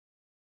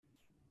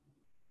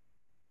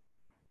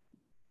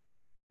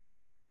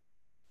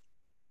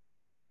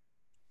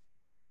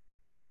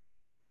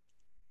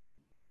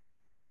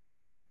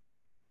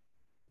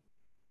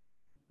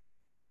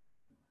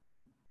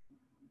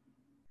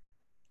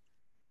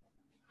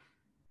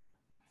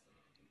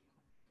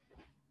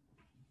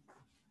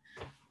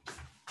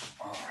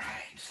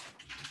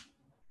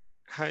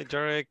Hi,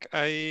 Jarek.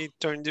 I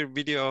turned your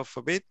video off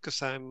a bit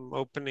because I'm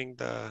opening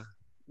the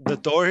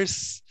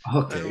doors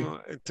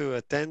Okay. to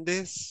attend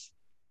this.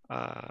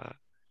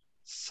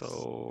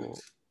 So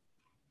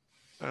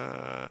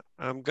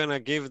I'm gonna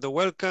give the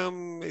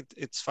welcome.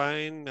 It's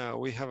fine.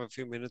 We have a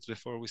few minutes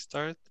before we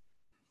start,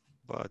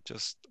 but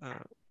just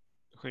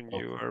when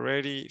you are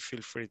ready,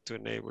 feel free to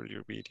enable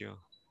your video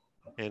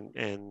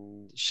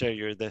and share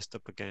your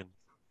desktop again.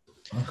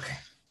 Okay.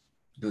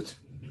 Good.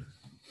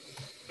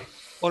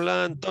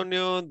 Hola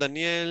Antonio,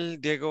 Daniel,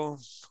 Diego,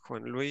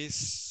 Juan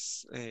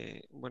Luis,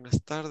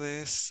 buenas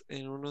tardes.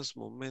 En unos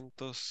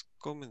momentos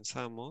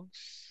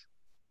comenzamos.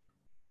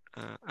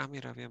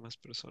 Mira, había más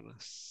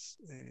personas.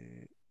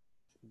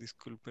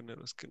 Disculpen a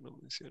los que no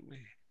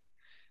mencioné.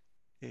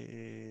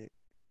 En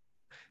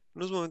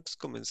unos momentos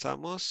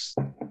comenzamos.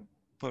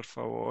 Por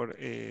favor,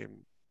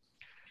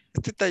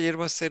 este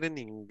taller va a ser en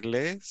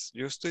inglés.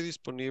 Yo estoy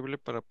disponible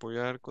para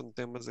apoyar con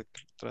temas de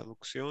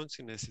traducción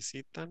si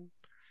necesitan.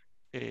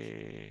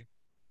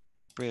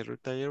 Pero el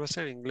taller va a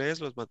ser en inglés,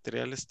 los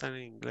materiales están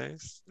en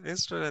inglés.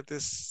 Es relativamente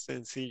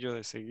sencillo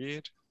de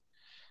seguir.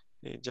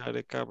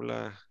 Jarek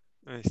habla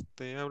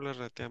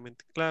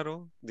relativamente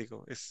claro.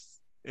 Digo,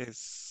 es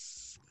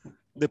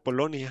de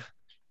Polonia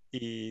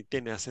y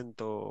tiene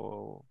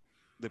acento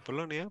de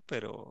Polonia,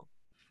 pero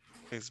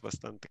es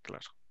bastante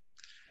claro.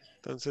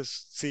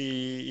 Entonces,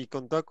 y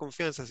con toda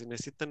confianza, si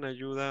necesitan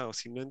ayuda o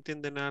si no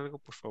entienden algo,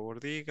 por favor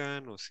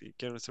digan, o si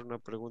quieren hacer una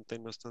pregunta y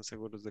no están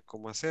seguros de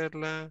cómo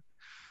hacerla,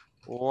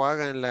 o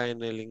háganla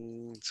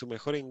en su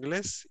mejor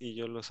inglés y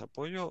yo los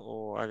apoyo,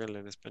 o háganla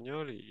en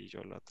español y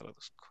yo la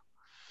traduzco.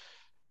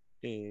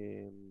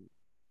 Em,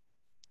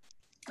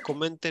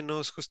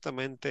 Coméntenos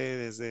justamente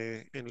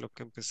desde en lo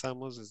que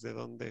empezamos, desde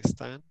dónde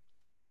están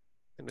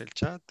en el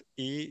chat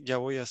y ya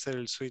voy a hacer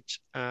el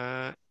switch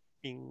a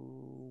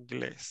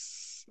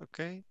inglés,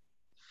 ¿ok?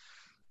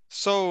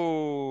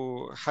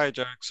 So, hi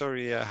Jack,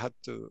 sorry,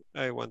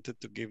 I wanted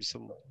to give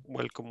some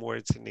welcome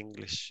words in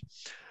English.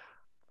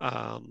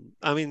 I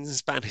mean, in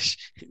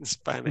Spanish, in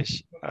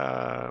Spanish.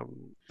 I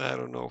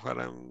don't know what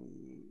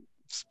I'm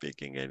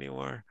speaking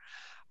anymore.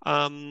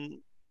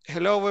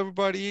 Hello,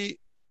 everybody.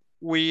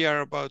 We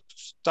are about to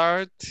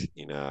start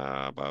in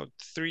about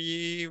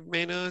 3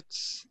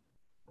 minutes.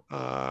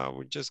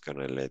 We're just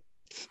gonna let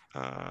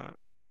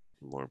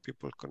more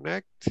people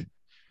connect.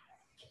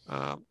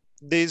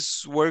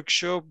 This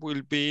workshop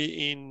will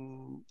be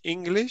in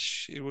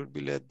English. It will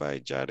be led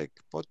by Jarek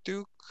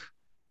Potuk.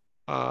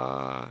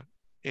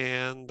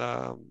 And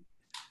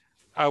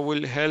I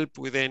will help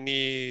with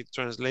any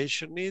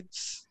translation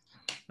needs.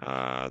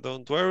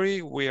 Don't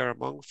worry, we are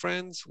among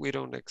friends. We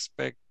don't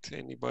expect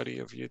anybody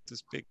of you to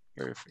speak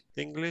perfect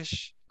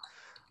English.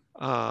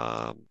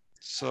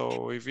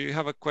 So if you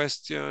have a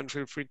question,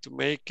 feel free to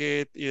make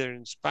it either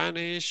in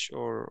Spanish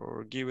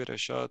or give it a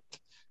shot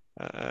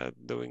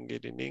doing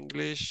it in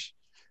English.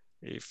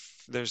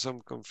 If there's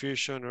some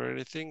confusion or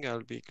anything,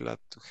 I'll be glad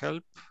to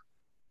help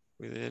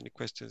with any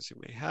questions you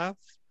may have.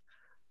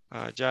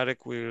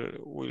 Jarek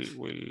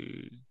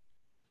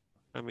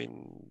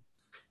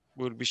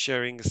will be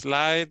sharing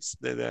slides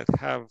that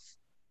have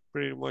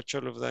pretty much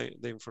all of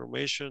the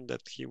information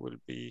that he will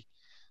be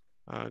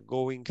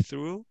going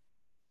through.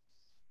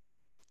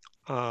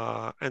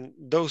 And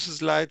those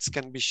slides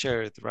can be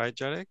shared, right,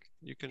 Jarek?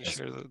 You can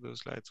share those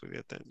slides with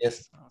the attendees.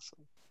 Yes.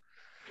 Awesome.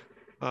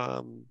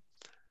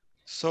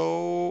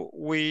 So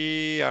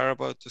we are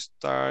about to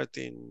start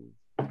in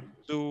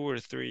 2 or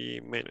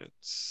 3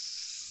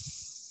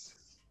 minutes.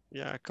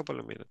 Yeah, a couple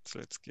of minutes,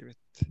 let's give it.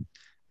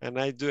 And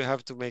I do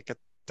have to make a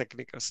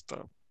technical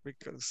stop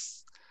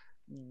because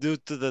due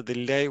to the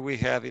delay we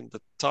had in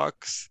the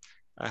talks,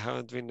 I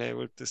haven't been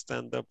able to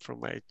stand up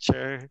from my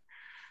chair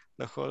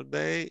the whole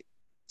day.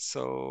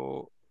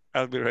 So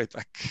I'll be right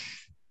back.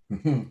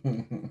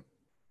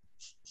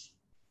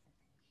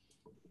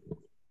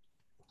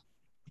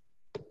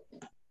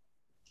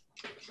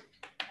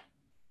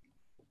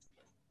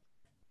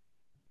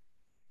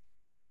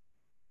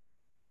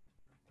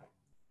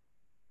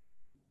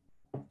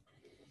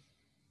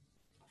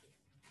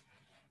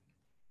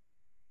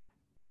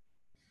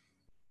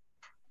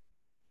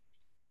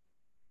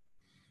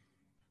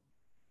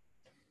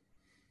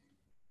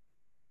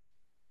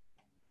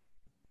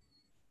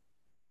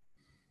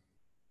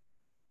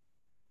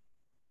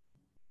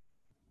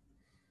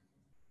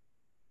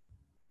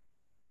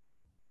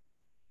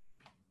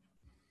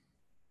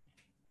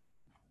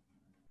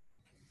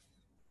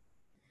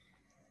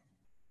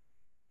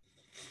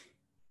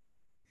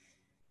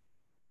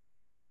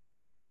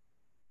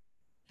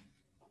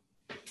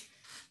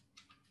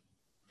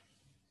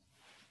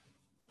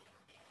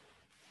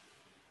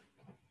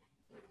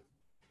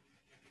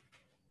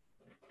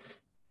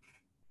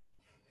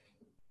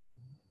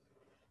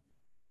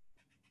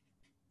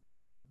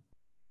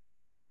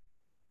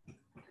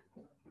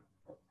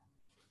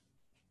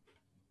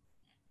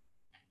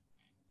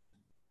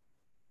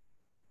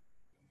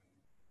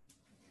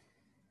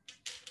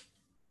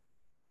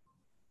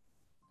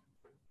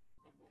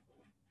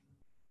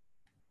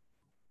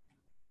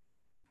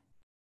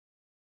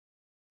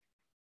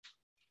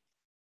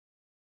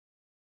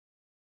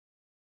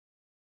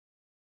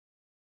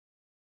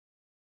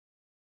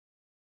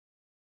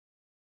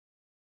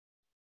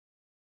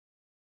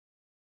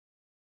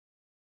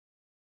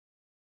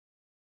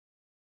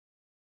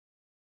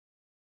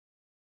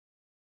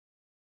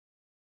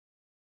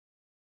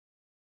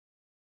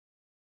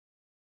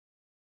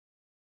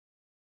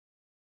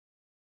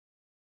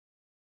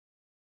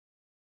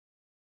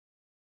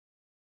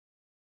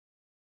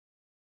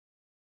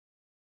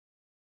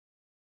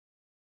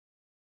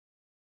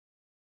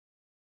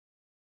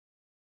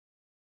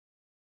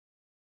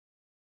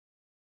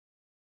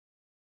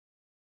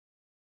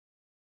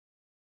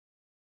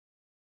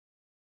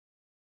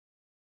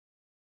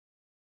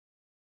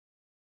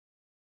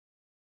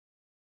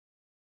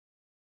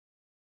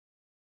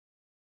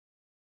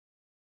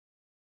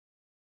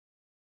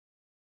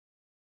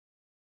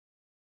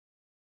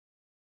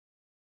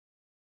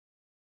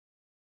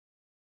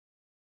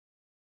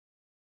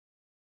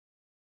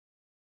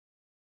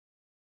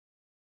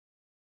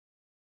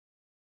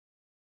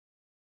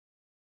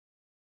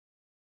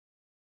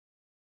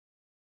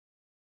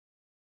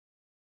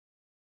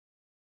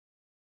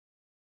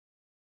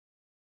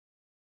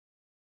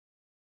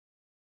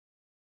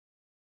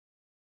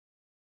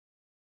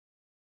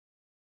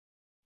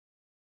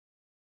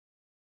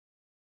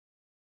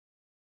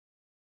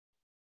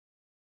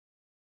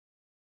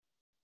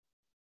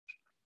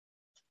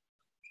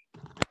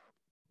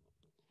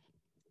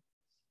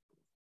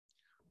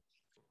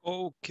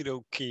 Okie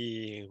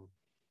dokie.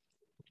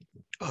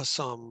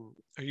 Awesome.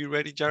 Are you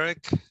ready,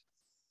 Jarek?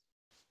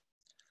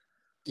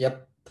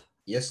 Yep.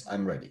 Yes,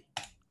 I'm ready.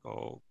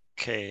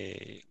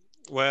 Okay.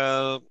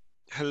 Well,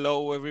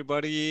 hello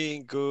everybody.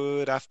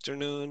 Good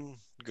afternoon.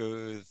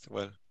 Good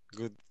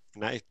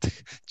night,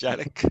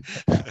 Jarek.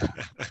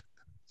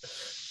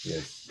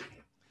 Yes.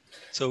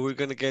 So we're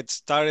gonna get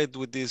started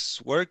with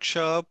this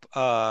workshop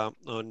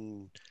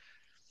on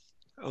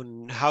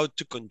how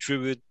to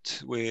contribute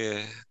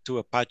to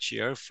Apache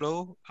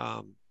Airflow.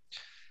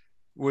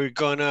 We're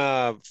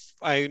gonna,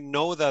 I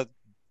know that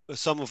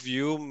some of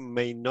you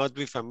may not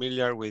be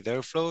familiar with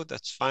Airflow.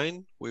 That's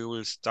fine. We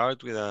will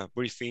start with a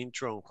brief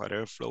intro on what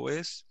Airflow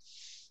is.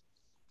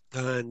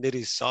 And it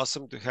is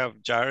awesome to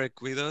have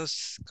Jarek with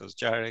us because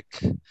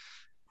Jarek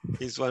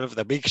is one of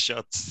the big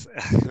shots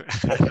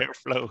at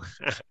Airflow.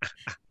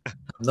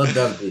 Not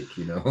that big,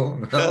 you know.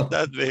 Not No.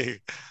 that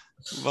big.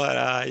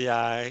 But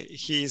yeah,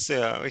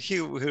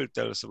 he'll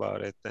tell us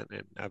about it and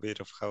a bit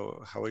of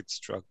how it's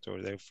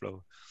structured,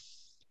 Airflow.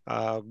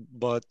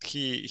 But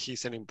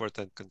he's an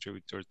important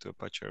contributor to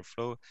Apache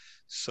Airflow,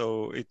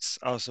 so it's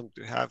awesome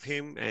to have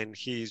him, and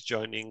he's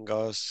joining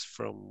us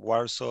from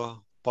Warsaw,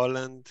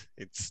 Poland.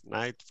 It's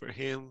night for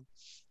him,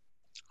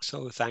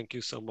 so thank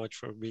you so much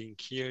for being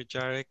here,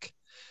 Jarek.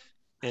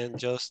 And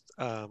just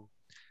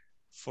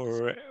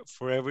for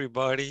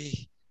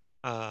everybody,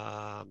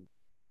 um,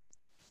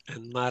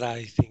 and Mara,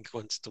 I think,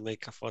 wants to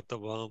make a photo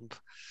bomb,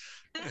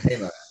 Hey,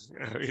 man.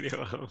 a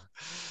video bomb.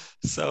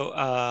 So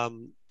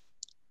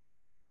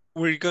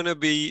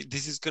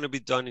this is gonna be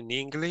done in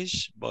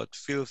English, but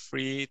feel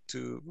free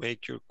to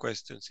make your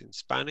questions in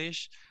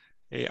Spanish.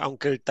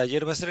 Aunque el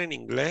taller va a ser en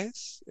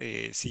inglés,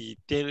 si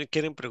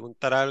quieren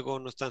preguntar algo,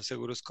 no están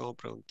seguros cómo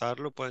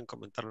preguntarlo, pueden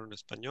comentarlo en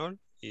español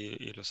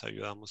y los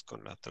ayudamos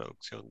con la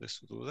traducción de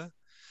su duda.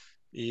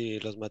 Y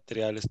los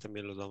materiales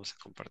también los vamos a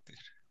compartir.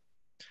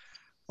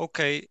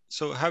 Okay,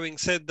 so having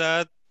said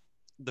that,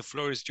 the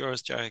floor is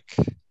yours, Jack.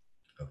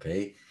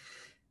 Okay.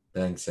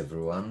 Thanks,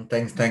 everyone.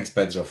 Thanks,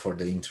 Pedro, for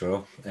the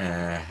intro.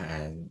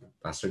 And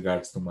as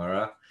regards to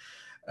Mara,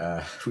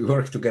 we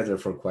worked together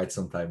for quite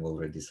some time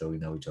already, so we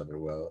know each other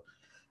well.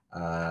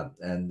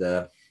 And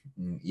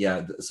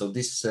yeah, so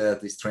this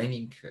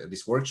training,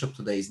 this workshop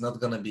today is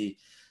not gonna be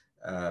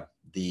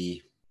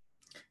the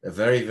a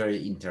very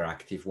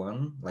interactive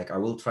one. Like I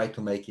will try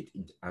to make it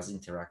as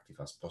interactive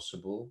as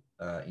possible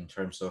in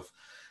terms of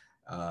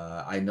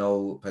I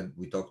know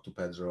we talked to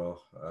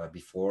Pedro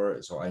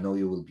before, so I know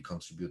you will be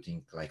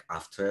contributing like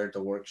after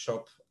the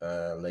workshop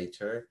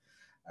later.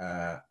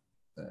 Uh,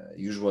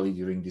 Usually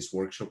during this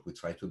workshop, we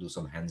try to do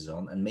some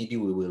hands-on, and maybe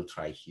we will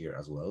try here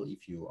as well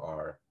if you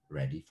are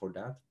ready for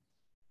that.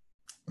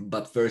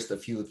 But first, a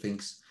few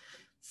things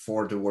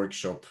for the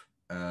workshop.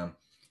 Um,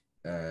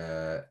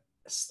 uh,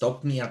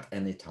 Stop me at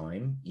any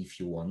time if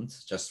you want.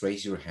 Just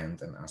raise your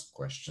hand and ask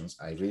questions.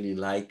 I really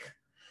like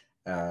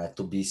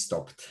to be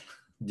stopped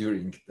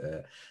during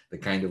the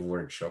kind of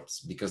workshops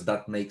because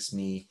that makes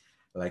me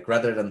like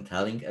rather than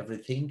telling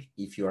everything,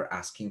 if you are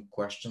asking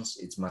questions,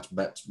 it's much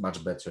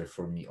better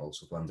for me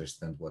also to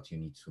understand what you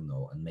need to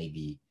know, and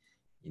maybe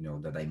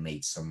that I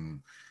made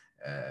some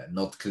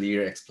not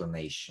clear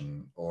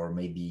explanation, or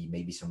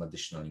maybe some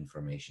additional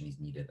information is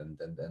needed,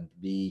 and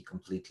be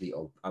completely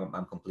open.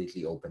 I'm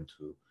completely open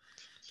to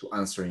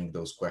answering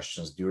those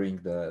questions during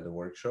the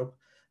workshop.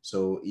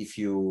 So if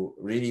you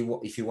really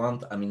if you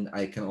want, I mean,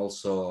 I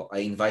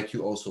invite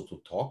you also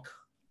to talk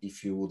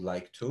if you would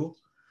like to,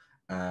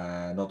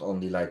 not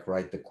only like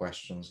write the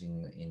questions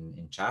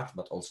in chat,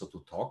 but also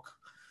to talk,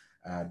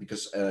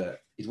 because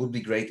it would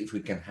be great if we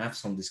can have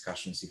some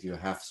discussions. If you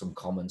have some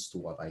comments to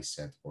what I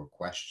said or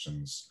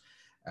questions,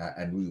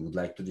 and we would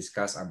like to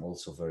discuss, I'm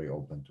also very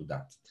open to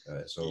that.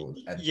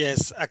 And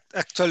Yes,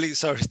 actually,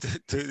 sorry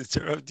to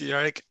interrupt you,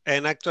 Jarek.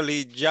 And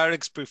actually,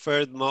 Jarek's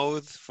preferred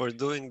mode for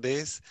doing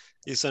this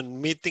is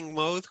on meeting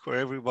mode, where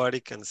everybody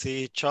can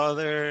see each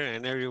other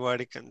and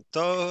everybody can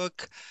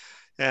talk.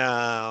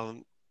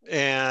 Um,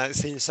 and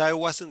since I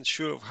wasn't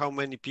sure of how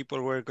many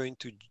people were going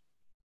to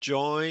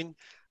join,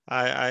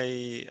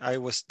 I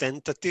was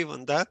tentative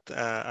on that.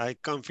 I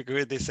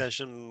configured the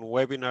session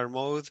webinar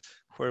mode,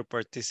 where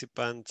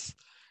participants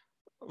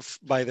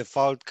by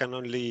default can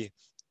only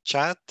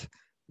chat,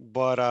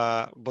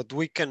 but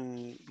we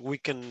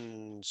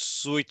can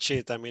switch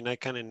it. I mean, I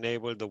can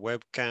enable the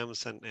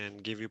webcams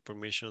and give you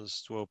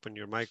permissions to open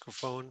your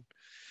microphone.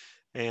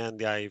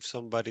 And yeah, if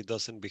somebody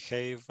doesn't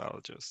behave,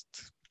 I'll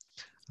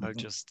Mhm.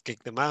 just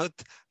kick them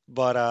out.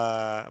 But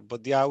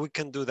yeah, we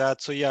can do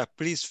that. So yeah,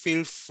 please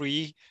feel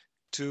free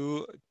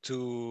to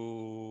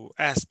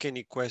ask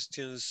any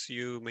questions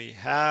you may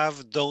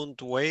have.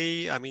 Don't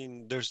wait. I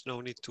mean, there's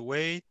no need to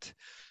wait.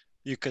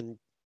 You can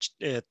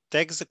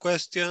text the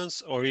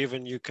questions, or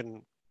even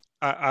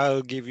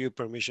I'll give you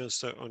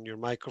permissions on your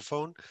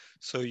microphone,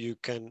 so you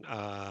can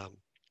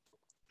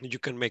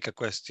make a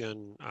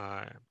question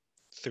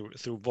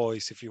through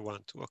voice if you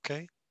want to.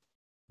 Okay.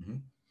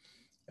 Mhm.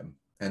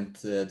 And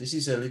this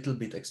is a little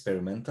bit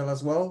experimental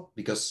as well,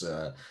 because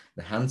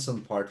the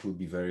hands-on part will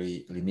be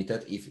very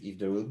limited if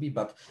there will be.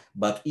 But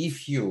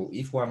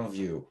if one of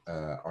you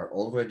are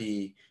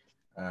already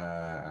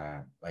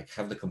like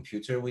have the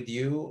computer with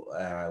you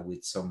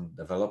with some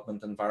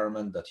development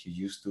environment that you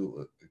used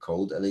to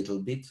code a little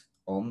bit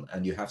on,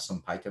 and you have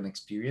some Python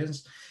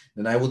experience,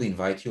 then I would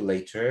invite you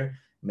later.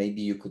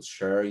 Maybe you could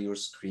share your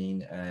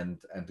screen and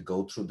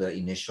go through the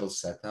initial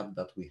setup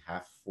that we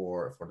have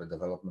for the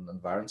development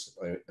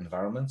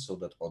environment, so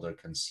that other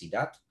can see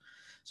that.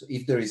 So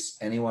if there is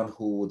anyone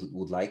who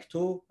would like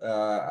to,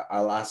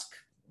 I'll ask.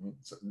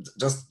 So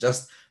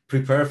just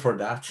prepare for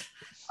that.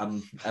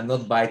 I'm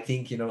not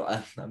biting,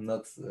 I'm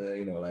not,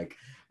 like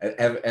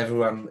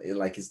everyone,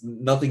 like it's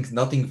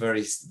nothing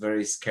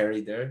very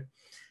scary there.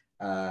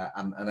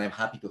 And I'm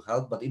happy to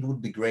help, but it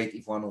would be great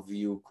if one of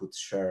you could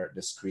share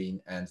the screen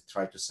and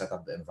try to set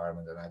up the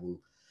environment, and I will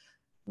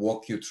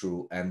walk you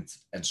through and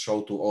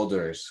show to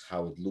others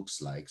how it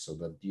looks like, so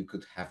that you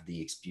could have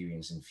the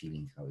experience and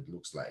feeling how it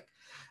looks like.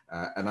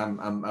 And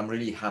I'm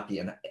really happy,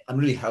 and I'm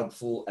really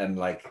helpful, and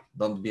like,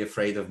 don't be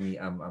afraid of me.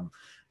 I'm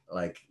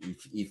like,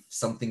 if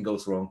something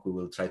goes wrong, we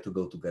will try to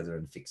go together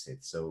and fix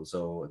it.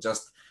 So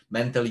just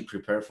mentally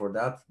prepare for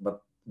that.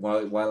 But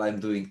while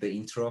I'm doing the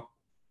intro,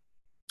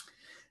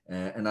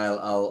 and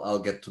I'll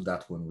get to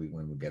that when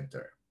we get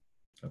there.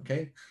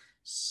 Okay.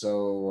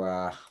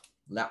 So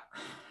now,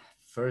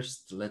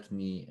 first let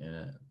me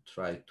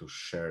try to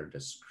share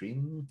the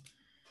screen.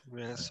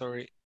 Yeah,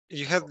 sorry.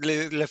 You had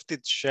left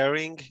it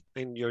sharing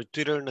in your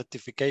Twitter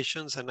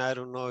notifications, and I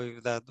don't know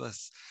if that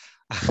was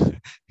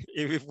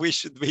if we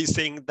should be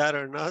seeing that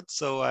or not.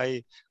 So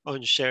I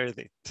unshared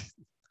it.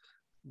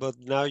 But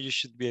now you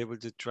should be able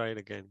to try it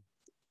again.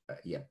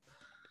 Yeah.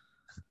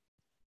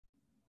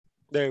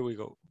 There we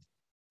go.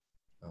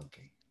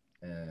 Okay.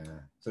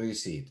 So you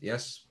see it,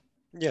 yes?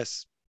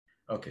 Yes.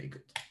 Okay,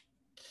 good.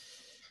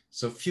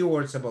 So a few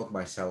words about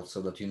myself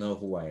so that you know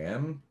who I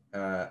am.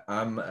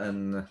 I'm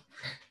an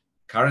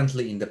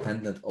currently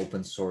independent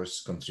open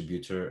source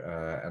contributor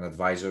and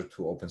advisor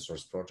to open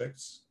source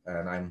projects,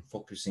 and I'm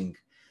focusing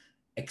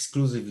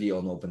exclusively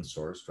on open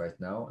source right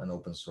now, and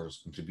open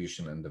source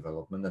contribution and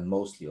development, and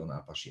mostly on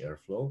Apache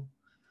Airflow.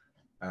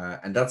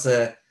 And that's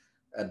a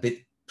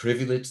bit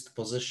privileged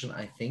position,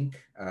 I think,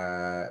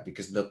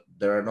 because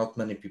there are not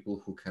many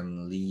people who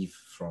can leave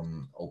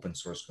from open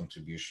source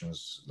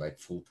contributions like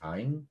full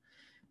time,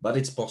 but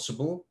it's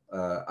possible.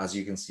 As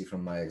you can see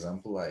from my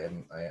example,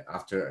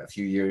 after a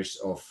few years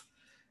of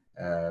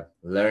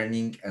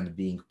learning and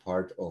being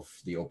part of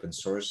the open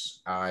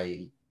source,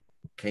 I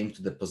came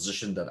to the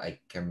position that I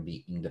can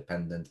be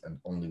independent and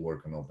only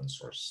work on open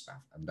source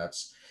stuff, and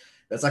that's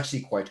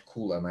actually quite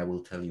cool. And I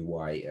will tell you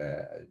why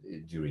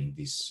during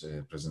this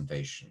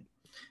presentation.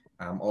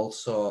 I'm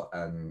also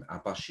an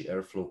Apache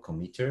Airflow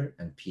committer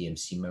and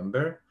PMC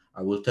member.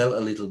 I will tell a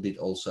little bit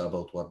also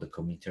about what the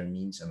committer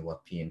means and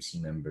what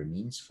PMC member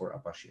means for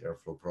Apache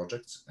Airflow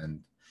projects and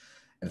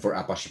for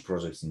Apache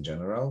projects in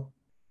general.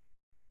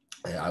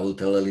 I will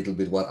tell a little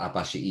bit what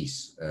Apache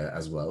is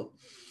as well,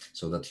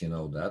 so that you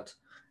know that.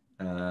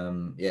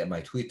 Yeah,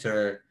 my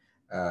Twitter.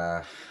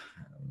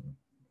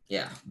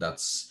 Yeah,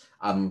 that's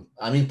I'm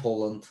in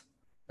Poland,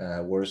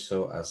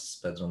 Warsaw, as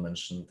Pedro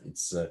mentioned.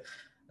 It's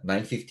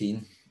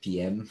 9:15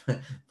 p.m.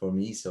 for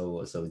me,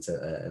 so it's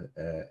a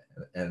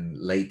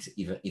late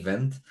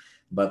event,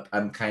 but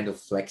I'm kind of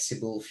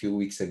flexible. A few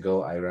weeks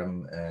ago, I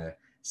ran a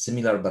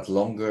similar but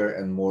longer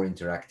and more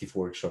interactive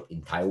workshop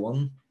in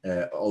Taiwan,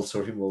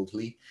 also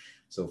remotely.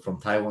 So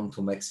from Taiwan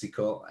to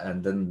Mexico,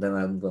 and then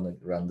I'm gonna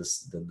run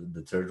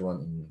the third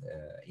one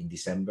in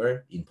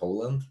December in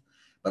Poland,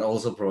 but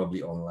also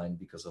probably online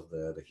because of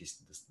the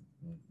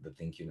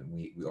thing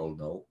we all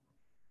know.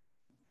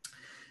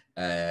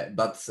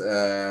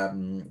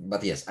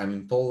 But yes, I'm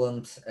in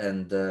Poland,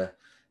 and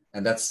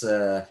that's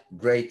a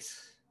great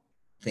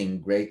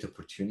thing, great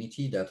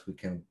opportunity that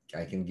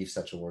I can give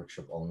such a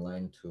workshop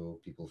online to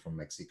people from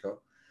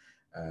Mexico.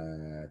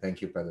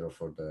 Thank you, Pedro,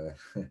 for the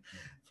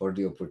for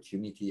the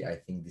opportunity. I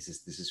think this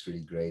is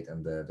really great,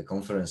 and the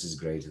conference is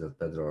great that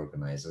Pedro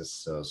organizes.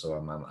 So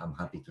I'm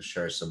happy to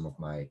share some of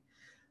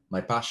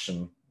my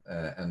passion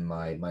and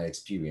my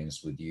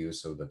experience with you,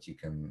 so that you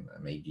can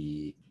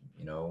maybe,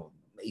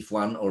 if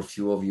one or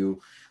few of you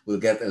will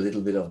get a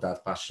little bit of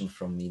that passion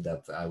from me,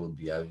 that I will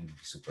be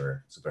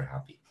super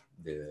happy,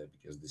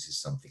 because this is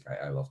something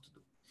I love to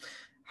do.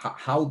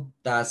 How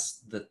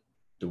does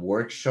the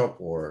workshop,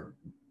 or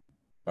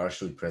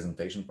partially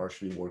presentation,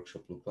 partially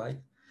workshop, look like?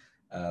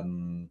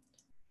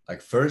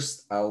 Like,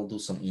 first I'll do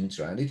some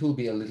intro, and it will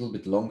be a little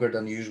bit longer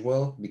than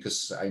usual,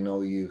 because I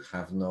know you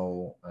have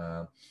no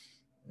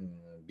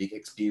big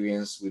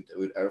experience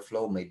with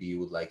Airflow. Maybe you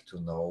would like to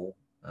know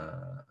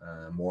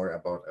more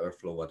about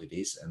Airflow, what it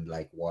is, and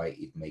like why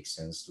it makes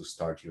sense to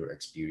start your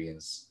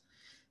experience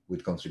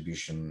with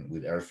contribution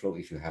with Airflow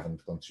if you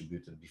haven't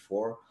contributed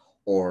before,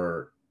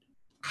 or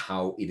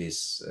how it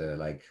is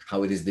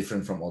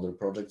different from other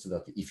projects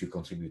that if you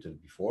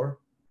contributed before.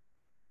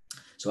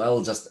 So I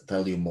will just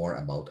tell you more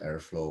about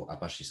Airflow,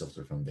 Apache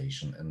Software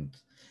Foundation,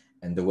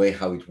 and the way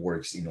how it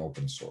works in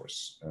open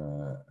source,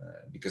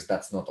 because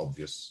that's not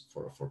obvious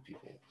for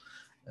people.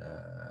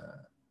 Uh,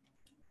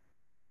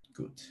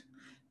 Good.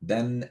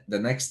 Then the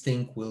next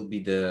thing will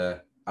be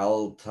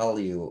I'll tell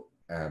you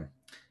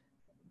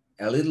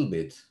a little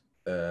bit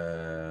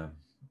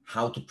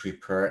how to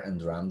prepare and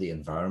run the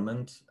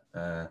environment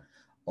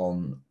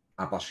on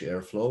Apache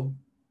Airflow.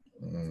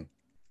 Mm,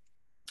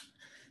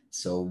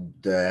 So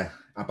the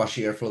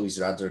Apache Airflow is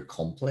rather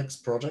complex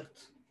project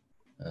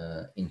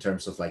in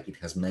terms of like it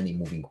has many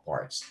moving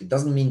parts. It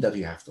doesn't mean that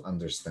you have to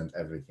understand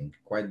everything.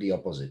 Quite the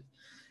opposite.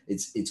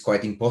 It's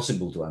quite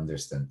impossible to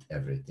understand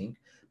everything,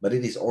 but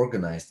it is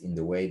organized in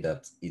the way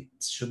that it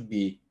should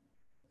be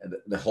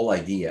the whole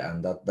idea, and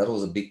that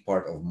was a big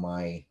part of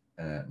my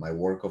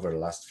work over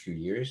the last few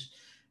years.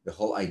 The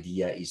whole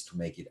idea is to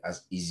make it as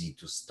easy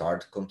to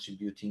start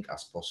contributing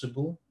as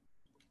possible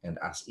and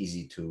as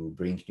easy to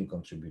bring new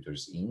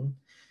contributors in.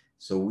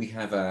 So we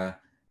have a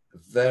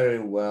very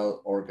well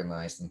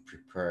organized and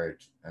prepared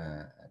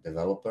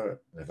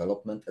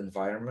development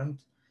environment.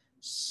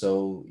 So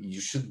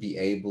you should be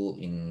able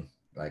in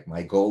like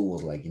my goal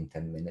was like in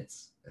 10 minutes,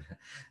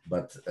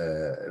 but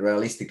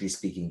realistically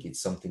speaking,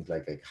 it's something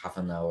like half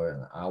an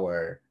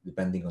hour,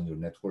 depending on your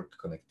network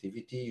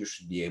connectivity. You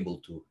should be able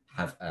to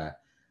have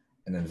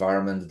an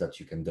environment that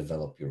you can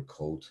develop your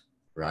code,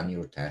 run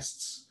your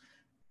tests,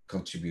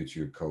 contribute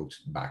your code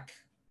back.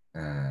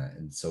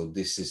 And so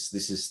this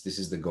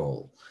is the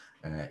goal.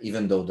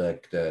 Even though the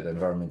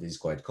environment is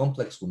quite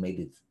complex, we made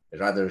it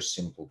rather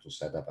simple to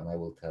set up, and I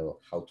will tell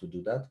how to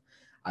do that.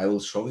 I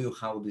will show you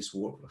how this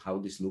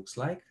looks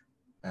like,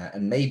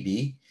 and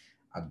maybe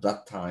at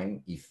that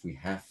time, if we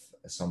have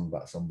some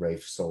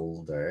brave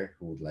soul there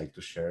who would like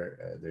to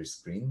share their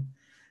screen,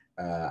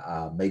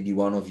 maybe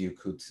one of you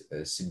could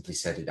simply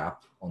set it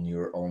up on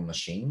your own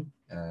machine.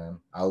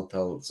 I'll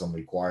tell some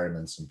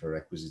requirements and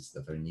prerequisites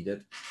that are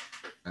needed.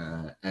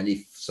 And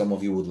if some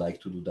of you would like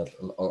to do that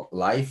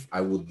live,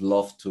 I would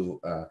love to,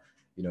 to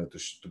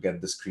get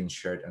the screen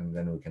shared, and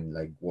then we can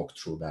like walk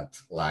through that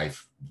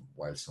live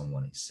while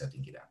someone is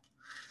setting it up.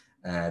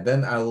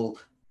 Then I will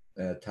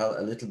tell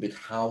a little bit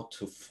how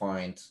to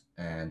find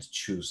and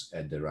choose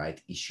the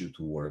right issue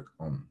to work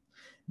on.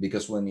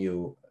 Because when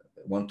you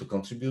want to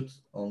contribute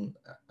on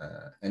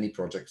any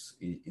projects,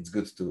 it's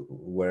good to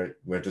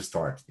where to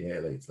start.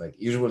 Yeah, it's like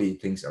usually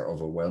things are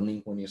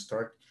overwhelming when you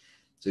start.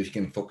 So if you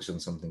can focus on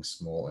something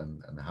small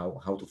and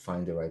how to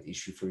find the right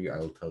issue for you,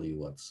 I'll tell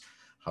you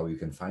how you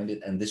can find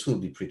it. And this will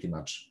be pretty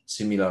much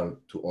similar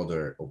to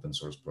other open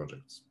source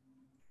projects.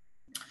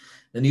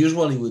 Then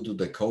usually we do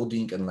the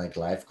coding and like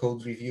live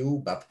code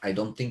review, but I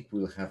don't think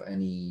we'll have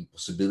any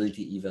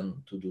possibility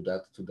even to do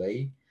that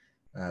today.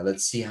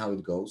 Let's see how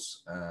it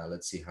goes.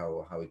 Let's see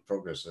how it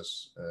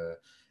progresses.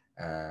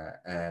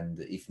 And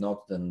if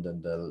not, then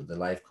the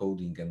live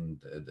coding and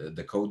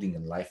the coding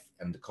and live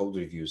and the code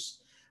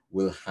reviews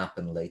will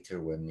happen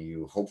later when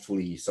you,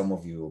 hopefully some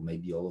of you,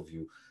 maybe all of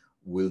you,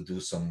 will do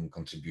some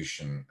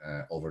contribution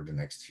over the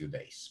next few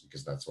days,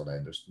 because that's what I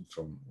understood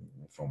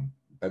from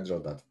Pedro,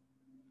 that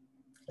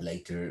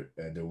later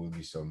there will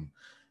be some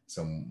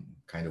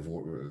kind of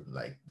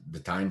like the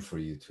time for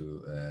you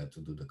to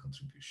do the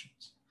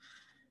contributions.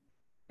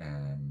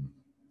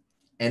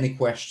 Any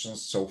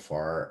questions so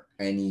far?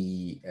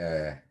 Any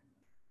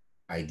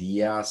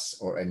ideas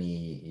or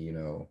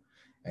anything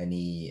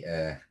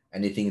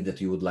that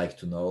you would like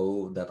to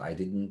know that I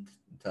didn't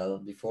tell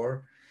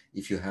before?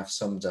 If you have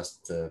some,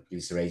 just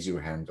please raise your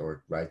hand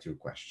or write your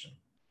question.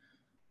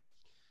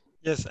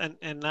 Yes,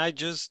 and I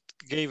just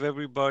gave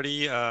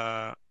everybody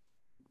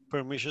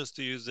permissions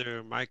to use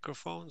their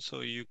microphone,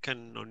 so you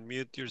can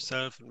unmute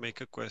yourself and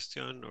make a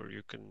question, or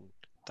you can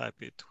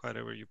type it,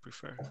 whatever you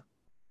prefer.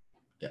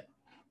 Yeah.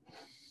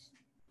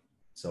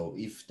 So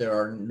if there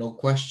are no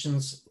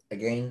questions,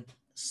 again,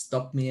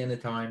 stop me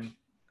anytime.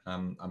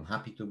 I'm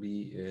happy to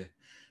be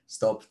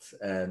stopped,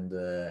 and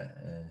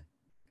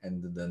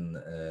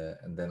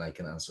then I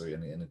can answer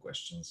any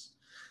questions.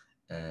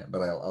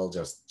 But I'll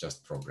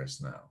just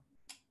progress now.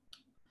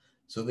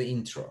 So the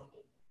intro.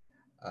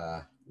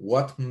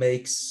 What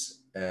makes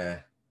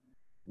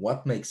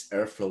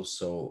Airflow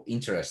so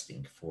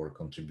interesting for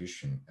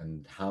contribution,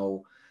 and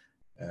how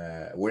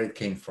where it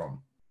came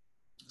from?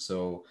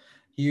 So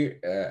here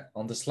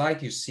on the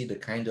slide, you see the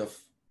kind of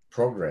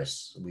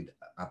progress with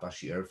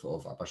Apache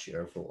Airflow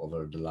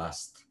over the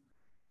last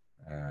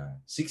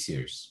 6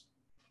 years.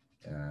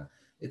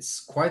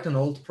 It's quite an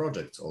old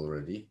project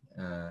already.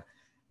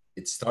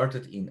 It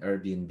started in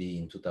Airbnb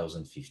in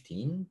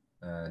 2015.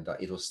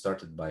 It was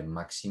started by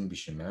Maxime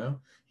Bichemin.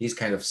 He's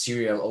kind of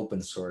serial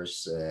open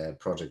source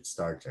project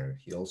starter.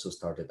 He also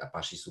started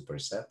Apache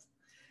Superset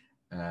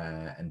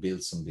and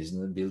built some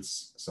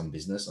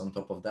business on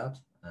top of that.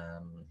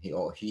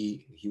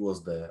 He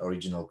was the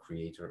original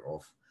creator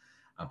of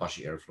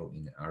Apache Airflow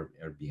in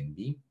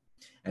Airbnb,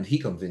 and he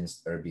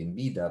convinced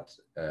Airbnb that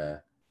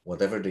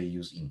whatever they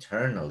use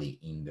internally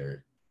in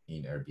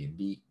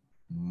Airbnb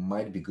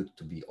might be good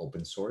to be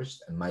open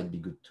sourced and might be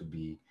good to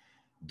be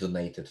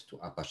donated to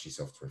Apache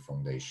Software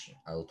Foundation.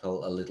 I'll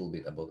tell a little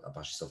bit about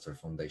Apache Software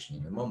Foundation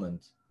in a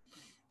moment,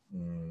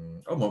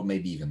 or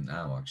maybe even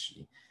now,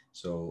 actually.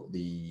 So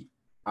the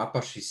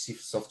Apache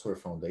Software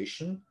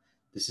Foundation,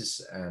 this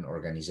is an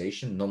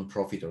organization,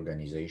 non-profit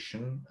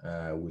organization,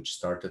 which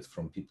started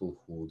from people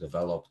who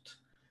developed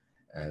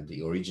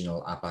the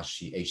original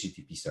Apache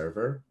HTTP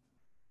server.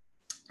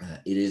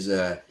 It is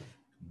the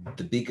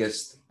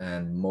biggest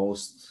and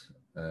most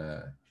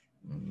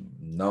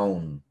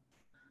known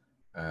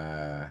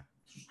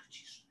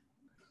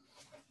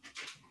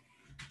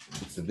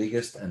it's the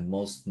biggest and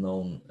most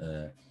known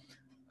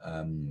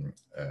um,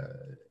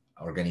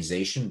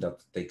 organization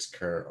that takes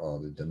care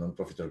of the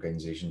non-profit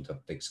organization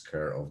that takes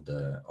care of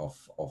the of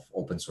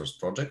open source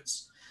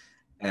projects,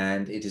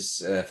 and it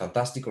is a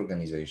fantastic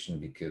organization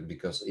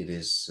because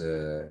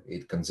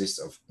it consists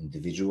of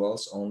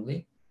individuals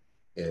only.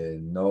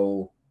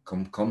 No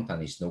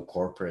companies, no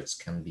corporates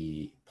can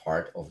be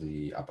part of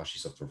the Apache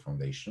Software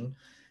Foundation.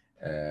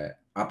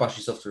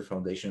 Apache Software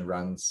Foundation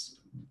runs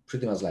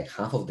pretty much like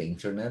half of the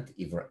internet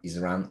is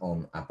run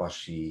on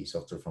Apache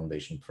Software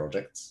Foundation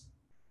projects.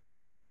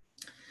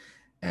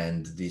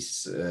 And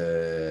this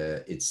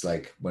it's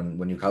like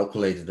when you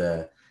calculate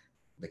the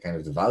kind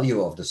of the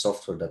value of the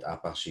software that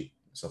Apache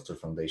Software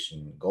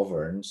Foundation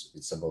governs,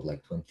 it's about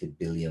like $20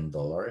 billion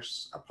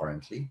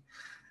apparently.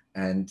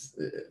 And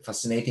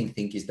fascinating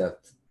thing is that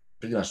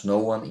pretty much no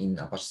one in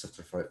Apache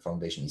Software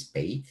Foundation is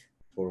paid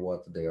for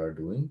what they are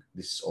doing.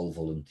 This is all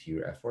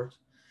volunteer effort.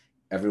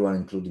 Everyone,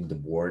 including the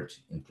board,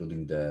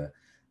 including the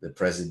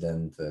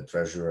president, the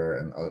treasurer,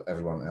 and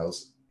everyone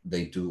else,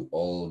 they do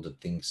all the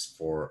things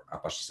for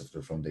Apache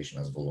Software Foundation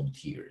as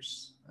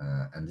volunteers.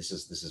 And this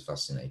is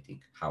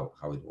fascinating how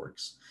it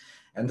works.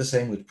 And the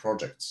same with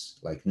projects.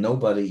 Like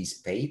nobody is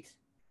paid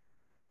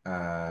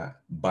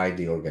by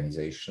the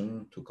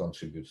organization to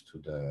contribute to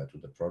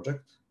the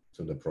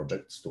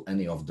projects, to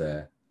any of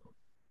the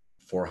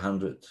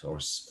 400 or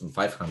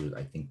 500,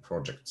 I think,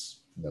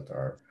 projects that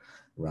are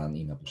run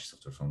in Apache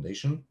Software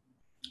Foundation.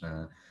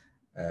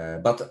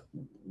 But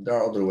there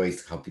are other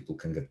ways how people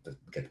can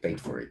get paid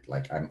for it.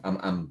 Like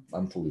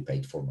I'm fully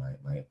paid for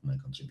my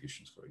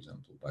contributions, for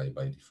example,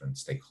 by different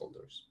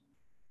stakeholders.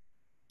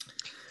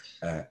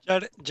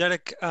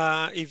 Jarek,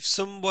 if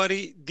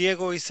somebody,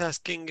 Diego is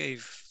asking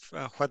if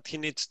what he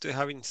needs to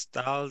have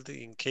installed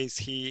in case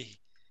he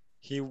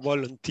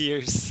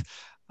volunteers.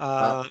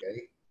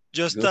 Okay,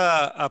 Just good.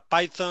 a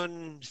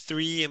Python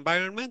 3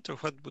 environment, or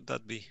what would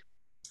that be?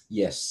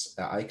 Yes,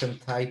 I can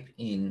type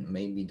in.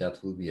 Maybe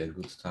that will be a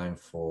good time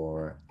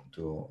for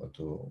to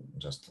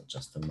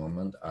just a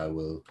moment. I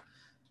will.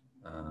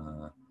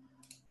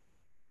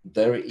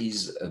 There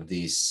is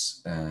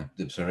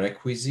the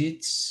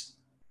prerequisites.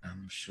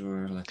 I'm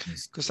sure. Let me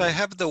Because see. I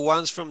have the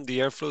ones from the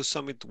Airflow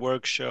Summit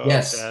workshop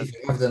Yes, that, if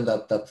you have them,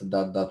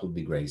 that would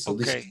be great. So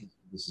okay.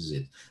 this is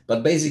it.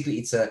 But basically,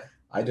 it's a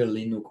either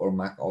Linux or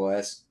Mac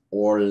OS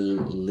or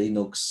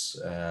Linux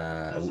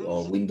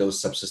or Mm-hmm, Windows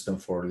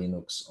subsystem for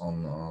Linux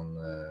on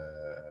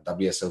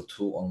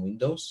WSL2 on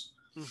Windows.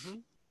 mm-hmm.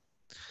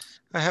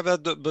 I have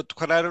that, but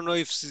what I don't know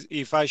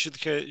if I should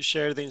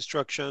share the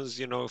instructions,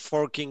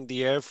 forking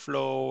the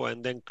Airflow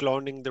and then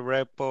cloning the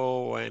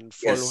repo and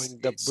Yes, following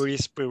the it's.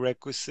 Breeze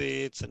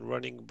prerequisites and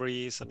running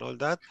Breeze and all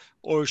that,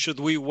 or should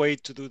we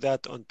wait to do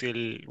that until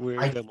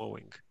we're I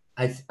demoing?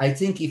 I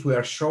think if we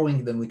are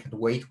showing, then we can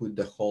wait with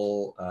the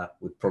whole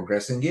with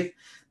progressing it.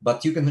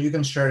 But you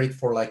can share it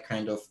for like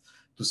kind of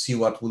to see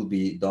what will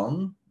be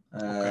done,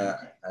 Okay.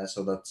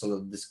 so that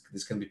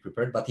this can be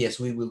prepared. But yes,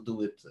 we will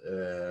do it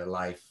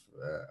live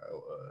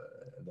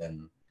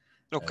then.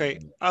 Okay,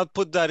 Then I'll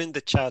put that in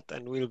the chat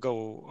and we'll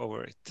go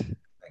over it.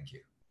 thank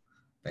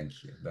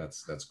you,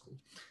 That's cool.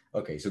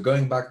 Okay, so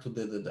going back to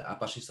the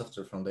Apache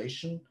Software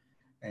Foundation,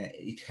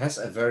 it has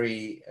a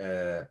very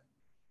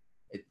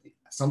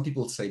some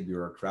people say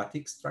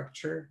bureaucratic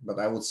structure, but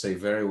I would say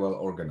very well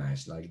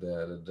organized. Like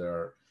there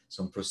are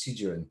some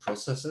procedure and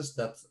processes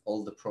that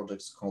all the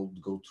projects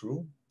go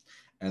through.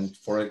 And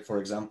for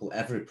example,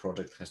 every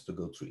project has to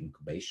go through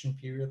incubation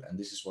period, and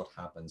this is what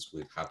happened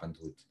with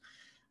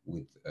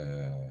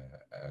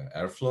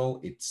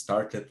Airflow. It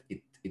started.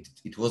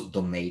 It was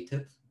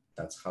donated.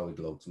 That's how it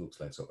looks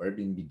like. So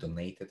Airbnb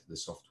donated the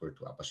software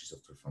to Apache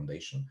Software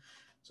Foundation.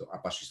 So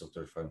Apache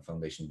Software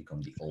Foundation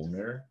become the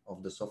owner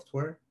of the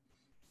software,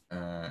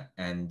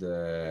 and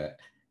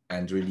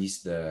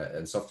released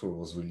the software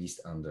was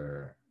released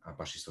under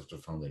Apache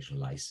Software Foundation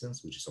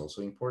license, which is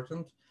also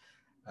important.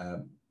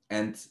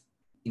 And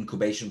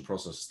incubation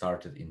process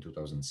started in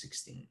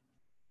 2016.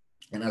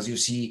 And as you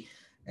see,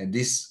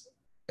 this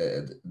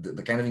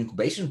the kind of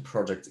incubation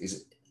project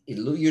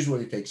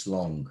usually takes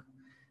long.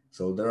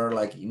 So there are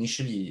like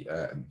initially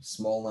a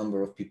small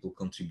number of people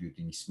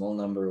contributing, small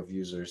number of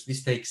users.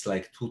 This takes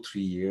like 2-3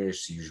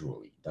 years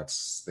usually.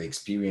 That's the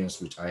experience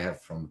which I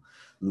have from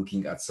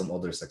looking at some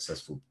other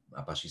successful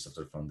Apache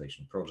Software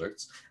Foundation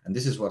projects. And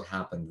this is what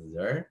happened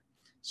there.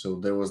 So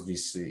there was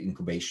this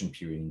incubation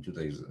period in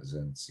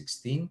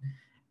 2016.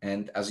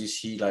 And as you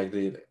see, like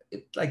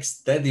it like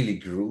steadily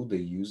grew the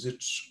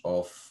usage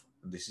of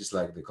this is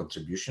like the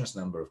contributions,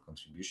 number of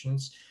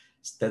contributions,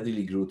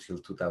 steadily grew till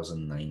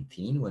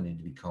 2019 when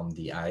it became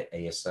the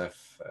ASF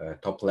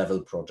top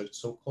level project,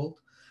 so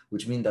called,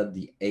 which means that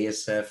the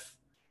ASF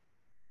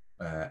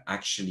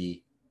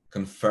actually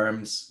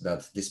confirms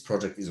that this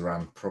project is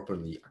run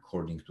properly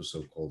according to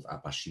so-called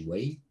Apache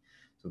way.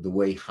 So the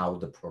way how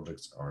the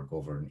projects are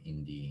governed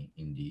in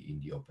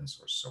the open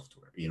source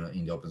software,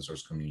 in the open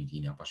source community,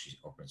 in Apache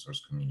open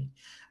source community.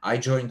 I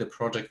joined the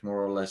project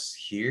more or less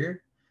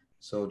here.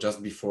 So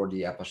just before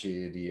the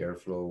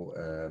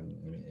Airflow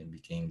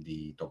became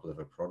the top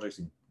level project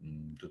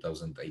in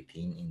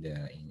 2018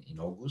 in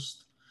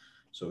August.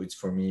 So it's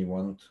for me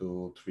more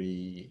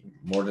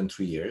than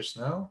 3 years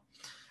now.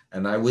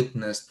 And I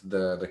witnessed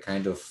the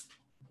kind of,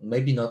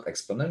 maybe not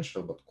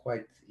exponential, but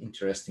quite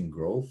interesting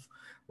growth,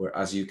 where,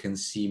 as you can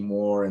see,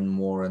 more and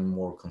more and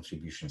more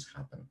contributions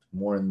happened.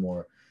 More and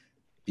more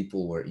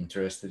people were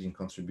interested in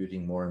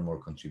contributing, more and more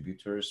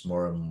contributors,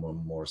 more and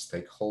more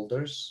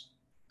stakeholders.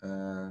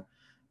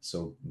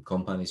 So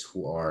companies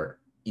who are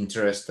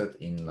interested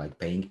in like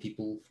paying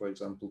people, for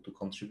example, to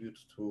contribute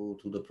to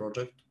the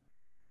project.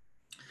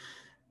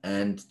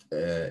 And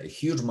a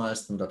huge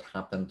milestone that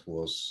happened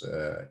was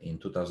in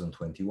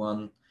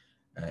 2021,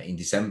 in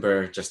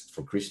December, just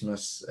for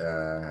Christmas,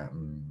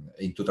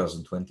 in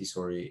 2020,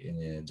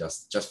 sorry,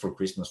 just for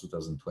Christmas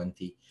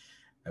 2020,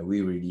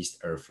 we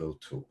released Airflow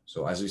 2.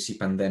 So as you see,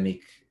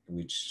 pandemic,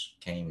 which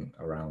came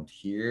around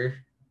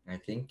here, I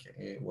think,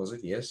 was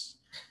it? Yes.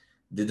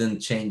 Didn't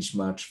change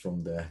much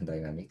from the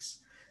dynamics.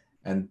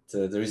 And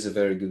there is a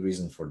very good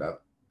reason for that,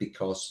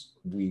 because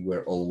we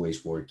were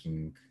always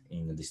working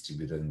in a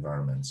distributed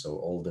environment. So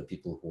all the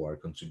people who are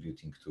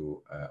contributing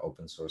to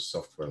open source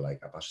software like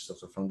Apache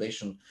Software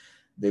Foundation,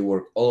 they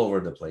work all over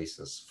the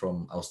places,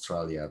 from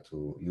Australia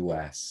to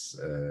US,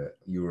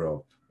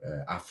 Europe,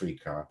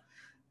 Africa,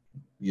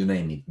 you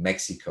name it,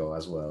 Mexico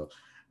as well.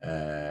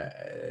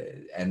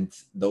 And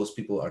those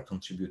people are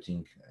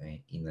contributing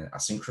in an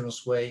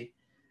asynchronous way,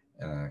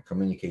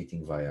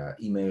 communicating via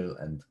email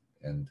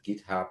and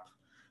GitHub.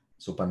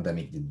 So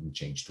pandemic didn't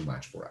change too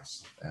much for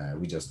us.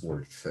 We just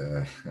worked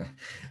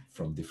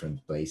from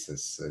different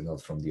places,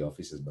 not from the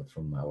offices, but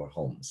from our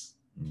homes.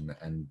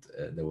 And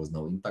there was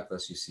no impact,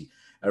 as you see.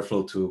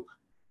 Airflow 2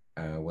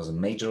 was a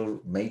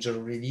major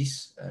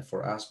release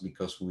for us,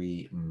 because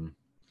we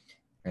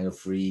kind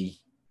of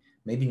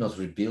maybe not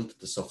rebuilt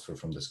the software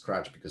from the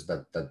scratch, because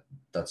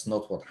that's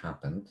not what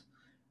happened.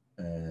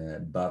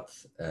 But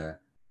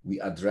we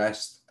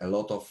addressed a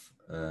lot of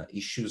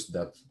issues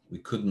that we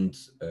couldn't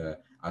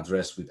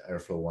address with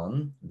Airflow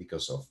 1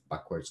 because of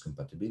backwards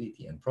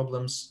compatibility and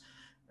problems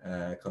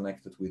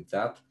connected with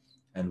that.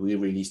 And we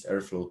released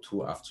Airflow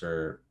 2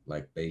 after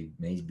like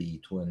maybe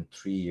 2 and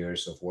 3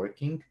 years of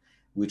working,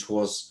 which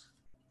was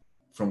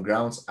from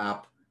grounds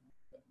up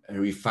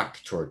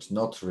refactored,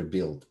 not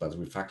rebuilt, but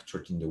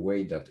refactored in the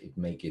way that it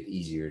make it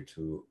easier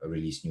to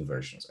release new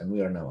versions. And we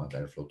are now at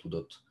Airflow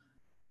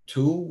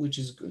 2.2, which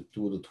is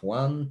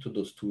 2.1.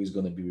 2.2 is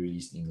going to be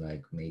released in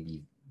like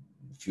maybe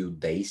a few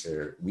days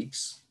or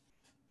weeks.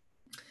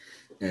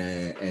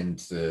 And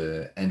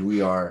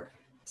we are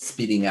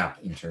speeding up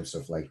in terms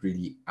of like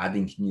really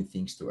adding new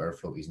things to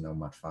Airflow is now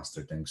much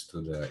faster thanks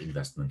to the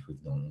investment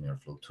we've done in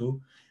Airflow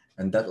 2.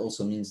 And that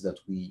also means that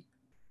we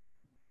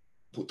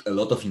put a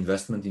lot of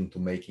investment into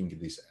making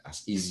this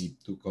as easy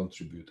to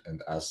contribute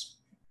and as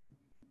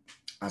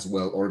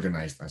well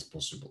organized as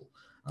possible.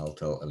 I'll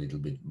tell a little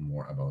bit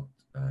more about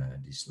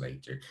this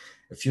later.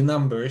 A few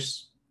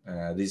numbers.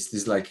 This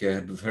is like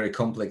a very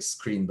complex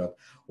screen, but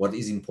what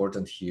is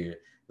important here,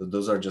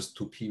 those are just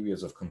 2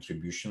 periods of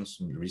contributions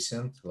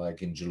recent,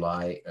 like in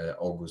July,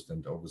 August,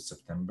 and August,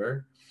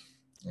 September,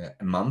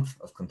 a month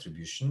of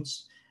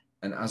contributions.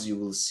 And as you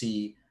will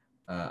see,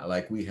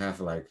 like we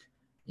have like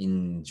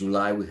in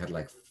July, we had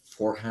like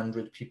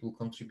 400 people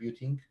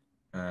contributing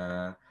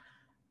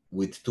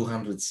with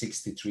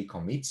 263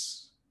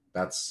 commits.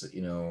 That's,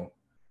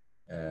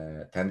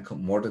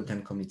 more than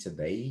 10 commits a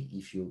day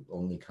if you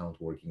only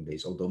count working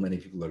days, although many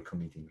people are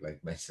committing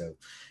like myself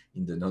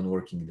in the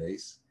non-working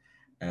days.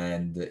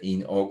 And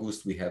in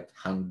August, we had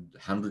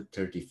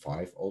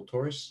 135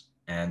 authors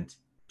and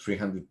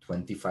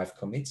 325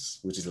 commits,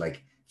 which is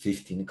like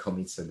 15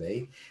 commits a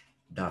day.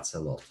 That's a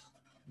lot.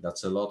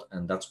 That's a lot.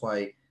 And that's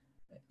why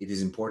it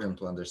is important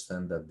to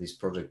understand that this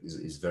project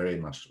is very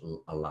much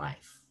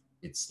alive.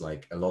 It's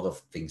like a lot of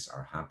things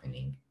are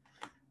happening.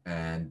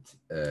 And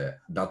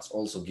that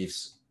also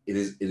gives, it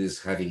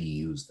is heavily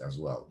used as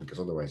well, because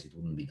otherwise it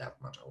wouldn't be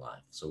that much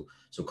alive. So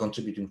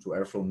contributing to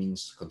Airflow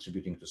means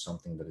contributing to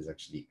something that is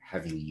actually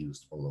heavily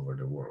used all over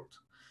the world.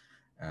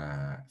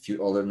 A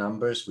few other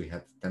numbers, we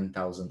had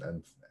 10,000,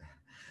 and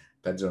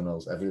Pedro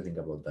knows everything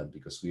about that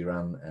because we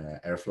ran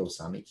Airflow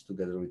Summit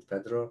together with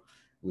Pedro.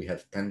 We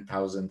had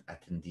 10,000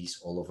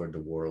 attendees all over the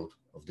world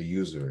of the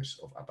users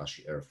of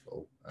Apache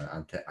Airflow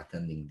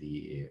attending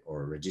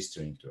or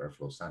registering to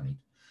Airflow Summit.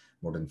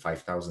 More than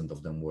 5,000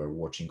 of them were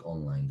watching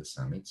online the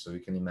summit. So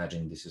you can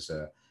imagine this is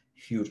a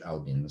huge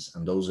audience,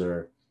 and those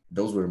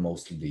were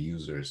mostly the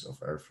users of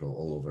Airflow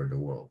all over the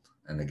world.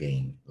 and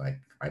again, like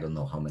I don't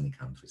know how many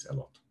countries, a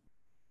lot,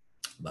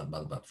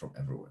 but from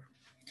everywhere.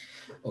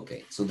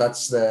 Okay, so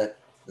that's the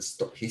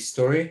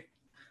history.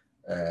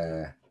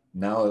 Uh,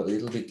 Now a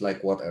little bit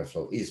like what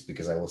Airflow is,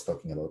 because I was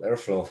talking about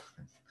Airflow,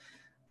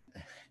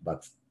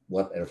 but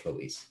what Airflow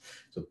is.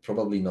 So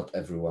probably not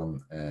everyone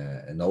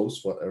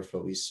knows what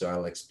Airflow is, so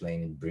I'll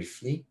explain it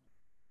briefly.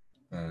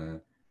 Uh,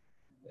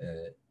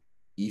 uh,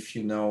 if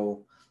you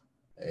know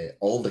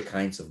all the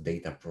kinds of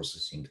data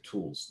processing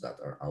tools that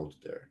are out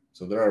there,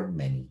 so there are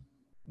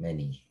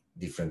many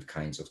different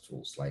kinds of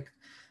tools like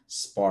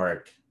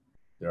Spark.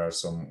 There are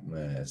some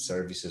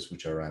services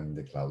which are run in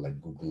the cloud,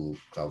 like Google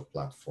Cloud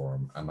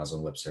Platform,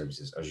 Amazon Web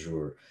Services,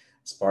 Azure,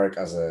 Spark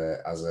as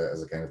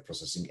a kind of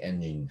processing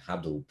engine,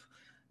 Hadoop,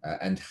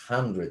 and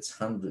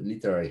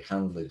literally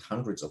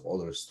hundreds of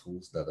other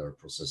tools that are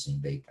processing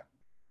data.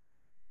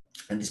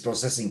 And this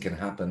processing can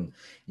happen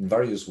in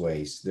various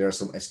ways. There are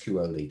some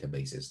SQL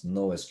databases,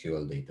 no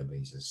SQL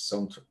databases,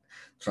 some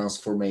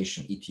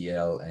transformation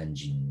ETL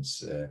engines,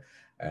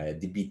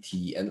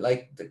 DBT, and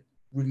like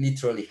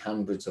literally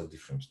hundreds of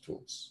different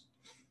tools.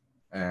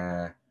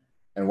 Uh,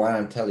 and why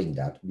I'm telling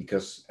that,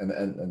 because,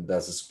 and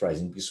that's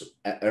surprising, because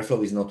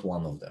Airflow is not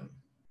one of them.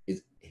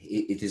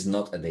 It is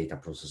not a data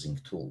processing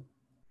tool.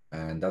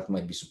 And that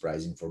might be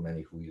surprising for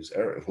many who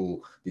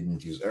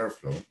didn't use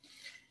Airflow.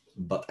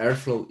 But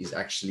Airflow is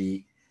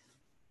actually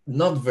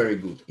not very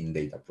good in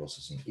data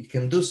processing. It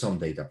can do some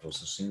data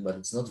processing, but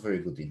it's not very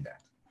good in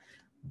that.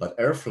 But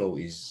Airflow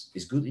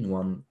is good in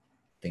one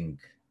thing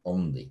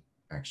only,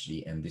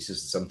 actually, and this is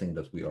something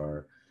that we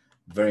are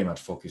very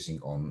much focusing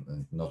on,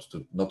 and not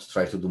to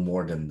try to do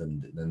more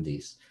than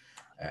this.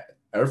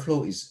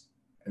 Airflow is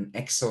an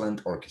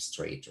excellent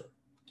orchestrator,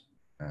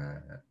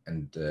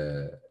 and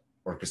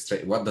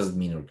orchestrate. What does it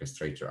mean,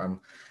 orchestrator?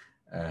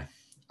 Uh,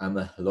 I'm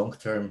a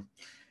long-term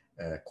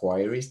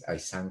choirist. I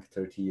sang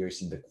 30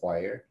 years in the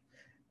choir,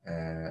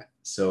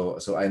 so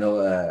I know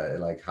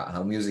like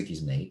how music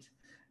is made,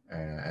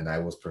 and I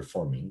was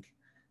performing.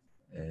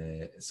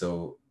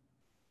 So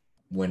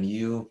when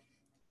you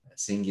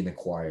sing in a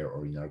choir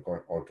or in an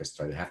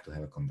orchestra, you have to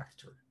have a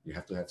conductor. You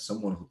have to have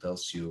someone who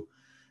tells you,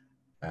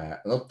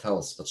 not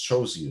tells, but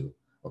shows you,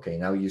 okay,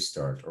 now you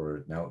start,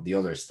 or now the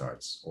other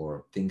starts,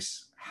 or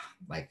things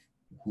like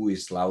who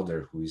is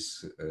louder, who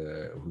is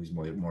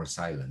more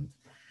silent.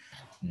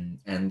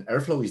 And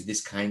Airflow is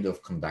this kind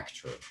of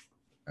conductor.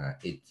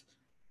 It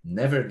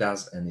never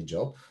does any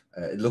job.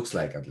 It looks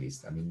like, at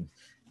least. I mean,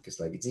 because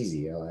like it's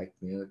easy. Like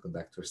the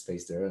conductor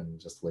stays there and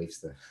just waves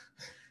the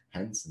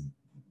hands, and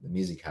the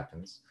music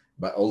happens.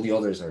 But all the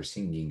others are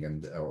singing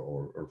and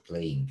or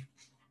playing,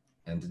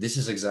 and this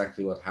is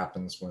exactly what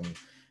happens when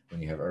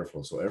you have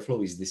Airflow. So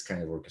Airflow is this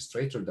kind of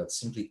orchestrator that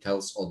simply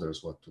tells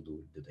others what to do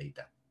with the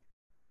data,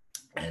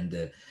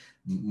 and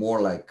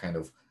more like kind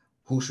of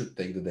who should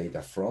take the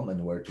data from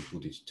and where to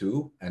put it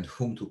to and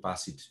whom to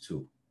pass it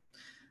to.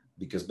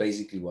 Because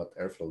basically what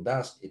Airflow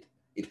does,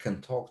 it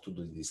can talk to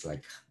these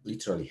like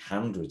literally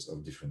hundreds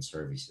of different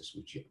services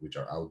which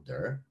are out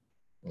there,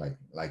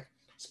 like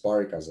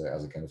Spark as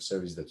a kind of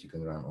service that you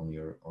can run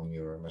on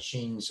your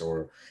machines,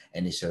 or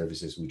any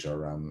services which are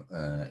run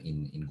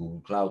in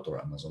Google Cloud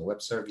or Amazon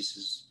Web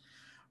Services,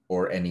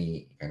 or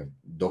any kind of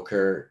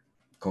Docker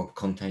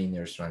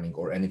containers running,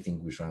 or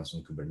anything which runs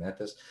on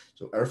Kubernetes.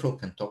 So Airflow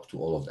can talk to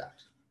all of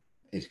that.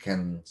 It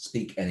can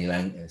speak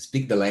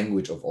speak the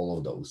language of all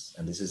of those,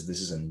 and this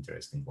is an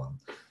interesting one.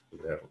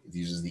 It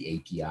uses the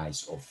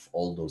APIs of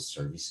all those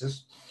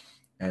services,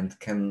 and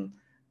can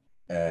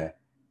uh,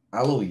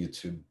 allow you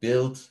to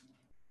build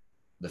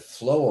the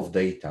flow of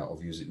data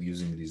of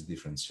using these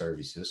different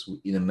services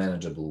in a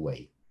manageable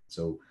way.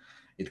 So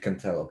it can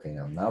tell, okay,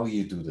 now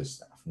you do this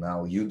stuff.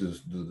 Now you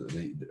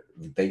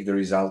take the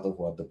result of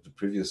what the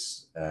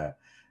previous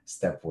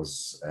step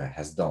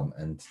has done,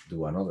 and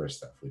do another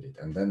stuff with it,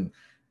 and then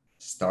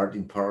start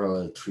in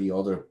parallel 3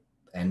 other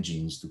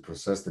engines to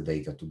process the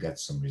data to get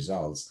some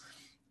results.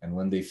 And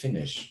when they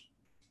finish,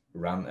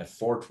 run a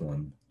 4th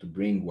one to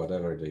bring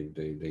whatever they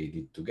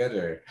did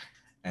together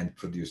and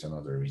produce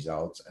another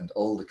result, and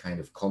all the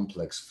kind of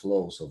complex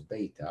flows of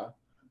data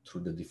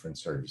through the different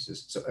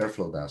services. So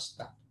Airflow does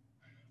that.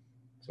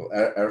 So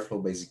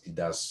Airflow basically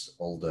does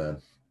all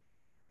the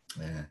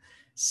uh,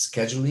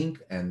 scheduling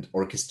and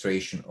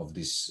orchestration of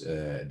these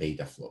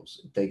data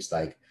flows. It takes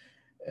like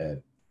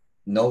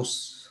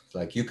knows,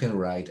 like you can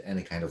write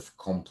any kind of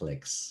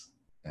complex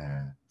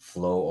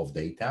flow of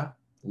data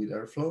with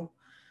Airflow,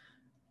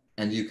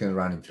 and you can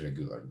run it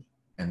regularly.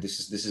 And this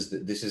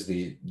is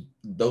the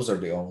those are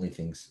the only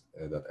things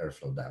that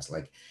Airflow does.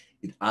 Like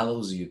it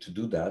allows you to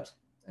do that,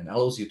 and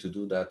allows you to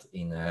do that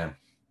in a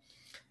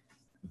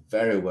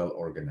very well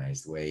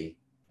organized way,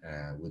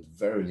 with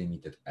very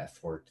limited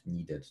effort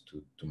needed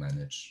to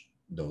manage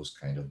those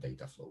kind of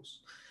data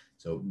flows.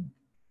 So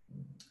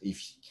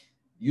if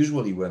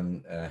usually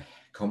when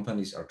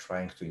companies are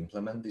trying to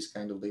implement this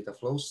kind of data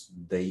flows,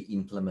 they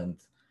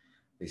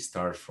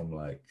start from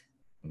like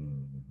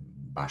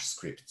bash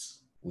scripts.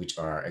 which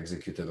are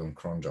executed on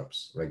cron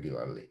jobs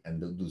regularly,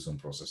 and they'll do some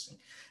processing.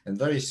 And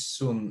very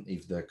soon,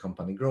 if the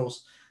company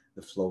grows,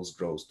 the flows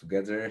grows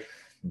together,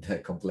 the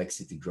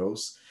complexity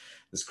grows,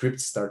 the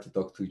scripts start to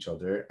talk to each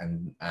other,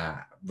 and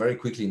very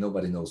quickly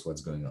nobody knows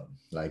what's going on.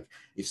 Like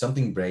if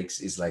something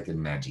breaks, it's like a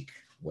magic.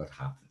 What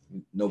happened?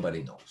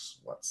 Nobody knows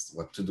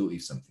what to do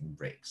if something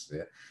breaks.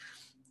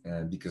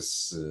 Yeah?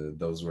 Because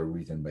those were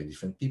written by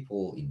different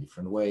people in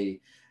different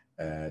way.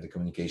 The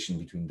communication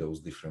between those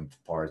different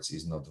parts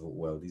is not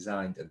well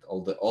designed, and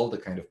all the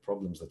kind of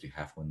problems that you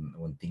have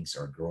when things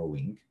are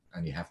growing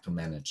and you have to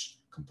manage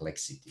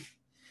complexity.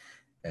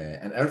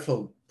 And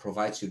Airflow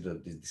provides you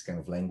this kind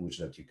of language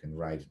that you can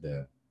write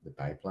the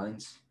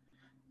pipelines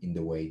in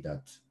the way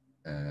that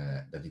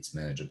it's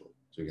manageable.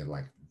 So you get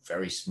like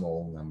very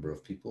small number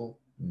of people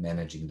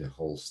managing the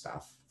whole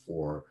stuff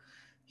for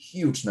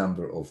huge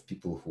number of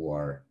people who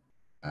are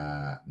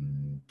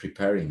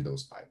preparing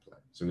those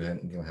pipelines. So you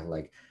can have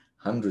like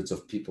hundreds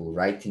of people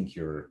writing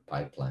your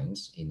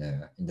pipelines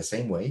in the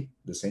same way,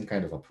 the same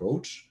kind of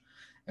approach,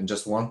 and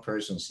just one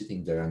person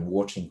sitting there and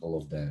watching all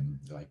of them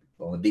like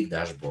on a big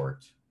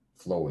dashboard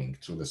flowing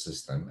through the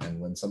system. And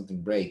when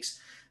something breaks,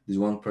 this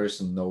one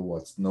person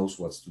knows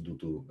what to do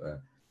to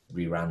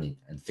rerun it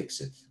and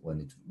fix it when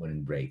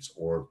it breaks,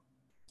 or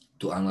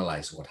to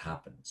analyze what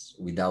happens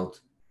without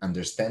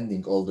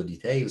understanding all the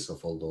details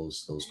of all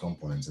those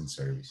components and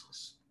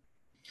services.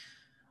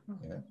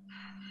 Yeah.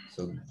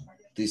 So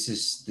this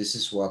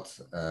is what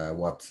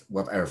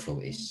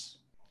Airflow is.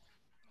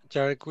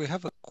 Jarek, we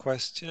have a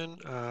question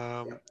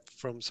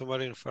from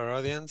somebody in our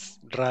audience.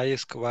 Rai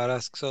Escobar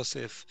asks us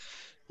if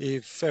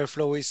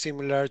Airflow is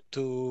similar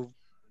to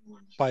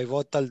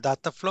pivotal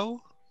data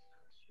flow.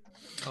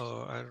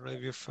 Oh, I don't know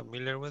if you're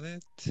familiar with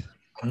it.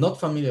 I'm not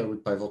familiar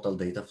with pivotal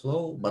data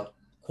flow, but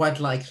quite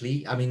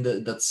likely. I mean,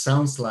 that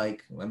sounds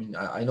like. I mean,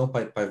 I know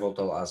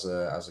Pivotal as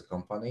a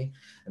company,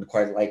 and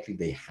quite likely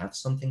they have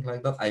something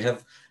like that. I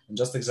have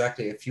just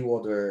exactly a few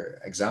other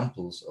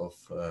examples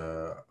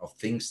of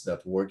things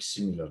that work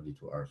similarly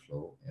to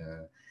Airflow,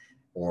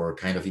 or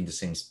kind of in the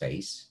same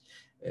space.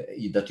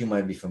 That you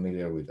might be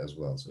familiar with as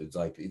well. So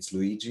it's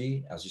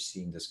Luigi, as you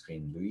see in the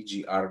screen,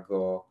 Luigi,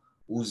 Argo,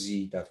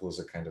 Uzi.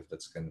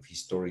 That's kind of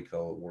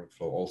historical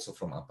workflow, also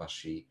from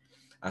Apache.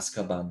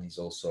 Azkaban is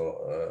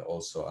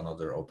also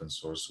another open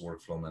source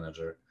workflow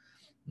manager.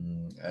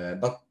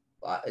 But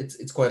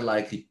it's quite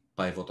likely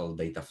Pivotal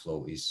data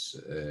flow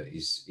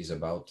is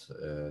about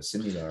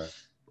similar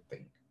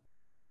thing.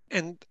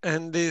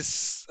 And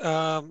this,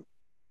 how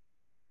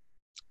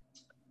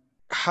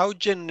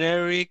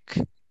generic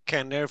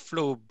can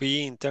Airflow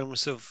be in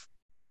terms of,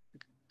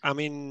 I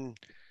mean,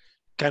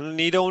 can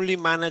it only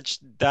manage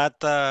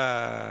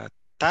data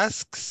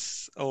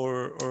tasks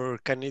or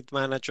can it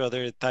manage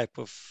other type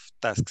of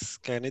tasks?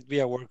 Can it be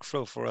a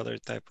workflow for other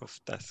type of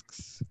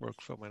tasks,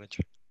 workflow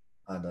manager?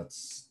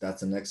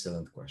 That's an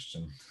excellent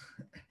question.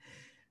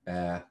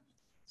 uh,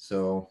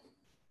 so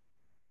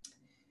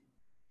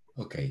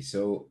okay,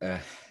 so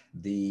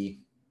the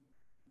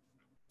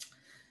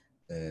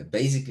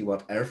basically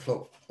what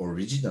Airflow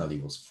originally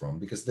was from,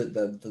 because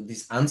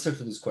this answer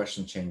to this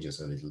question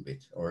changes a little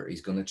bit, or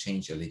is going to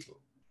change a little.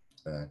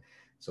 Uh,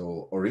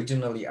 so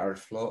originally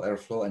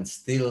Airflow, and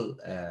still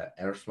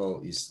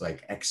Airflow is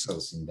like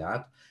excels in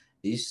that,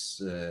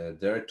 is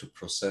there to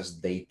process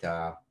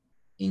data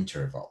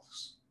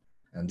intervals,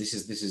 and this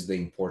is the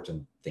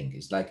important thing.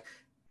 It's like,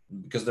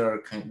 because there are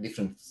kind of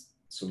different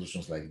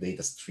solutions like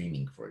data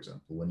streaming, for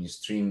example. When you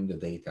stream the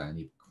data and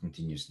you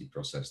continuously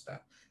process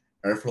that,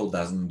 Airflow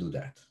doesn't do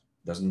that,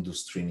 doesn't do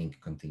streaming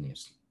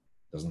continuously,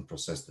 doesn't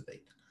process the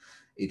data.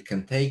 It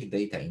can take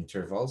data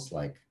intervals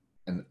like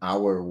an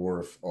hour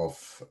worth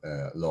of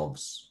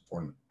logs,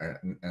 or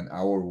an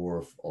hour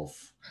worth of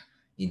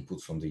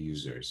input from the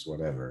users,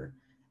 whatever,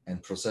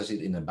 and process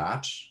it in a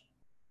batch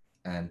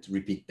and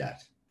repeat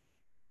that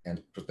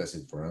and process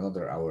it for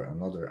another hour,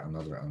 another,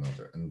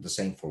 and the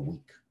same for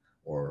week.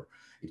 Or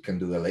it can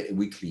do a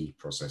weekly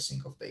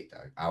processing of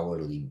data,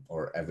 hourly,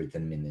 or every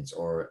 10 minutes,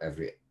 or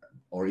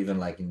even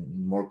like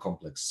in more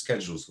complex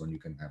schedules, when you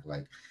can have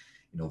like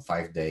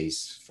 5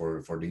 days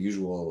for the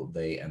usual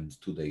day and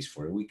 2 days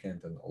for a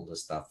weekend, and all the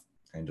stuff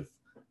kind of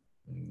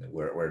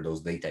where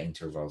those data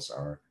intervals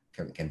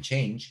can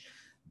change.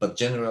 But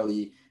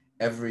generally,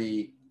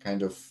 every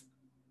kind of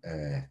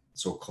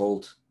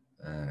so-called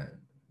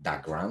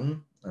DAG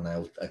run, and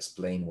I'll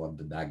explain what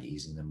the DAG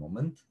is in a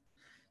moment.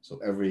 So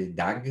every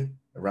DAG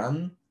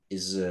run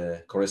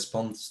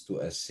corresponds to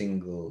a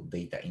single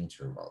data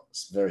interval.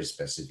 It's a very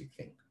specific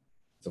thing.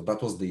 So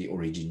that was the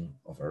origin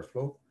of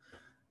Airflow.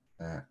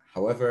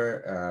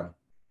 However,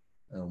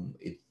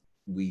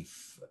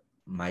 we've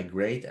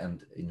migrate,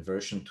 and in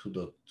version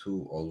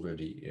 2.2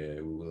 already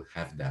we will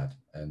have that,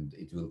 and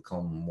it will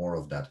come more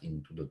of that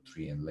in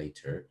 2.3 and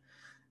later.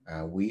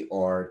 We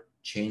are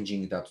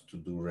changing that to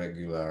do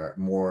regular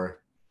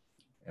more,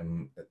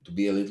 to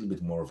be a little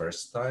bit more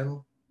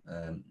versatile,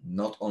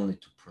 not only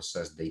to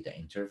process data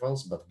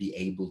intervals, but be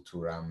able to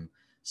run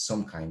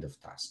some kind of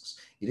tasks.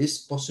 It is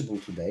possible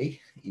today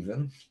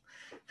even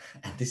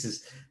And this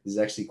is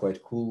actually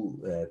quite cool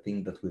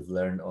thing that we've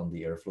learned on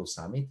the Airflow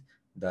Summit,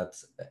 that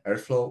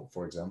Airflow,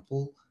 for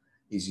example,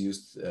 is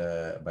used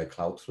by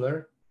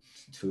Cloudflare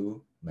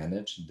to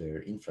manage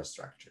their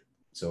infrastructure.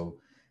 So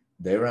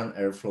they run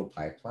Airflow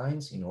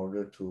pipelines in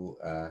order to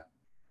uh,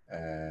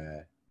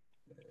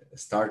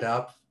 start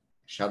up,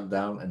 shut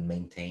down, and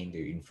maintain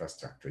their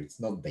infrastructure. It's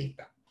not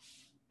data.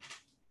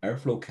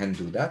 Airflow can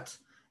do that.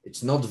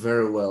 It's not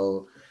very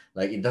well,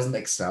 like it doesn't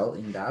excel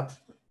in that,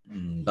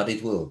 but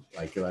it will.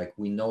 Like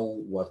we know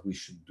what we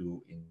should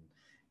do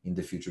in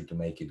the future to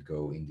make it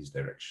go in this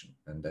direction,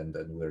 and then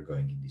we're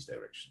going in this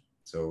direction.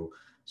 So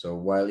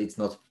while it's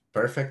not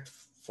perfect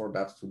for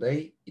that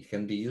today, it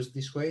can be used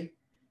this way,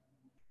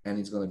 and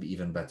it's going to be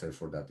even better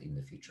for that in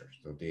the future.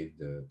 So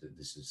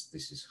this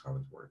is how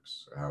it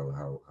works,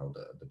 how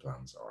the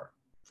plans are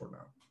for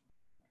now.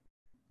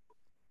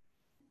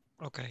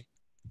 Okay.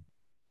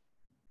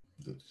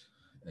 Good.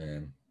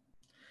 Um,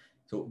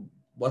 so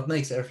what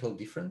makes Airflow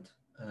different?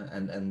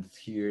 And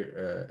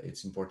here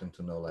it's important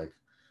to know like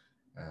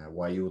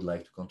why you would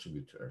like to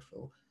contribute to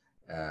Airflow.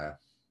 Uh,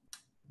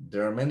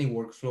 there are many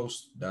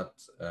workflows that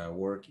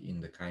work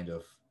in the kind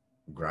of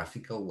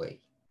graphical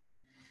way,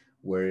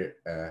 where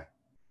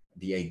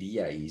the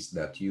idea is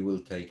that you will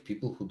take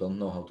people who don't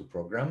know how to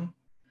program,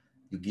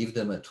 you give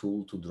them a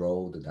tool to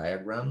draw the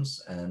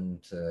diagrams and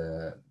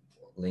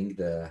link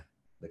the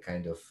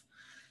kind of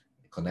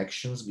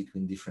connections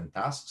between different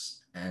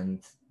tasks,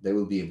 and they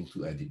will be able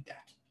to edit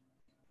that.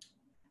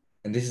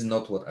 And this is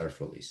not what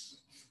Airflow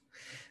is.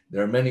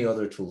 There are many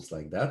other tools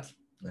like that.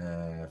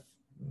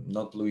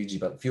 Not Luigi,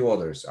 but few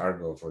others,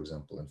 Argo, for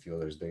example, and few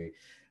others.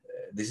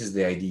 This is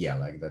the idea,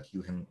 like that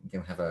you can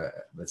have a,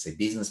 let's say,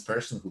 business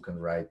person who can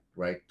write,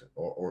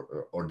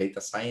 or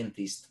data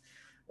scientist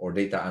or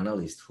data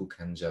analyst who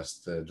can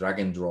just drag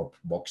and drop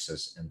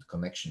boxes and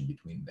connection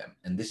between them.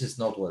 And this is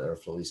not what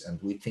Airflow is,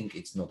 and we think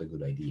it's not a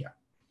good idea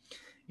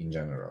in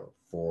general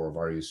for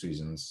various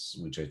reasons,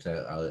 which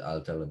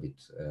I'll tell a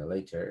bit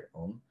later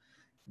on.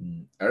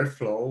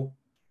 Airflow,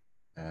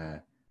 uh,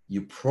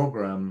 you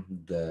program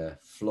the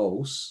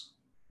flows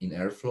in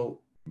Airflow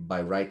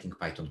by writing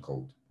Python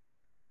code.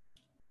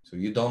 So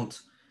you don't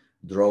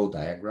draw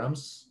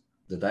diagrams.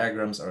 The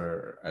diagrams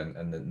are,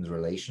 and the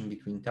relation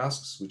between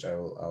tasks, which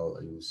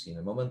you'll see in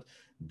a moment,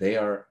 they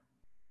are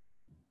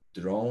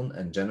drawn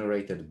and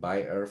generated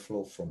by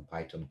Airflow from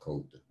Python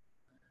code.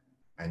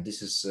 And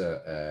this is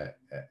a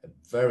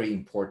very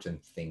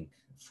important thing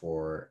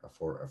for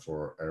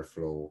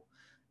Airflow,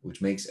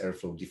 which makes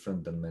Airflow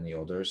different than many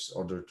other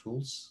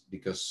tools,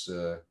 because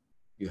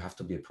you have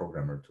to be a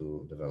programmer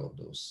to develop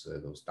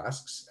those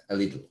tasks a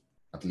little,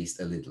 at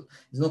least a little.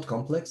 It's not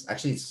complex.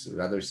 Actually, it's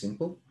rather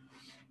simple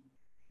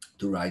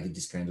to write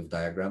this kind of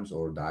diagrams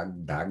or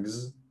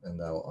DAGs, and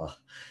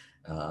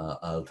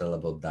I'll tell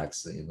about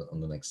DAGs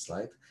on the next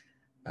slide.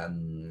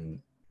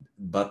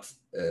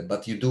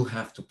 But you do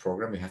have to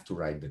program. You have to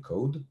write the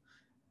code,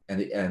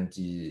 and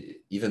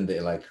even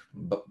the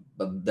but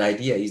the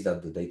idea is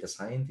that the data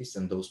scientists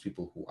and those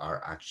people who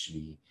are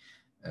actually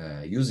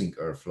using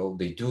Airflow,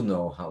 they do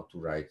know how to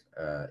write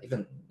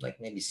even like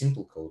maybe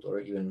simple code or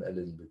even a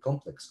little bit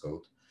complex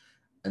code,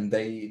 and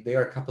they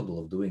are capable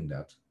of doing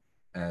that.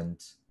 And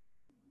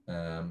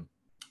um,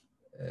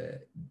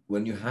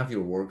 when you have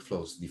your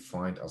workflows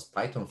defined as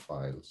Python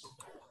files,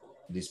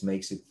 this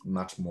makes it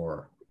much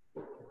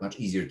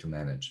easier to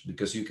manage,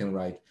 because you can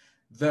write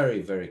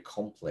very, very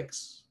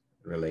complex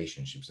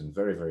relationships and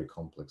very, very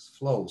complex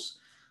flows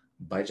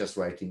by just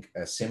writing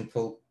a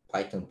simple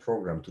Python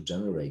program to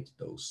generate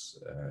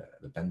those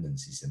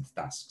dependencies and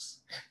tasks.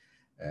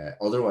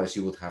 Otherwise,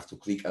 you would have to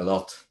click a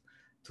lot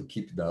to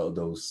keep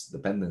those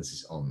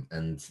dependencies on,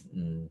 and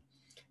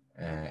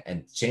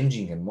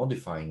changing and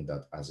modifying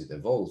that as it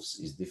evolves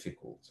is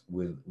difficult.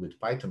 With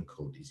Python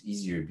code, it's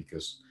easier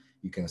because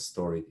you can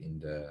store it in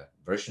the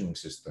versioning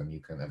system, you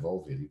can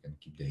evolve it, you can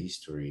keep the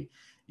history,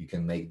 you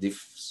can make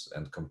diffs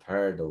and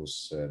compare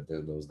those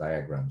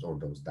diagrams or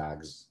those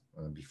DAGs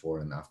before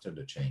and after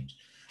the change.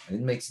 And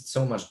it makes it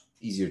so much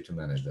easier to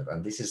manage that.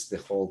 And this is the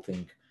whole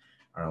thing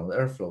around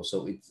Airflow.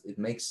 So it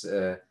makes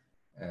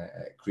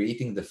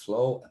creating the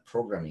flow a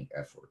programming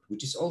effort,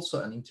 which is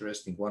also an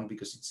interesting one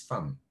because it's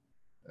fun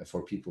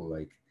for people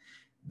like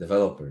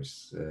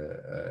developers,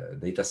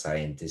 data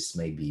scientists,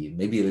 maybe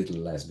a little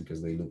less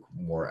because they look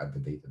more at the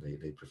data.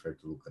 They prefer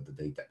to look at the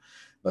data.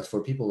 But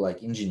for people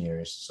like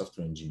engineers,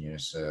 software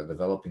engineers,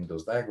 developing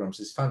those diagrams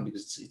is fun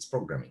because it's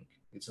programming.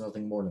 It's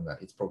nothing more than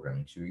that. It's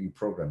programming. So you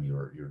program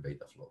your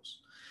data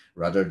flows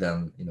rather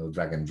than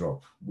drag and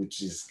drop,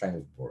 which is kind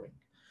of boring.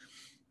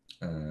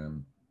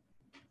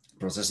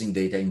 Processing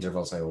data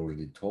intervals I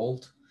already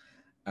told.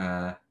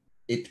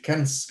 It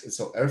can,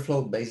 so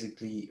Airflow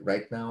basically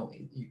right now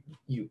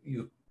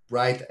you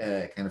write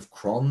a kind of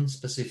cron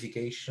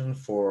specification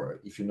for,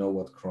 if you know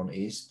what cron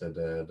is,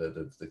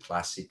 the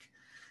classic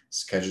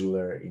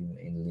scheduler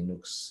in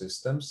Linux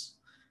systems.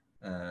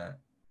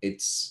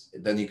 it's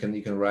then you can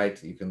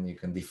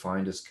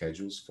define the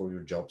schedules for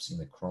your jobs in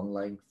a cron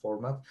line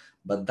format.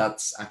 But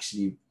that's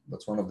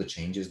one of the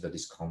changes that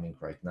is coming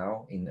right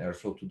now in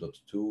Airflow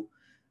 2.2.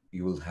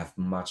 You will have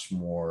much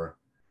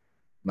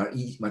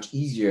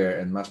easier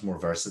and much more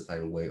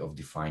versatile way of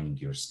defining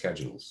your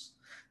schedules.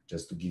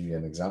 Just to give you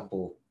an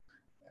example,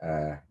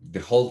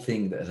 the whole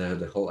thing,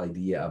 the whole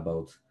idea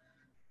about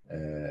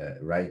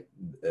right,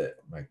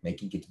 like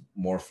making it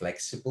more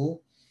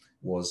flexible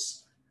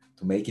was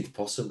to make it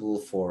possible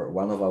for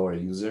one of our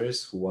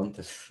users who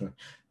wanted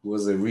who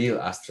was a real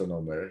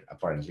astronomer.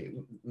 Apparently,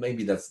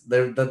 maybe that's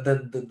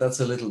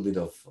a little bit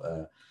of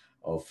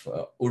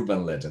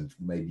urban legend,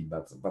 maybe,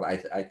 but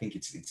I think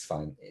it's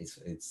fine.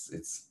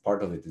 It's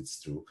part of it. It's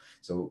true.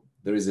 So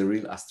there is a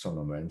real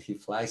astronomer, and he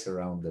flies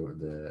around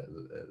the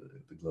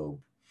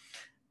globe,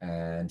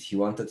 and he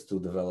wanted to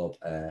develop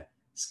a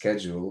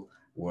schedule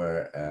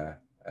where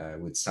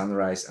with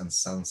sunrise and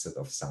sunset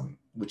of sun,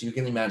 which you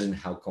can imagine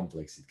how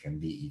complex it can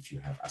be if you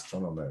have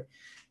astronomer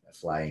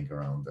flying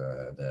around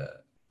uh,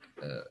 the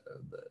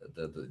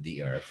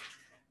Earth.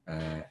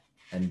 Uh,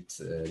 and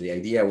the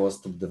idea was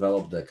to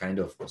develop the kind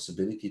of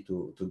possibility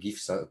to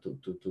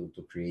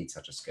create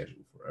such a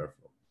schedule for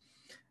Airflow,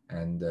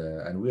 and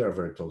we are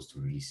very close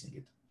to releasing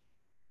it.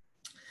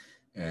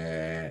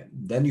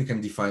 Then you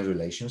can define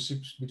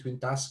relationships between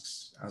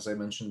tasks, as I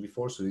mentioned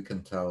before. So you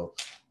can tell,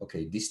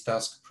 okay, this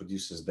task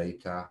produces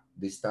data,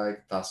 this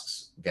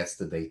task gets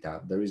the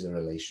data, there is a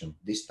relation,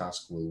 this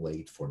task will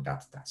wait for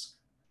that task.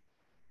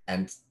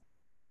 And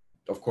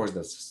of course,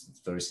 that's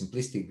very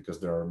simplistic because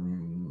there are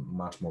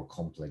much more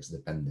complex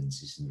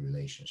dependencies in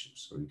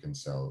relationships. So you can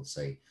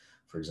say,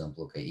 for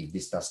example, okay, if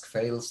this task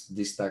fails,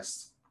 this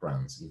task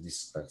runs. If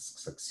this task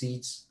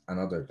succeeds,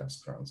 another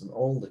task runs, and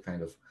all the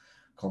kind of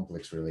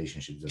complex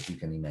relationships that you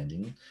can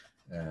imagine.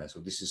 So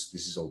this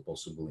is all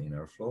possible in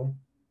Airflow.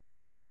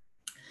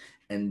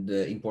 And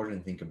the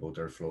important thing about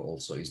Airflow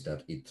also is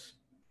that it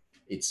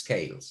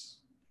scales.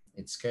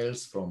 It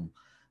scales from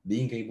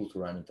being able to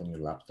run it on your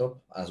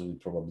laptop, as we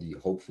probably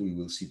hopefully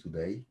will see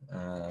today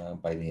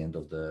by the end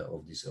of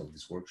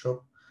this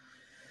workshop,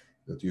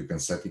 that you can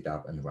set it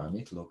up and run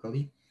it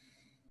locally.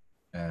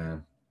 Uh,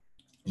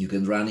 you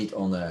can run it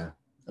on a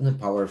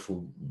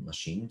powerful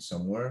machine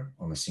somewhere,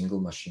 on a single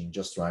machine,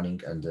 just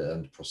running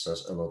and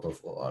process a lot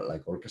of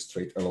like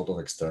orchestrate a lot of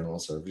external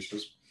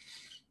services.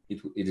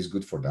 It is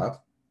good for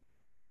that.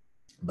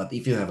 But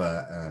if you have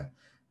a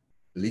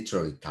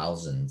literally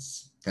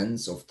thousands,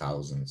 tens of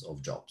thousands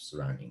of jobs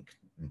running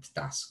and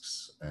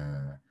tasks,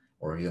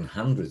 or even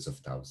hundreds of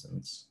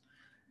thousands,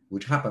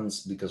 which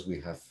happens because we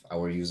have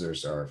our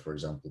users are, for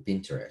example,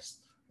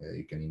 Pinterest.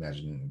 You can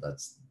imagine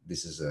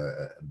this is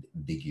a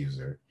big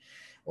user,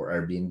 or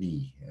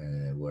Airbnb,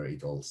 where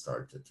it all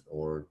started,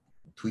 or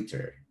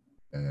Twitter,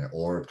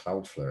 or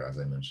Cloudflare, as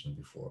I mentioned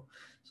before.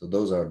 So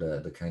those are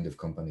the kind of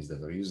companies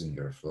that are using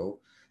Airflow.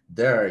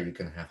 There you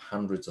can have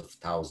hundreds of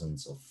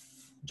thousands of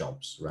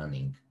jobs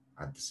running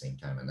at the same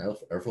time, and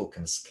Airflow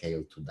can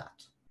scale to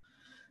that.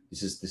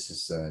 This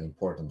is an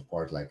important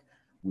part. Like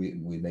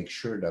we make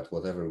sure that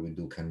whatever we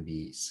do can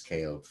be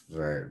scaled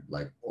very,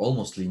 like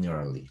almost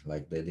linearly.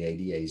 Like the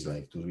idea is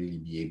like to really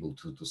be able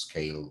to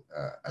scale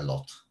a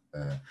lot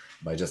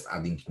by just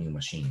adding new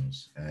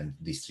machines and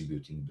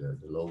distributing the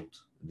load,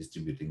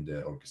 distributing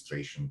the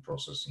orchestration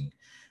processing,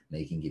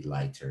 making it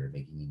lighter,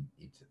 making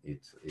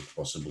it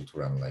possible to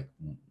run like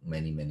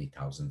many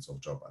thousands of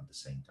jobs at the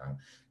same time.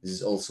 This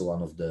is also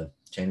one of the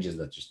changes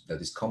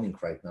that is coming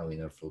right now in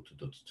Airflow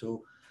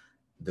 2.2.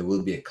 There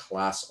will be a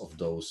class of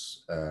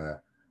those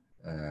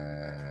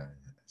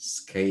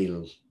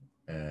scale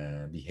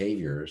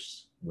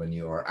behaviors when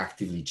you are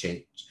actively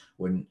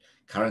when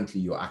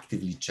currently you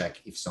actively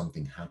check if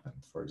something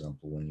happened. For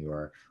example, when you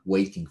are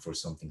waiting for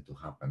something to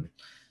happen.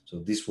 So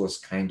this was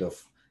kind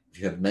of, if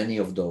you have many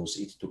of those,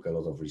 it took a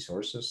lot of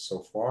resources so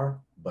far,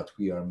 but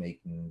we are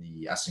making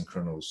the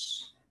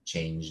asynchronous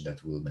change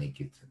that will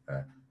make it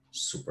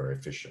super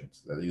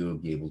efficient, that you will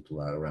be able to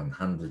run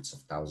hundreds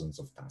of thousands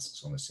of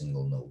tasks on a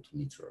single node,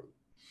 literally.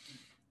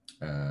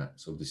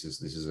 So this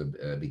is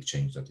a big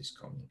change that is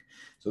coming.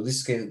 So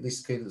this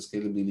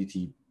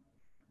scalability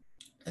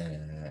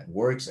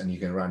works, and you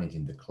can run it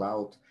in the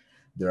cloud.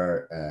 There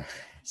are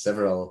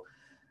several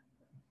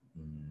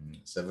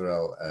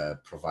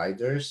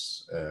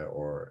providers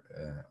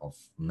of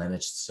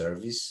managed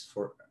service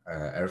for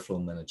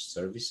Airflow managed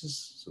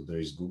services. So there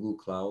is Google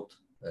Cloud,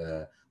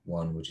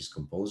 one which is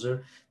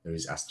Composer. There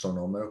is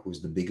Astronomer, who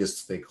is the biggest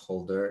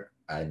stakeholder,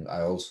 and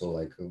I also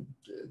like.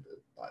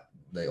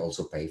 They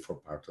also pay for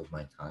part of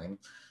my time,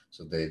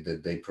 so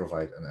they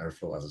provide an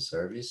Airflow as a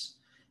service.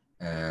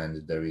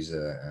 And there is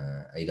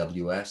a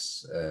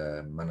AWS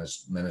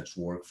managed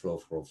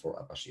workflow for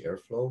Apache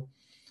Airflow.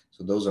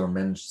 So those are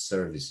managed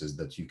services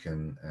that you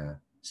can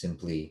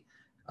simply,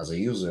 as a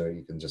user,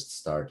 you can just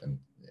start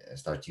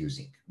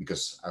using.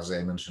 Because as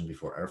I mentioned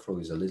before,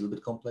 Airflow is a little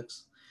bit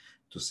complex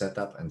to set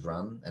up and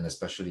run, and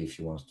especially if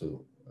you want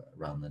to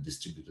run a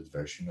distributed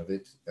version of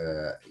it,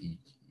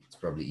 it's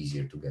probably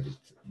easier to get it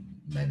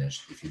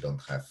managed if you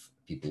don't have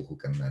people who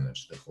can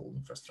manage the whole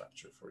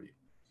infrastructure for you.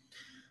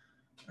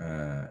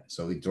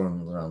 So it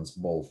runs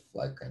both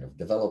like kind of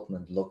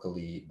development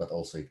locally, but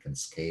also it can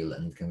scale,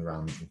 and it can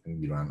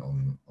be run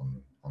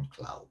on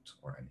cloud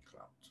or any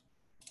cloud.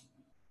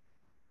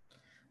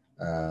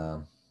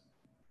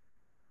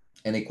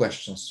 Any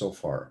questions so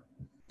far?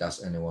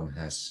 Does anyone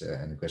has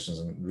any questions?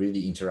 And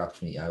really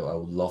interrupt me. I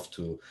would love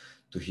to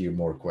hear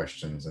more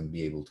questions and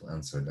be able to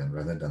answer them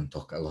rather than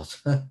talk a lot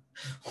on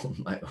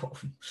my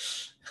own.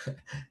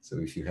 So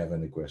if you have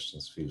any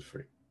questions, feel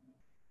free.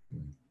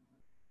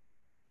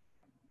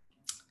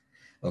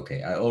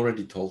 Okay, I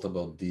already told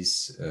about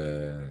these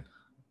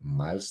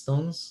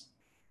milestones.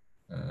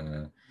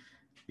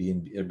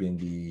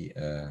 Airbnb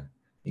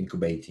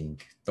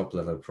incubating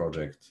top-level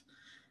project.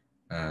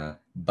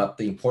 But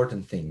the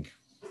important thing,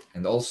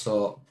 and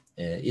also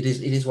it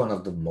is one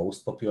of the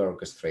most popular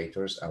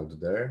orchestrators out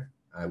there,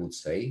 I would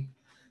say.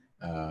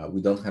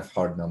 We don't have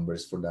hard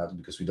numbers for that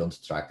because we don't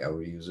track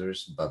our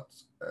users, but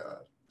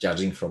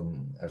judging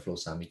from Airflow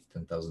Summit,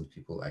 10,000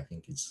 people, I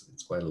think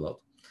it's quite a lot.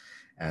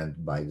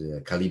 And by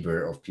the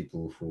caliber of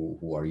people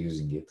who are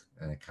using it,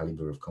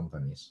 caliber of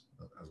companies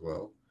as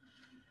well.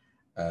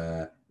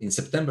 In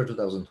September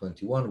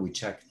 2021, we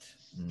checked,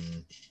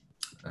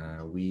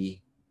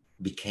 we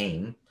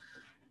became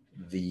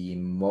the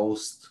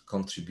most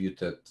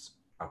contributed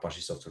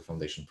Apache Software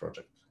Foundation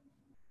project,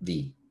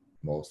 the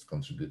most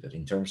contributed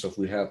in terms of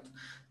we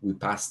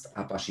passed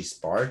Apache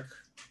Spark,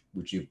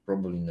 which you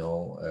probably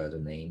know the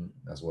name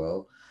as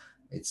well.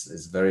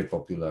 It's very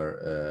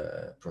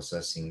popular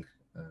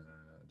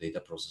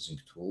data processing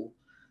tool,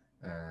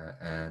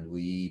 and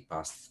we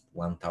passed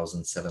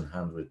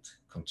 1,700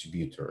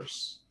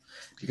 contributors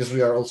because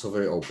we are also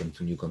very open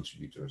to new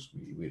contributors.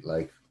 We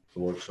like the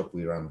workshop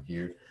we run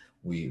here.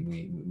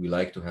 We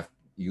like to have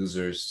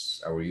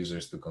our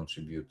users to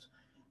contribute.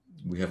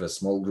 We have a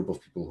small group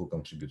of people who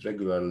contribute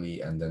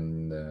regularly, and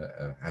then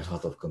a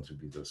lot of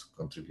contributors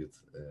contribute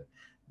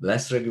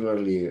less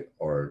regularly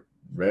or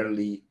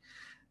rarely.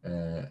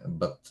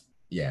 But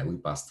yeah, we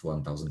passed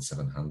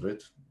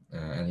 1,700.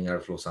 And in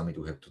Airflow Summit,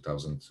 we had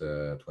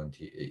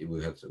 2020.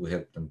 We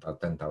had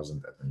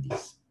 10,000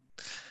 attendees.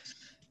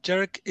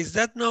 Jarek, is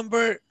that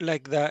number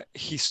like the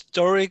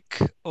historic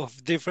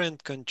of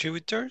different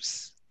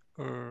contributors,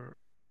 or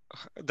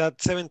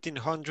that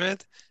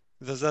 1,700?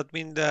 Does that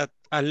mean that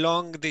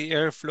along the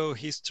Airflow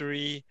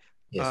history,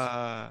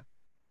 Yes.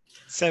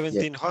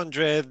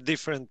 1,700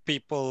 different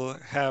people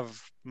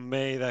have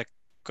made a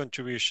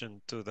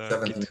contribution to the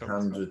GitHub?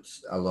 1,700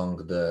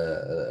 along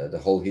the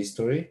whole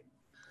history,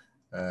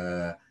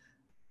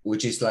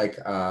 which is like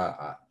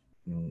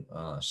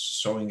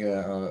showing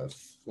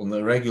on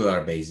a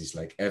regular basis,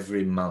 like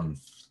every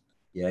month.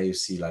 Yeah, you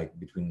see like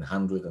between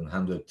 100 and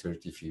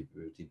 130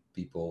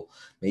 people,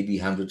 maybe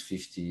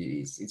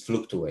 150. It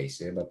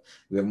fluctuates, yeah, but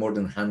we have more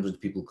than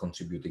 100 people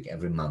contributing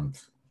every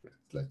month,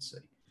 let's say.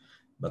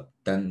 But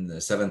then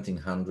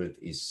 1,700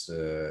 is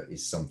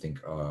something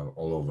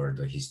all over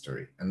the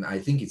history, and I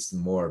think it's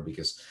more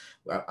because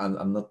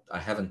I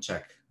haven't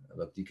checked,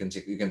 but you can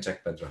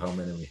check, Pedro, how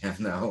many we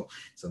have now.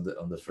 It's on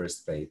the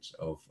first page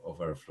of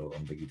Airflow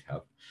on the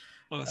GitHub.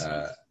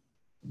 Awesome.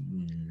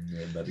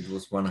 But it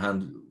was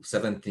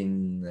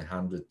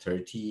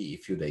 1,730 a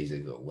few days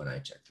ago when I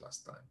checked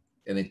last time,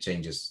 and it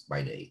changes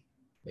by day,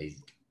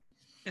 basically.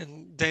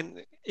 And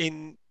then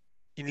in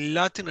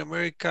Latin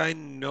America, I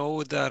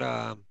know that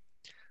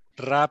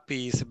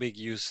Rappi is a big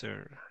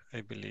user,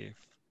 I believe.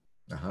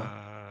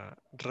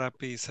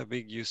 Rappi is a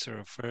big user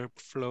of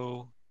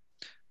Airflow.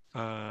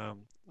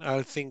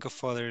 I'll think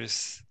of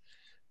others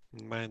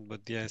in mind,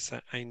 but yes,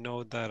 I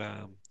know that.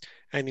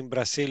 And in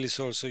Brazil, is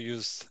also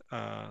used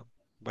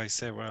by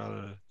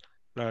several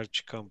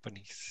large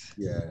companies.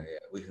 Yeah,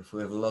 we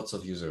have lots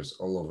of users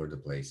all over the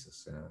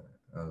places,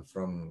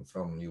 from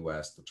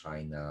US to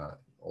China,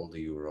 all the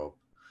Europe,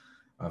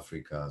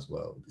 Africa as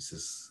well. This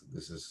is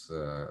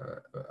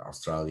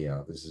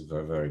Australia. This is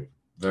very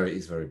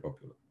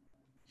popular.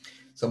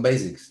 Some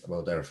basics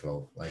about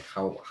Airflow, like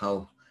how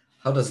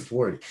does it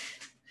work?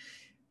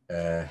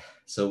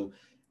 So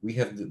we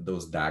have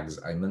those DAGs.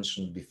 I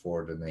mentioned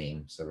before the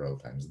name several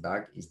times.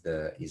 DAG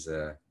is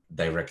a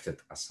directed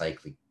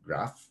acyclic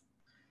graph,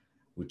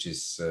 which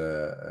is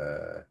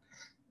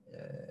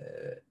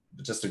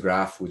just a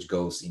graph which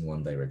goes in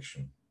one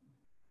direction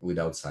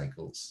without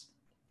cycles.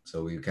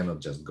 So you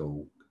cannot just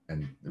go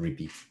and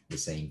repeat the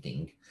same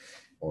thing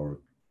or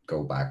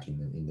go back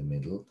in the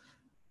middle.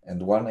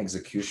 And one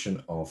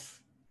execution of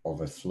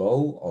a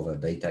flow of a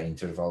data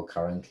interval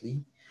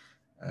currently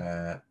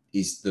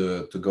is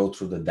to go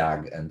through the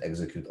DAG and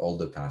execute all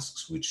the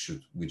tasks which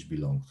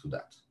belong to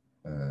that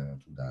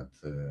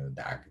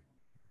DAG.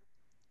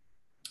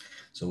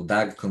 So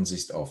DAG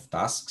consists of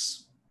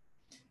tasks,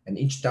 and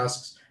each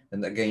task,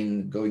 and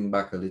again, going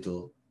back a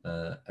little,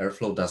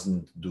 Airflow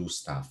doesn't do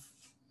stuff,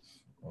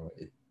 or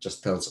it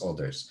just tells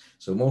others.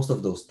 So most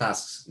of those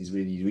tasks is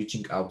really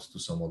reaching out to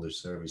some other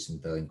service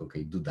and telling,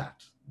 okay, do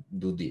that,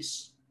 do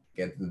this,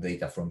 get the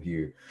data from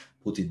here,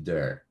 put it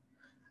there.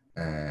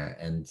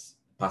 and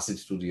pass it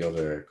to the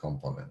other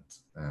component.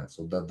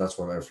 So that's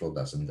what Airflow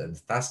does. And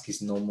the task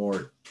is no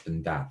more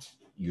than that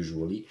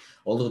usually,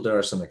 although there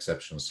are some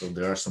exceptions. So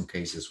there are some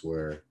cases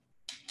where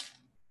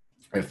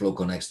Airflow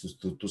connects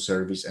to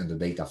service and the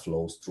data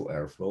flows through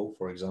Airflow,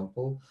 for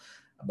example,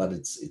 but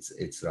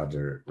it's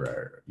rather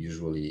rare.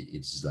 Usually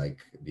it's like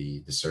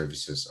the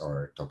services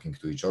are talking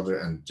to each other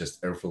and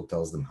just Airflow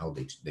tells them how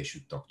they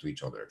should talk to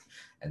each other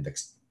and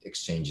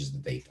exchanges the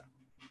data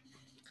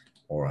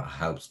or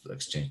helps to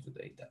exchange the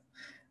data.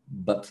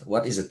 But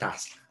what is a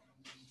task?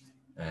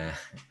 Uh,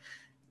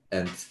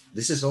 and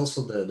this is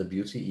also the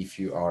beauty if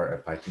you are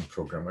a Python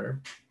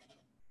programmer.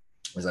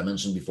 As I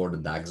mentioned before, the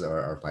DAGs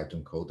are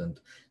Python code, and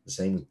the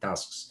same with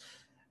tasks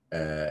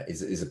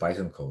is a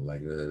Python code.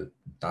 Like the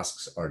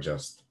tasks are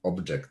just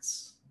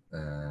objects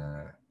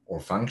or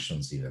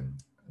functions even,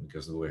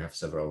 because we have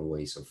several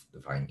ways of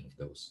defining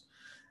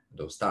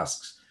those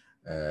tasks.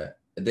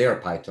 They are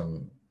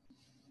Python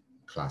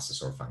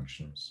classes or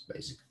functions,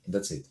 basically.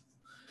 That's it.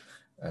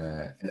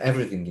 And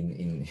everything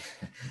in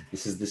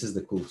this is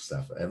the cool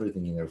stuff.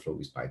 Everything in Airflow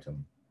is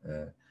Python.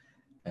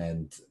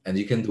 And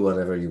you can do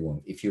whatever you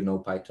want. If you know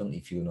Python,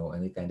 if you know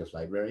any kind of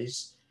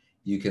libraries,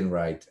 you can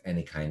write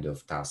any kind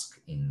of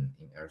task in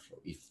Airflow.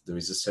 If there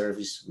is a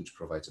service which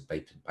provides a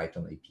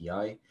Python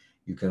API,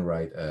 you can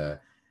write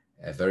a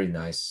very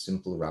nice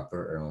simple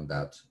wrapper around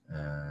that,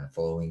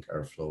 following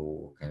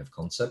Airflow kind of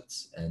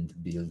concepts, and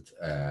build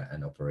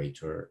an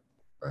operator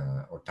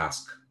or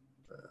task.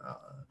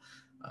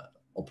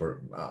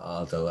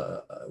 I'll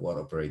tell what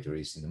operator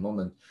is in a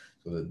moment,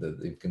 so that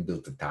you can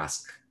build a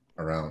task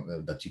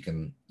around that you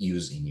can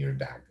use in your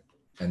DAG.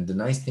 And the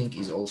nice thing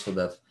is also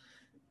that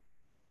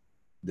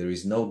there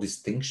is no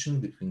distinction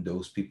between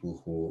those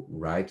people who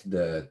write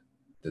the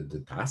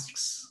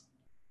tasks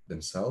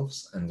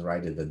themselves and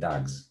write the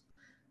DAGs.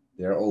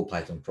 They are all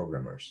Python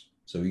programmers.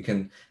 So you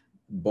can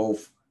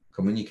both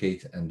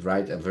communicate and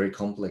write a very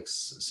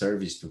complex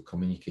service to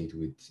communicate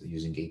with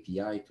using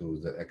API to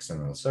the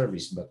external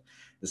service, but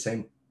the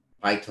same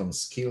Python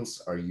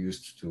skills are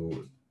used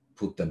to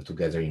put them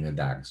together in a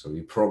DAG. So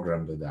we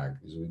program the DAG.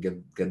 So we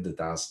get the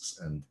tasks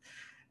and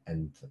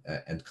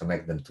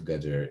connect them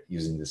together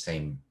using the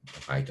same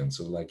Python.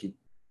 So like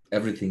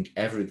everything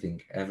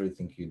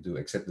you do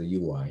except the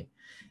UI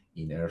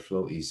in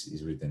Airflow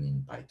is written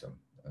in Python.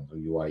 And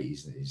the UI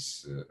is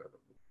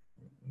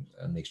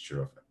a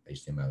mixture of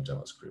HTML,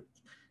 JavaScript,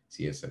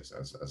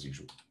 CSS as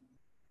usual.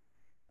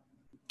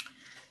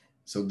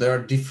 So there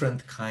are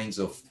different kinds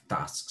of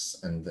tasks,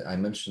 and I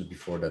mentioned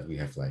before that we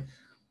have like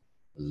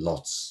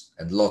lots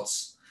and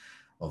lots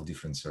of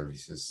different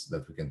services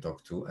that we can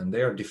talk to, and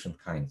they are different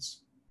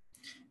kinds.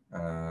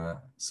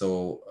 There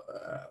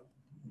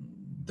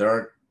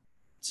are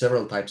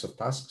several types of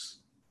tasks.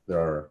 There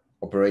are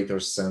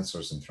operators,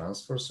 sensors, and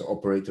transfers. So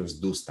operators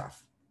do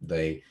stuff.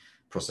 They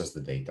process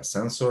the data.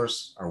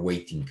 Sensors are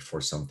waiting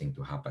for something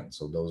to happen.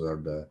 So those are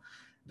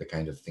the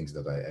kind of things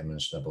that I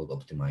mentioned about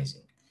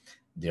optimizing.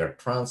 There are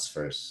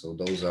transfers. So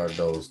those are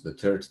the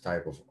third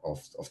type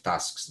of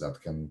tasks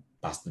that can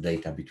pass the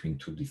data between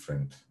two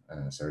different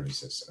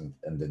services,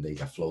 and the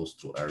data flows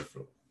through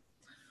Airflow.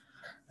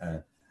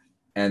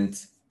 And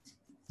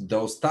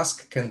those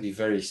tasks can be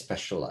very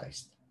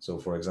specialized. So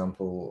for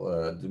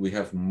example, we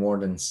have more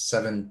than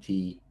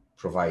 70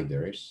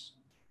 providers,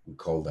 we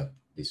call that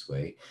this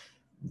way.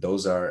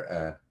 Those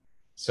are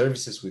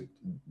services with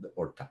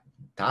or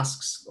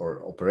tasks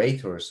or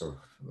operators or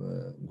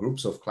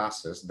groups of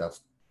classes that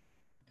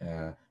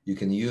you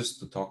can use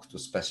to talk to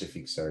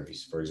specific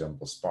service. For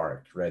example,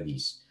 Spark,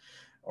 Redis,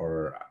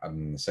 or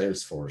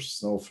Salesforce,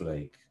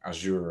 Snowflake,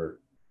 Azure,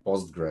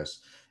 Postgres.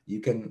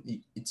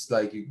 It's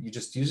like you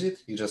just use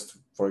it. You just,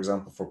 for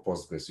example, for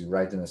Postgres, you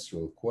write an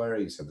SQL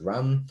query, you said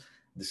run,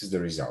 this is the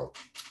result.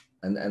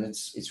 And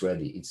it's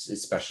ready. It's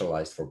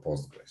specialized for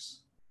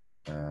Postgres.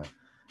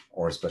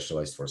 Or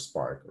specialized for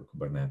Spark or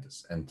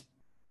Kubernetes. And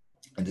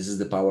this is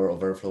the power of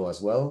Airflow as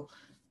well.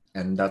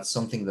 And that's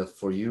something that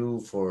for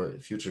you, for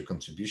future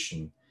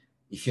contribution,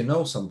 if you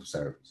know some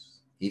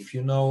service, if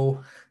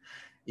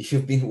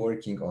you've been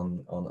working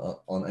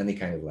on any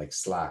kind of like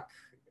Slack,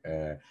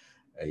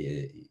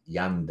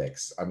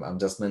 Yandex, I'm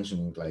just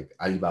mentioning like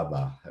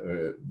Alibaba,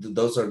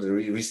 those are the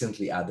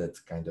recently added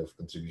kind of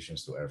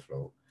contributions to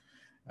Airflow.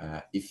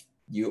 If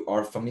you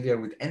are familiar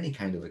with any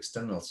kind of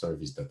external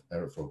service that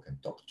Airflow can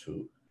talk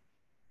to,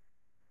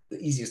 the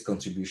easiest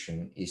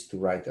contribution is to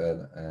write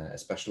a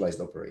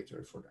specialized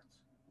operator for that.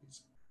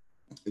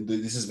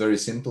 This is very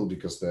simple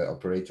because the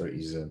operator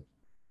is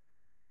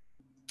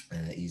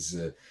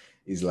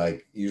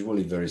like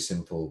usually very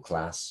simple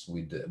class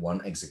with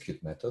one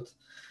execute method.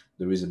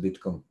 There is a bit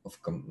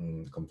of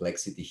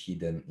complexity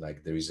hidden,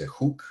 like there is a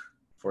hook,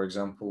 for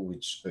example,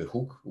 which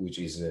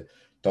is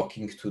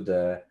talking to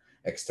the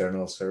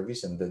external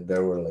service, and then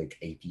there were like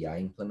API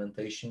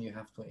implementation you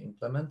have to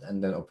implement,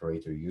 and then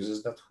operator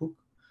uses that hook.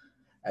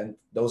 And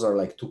those are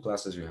like two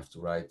classes you have to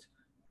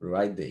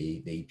write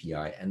the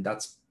API, and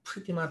that's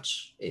pretty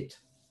much it.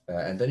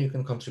 And then you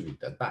can contribute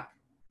that back,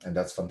 and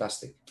that's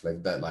fantastic.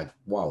 Like that, like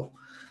wow.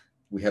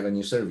 we have a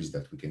new service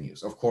that we can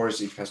use. Of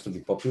course, it has to be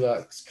popular.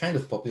 It's kind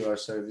of popular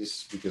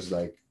service because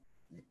like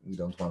we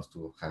don't want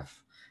to have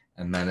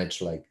and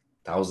manage like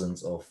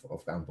thousands of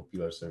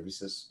unpopular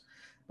services.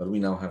 But we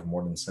now have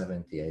more than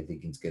 70. I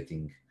think it's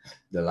getting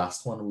the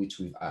last one, which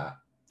we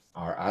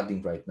are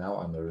adding right now.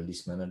 I'm a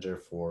release manager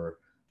for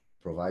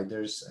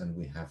providers, and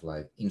we have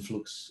like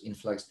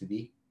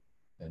InfluxDB,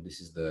 and this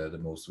is the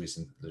most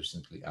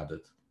recently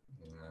added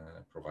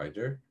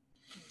provider.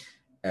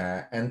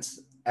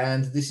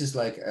 And this is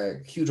like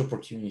a huge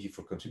opportunity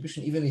for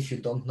contribution, even if you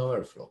don't know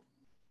Airflow,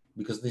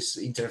 because this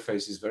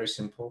interface is very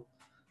simple.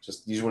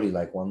 Just usually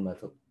like one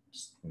method,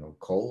 just,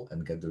 call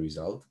and get the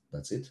result.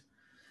 That's it.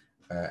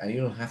 And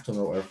you don't have to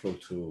know Airflow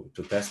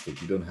to test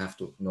it. You don't have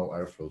to know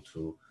Airflow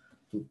to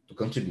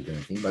contribute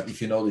anything. But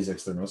if you know this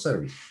external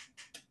service,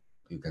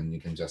 you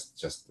can just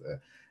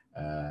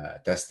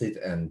test it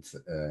and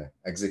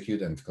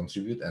execute and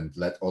contribute and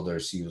let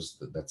others use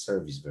that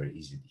service very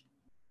easily.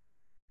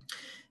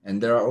 And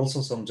there are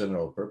also some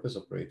general purpose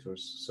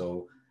operators.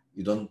 So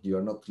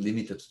you're not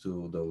limited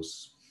to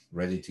those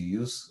ready to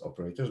use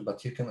operators,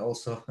 but you can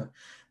also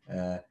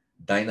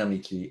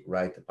dynamically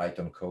write a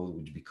Python code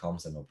which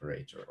becomes an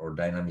operator, or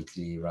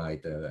dynamically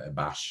write a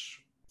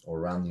bash, or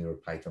run your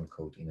Python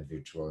code in a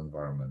virtual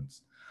environment.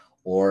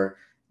 Or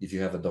if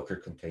you have a Docker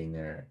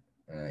container,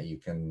 you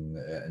can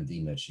and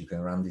image, you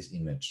can run this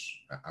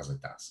image as a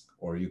task,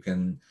 or you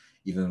can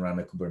even run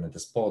a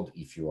Kubernetes pod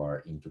if you are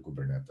into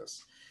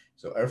Kubernetes.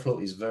 So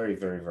Airflow is very,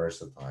 very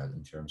versatile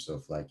in terms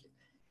of like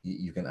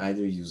you can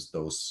either use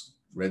those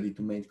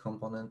ready-to-made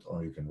component,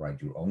 or you can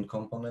write your own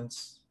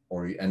components,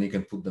 and you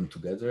can put them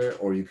together,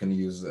 or you can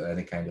use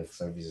any kind of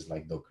services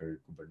like Docker,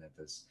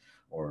 Kubernetes,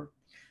 or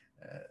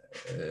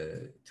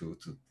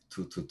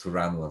to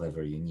run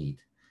whatever you need.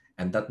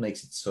 And that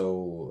makes it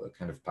so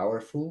kind of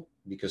powerful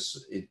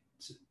because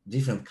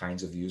different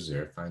kinds of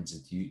user finds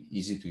it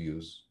easy to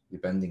use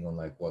depending on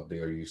like what they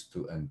are used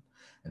to and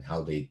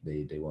how they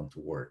want to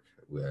work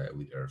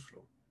with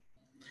Airflow.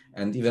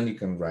 And even you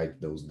can write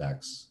those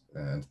DAGs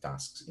and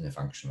tasks in a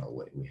functional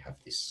way. We have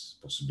this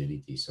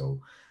possibility. So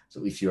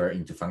if you are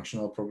into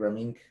functional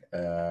programming,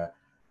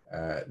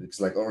 it's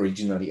like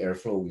originally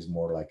Airflow is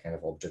more like kind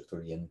of object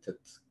oriented,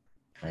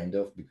 kind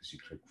of, because you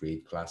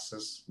create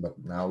classes. But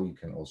now you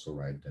can also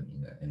write them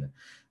in a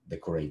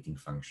decorating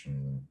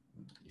function.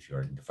 If you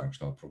are into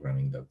functional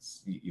programming,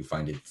 that's you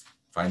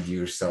find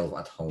yourself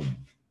at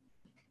home.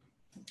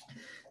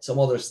 Some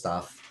other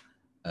stuff.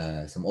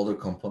 Some other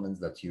components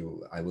that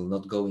I will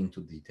not go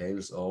into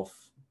details of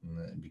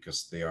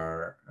because they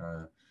are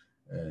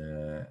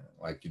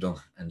like you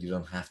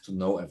don't have to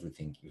know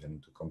everything even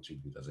to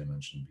contribute, as I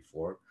mentioned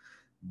before.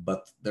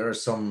 But there are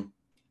some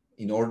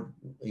in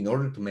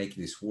order to make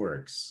this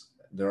works,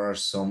 there are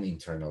some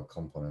internal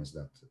components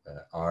that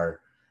are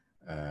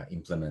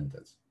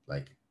implemented,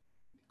 like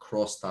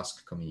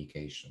cross-task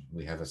communication.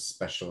 We have a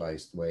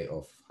specialized way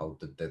of how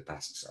the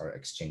tasks are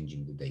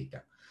exchanging the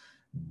data.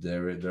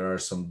 There are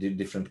some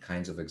different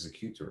kinds of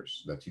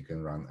executors that you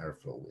can run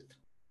Airflow with.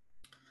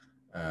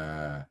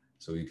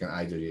 So you can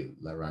either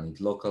run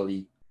it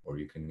locally, or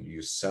you can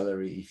use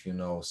Celery if you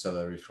know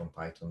Celery from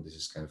Python. This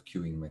is kind of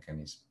queuing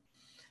mechanism.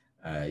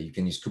 You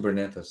can use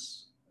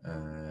Kubernetes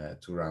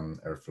to run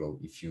Airflow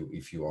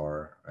if you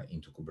are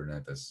into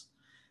Kubernetes.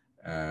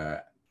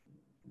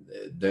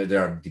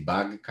 There are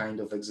debug kind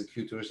of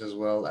executors as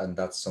well, and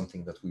that's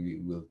something that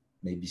we will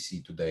maybe see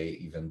today,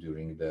 even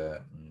during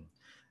the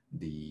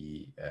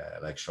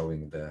like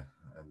showing the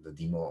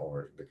demo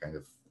or the kind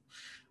of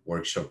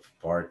workshop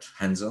part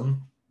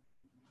hands-on.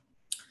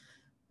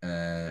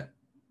 And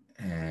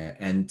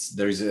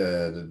there is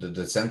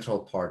the central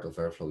part of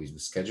Airflow is the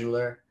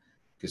scheduler,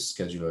 because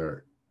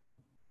scheduler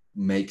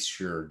makes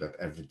sure that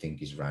everything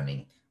is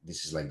running.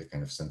 This is like the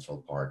kind of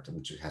central part,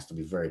 which has to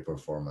be very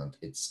performant.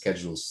 It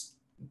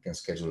can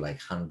schedule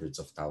like hundreds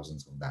of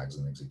thousands of DAGs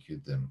and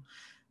execute them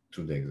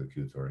through the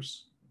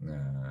executors.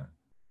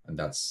 And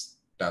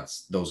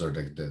those are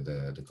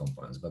the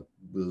components. But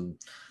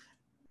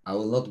I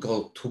will not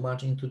go too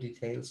much into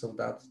details of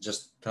that.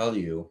 Just tell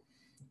you,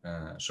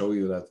 show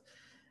you that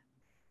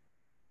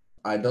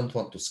I don't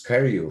want to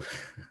scare you,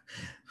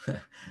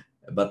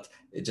 but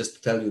just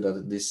to tell you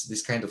that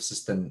this kind of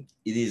system,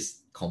 it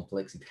is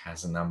complex. It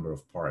has a number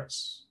of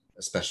parts,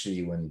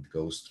 especially when it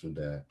goes through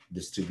the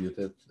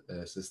distributed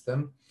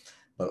system.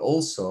 But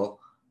also,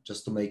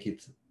 just to make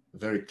it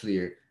very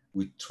clear,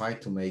 we try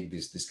to make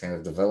this kind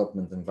of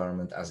development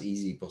environment as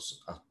easy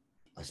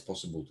as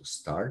possible to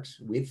start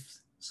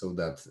with, so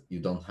that you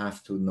don't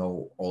have to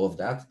know all of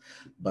that,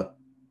 but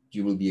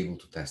you will be able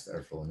to test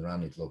Airflow and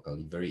run it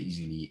locally very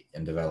easily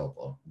and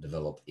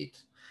develop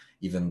it,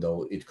 even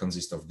though it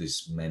consists of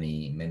this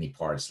many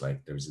parts.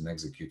 Like there is an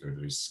executor,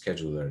 there is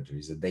scheduler, there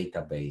is a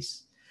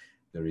database,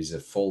 there is a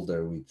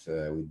folder with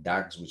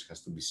DAGs which has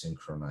to be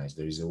synchronized,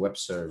 there is a web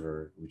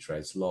server which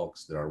writes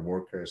logs, there are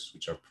workers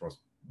which are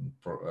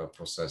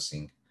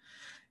processing.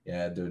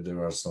 Yeah,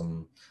 there are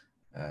some.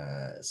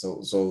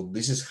 So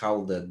this is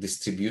how the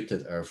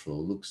distributed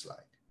Airflow looks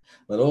like.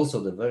 but also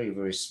the very,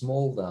 very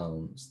small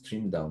down,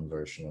 streamed down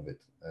version of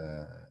it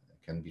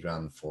can be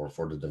run for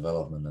the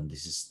development. And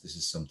this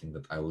is something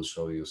that I will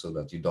show you so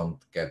that you don't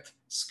get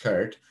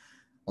scared.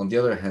 On the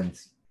other hand,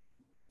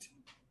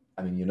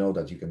 I mean, you know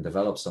that you can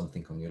develop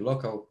something on your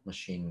local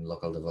machine,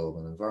 local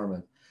development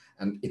environment,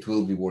 and it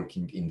will be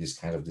working in this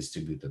kind of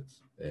distributed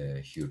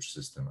huge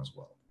system as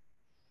well.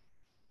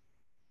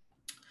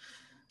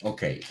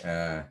 Okay.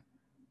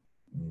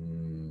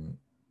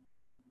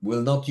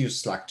 We'll not use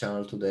Slack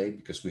channel today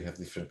because we have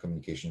different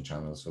communication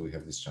channels. So we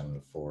have this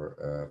channel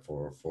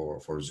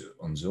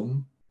on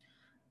Zoom.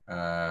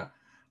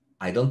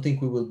 I don't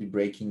think we will be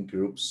breaking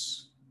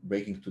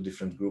to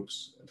different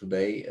groups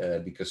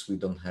today because we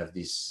don't have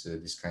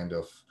this kind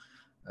of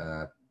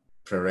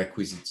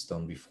prerequisites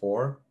done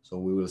before. So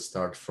we will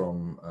start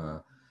from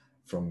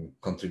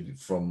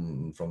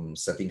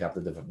setting up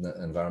the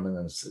environment,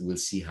 and we'll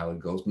see how it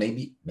goes.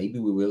 Maybe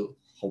we will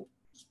hope.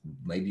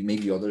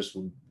 Maybe others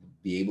will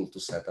be able to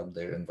set up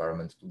their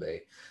environment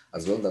today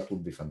as well. That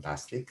would be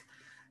fantastic.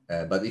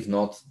 But if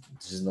not,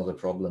 this is not a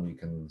problem. You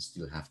can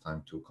still have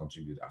time to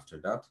contribute after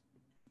that.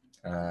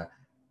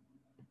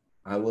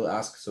 I will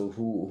ask. So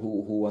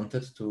who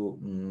wanted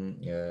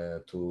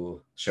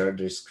to share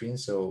their screen?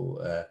 So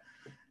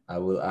I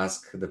will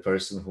ask the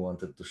person who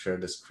wanted to share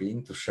the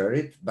screen to share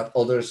it, but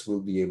others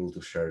will be able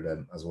to share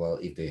them as well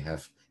if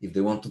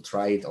they want to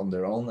try it on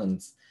their own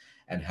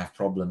and have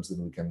problems.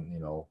 Then we can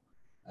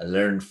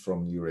learn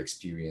from your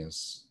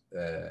experience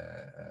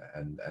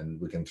and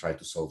we can try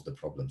to solve the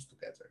problems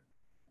together.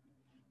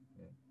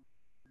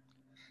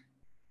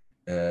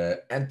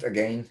 And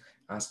again,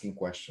 asking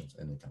questions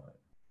anytime.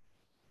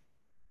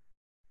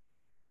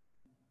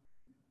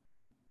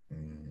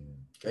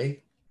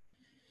 Okay.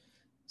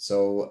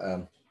 So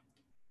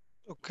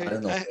Okay, I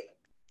don't know.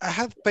 I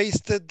have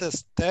pasted the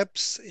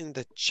steps in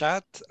the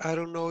chat. I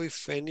don't know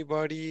if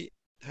anybody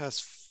has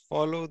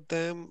followed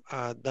them.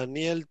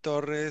 Daniel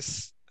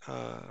Torres,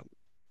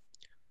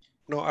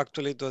 no,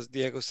 actually it was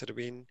Diego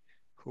Servín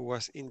who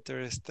was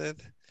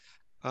interested.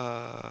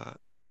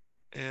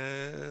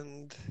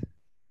 And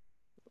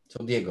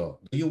so Diego,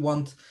 do you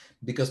want,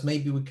 because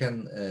maybe we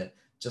can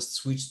just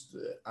switch,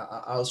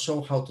 I'll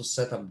show how to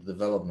set up the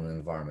development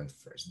environment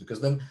first, because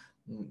then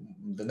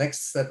the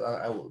next step,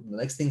 the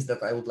next things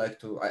that I would like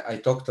to, I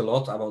talked a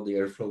lot about the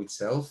Airflow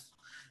itself.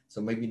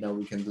 So maybe now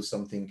we can do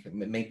something,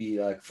 maybe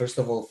like, first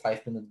of all,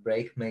 5-minute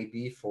break,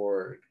 maybe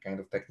for kind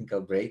of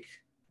technical break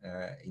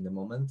in a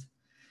moment.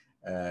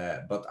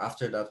 But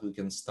after that, we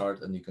can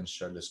start and you can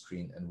share the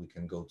screen and we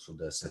can go through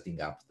the setting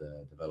up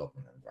the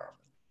development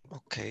environment.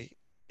 Okay.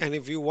 And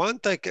if you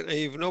want, I can,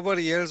 if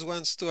nobody else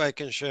wants to, I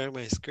can share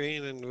my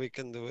screen and we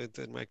can do it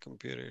in my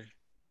computer.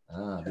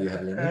 Do you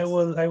have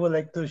limits? I would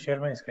like to share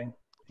my screen.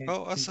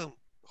 Oh, awesome.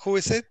 Who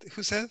is it?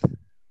 Who said?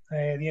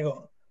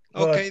 Diego.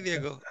 Okay,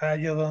 Diego.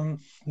 You don't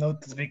know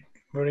to speak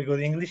very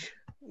good English.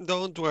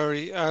 Don't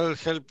worry, I'll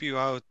help you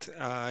out.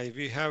 If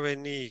you have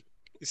any,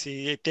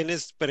 si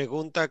tienes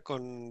pregunta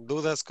con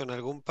dudas con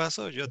algún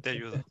paso, yo te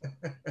ayudo.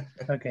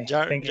 Okay,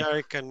 thank you.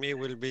 Jarek and me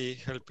will be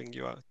helping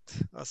you out.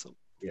 Awesome.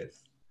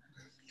 Yes.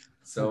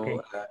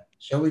 So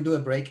shall we do a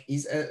break?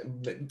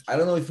 I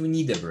don't know if we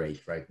need a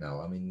break right now.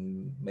 I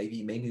mean,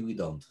 maybe we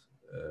don't.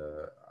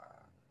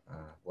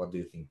 What do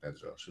you think,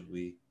 Pedro? Should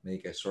we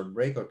make a short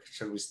break or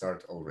shall we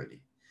start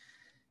already?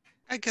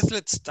 I guess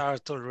let's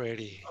start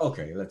already.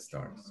 Okay, let's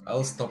start.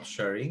 I'll stop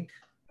sharing.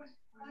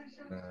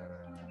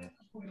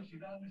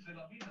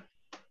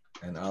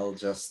 And I'll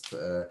just,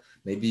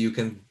 maybe you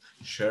can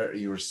share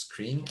your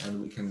screen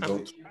and we can go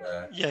to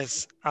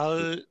yes,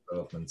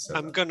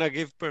 I'm gonna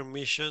give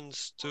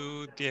permissions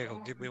to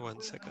Diego. Give me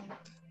 1 second.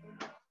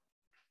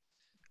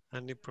 I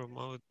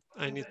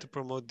need to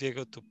promote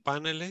Diego to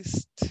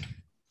panelist.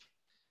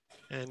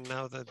 And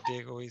now that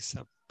Diego is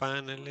a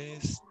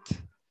panelist,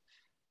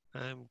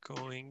 I'm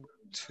going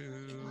to...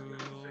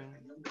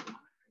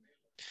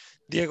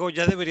 Diego,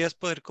 ya deberías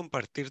poder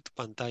compartir tu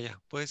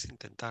pantalla. ¿Puedes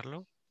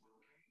intentarlo?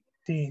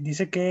 Sí,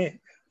 dice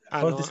que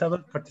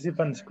no.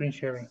 participa en screen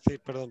sharing. Sí,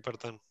 perdón.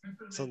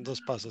 Son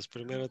 2 pasos.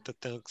 Primero te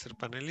tengo que ser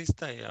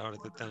panelista y ahora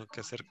te tengo que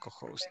hacer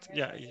co-host.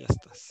 Ya, y ya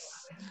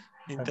estás.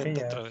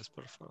 Intenta otra vez,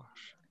 por favor.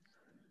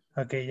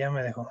 Ok, ya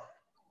me dejó.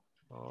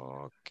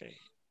 Ok.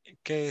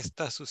 ¿Qué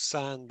estás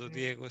usando,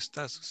 Diego?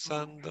 ¿Estás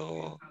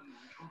usando?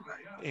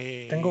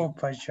 Tengo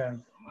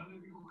PyCharm.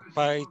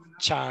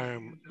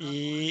 PyCharm.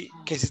 ¿Y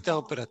qué sistema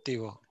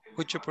operativo?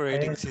 Which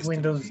operating system?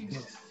 Windows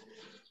 10.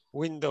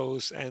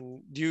 Windows.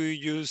 And do you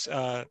use,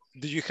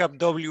 do you have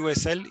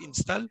WSL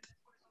installed?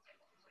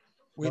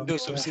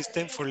 Windows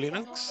Subsystem for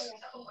Linux?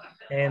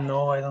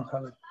 No, I don't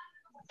have it.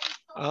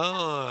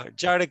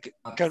 Jarek,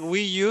 can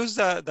we use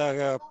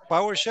the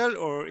PowerShell,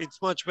 or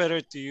it's much better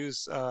to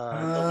use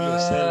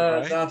WSL,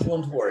 right? That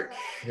won't work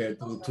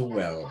too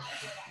well.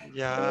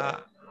 Yeah,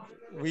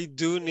 we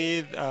do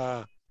need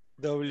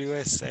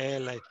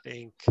WSL, I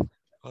think.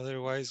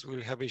 Otherwise,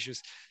 we'll have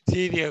issues.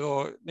 Sí,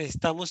 Diego,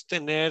 necesitamos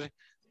tener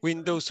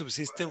Windows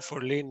Subsystem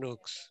for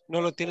Linux.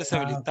 No lo tienes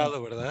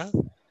habilitado, ¿verdad?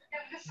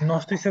 No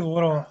estoy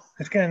seguro.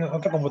 Es que en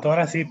otra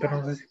computadora sí,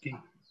 pero no sé si aquí.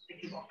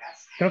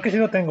 Creo que sí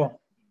lo tengo.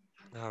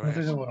 A No ver.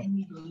 estoy seguro.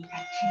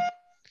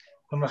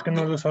 Nomás que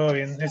no lo he usado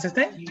bien. ¿Es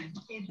este?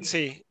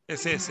 Sí,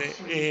 es ese.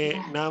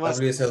 Nada más.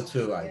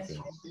 WSL2, I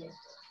think.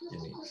 You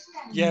need.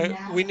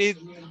 Yeah, we need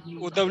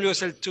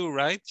WSL2,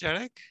 right,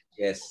 Jarek?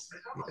 Yes.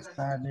 Yes.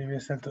 Maybe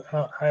it's not-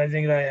 oh, I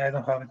think I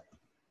don't have it.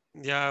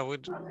 Yeah,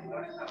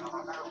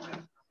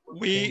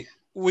 Okay.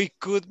 we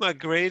could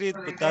migrate it,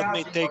 but that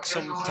may take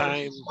some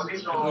time,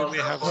 and we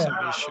may have Yeah.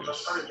 some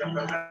issues.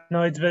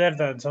 No, it's better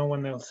that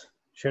someone else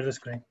share the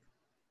screen.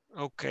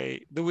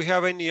 Okay. Do we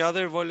have any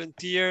other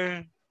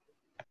volunteer?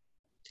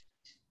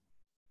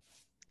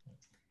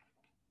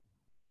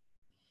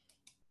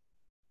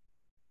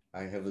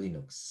 I have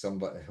Linux.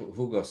 Somebody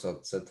Hugo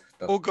said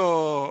that.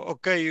 Hugo.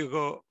 Okay,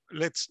 Hugo.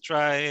 Let's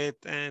try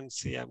it and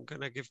see. I'm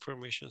gonna give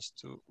permissions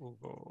to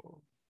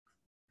Hugo.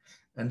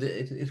 And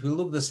it will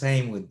look the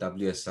same with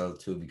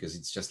WSL2 because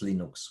it's just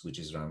Linux which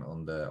is run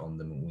on the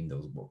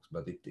Windows box,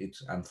 but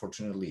it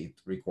unfortunately it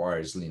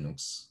requires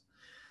Linux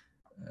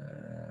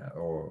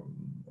or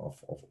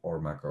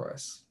Mac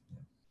OS.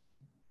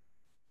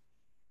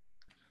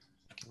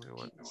 Give me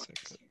 1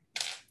 second.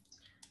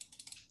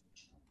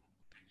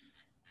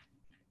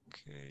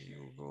 Okay,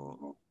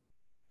 Hugo.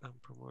 I'm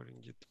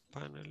promoting you to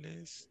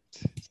panelist,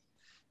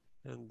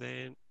 and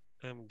then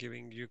I'm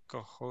giving you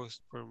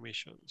co-host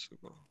permissions,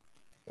 Hugo.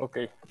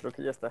 Ok, creo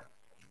que ya está.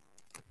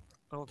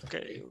 Ok,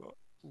 Hugo,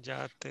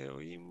 ya te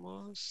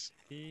oímos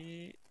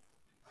y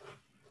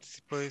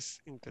si puedes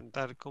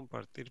intentar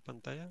compartir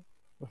pantalla.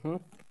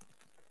 Ujú.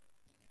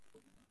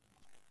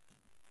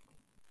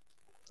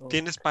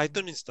 ¿Tienes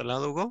Python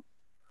instalado, Hugo?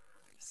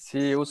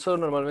 Sí, uso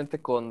normalmente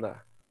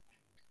Conda.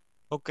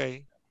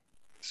 Ok,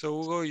 so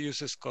Hugo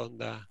uses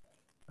Conda,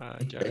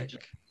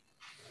 Jarek.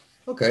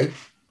 Okay,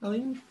 I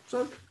mean,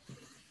 so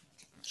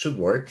should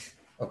work.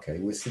 Okay,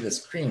 we see the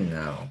screen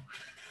now.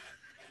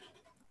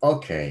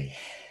 Okay,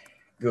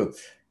 good.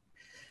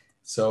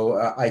 So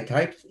I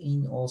typed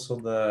in also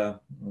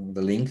the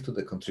link to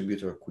the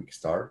contributor quick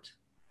start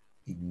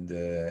in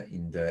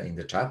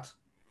the chat.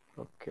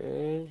 Ok.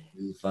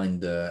 You'll find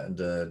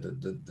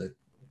the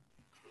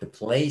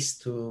place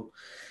to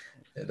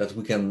that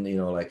we can, you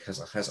know, like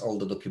has all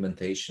the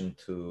documentation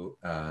to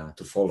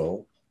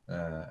follow,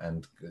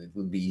 and it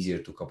would be easier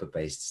to copy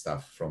paste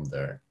stuff from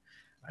there,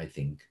 I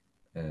think.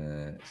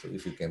 So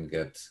if you can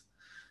get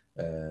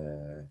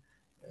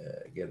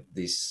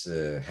this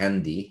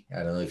handy,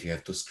 I don't know if you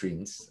have two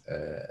screens,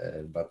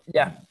 but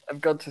Yeah, I've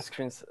got two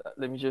screens.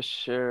 Let me just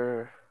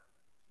share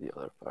the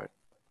other part.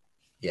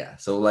 yeah.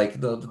 So like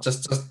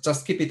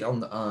just keep it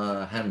on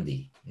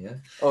handy, yeah.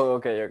 Oh,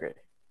 okay, okay.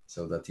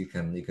 So that you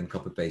can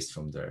copy paste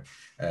from there.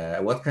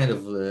 What kind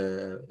of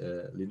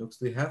Linux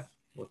do you have?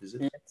 What is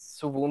it? It's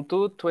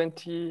Ubuntu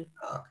 20.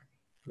 Okay,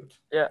 good.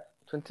 Yeah,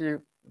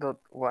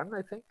 20.1,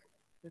 I think.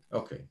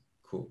 Okay,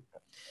 cool.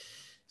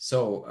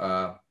 So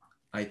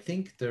I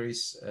think there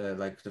is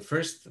like the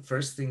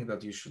first thing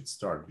that you should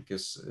start,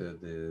 because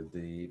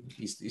the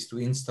is to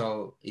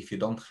install, if you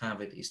don't have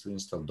it, is to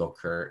install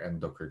Docker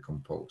and Docker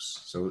Compose.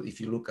 So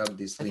if you look at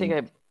this I link,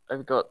 think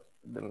I've got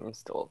them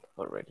installed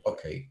already.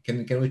 okay,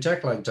 can we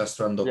check, like, just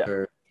run Yeah.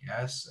 Docker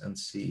yes and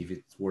see if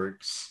it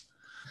works?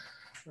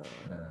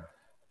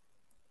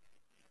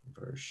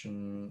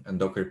 Version and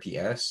Docker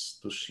PS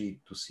to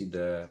see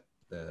the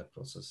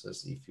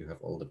processes if you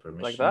have all the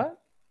permissions. Like that?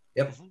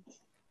 Yep.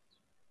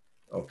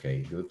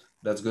 Okay, good.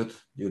 That's good.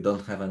 You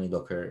don't have any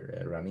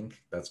Docker running.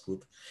 That's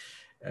good.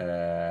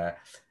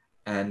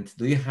 And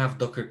do you have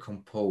Docker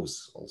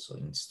Compose also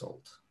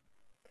installed?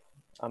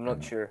 I'm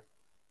not sure.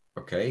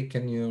 Okay,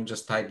 can you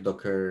just type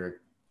Docker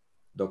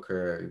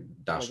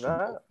dash Like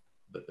that?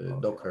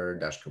 compose, Docker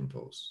dash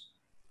compose?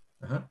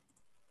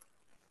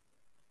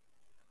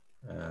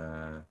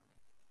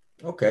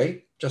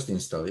 Okay, just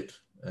install it.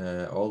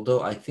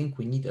 Although I think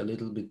we need a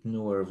little bit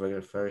newer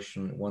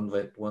version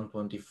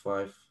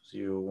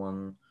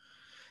 1.25.01.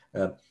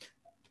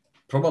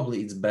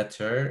 Probably it's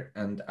better,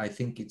 and I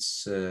think it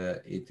is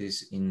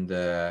in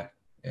the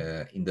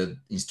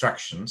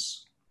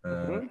instructions.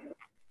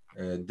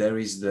 There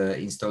is the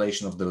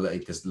installation of the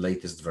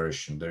latest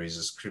version. There is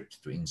a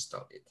script to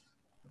install it.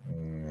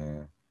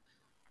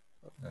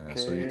 Okay.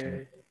 So you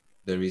can.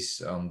 There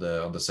is on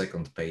the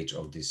second page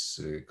of this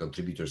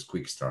contributors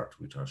quick start,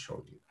 which I'll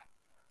show you.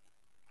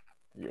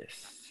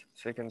 Yes,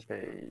 second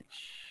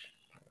page.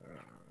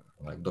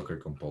 Like Docker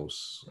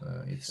Compose,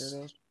 it's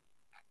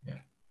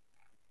yeah.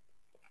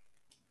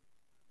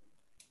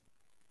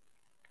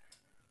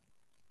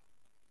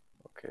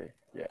 Okay,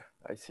 yeah,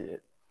 I see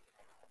it.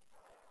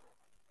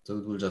 So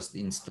it will just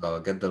install,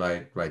 get the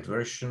right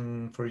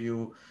version for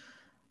you.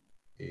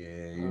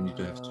 You need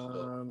to have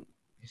to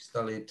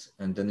install it,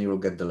 and then you will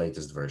get the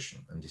latest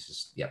version. And this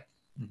is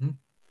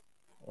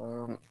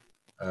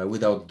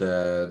without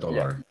the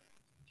dollar.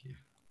 Yeah.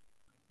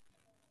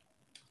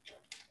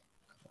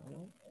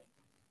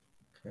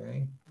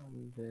 Okay.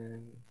 And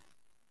then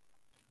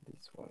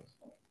this one.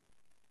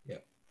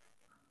 Yeah.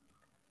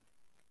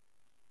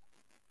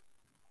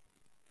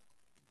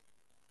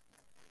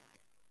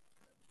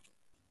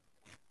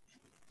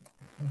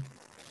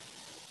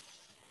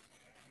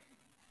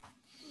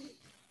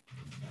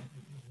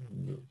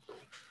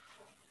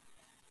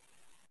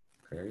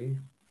 Okay.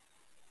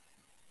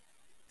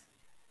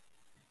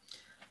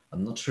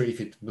 I'm not sure if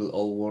it will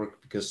all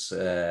work because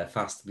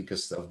fast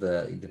because of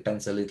it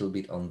depends a little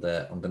bit on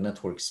the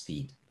network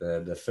speed.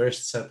 The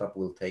first setup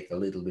will take a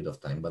little bit of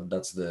time, but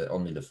that's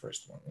only the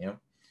first one. Yeah.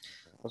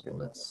 Okay. So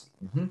let's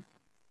see.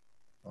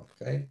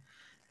 Okay.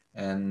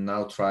 And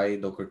now try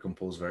Docker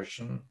Compose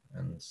version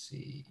and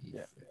see if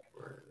it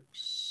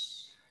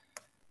works.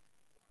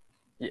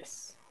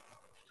 Yes.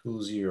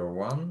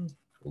 201.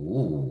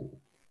 Ooh.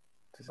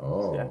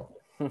 Oh.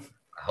 Yeah.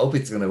 I hope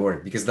it's gonna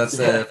work because that's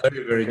a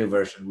very new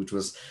version, which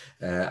was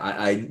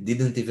I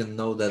didn't even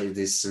know that it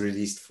is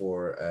released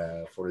for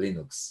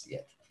Linux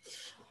yet.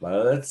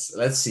 But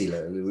let's see.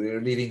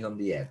 We're living on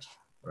the edge,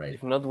 right?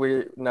 If not,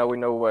 we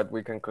know what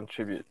we can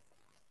contribute.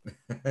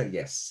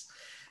 Yes.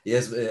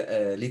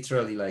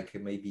 Literally, like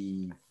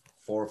maybe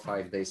 4 or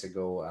 5 days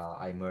ago,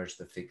 I merged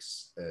the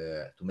fix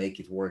to make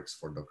it works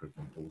for Docker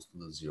Compose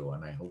 2.0,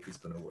 and I hope it's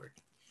gonna work.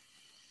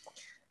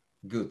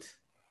 Good.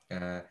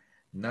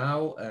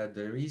 Now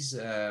there is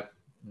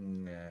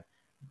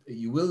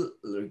you will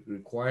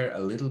require a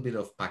little bit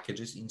of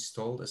packages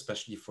installed,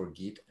 especially for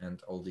Git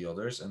and all the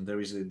others. And there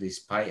is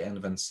this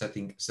pyenv and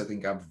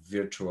setting up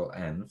virtual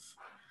env.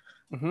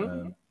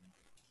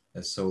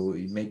 So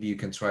maybe you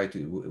can try to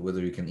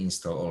whether you can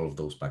install all of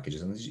those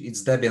packages. And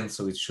it's Debian,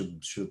 so it should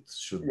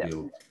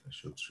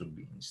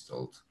be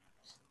installed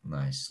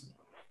nicely.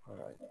 All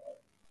right.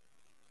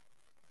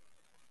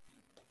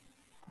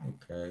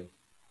 Okay.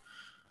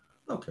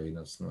 Okay,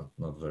 that's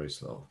not very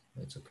slow.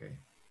 It's okay.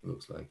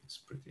 Looks like it's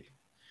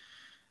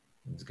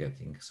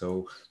getting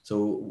so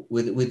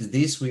with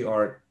this we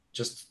are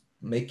just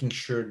making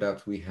sure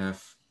that we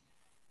have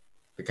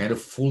the kind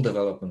of full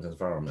development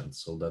environment,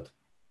 so that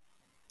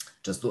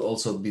just to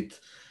also give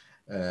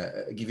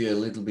you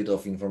a little bit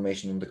of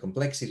information on the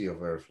complexity of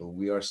Airflow.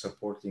 We are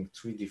supporting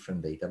 3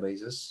 different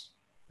databases.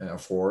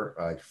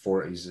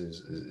 4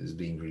 is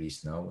being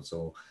released now.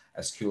 So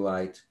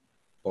SQLite,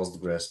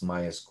 Postgres,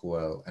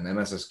 MySQL, and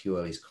MS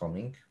SQL is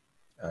coming.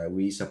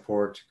 We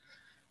support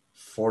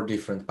 4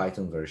 different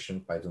Python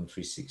versions: Python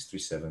 3.6,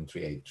 3.7,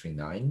 3.8,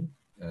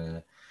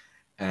 3.9.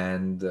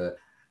 And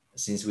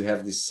since we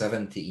have these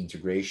 70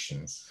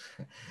 integrations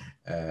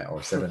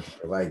or 70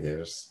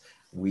 providers,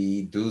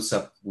 we do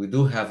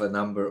have a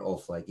number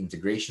of like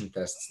integration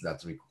tests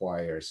that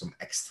require some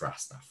extra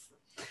stuff,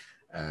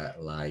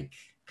 like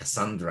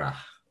Cassandra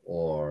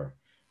or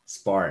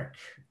Spark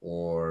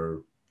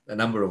or a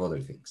number of other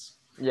things.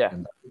 Yeah.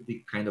 And that would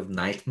be kind of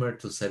nightmare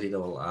to set it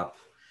all up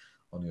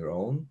on your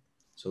own.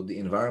 So the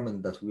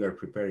environment that we are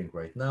preparing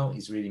right now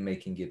is really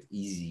making it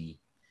easy.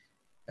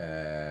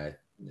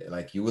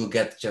 Like you will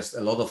get just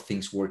a lot of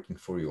things working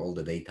for you, all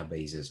the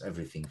databases,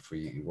 everything for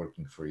you,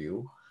 working for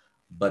you.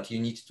 But you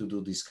need to do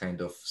this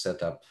kind of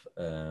setup.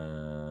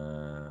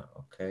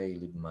 Okay,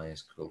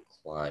 libmysql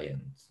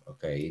client.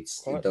 Okay, it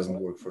doesn't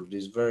work for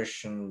this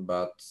version,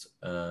 but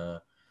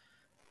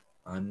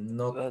I'm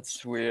not.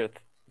 That's weird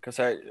because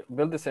I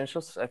build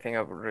essentials. I think I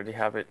already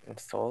have it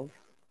installed.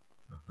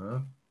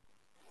 I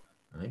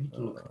need to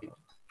look at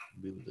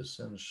build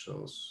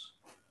essentials.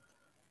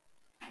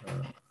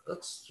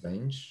 That's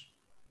strange.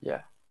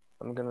 Yeah,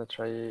 I'm gonna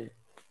try.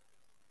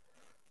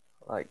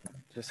 Like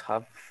just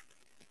have.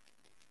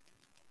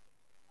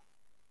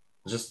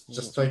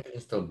 Just try to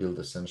install build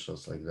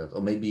essentials like that,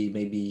 or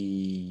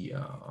maybe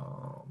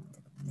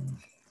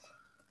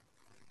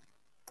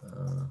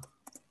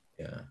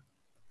yeah.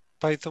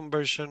 Python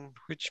version.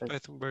 Which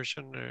Python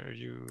version are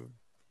you?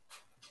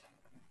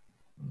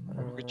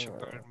 Which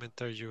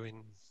environment are you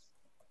in?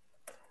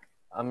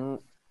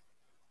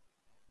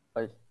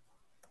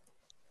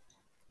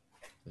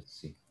 Let's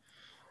see.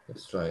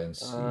 Let's try and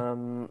see.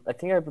 I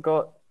think I've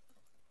got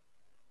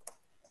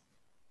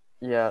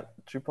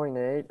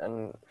 3.8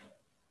 and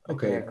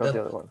okay, I got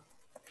the other one.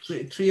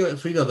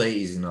 3.8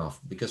 is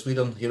enough because you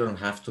don't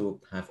have to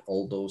have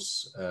all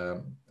those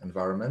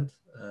environment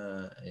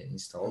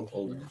installed,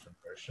 all the different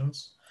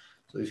versions.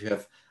 So if you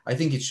have, I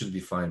think it should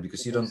be fine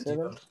because you don't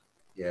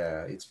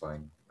yeah, it's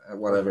fine.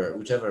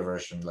 Whichever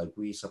version, like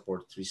we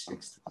support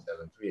 3.6,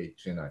 3.7, 3.8,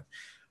 3.9.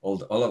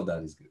 All of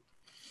that is good.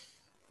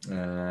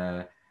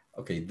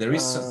 Okay, there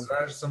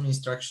are some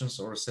instructions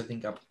or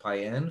setting up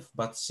pyenv,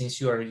 but since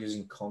you are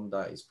using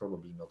Conda, it's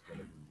probably not going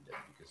to be needed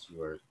because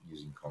you are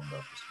using Conda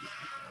to switch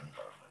between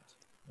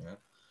environment.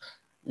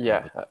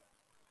 Yeah.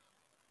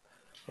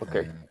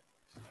 Okay.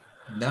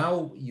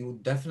 Now you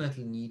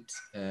definitely need,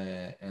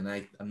 and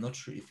I'm not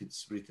sure if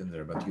it's written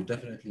there, but you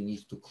definitely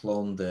need to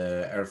clone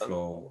the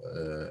Airflow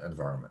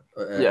environment.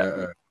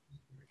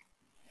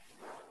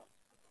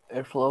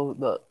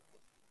 Airflow.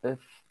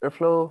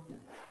 Airflow.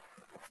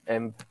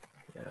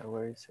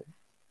 Where is it?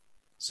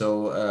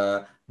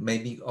 So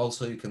maybe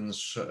also you can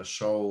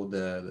show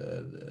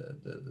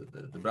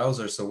the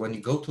browser. So when you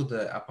go to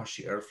the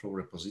Apache Airflow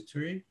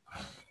repository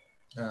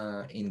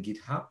in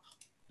GitHub,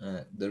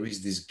 there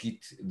is this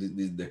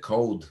the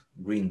code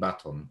green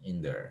button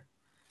in there,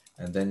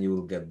 and then you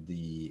will get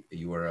the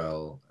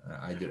URL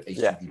either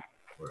HTTP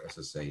or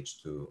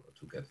SSH to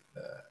get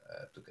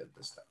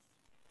the stuff.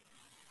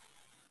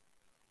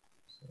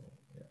 So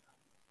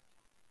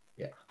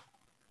yeah.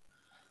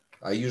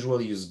 I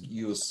usually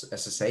use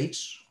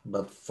SSH,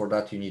 but for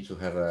that you need to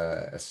have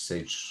a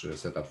SSH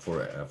setup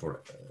for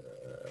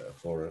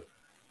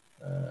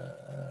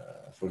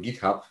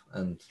GitHub,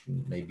 and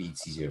maybe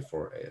it's easier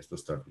to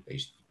start with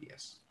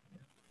HTTPS.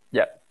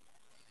 Yeah,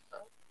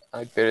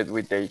 I paired it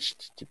with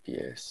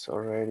HTTPS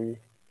already,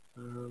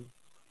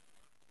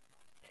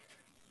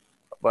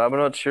 but I'm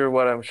not sure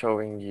what I'm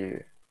showing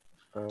you.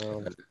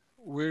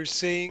 We're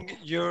seeing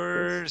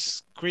your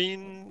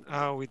screen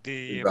with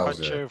the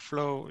Apache Browser.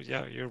 Airflow,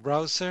 yeah, your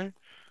browser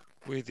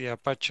with the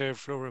Apache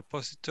Airflow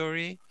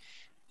repository.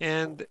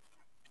 And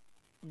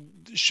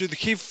should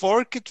he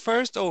fork it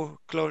first or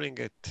cloning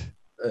it?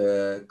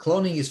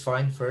 Cloning is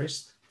fine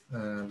first.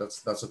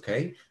 That's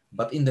okay.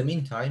 But in the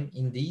meantime,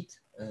 indeed,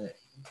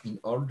 in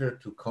order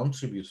to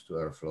contribute to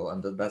Airflow,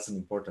 and that's an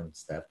important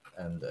step,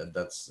 and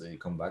that's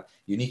come back,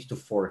 you need to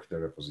fork the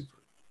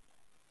repository.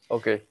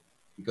 Okay.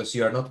 Because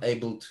you are not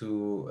able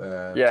to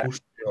push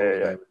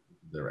directly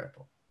to the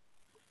repo.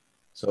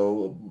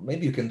 So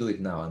maybe you can do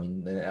it now. I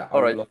mean,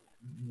 all right. You logged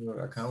in your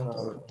account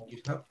or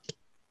GitHub?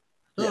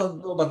 Yeah.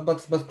 No,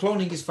 but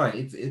cloning is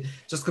fine.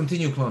 Just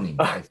continue cloning.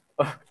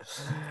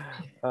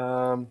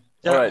 All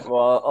right.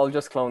 Well, I'll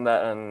just clone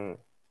that and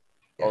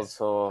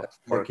also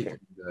fork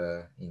it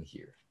in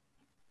here.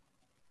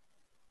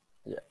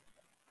 Yeah.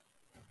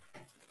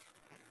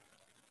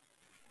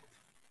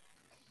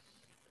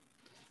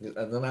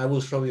 And then I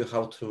will show you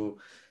how to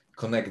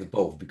connect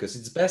both, because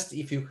it's best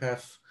if you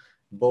have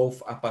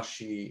both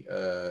Apache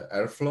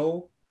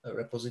Airflow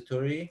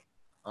repository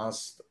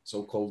as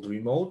so-called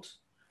remote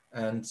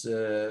and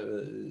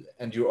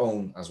your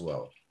own as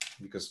well,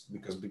 because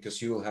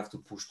you will have to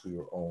push to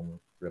your own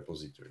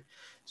repository.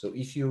 So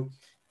if you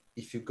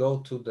go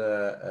to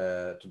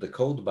the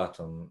code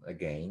button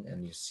again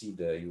and you see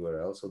the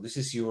URL, so this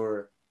is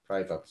your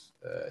private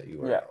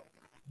URL. Yeah.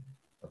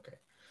 Okay.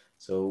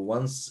 So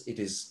once it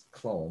is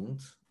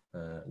cloned,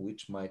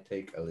 which might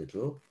take a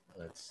little,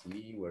 let's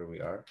see where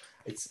we are.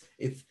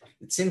 It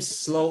seems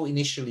slow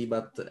initially,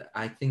 but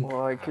I think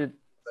I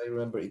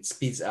remember it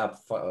speeds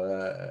up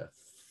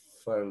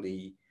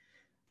fairly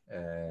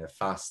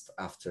fast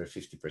after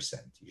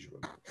 50%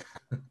 usually.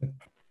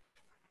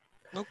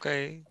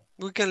 Okay,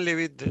 we can leave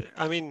it.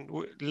 I mean,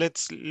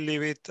 let's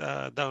leave it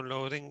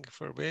downloading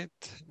for a bit.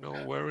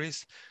 No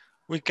worries.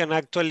 We can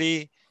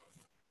actually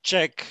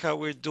check how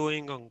we're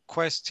doing on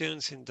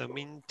questions in the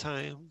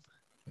meantime.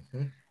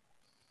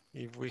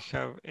 If we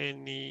have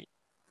any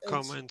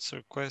comments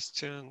or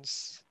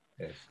questions.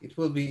 Yes, it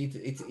will be.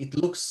 It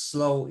looks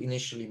slow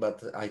initially,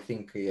 but I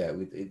think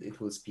it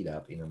will speed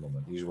up in a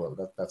moment. Usually,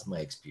 that's my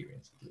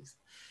experience at least.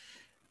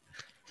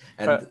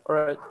 And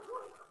right.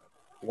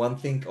 One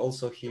thing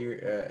also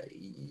here,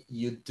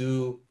 you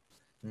do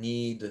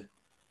need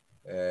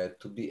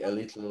to be a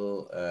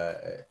little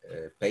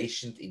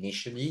patient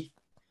initially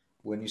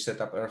when you set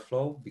up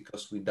Airflow,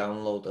 because we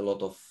download a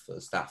lot of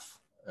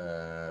stuff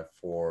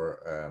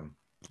for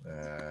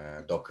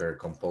Docker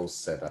Compose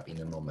setup in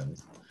a moment.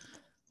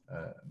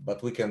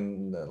 But we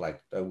can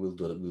we'll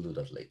do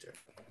that later.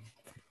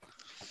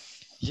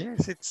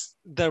 Yes,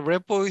 the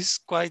repo is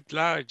quite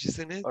large,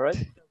 isn't it? All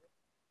right.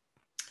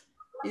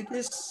 It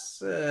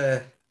is.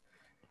 Yeah,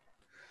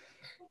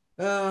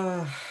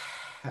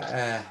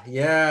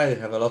 you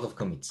have a lot of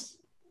commits.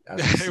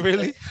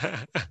 Really?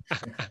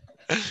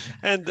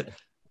 And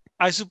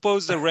I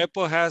suppose the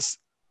repo has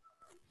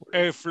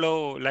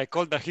Airflow, like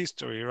all the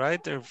history,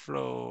 right?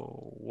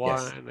 Airflow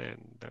 1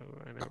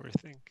 and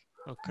everything.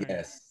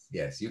 Okay.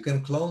 Yes. You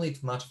can clone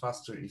it much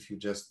faster if you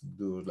just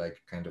do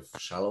like kind of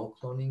shallow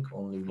cloning,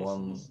 only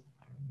one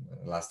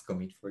last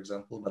commit, for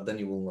example. But then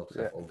you will not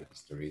have all the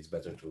history. It's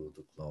better to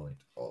clone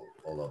it, all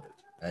of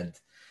it. And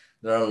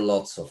there are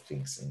lots of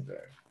things in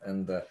there.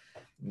 And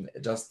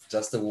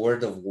just a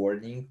word of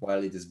warning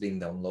while it is being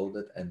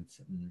downloaded, and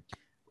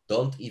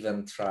don't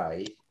even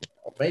try,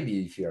 or maybe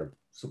if you're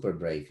super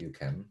brave, you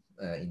can,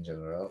 in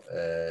general,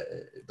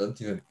 don't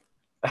even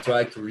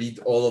try to read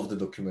all of the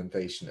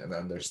documentation and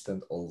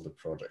understand all the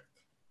project.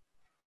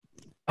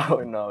 Oh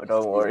no,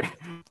 don't worry.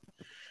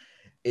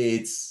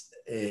 It's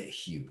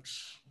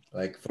huge.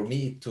 Like for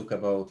me, it took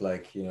about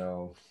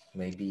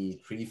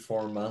maybe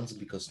 3-4 months,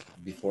 because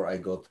before I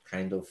got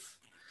kind of,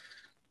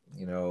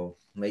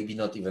 maybe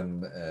not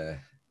even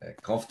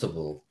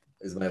comfortable.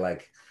 Is my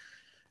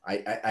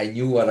I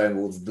knew what I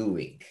was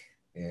doing,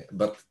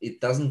 but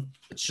it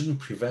shouldn't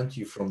prevent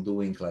you from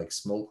doing like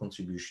small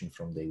contribution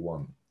from day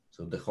one.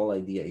 So the whole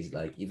idea is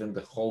like, even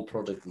the whole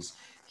project is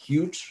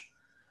huge,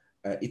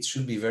 it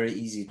should be very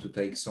easy to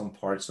take some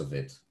parts of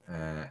it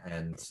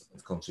and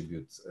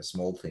contribute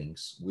small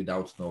things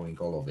without knowing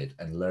all of it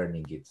and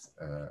learning it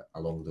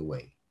along the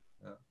way.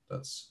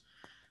 That's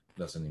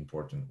an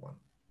important one.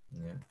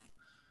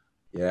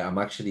 Yeah. I'm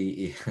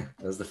actually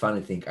that's the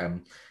funny thing.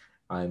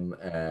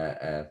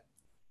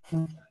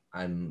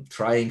 I'm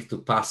trying to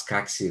pass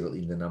Caxil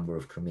in the number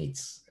of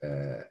commits.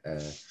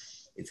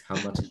 It's how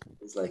much?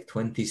 It's like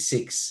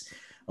 26.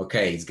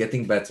 Okay, it's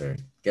getting better,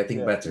 Yeah.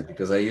 better,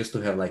 because I used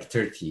to have like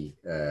 30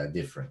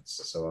 difference.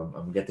 So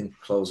I'm getting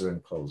closer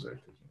and closer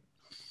to him.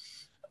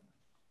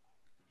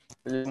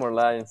 We need more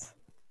lines.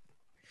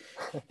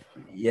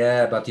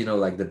 Yeah, but you know,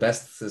 like the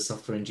best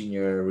software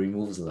engineer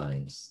removes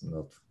lines,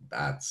 not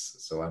adds.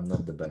 So I'm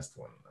not the best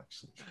one,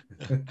 actually.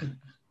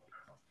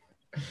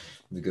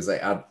 Because I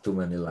add too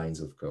many lines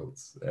of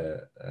codes.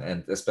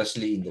 And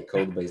especially in the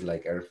code base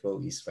like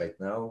Airflow is right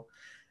now,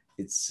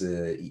 it's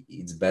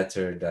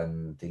better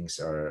than things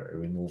are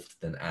removed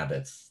than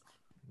added,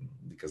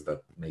 because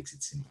that makes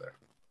it simpler.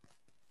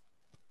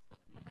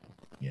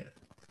 Yeah.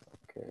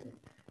 Okay.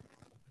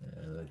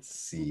 Let's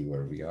see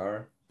where we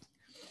are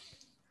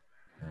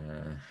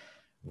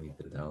with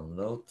the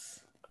download.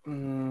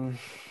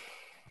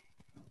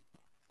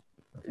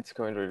 It's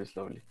going really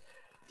slowly.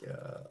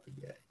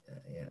 Yeah.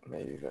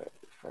 Maybe if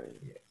I...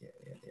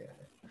 Yeah.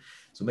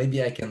 So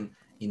maybe I can,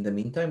 in the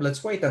meantime,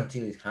 let's wait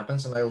until it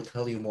happens, and I will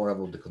tell you more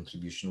about the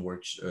contribution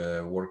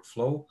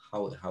workflow,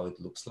 how it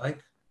looks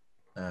like.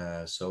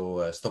 So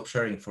stop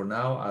sharing for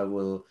now. I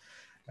will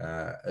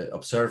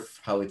observe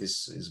how it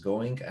is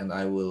going, and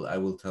I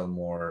will tell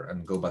more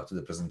and go back to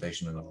the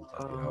presentation, and I will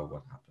tell you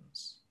what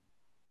happens.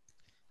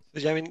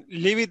 So, I mean,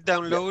 leave it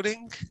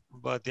downloading,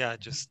 but yeah,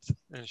 just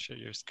share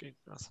your screen.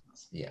 Awesome.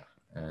 Yeah,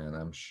 and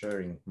I'm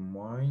sharing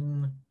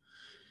mine.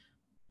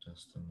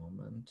 Just a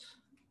moment.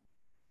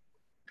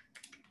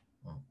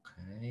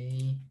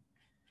 Okay,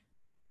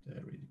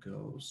 there it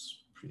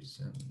goes.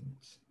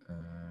 Present.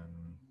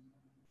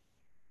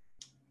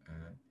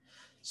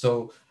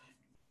 So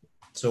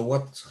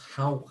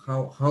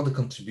how the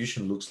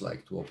contribution looks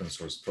like to open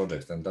source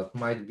project, and that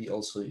might be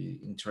also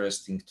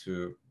interesting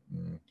to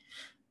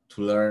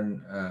learn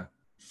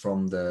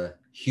from the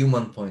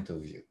human point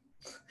of view,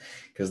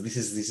 because this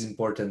is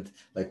important.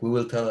 Like we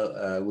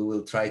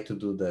will try to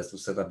do this, to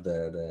set up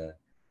the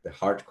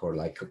hardcore,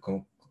 like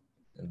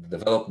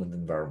development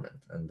environment,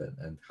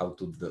 and how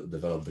to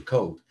develop the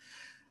code.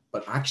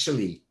 But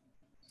actually,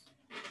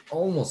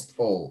 almost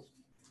all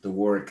the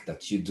work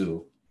that you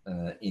do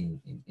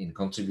in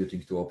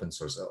contributing to open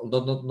source,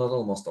 not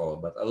almost all,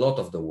 but a lot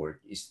of the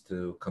work is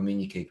to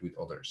communicate with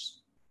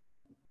others.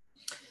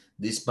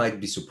 This might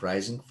be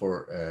surprising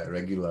for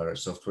regular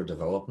software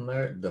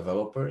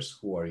developers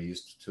who are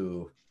used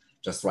to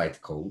just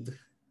write code.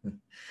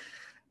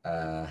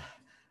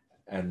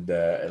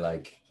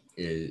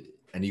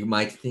 And you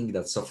might think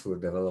that software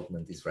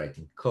development is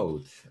writing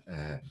code,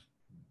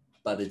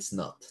 but it's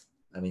not.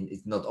 I mean,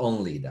 it's not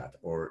only that,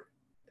 or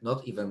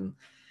not even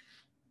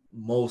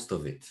most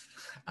of it,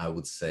 I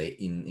would say,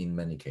 in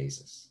many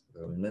cases.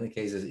 So in many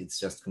cases, it's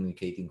just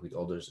communicating with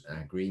others and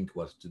agreeing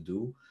what to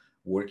do,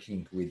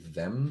 working with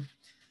them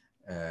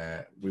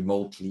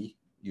remotely,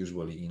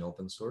 usually in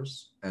open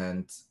source,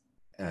 and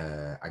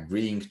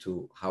agreeing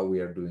to how we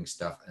are doing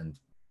stuff and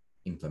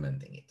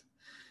implementing it.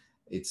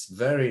 It's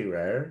very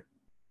rare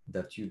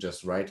that you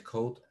just write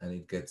code and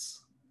it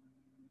gets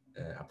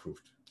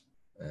approved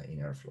in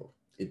Airflow.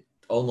 It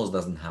almost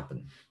doesn't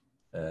happen.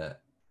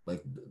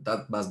 Like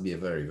that must be a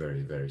very,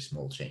 very, very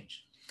small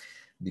change,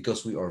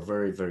 because we are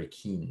very, very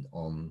keen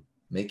on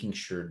making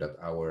sure that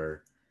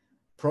our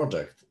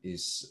project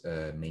is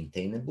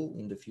maintainable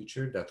in the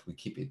future, that we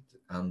keep it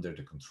under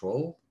the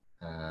control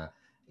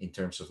in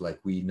terms of, like,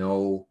 we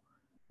know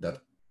that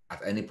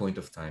at any point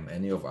of time,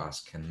 any of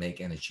us can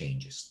make any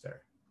changes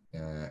there.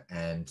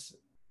 And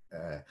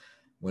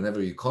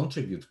whenever you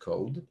contribute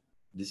code,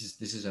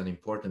 this is an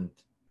important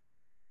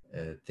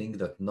thing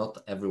that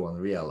not everyone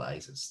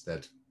realizes,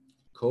 that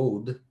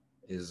code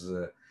is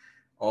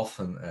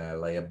often a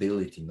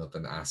liability, not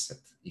an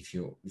asset. If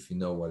you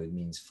know what it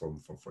means for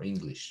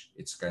English,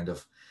 it's kind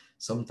of,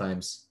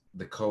 sometimes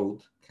the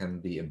code can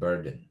be a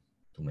burden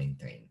to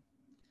maintain.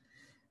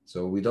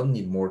 So we don't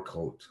need more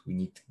code, we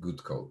need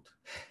good code.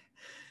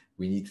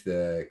 We need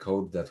the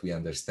code that we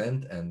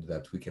understand and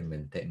that we can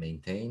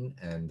maintain,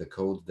 and the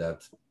code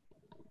that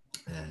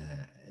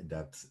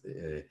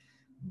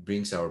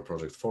brings our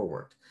project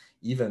forward.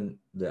 Even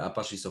the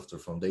Apache Software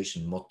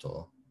Foundation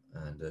motto,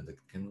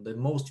 the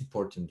most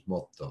important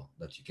motto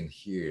that you can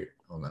hear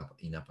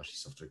in Apache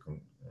Software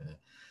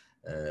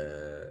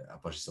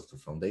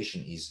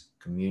Foundation is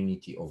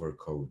community over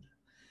code.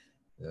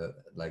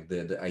 Like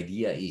the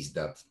idea is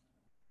that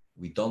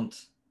we don't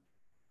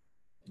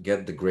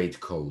get the great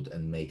code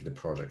and make the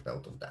project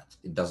out of that.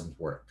 It doesn't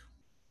work.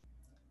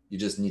 You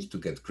just need to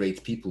get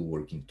great people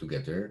working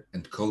together,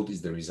 and code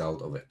is the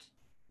result of it.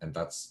 And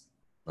that's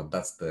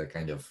the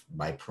kind of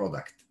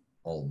byproduct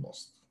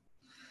almost.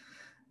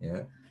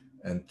 Yeah.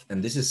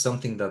 And this is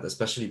something that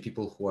especially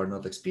people who are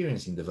not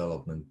experienced in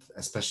development,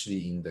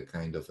 especially in the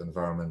kind of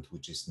environment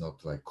which is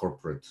not like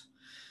corporate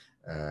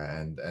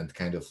and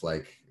kind of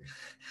like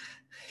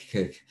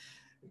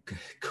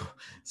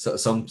so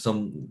some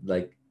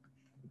like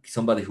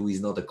somebody who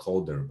is not a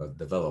coder but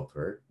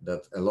developer,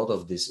 that a lot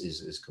of this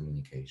is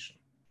communication,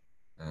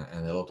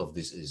 and a lot of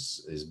this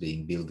is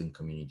being built in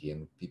community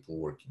and people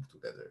working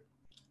together.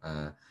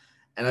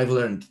 And I've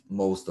learned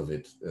most of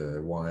it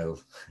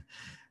while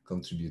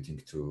contributing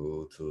to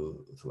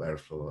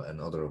Airflow and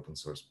other open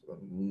source,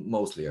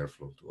 mostly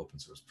Airflow, to open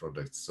source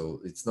projects. So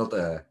it's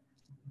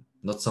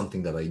not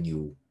something that I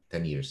knew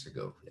 10 years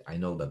ago. I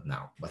know that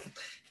now, but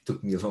it took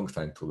me a long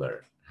time to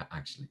learn,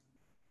 actually.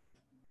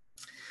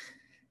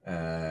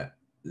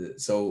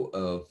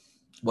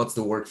 What's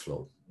the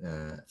workflow?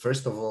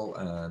 First of all,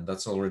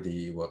 that's already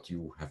what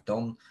you have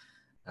done.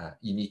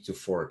 You need to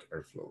fork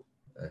Airflow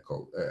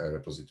code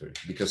repository,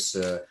 because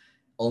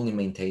only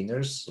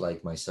maintainers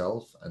like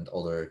myself and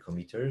other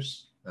committers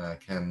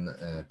can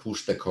push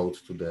the code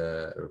to the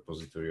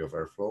repository of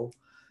Airflow.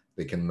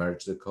 They can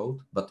merge the code,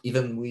 but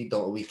even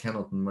we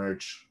cannot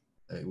merge,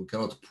 we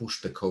cannot push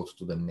the code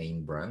to the main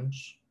branch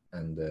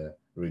and the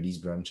release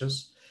branches,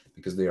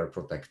 because they are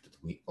protected.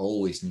 We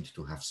always need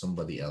to have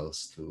somebody else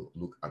to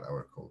look at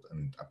our code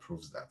and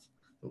approves that.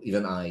 So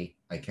even I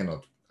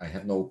cannot, I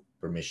have no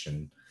permission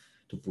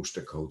to push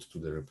the code to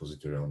the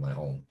repository on my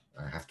own.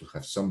 I have to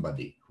have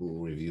somebody who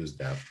reviews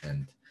that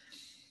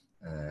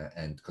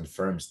and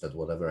confirms that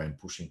whatever I'm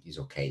pushing is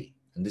okay.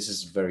 And this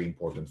is very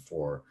important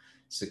for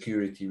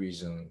security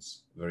reasons,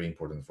 very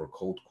important for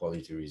code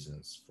quality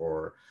reasons,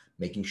 for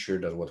making sure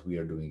that what we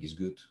are doing is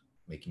good,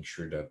 making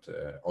sure that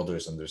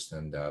others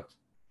understand that,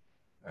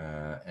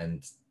 and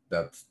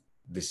that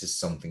this is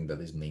something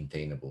that is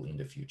maintainable in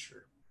the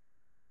future.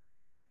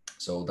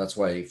 So that's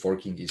why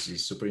forking is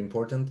super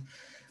important.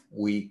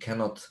 We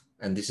cannot,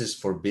 and this is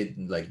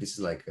forbidden, like this is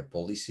like a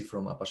policy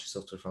from Apache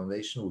Software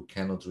Foundation. We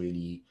cannot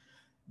really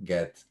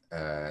get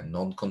a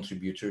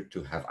non-contributor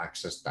to have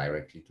access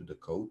directly to the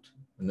code,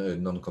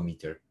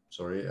 non-committer,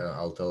 sorry.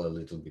 I'll tell a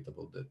little bit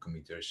about the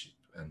committership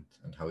and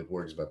how it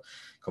works, but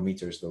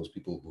committers, those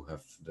people who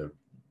have the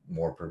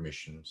more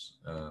permissions,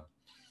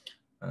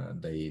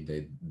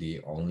 they the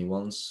only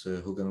ones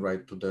who can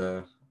write to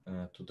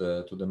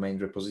the main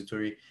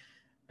repository,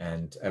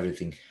 and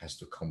everything has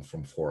to come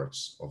from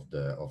forks of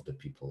the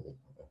people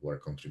who are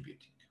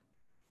contributing.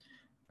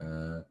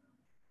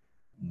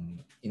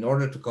 In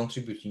order to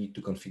contribute, you need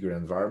to configure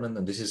environment,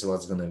 and this is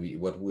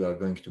what we are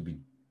going to be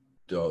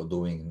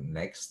doing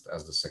next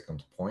as the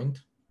second point.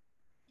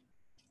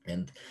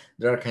 And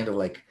there are kind of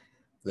like,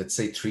 let's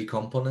say, 3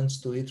 components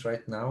to it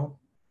right now.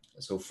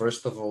 So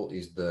first of all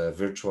is the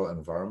virtual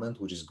environment,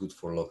 which is good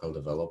for local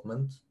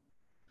development,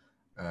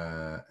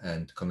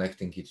 and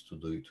connecting it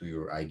to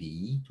your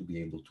IDE to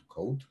be able to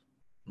code.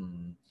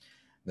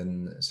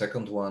 Then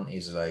second one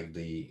is like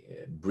the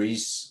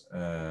Breeze,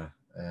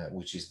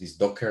 which is this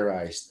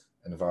Dockerized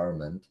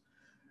environment,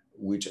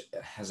 which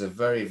has a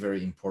very,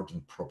 very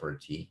important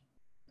property,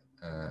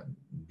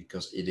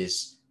 because it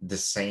is the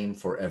same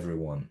for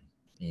everyone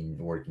in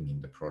working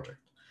in the project.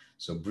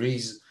 So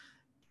Breeze,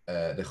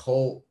 the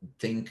whole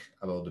thing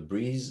about the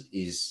Breeze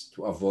is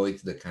to avoid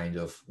the kind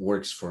of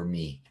works for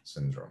me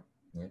syndrome.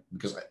 Yeah?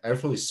 Because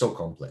Airflow is so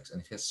complex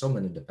and it has so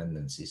many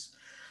dependencies,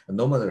 and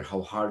no matter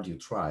how hard you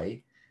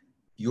try,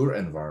 your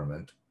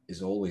environment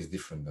is always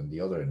different than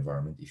the other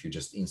environment if you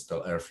just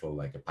install Airflow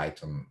like a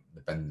Python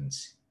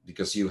dependency,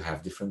 because you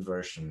have different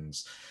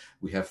versions.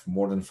 We have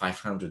more than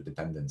 500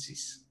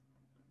 dependencies.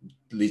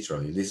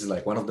 Literally, this is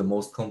like one of the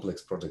most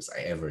complex projects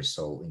I ever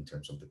saw in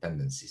terms of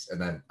dependencies,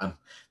 and I'm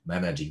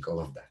managing all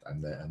of that.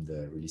 I'm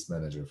the release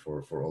manager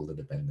for all the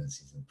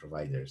dependencies and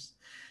providers,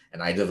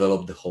 and I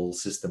developed the whole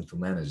system to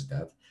manage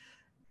that,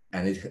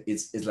 and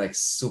it's like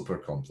super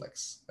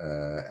complex,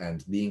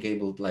 and being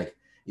able to, like,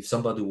 if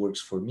somebody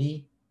works for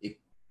me,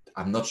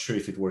 I'm not sure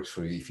if it works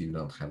for you if you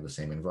don't have the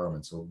same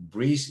environment. So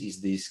Breeze is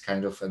this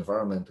kind of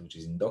environment which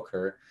is in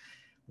Docker,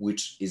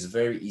 which is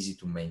very easy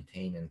to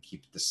maintain and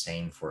keep the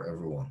same for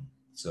everyone.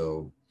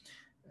 So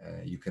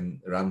you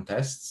can run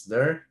tests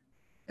there.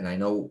 And I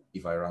know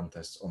if I run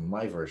tests on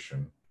my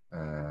version,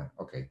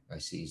 okay, I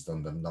see it's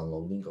done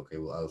downloading. Okay,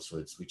 well, I'll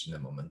switch in a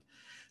moment.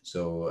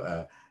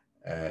 So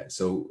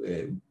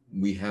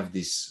we have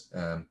this.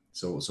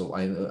 So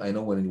I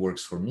know when it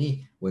works for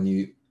me, when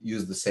you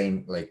use the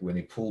same, like when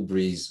you pull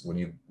Breeze, when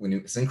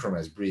you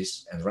synchronize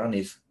Breeze and run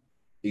it,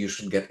 you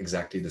should get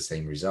exactly the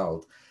same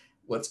result.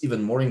 What's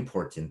even more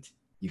important,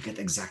 you get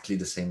exactly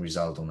the same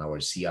result on our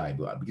CI,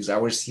 because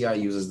our CI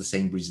uses the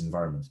same Breeze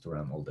environment to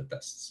run all the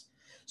tests.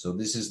 So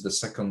this is the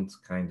second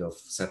kind of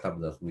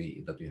setup that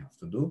we have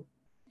to do.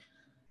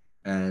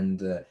 And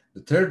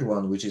the third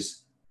one, which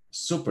is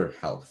super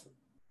helpful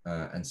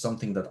and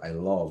something that I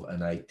love,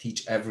 and I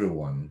teach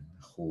everyone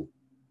who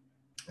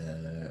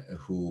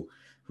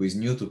is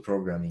new to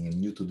programming and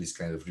new to this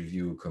kind of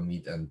review,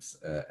 commit,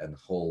 and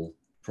whole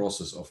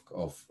process of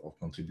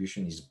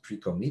contribution, is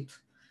pre-commit.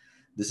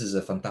 This is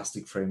a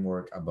fantastic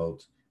framework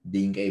about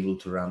being able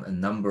to run a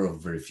number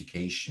of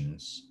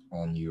verifications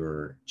on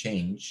your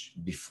change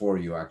before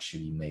you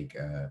actually make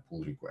a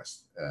pull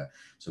request.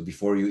 So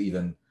before you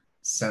even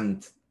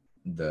send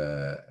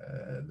the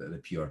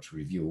PR to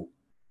review,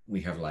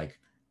 we have like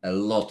a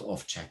lot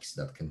of checks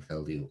that can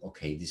tell you,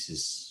 okay,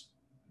 this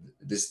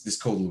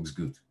code looks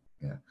good.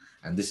 Yeah,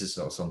 and this is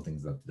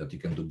something that you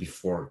can do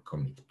before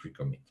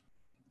pre-commit.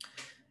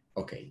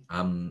 Okay,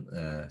 I'm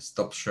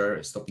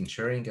stopping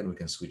sharing, and we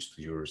can switch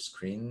to your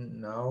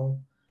screen now.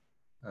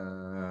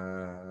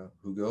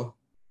 Hugo?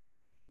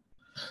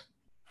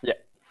 Yeah.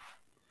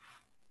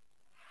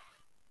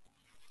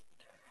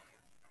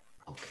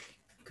 Okay,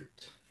 good.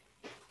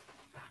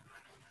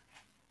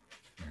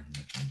 And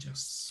let me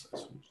just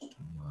switch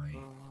to my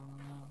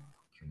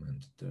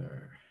document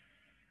there.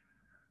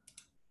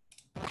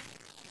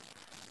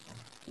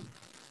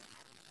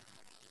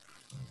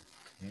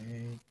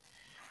 Okay,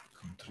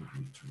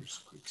 contributors,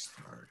 quick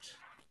start.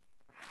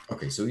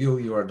 Okay, so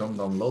you are done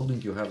downloading.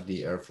 You have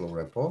the Airflow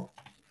repo.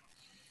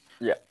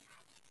 Yeah.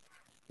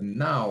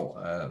 Now,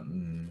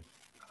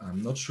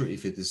 I'm not sure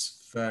if it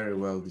is very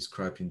well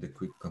described in the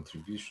quick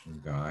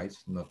contribution guide,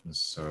 not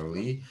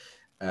necessarily.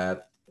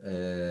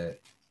 Can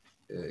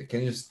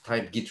you just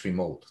type git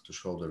remote to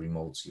show the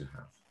remotes you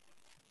have?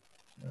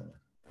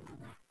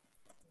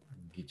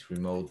 Git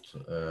remote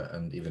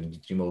and even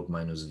git remote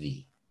minus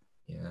V.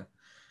 Yeah.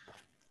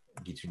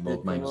 Git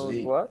remote minus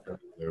V. What?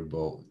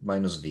 Verbo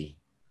minus V,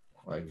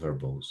 like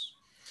verbose.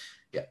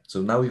 Yeah.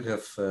 So now you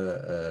have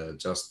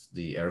just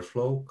the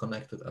Airflow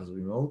connected as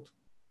remote.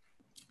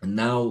 And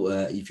now,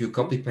 if you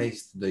copy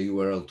paste the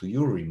URL to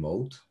your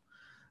remote,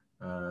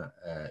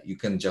 you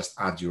can just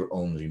add your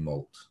own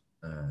remote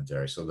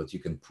there, so that you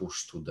can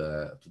push to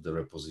the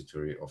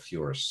repository of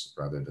yours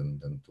rather than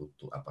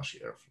to Apache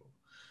Airflow.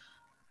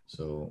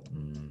 So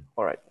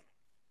All right.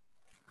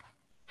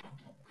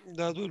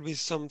 That will be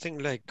something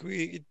like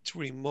it's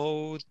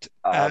remote,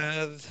 Add.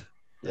 add,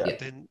 Yeah. and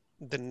then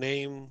the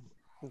name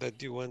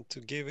that you want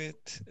to give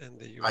it and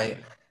the URL.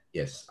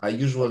 Yes, I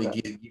usually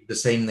Okay. give the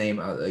same name.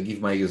 I give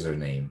my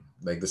username,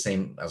 like the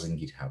same as in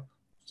GitHub.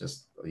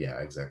 Just, yeah,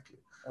 exactly.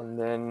 And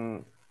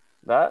then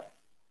that.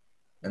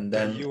 And The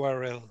then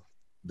URL.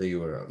 the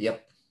URL.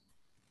 Yep.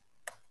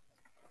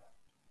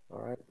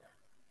 All right.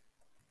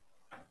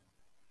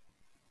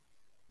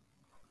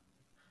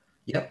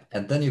 Yep.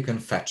 And then you can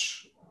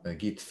fetch,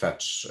 git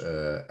fetch,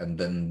 and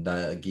then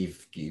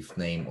give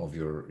name of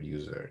your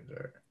user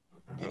there.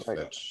 Git Like-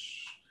 fetch.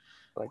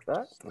 Like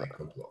that.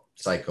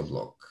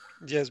 Psychoblock.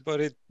 Yes,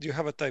 but you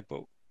have a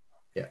typo.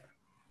 Yeah.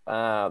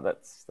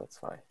 That's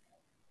fine.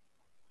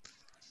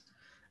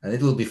 And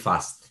it will be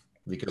fast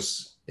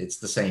because it's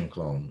the same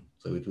clone,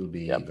 so it will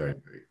be very, very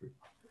quick.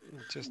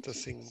 Just a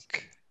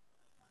sync.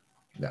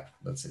 Yeah,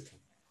 that's it.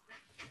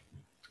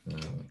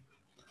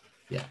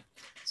 Yeah.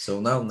 So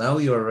now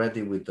you are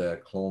ready with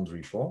the cloned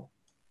repo,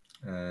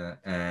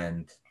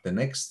 and the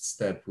next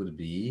step would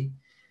be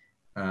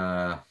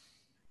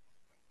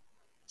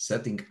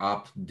setting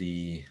up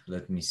the,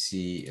 let me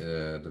see,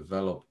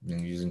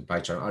 development using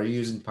PyCharm. Are you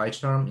using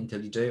PyCharm,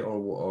 IntelliJ,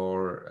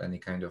 or any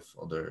kind of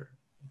other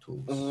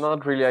tools?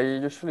 Not really. I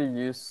usually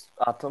use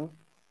Atom.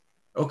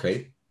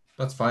 Okay,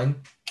 that's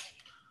fine.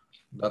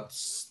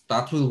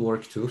 That will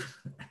work too.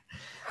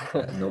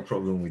 No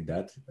problem with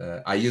that.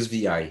 I use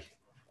VI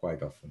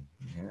quite often.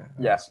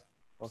 Yeah.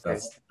 Okay.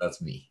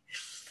 That's me.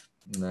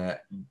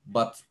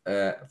 But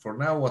for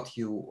now, what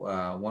you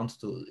want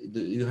to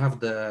do, you have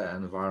the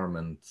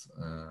environment,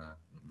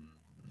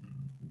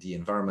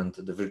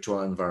 the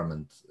virtual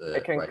environment. I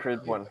can right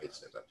create now, one.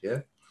 set up,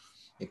 yeah,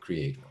 you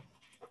create one.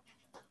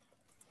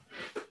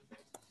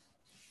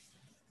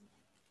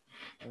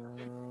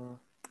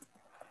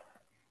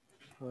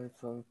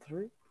 Python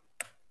 3.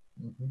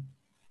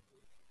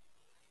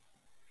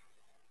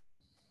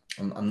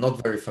 I'm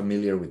not very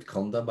familiar with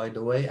Conda, by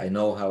the way. I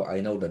know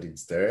that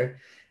it's there.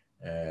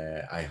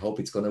 I hope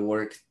it's going to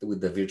work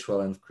with the virtual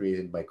env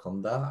created by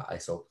Conda. I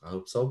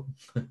hope so.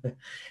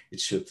 It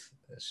should.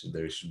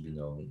 There should be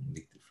no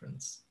big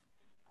difference.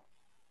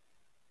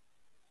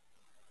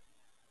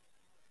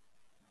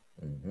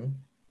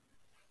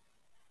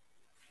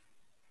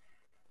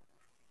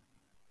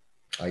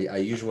 I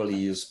usually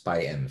use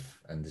PyEnv,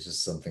 and this is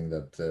something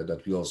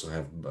that we also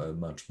have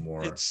much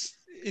more.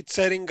 It's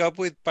setting up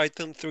with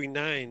Python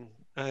 3.9.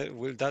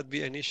 Will that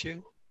be an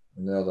issue?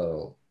 Not at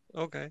all.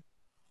 Okay.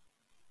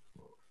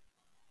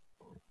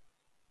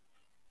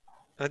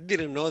 I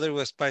didn't know there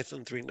was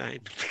Python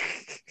 3.9.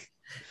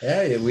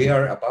 Yeah, we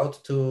are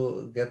about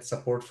to get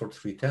support for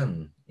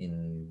 3.10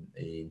 in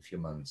a few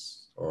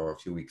months or a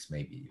few weeks,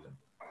 maybe even,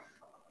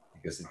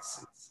 because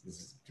it's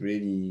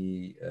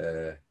really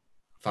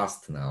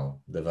fast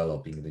now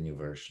developing the new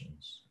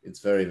versions. It's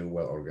very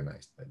well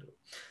organized, by the way.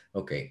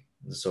 Okay,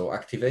 so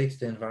activate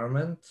the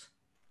environment.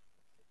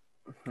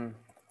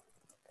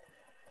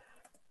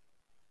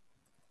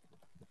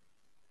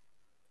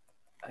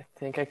 I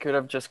think I could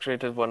have just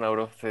created one out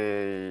of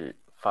the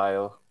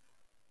file,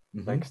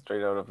 like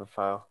straight out of the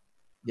file.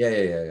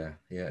 Yeah,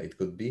 it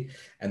could be.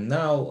 And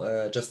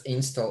now just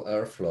install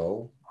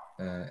Airflow,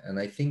 and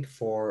I think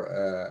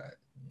for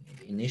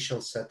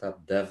initial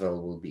setup,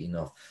 Devel will be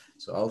enough.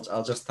 So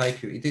I'll just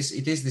type you. It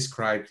is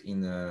described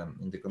in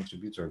the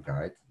contributor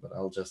guide, but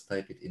I'll just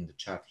type it in the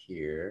chat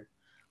here,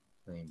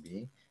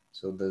 maybe.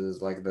 So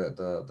there's like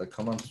the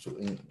command to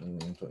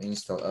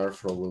install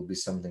Airflow will be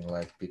something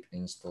like pip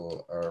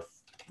install airf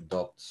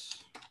dot.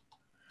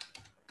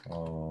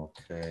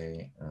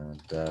 Okay,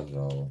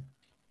 Devel.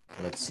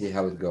 Let's see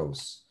how it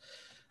goes.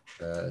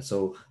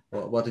 So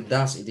what it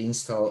does, it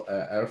installs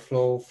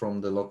Airflow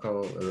from the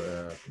local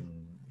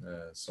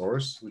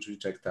source, which we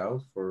checked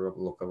out for a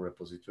local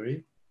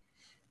repository.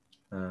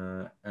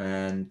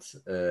 And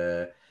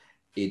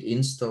it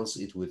installs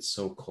it with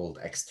so-called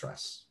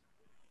extras.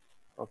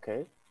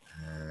 Okay.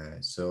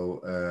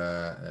 So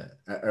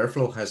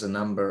Airflow has a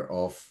number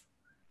of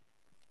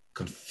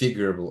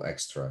configurable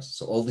extras.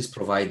 So all these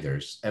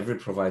providers, every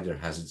provider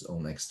has its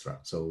own extra.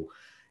 So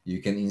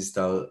you can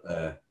install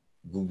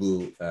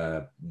Google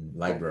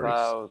libraries,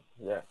 Cloud,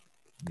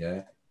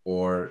 yeah,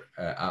 or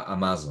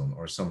Amazon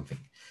or something.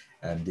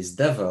 And this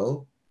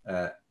devil,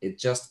 it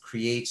just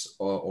creates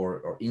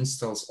or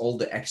installs all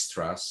the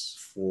extras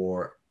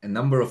for a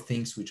number of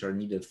things which are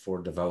needed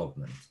for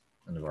development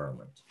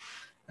environment.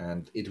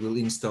 And it will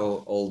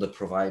install all the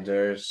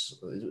providers.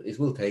 It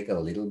will take a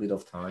little bit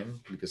of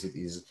time because it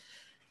is,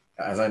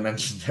 as I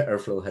mentioned,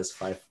 Airflow has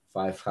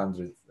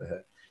 500,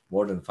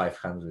 more than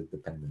 500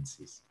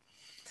 dependencies.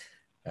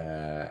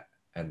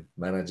 And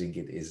managing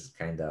it is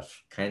kind of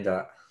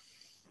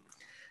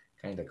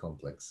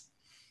complex.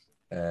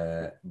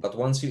 But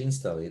once you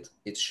install it,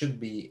 it should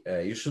be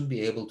you should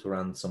be able to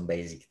run some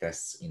basic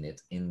tests in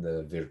it in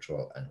the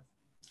virtual env.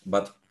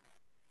 But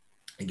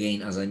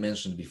again, as I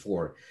mentioned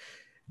before,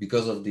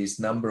 because of this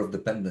number of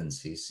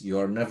dependencies, you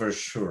are never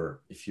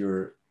sure if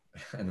your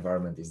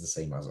environment is the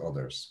same as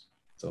others.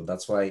 So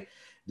that's why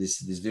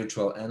this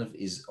virtual env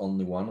is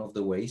only one of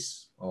the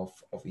ways of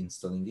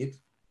installing it,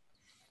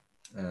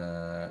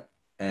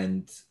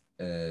 and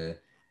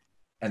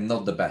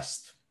not the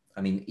best.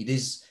 I mean, it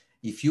is,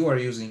 if you are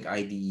using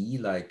IDE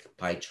like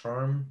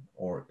PyCharm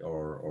or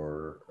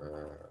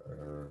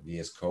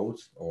VS Code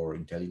or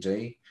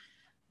IntelliJ,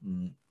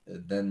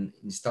 then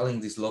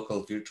installing this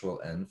local virtual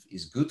env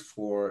is good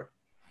for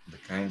the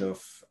kind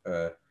of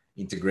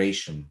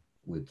integration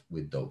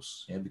with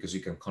those, because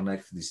you can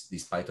connect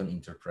this Python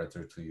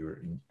interpreter to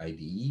your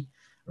IDE,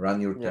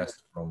 run your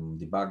test from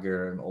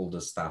debugger and all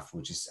the stuff,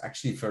 which is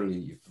actually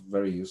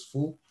very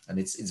useful, and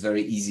it's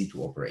very easy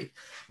to operate.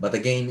 But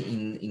again,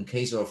 in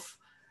case of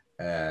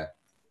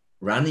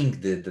running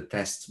the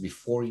tests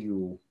before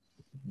you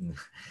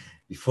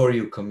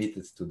commit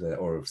it to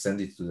or send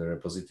it to the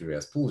repository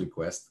as pull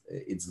request,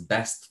 it's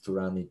best to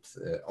run it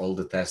all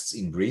the tests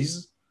in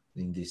Breeze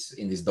in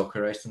this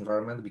Dockerized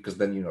environment, because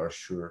then you are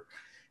sure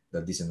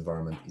that this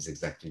environment is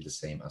exactly the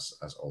same as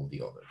all the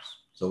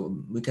others. So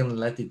we can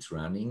let it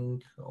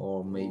running,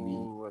 or maybe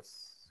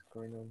what's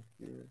going on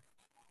here?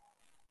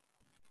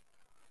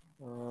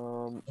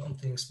 some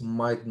things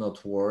might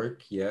not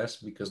work. Yes,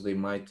 because they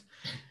might.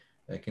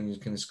 Can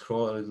you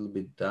scroll a little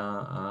bit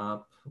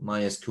up?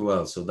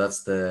 MySQL. So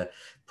that's the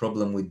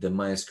problem with the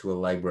MySQL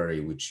library,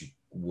 which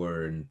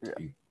weren't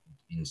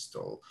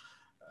installed.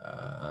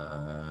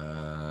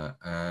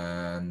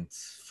 And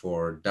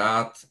for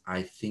that,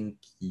 I think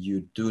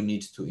you do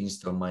need to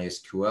install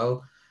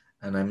MySQL,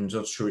 and I'm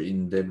not sure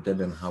in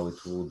Debian how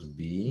it would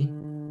be.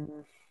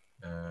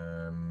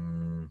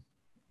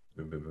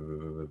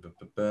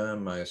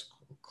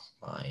 MySQL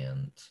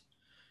client.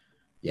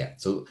 Yeah.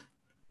 So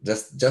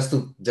just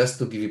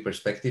to give you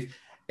perspective,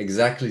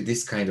 exactly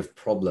this kind of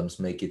problems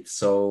make it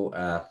so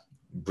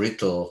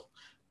brittle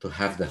to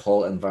have the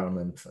whole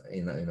environment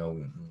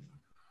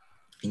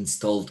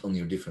installed on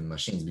your different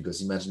machines,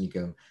 because imagine you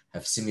can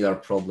have similar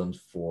problems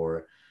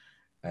for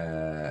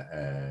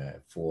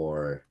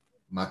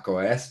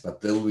macOS,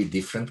 but there will be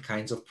different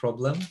kinds of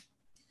problem,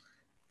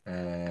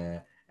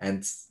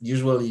 and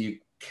usually you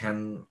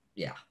can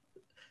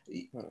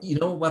you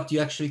know what you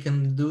actually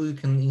can do? You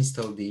can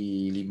install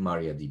the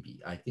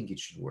libMariaDB. I think it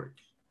should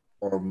work,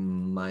 or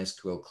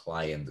MySQL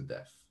client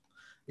dev.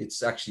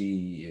 It's actually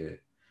you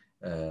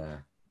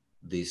have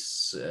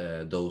this.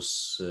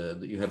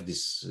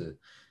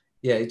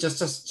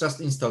 Just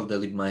install the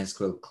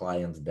libMySQL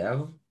client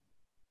dev.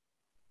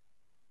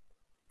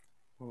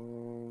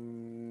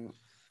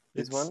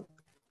 This one?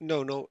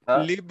 No.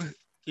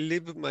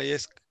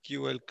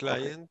 libMySQL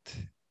client.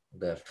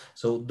 Dev.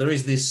 So there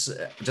is this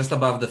just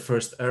above the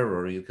first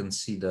error. You can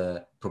see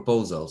the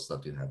proposals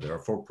that you have. There are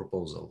 4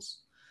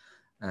 proposals,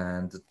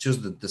 and choose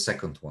the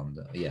second one.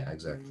 Yeah,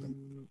 exactly.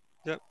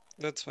 Yep,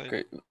 that's fine.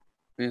 Okay,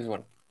 this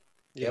one.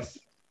 Yes.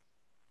 Yep.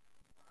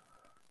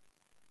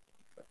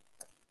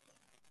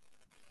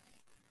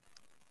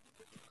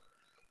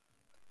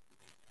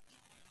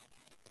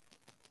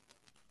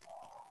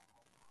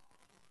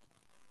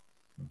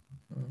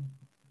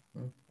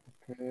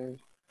 Okay,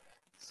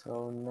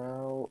 so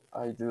now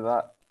I do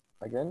that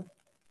again.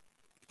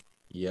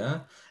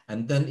 Yeah,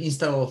 and then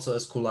install also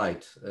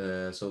SQLite.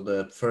 So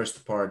the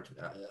first part,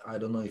 I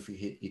don't know if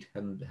it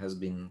has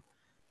been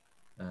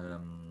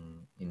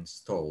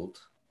installed.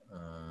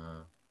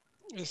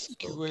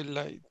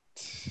 SQLite.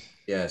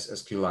 Yes,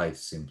 SQLite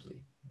simply.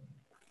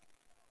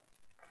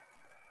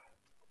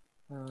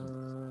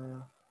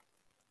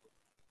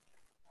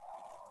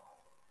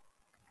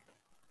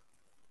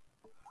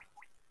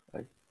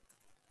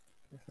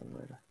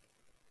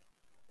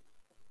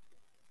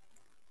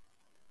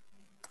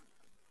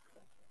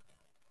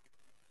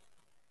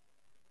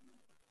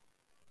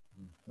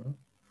 Hmm?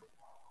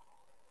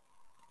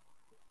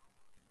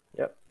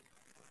 Yep.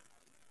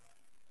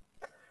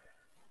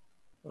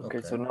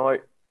 Okay, so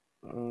Okay.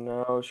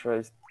 now should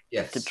I keep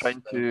Yes.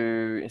 trying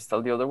to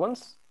install the other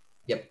ones?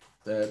 Yep.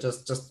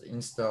 Just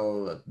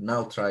install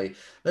now. Try.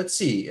 Let's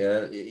see.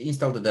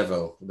 Install the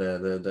Devel,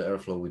 the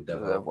Airflow with That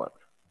Devel, one.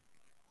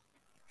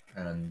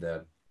 and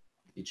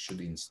it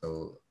should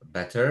install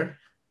better.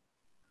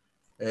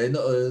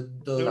 No,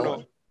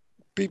 No.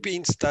 pip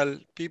install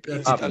pip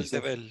install.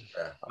 devel.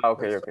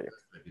 Okay, Let's okay.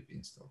 try pip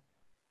install.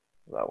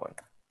 That one.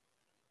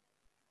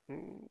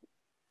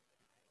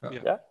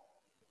 Yeah. Yeah.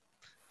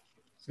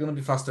 It's gonna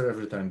be faster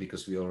every time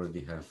because we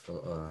already have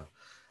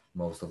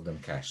most of them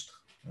cached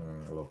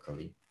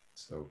locally.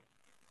 So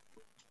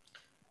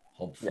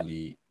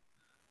hopefully,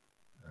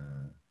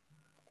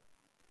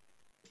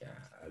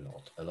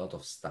 a lot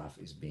of stuff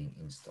is being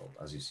installed.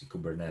 As you see,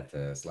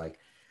 Kubernetes, like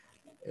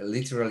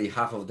literally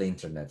half of the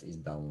internet is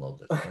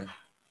downloaded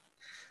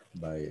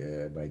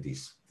by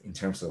this in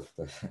terms of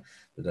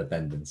the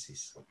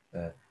dependencies.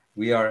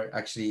 We are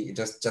actually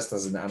just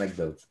as an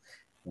anecdote,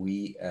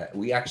 we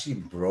actually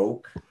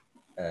broke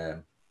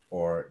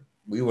or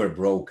we were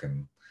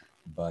broken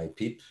by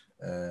pip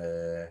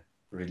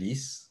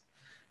release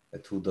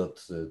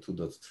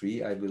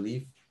 2.3, I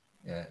believe,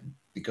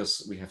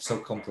 because we have so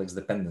complex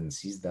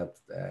dependencies that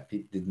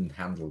pip didn't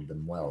handle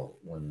them well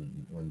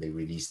when they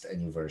released a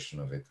new version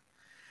of it.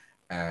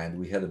 And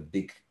we had a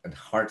big and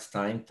hard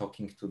time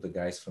talking to the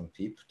guys from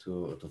pip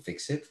to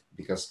fix it,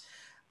 because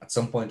at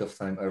some point of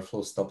time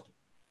Airflow stopped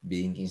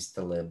being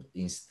installable.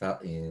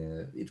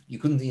 You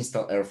couldn't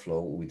install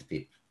Airflow with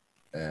pip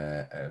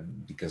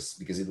because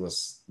it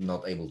was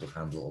not able to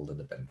handle all the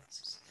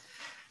dependencies.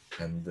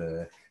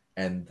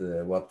 And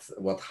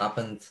what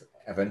happened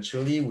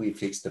eventually, we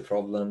fixed the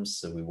problems.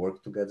 So we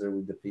worked together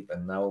with the pip,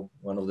 and now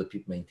one of the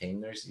pip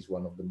maintainers is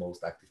one of the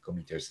most active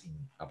committers in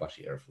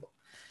Apache Airflow.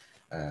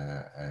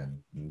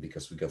 And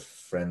because we got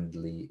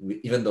friendly,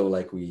 even though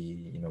like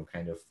we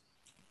kind of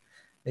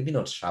maybe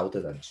not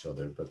shouted at each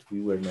other, but we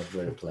were not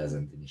very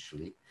pleasant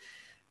initially,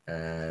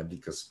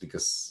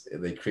 because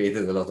they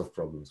created a lot of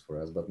problems for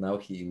us. But now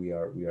we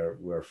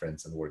are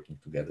friends and working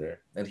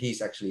together, and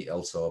he's actually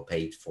also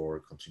paid for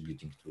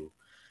contributing to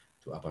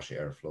Apache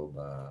Airflow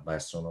by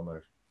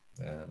Astronomer,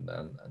 and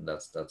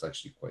that's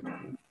actually quite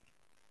cool.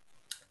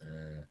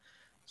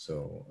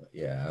 So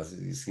yeah, as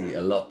you see,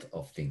 a lot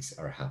of things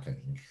are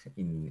happening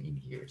in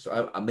here.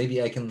 So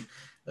maybe I can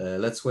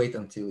let's wait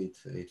until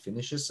it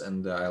finishes,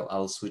 and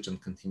I'll switch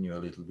and continue a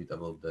little bit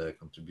about the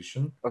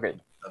contribution. Okay.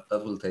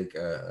 That will take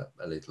a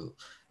little,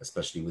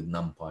 especially with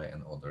NumPy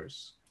and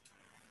others.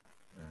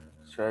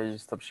 Should I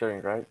stop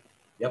sharing, right?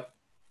 Yep.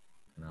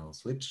 And I'll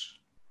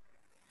switch.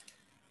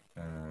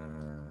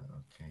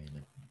 Okay,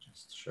 let me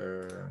just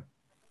share.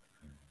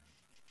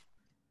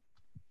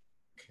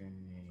 Okay.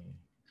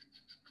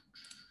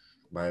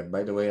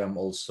 By the way, I'm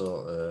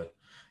also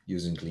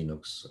using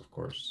Linux, of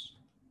course.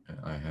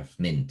 I have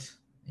Mint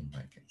in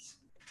my case.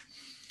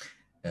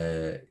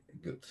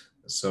 Good.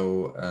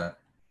 So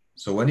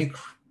when you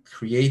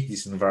create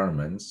these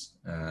environments,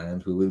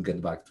 and we will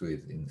get back to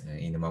it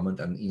in a moment,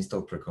 and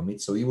install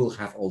pre-commit, so you will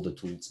have all the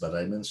tools that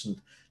I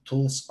mentioned.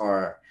 Tools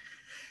are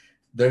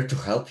there to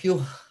help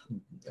you,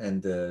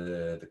 and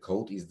the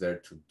code is there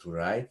to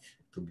write,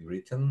 to be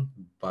written,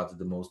 but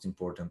the most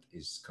important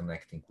is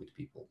connecting with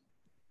people.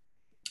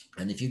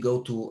 And if you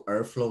go to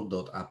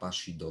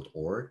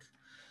airflow.apache.org,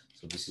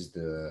 so this is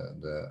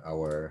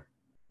our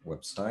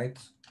website,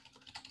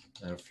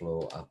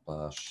 Airflow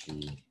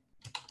Apache.org,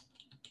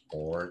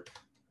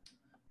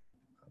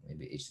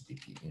 maybe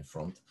HTTP in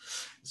front.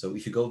 So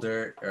if you go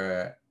there,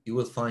 you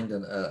will find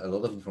a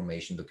lot of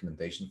information,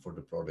 documentation for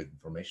the project,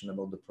 information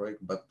about the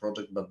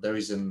project, but there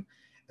is a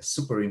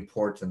super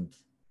important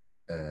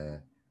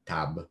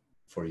tab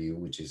for you,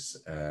 which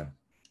is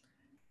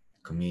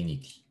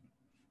community.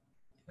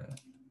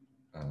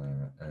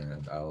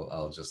 And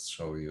I'll just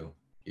show you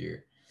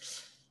here.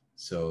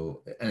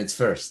 So, and it's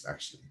first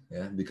actually,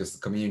 yeah, because the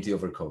community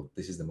over code,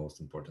 this is the most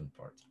important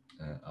part.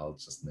 I'll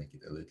just make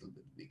it a little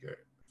bit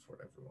bigger for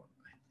everyone,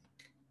 I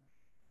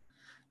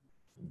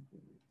think.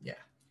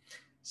 Yeah.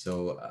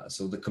 So,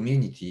 so the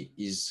community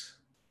is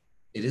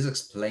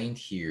explained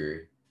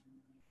here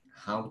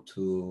how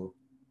to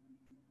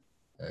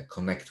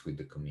connect with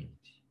the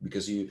community,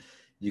 because you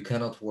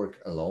cannot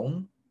work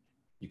alone.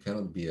 You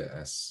cannot be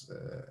a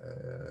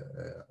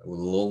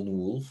lone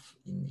wolf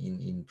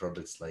in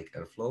projects like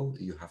Airflow.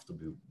 You have to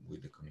be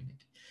with the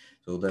community.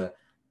 So the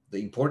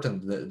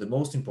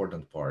most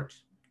important part,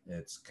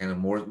 it's kind of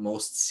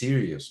most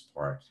serious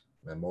part,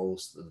 the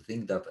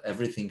thing that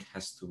everything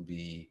has to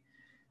be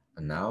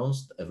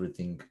announced,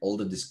 all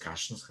the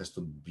discussions has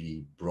to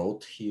be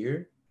brought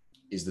here,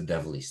 is the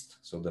dev list,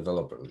 so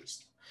developer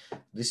list.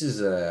 This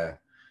is a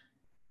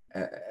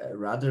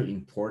rather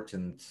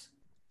important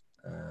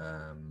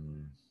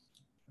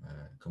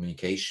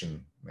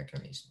communication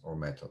mechanism or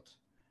method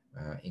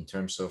in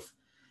terms of,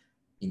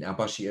 in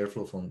Apache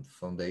Airflow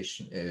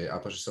Foundation,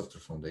 Apache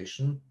Software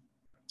Foundation,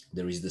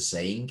 there is the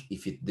saying,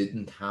 if it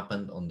didn't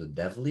happen on the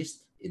dev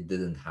list, it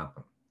didn't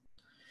happen,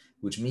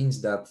 which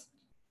means that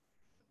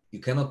you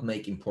cannot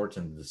make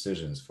important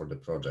decisions for the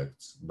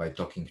project by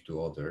talking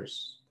to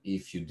others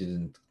if you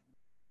didn't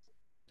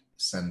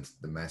send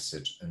the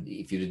message and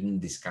if you didn't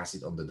discuss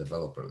it on the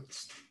developer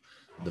list.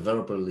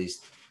 Developer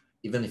list,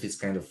 even if it's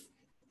kind of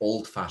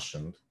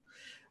old-fashioned,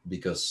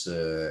 because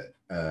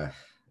all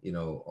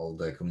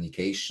the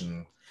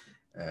communication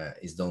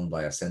is done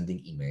by sending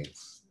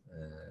emails.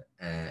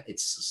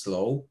 It's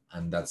slow,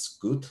 and that's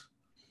good.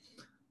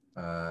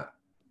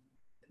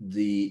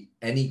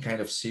 Any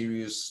kind of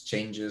serious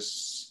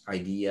changes,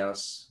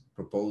 ideas,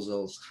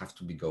 proposals have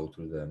to go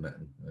to the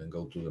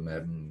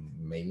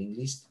mailing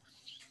list,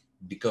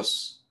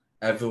 because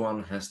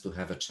everyone has to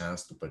have a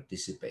chance to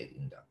participate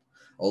in that.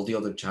 All the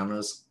other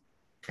channels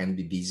can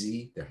be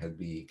busy. There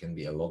can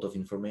be a lot of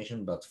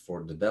information, but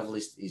for the dev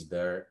list is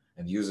there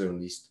and user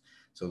list.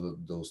 So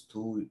those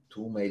two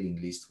mailing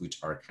lists,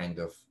 which are kind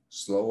of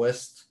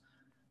slowest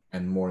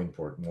and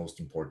most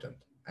important.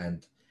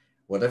 And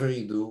whatever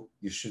you do,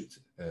 you should,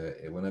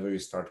 whenever you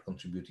start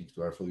contributing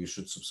to Airflow, you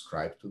should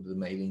subscribe to the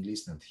mailing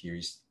list. And here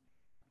is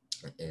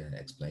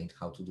explained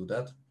how to do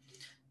that.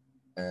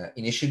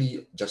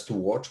 Initially, just to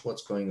watch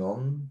what's going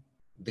on.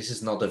 This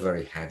is not a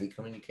very heavy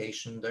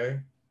communication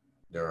there.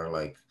 There are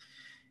like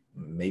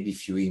maybe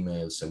few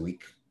emails a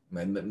week,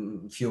 maybe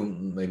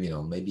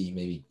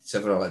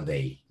several a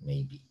day,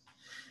 maybe.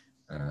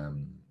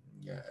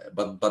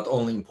 But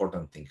only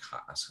important thing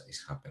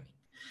is happening.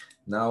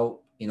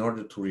 Now, in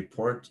order to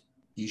report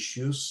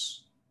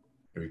issues,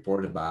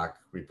 report a bug,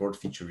 report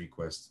feature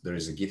requests, there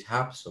is a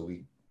GitHub, so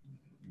we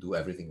do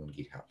everything on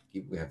GitHub.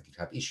 We have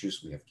GitHub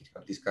issues, we have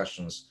GitHub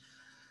discussions,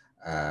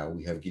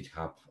 we have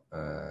GitHub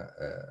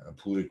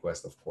pull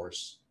request, of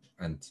course,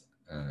 and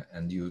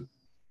you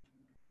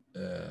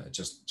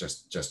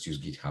just use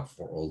GitHub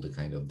for all the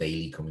kind of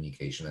daily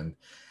communication,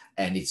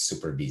 and it's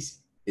super busy.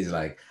 It's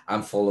like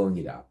I'm following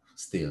it up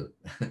still.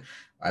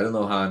 I don't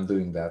know how I'm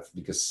doing that,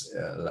 because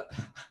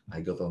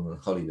I got on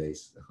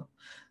holidays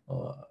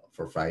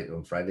for Friday.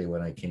 On Friday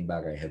when I came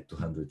back, I had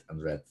 200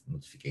 unread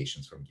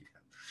notifications from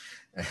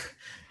GitHub.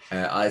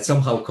 I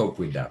somehow cope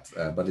with that,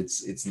 but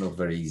it's not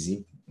very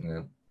easy.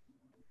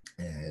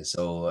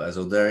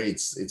 So there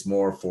it's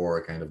more for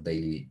a kind of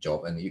daily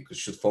job, and you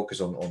should focus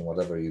on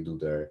whatever you do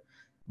there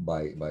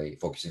by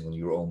focusing on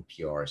your own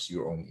PRs,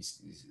 your own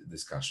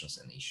discussions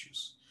and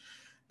issues.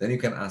 Then you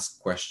can ask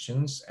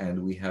questions,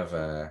 and we have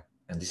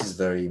and this is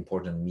very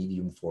important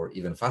medium for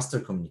even faster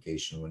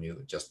communication. When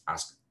you just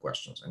ask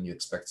questions and you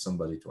expect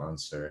somebody to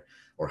answer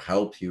or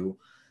help you,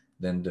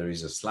 then there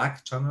is a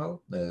Slack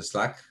channel.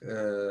 Slack,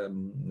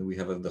 we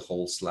have the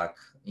whole Slack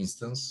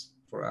instance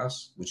for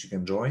us, which you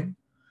can join.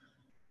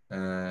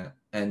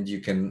 And you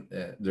can,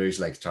 there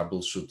is like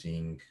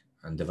troubleshooting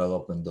and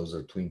development. Those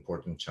are two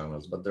important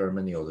channels, but there are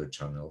many other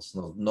channels,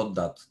 not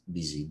that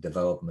busy.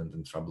 Development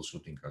and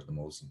troubleshooting are the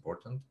most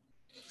important.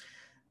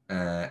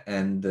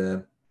 And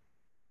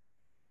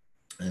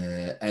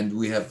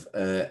we have,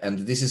 and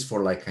this is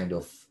for like kind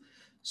of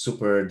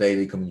super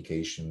daily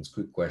communications,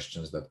 quick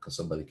questions that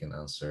somebody can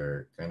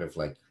answer, kind of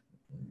like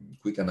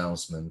quick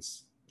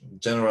announcements.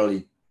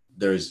 Generally,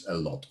 there is a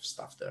lot of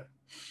stuff there.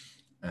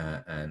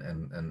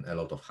 And a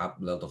lot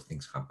of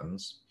things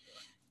happens,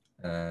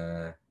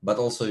 but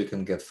also you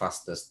can get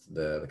fastest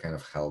the kind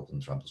of help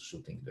and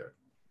troubleshooting there.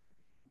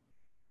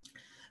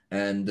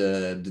 And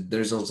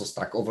there's also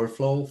Stack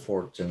Overflow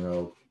for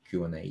general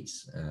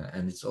Q&As,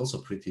 and it's also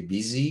pretty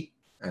busy.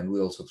 And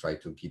we also try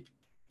to keep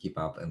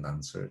up and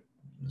answer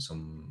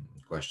some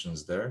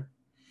questions there.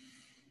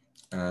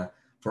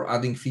 For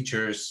adding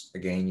features,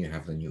 again, you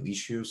have the new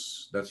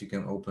issues that you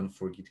can open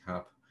for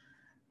GitHub,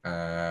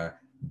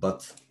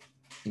 but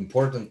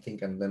important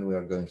thing, and then we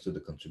are going to the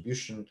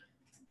contribution.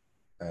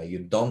 You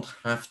don't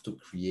have to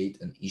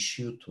create an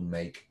issue to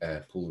make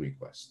a pull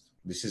request.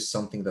 This is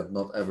something that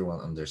not everyone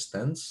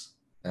understands,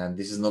 and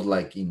this is not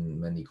like in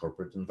many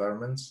corporate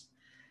environments.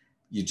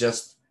 You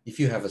just, if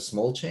you have a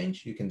small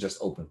change, you can just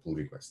open pull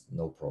request,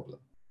 no problem.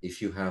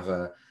 If you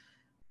have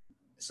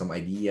some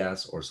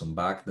ideas or some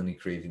bug, then you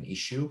create an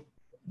issue.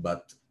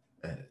 But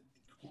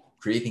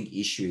creating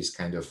issue is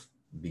kind of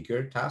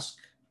bigger task,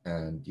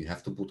 and you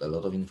have to put a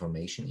lot of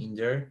information in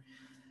there.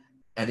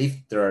 And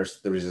if there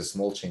is a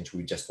small change,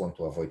 we just want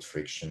to avoid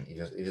friction.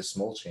 If a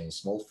small change,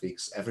 small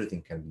fix,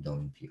 everything can be done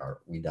in PR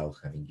without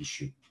having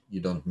issue.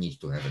 You don't need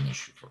to have an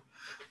issue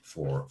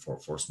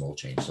for small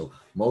change. So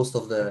most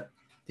of the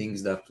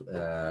things that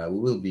we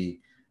will be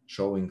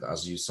showing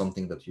as you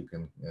something that you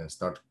can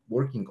start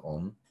working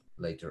on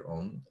later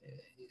on,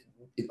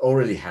 it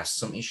already has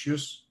some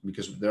issues,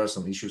 because there are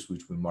some issues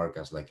which we mark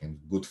as like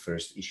good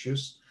first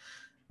issues.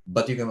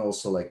 But you can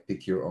also like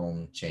pick your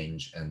own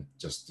change and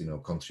just,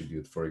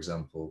 contribute. For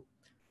example,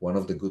 one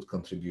of the good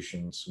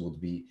contributions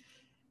would be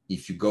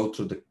if you go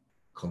to the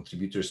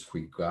contributors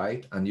quick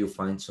guide and you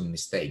find some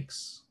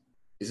mistakes.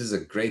 This is a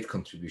great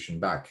contribution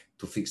back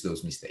to fix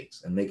those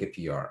mistakes and make a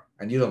PR.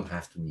 And you don't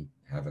have to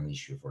have an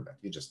issue for that.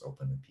 You just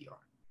open a PR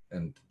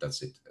and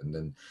that's it.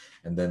 And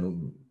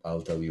then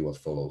I'll tell you what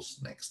follows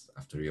next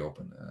after you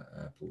open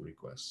a pull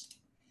request.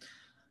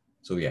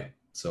 So yeah,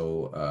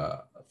 so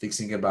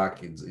fixing a bug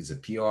is a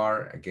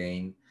PR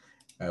again.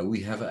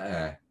 We have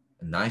a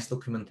nice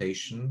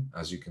documentation.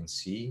 As you can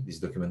see, this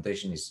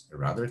documentation is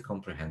rather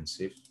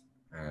comprehensive,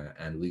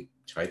 and we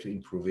try to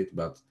improve it,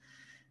 but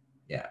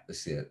yeah,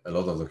 there's a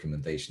lot of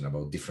documentation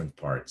about different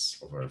parts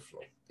of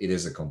Airflow. It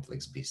is a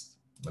complex beast,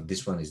 but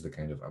this one is the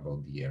kind of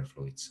about the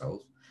Airflow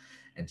itself.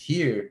 And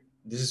here,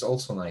 this is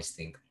also a nice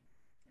thing.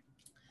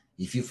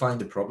 If you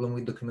find a problem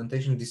with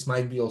documentation, this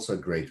might be also a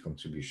great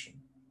contribution.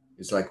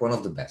 It's like one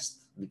of the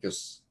best,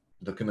 because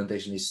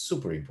documentation is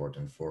super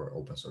important for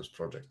open source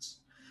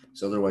projects.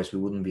 So otherwise we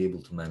wouldn't be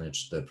able to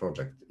manage the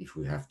project if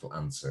we have to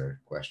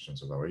answer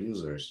questions of our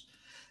users.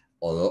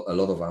 Although a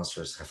lot of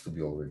answers have to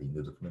be already in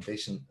the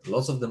documentation.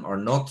 Lots of them are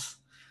not,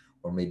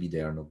 or maybe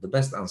they are not the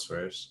best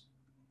answers.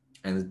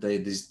 And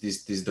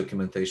this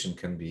documentation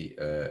can be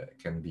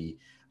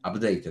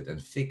updated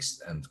and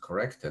fixed and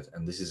corrected.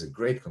 And this is a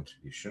great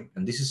contribution.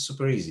 And this is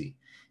super easy.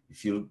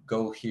 If you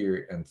go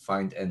here and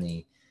find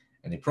any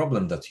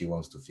problem that you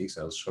want to fix,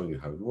 I'll show you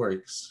how it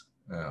works.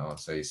 I'll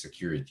say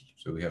security.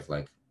 So we have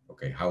like,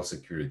 okay, how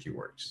security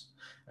works.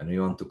 And we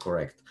want to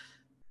correct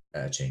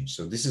a change.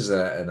 So this is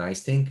a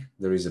nice thing.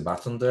 There is a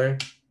button there.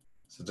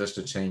 So just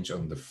a change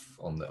on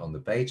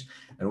the page,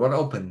 and what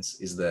opens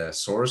is the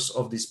source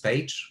of this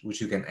page, which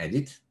you can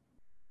edit,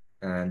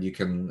 and you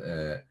can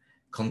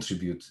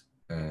contribute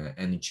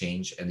any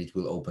change, and it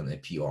will open a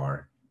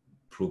PR,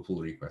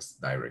 pull request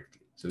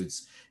directly. So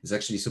it's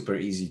actually super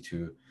easy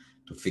to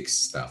fix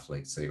stuff.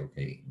 Like say,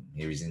 okay,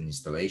 here is an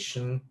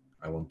installation.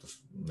 I want to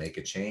make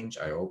a change.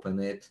 I open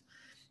it.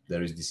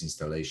 There is this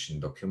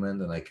installation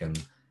document, and I can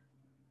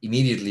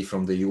immediately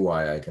from the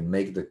UI, I can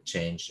make the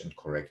change and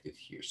correct it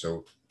here.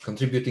 So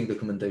contributing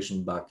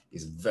documentation back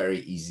is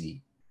very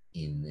easy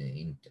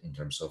in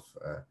terms of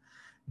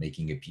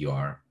making a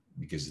PR,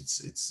 because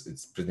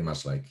it's pretty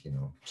much like, you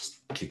know,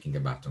 just clicking a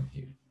button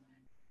here.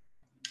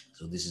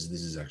 So this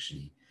is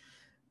actually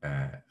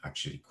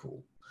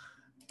cool.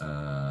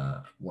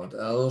 What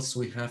else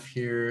we have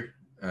here?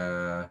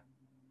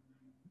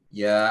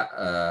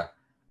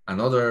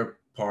 Another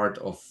part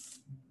of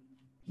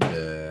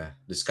the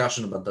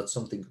discussion, but that's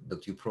something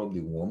that you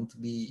probably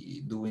won't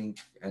be doing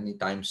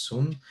anytime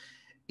soon,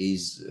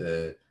 is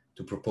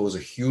to propose a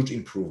huge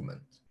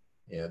improvement.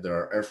 Yeah, there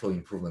are Airflow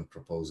improvement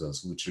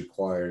proposals, which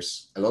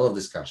requires a lot of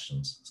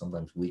discussions,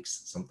 sometimes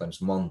weeks,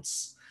 sometimes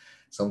months,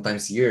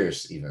 sometimes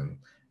years even.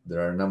 There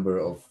are a number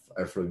of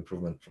Airflow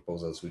improvement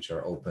proposals which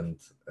are opened,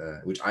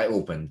 which I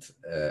opened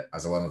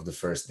as one of the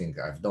first things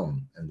I've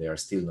done, and they are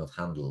still not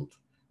handled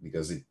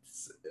because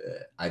it's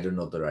either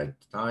not the right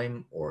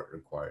time or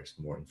requires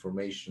more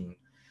information,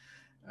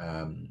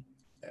 and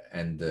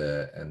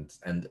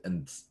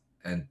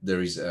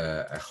there is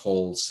a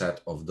whole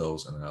set of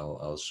those, and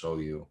I'll show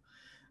you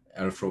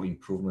Airflow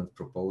improvement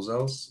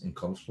proposals in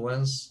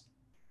Confluence,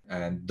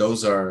 and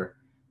those are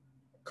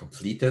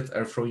completed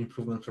Airflow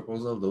improvement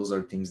proposal. Those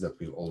are things that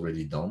we've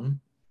already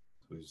done.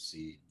 We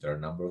see there are a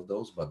number of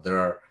those, but there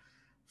are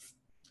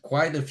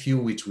quite a few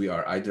which we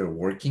are either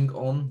working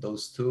on,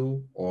 those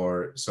two,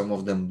 or some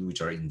of them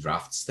which are in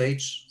draft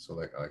stage. So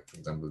like for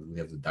example, we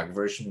have the DAG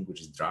version,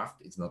 which is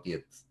draft. It's not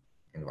yet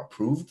kind of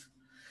approved.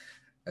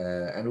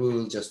 And we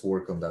will just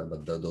work on that,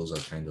 but those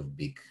are kind of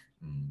big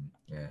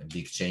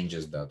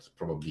changes that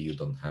probably you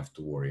don't have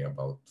to worry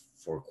about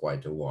for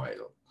quite a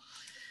while.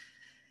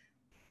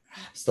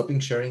 Stopping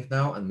sharing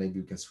now, and maybe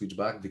you can switch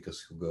back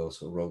because Hugo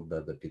also wrote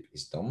that the pip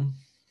is done.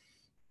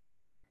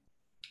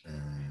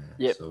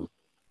 Yep. So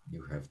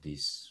you have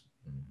this.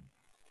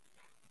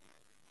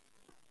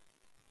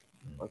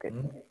 Okay.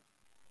 Let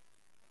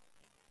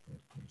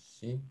me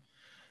see.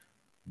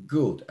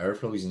 Good.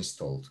 Airflow is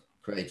installed.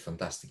 Great,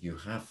 fantastic. You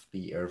have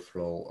the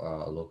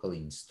Airflow locally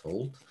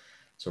installed.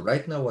 So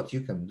right now, what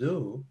you can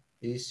do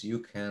is you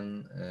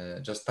can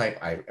just type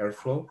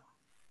Airflow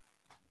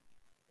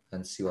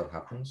and see what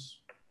happens.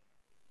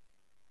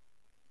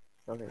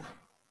 Okay.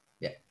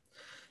 Yeah.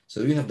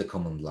 So you have the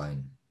command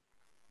line,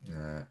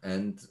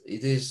 and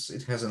it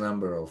has a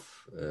number of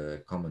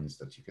commands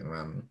that you can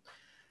run.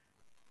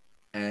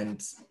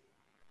 And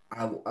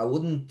I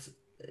wouldn't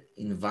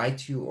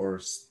invite you,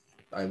 or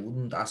I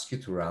wouldn't ask you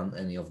to run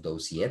any of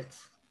those yet,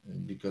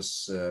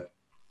 because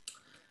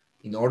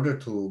in order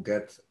to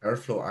get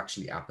Airflow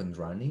actually up and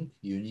running,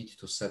 you need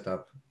to set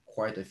up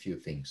quite a few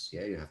things.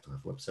 Yeah, you have to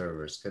have web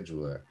server,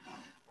 scheduler.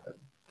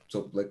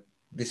 So like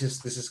this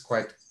is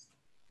quite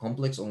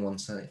complex on one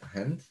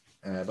hand,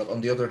 but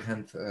on the other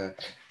hand,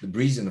 the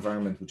Breeze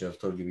environment, which I've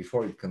told you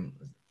before, it can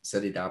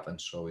set it up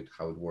and show it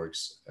how it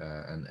works,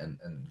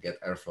 and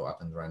get Airflow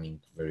up and running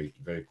very,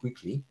 very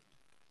quickly.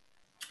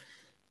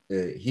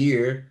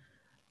 Here,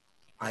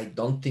 I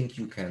don't think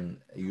you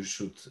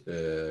should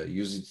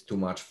use it too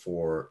much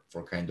for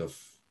kind of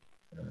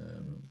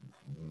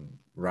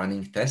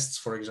running tests,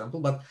 for example,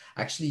 but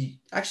actually,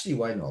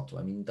 why not?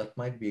 I mean, that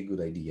might be a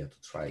good idea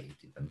to try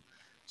it even.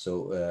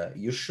 So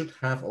you should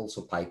have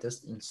also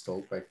PyTest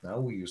installed right now.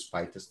 We use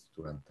PyTest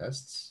to run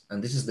tests,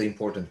 and this is the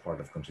important part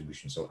of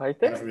contribution. So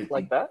PyTest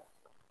like that?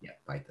 Yeah,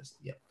 PyTest.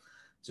 Yeah.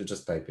 So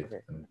just type it.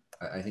 Okay. And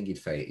I think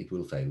it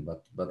will fail,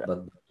 but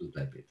do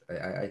type it.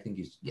 I think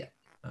it's, yeah,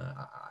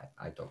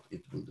 I thought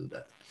it will do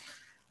that.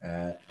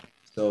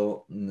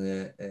 So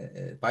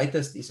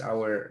PyTest is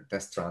our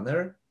test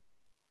runner.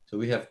 So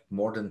we have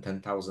more than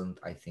 10,000,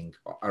 I think,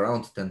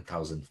 around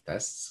 10,000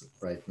 tests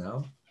right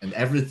now. And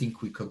everything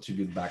we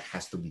contribute back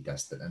has to be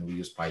tested. And we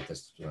use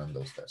PyTest to run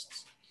those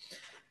tests.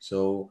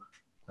 So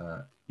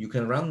you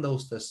can run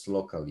those tests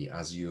locally,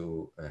 as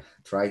you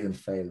tried and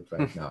failed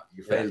right now.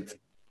 You failed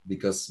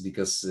because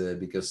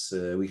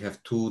we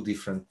have two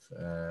different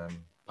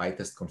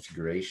PyTest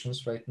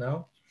configurations right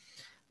now.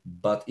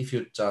 But if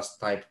you just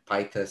type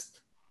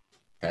PyTest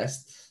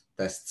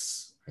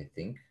tests, I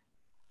think,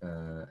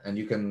 and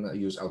you can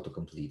use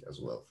autocomplete as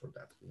well for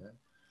that. Yeah,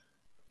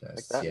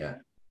 tests, like yeah.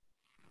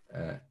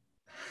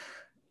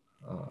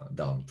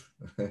 Don't.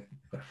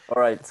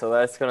 All right, so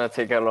that's gonna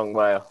take a long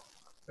while.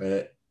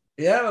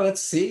 Yeah,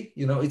 let's see.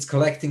 You know, it's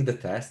collecting the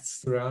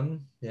tests to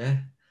run. Yeah,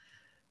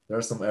 there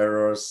are some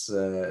errors.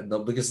 No,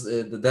 because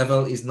the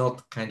devil is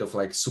not kind of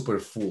like super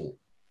full.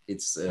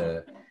 It's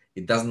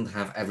it doesn't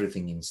have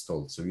everything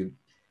installed. So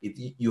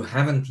you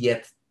haven't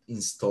yet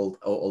installed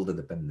all the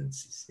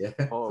dependencies. Yeah.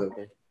 Oh,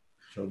 okay.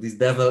 So this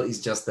devil is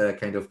just a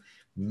kind of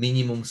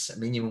minimum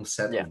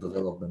set of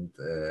development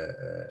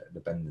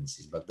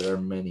dependencies, but there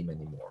are many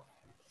more.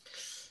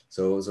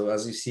 So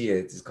as you see,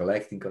 it is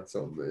collecting.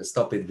 So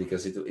stop it,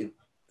 because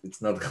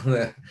it's not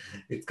gonna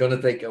it's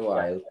gonna take a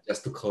while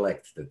just to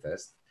collect the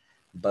test.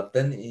 But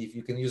then if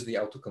you can use the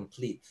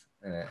autocomplete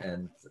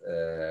and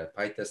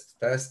PyTest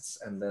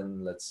tests, and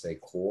then let's say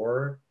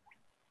core.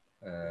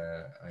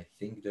 I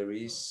think there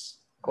is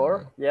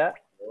core.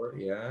 Core,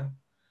 yeah,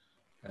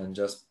 and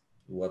just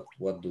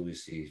what do we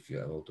see if you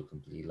have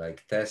autocomplete?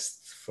 Like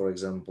test, for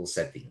example,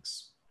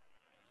 settings.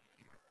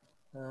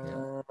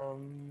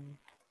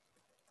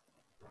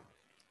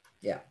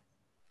 Yeah,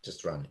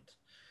 just run it.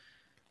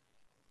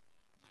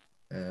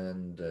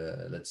 And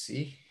let's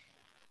see.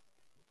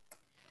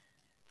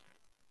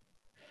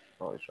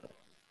 Oh, it's right.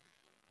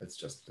 Let's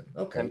just,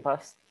 okay. 10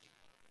 past.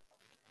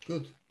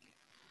 Good.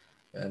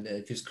 And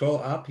if you scroll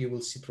up, you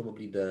will see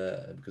probably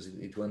because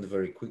it went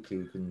very quickly,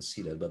 we couldn't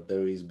see that, but there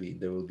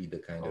will be the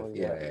kind of,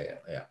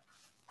 yeah.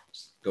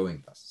 Just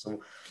going past.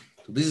 So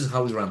this is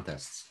how we run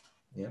tests.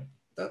 Yeah,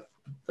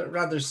 they're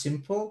rather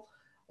simple,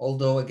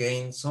 although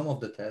again, some of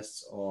the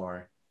tests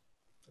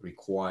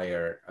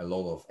require a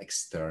lot of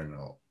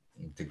external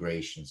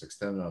integrations,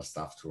 external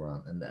stuff to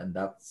run, and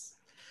that's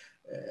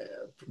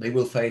they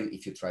will fail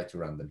if you try to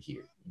run them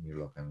here in your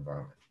local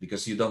environment,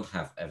 because you don't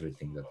have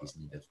everything that is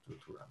needed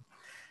to run.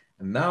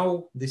 And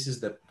now this is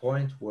the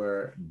point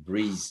where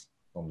Breeze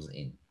comes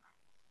in.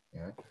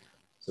 Yeah.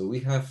 So we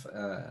have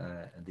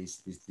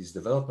this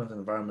development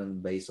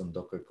environment based on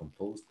Docker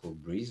Compose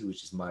called Breeze,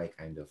 which is my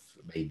kind of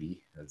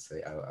baby. Let's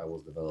say I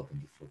was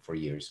developing it for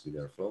years with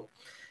Airflow.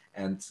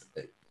 And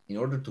in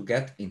order to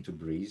get into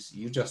Breeze,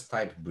 you just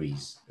type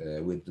Breeze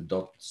with the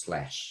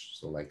 //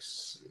 So like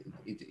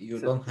you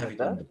don't have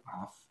it on the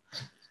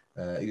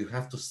path. You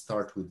have to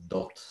start with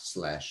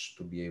 //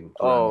 to be able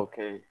to run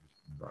okay.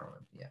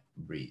 environment. Yeah,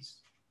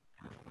 Breeze.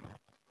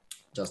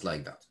 Just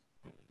like that.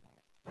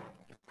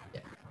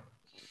 Yeah.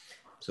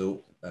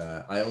 So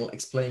I'll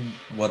explain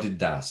what it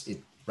does.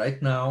 It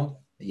right now,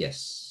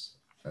 yes.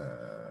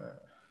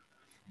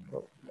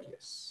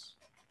 Yes.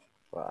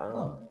 Wow.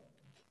 Oh,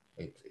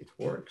 it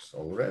works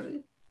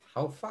already.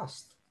 How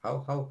fast?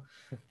 How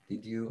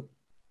did you?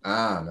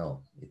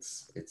 No,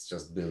 it's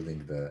just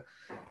building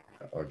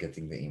or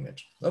getting the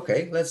image.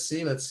 Okay, let's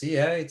see.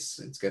 Yeah,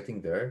 it's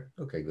getting there.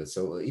 Okay, good.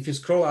 So if you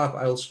scroll up,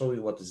 I'll show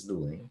you what it's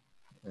doing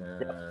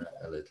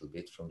a little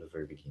bit from the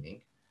very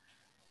beginning.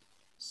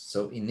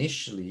 So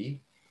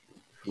initially,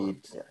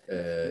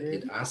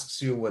 it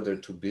asks you whether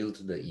to build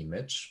the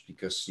image,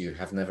 because you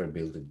have never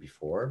built it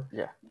before.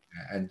 Yeah.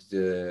 And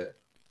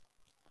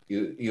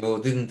you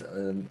didn't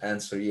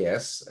answer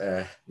yes,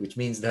 which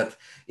means that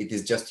it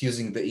is just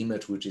using the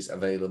image which is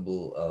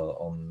available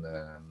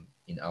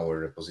in our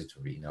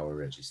repository, in our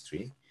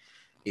registry.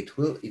 It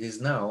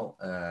is now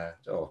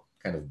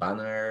kind of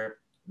banner.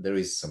 There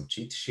is some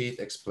cheat sheet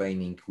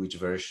explaining which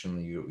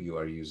version you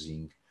are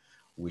using,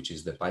 which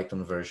is the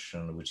Python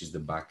version, which is the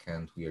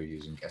backend. We are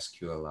using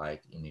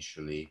SQLite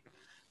initially,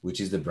 which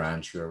is the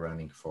branch you are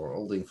running for,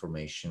 all the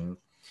information.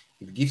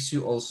 It gives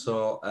you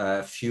also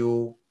a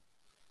few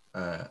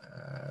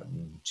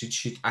cheat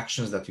sheet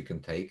actions that you can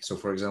take. So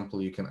for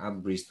example, you can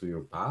add Breeze to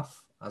your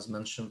path, as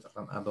mentioned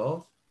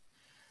above.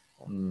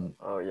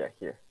 Oh yeah,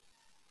 here.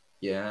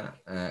 Yeah,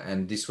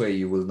 and this way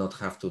you will not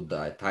have to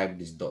type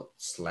this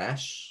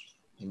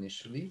 /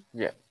 initially.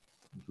 Yeah.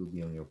 It will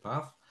be on your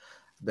path.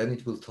 Then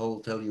it will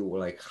tell you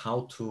like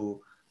how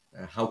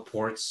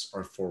ports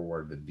are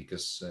forwarded,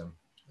 because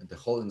the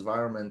whole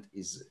environment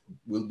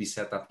will be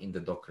set up in the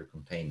Docker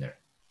container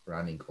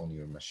running on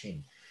your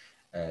machine.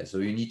 So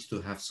you need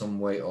to have some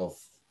way of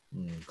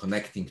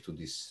connecting to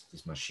this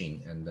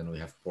machine, and then we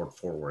have port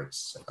forwards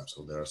set up.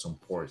 So there are some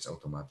ports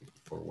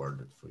automatically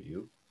forwarded for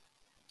you,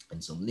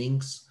 and some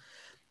links.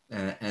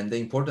 And the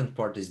important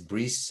part is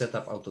Breeze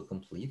setup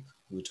autocomplete,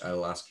 which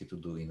I'll ask you to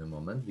do in a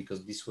moment,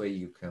 because this way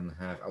you can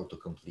have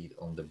autocomplete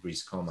on the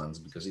Breeze commands,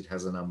 because it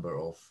has a number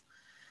of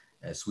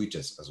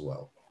switches as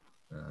well.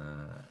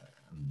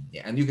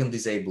 Yeah, and you can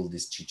disable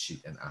this cheat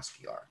sheet and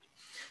ASCII art.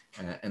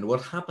 And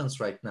what happens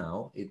right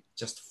now, it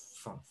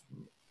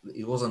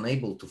was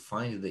unable to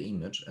find the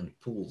image and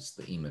pulls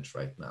the image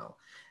right now.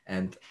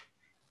 And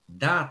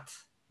that,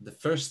 the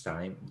first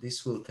time,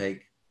 this will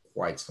take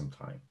quite some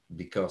time,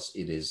 because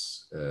it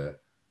is 1.5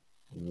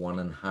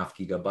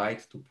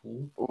 gigabyte to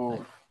pull.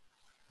 Ooh.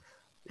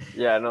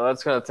 Yeah, no,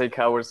 that's gonna take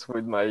hours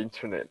with my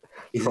internet.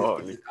 Is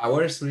it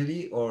hours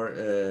really, or?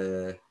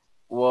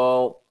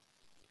 Well,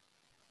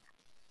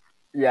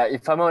 yeah,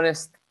 if I'm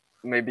honest,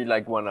 maybe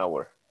like 1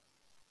 hour.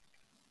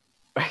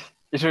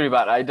 It's really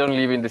bad. I don't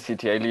live in the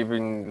city. I live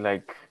in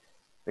like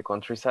the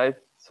countryside,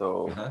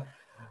 so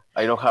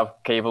I don't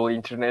have cable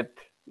internet.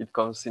 It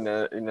comes in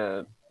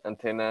a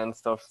antenna and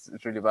stuff.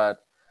 It's really bad.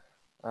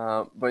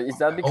 But is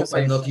that because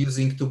I'm not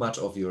using too much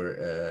of your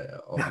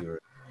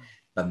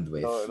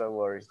bandwidth? Oh, don't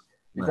worry.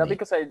 Is that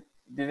because I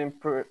didn't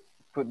put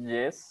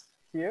yes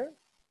here?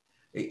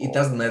 It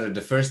doesn't matter.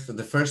 The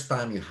first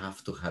time you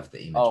have to have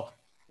the image. Oh,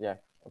 yeah.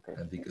 Okay.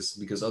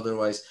 Because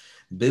otherwise,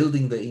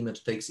 building the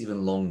image takes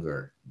even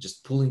longer.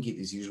 Just pulling it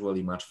is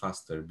usually much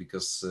faster,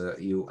 because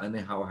you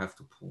anyhow have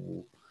to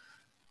pull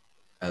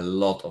a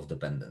lot of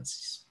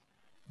dependencies.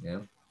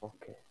 Yeah.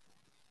 Okay.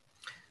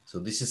 So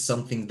this is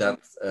something that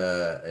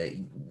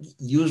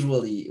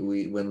usually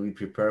when we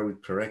prepare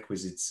with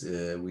prerequisites,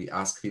 we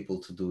ask people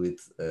to do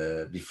it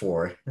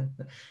before,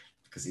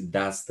 because it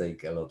does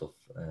take a lot of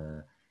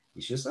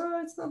issues.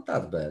 It's not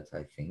that bad,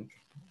 I think.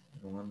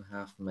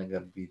 1.5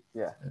 megabit.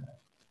 Yeah.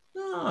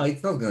 No,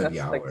 it's not going to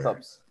be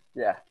hours.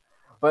 Yeah,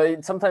 but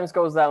it sometimes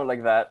goes down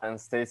like that and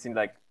stays in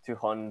like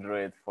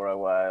 200 for a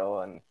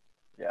while, and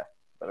yeah.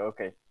 But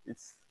okay,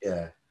 it's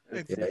gonna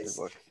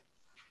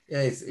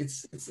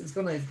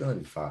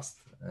be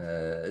fast.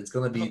 It's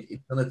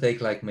gonna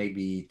take like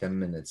maybe 10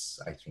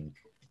 minutes, I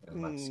think.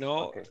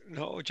 No,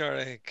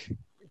 Jarek,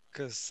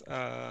 because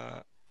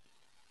I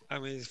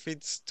mean, if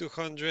it's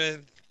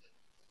 200,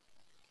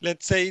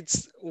 let's say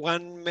it's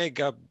 1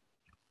 megabit.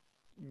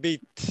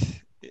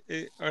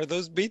 Are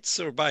those bits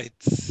or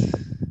bytes?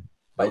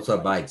 Those are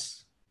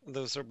bytes.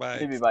 Those are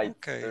bytes. Maybe bytes.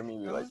 Okay.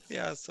 Maybe bytes.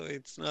 Yeah, so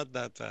it's not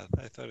that bad.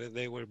 I thought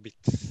they were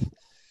bits.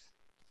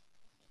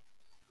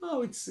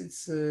 No,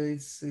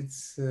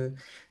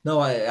 no,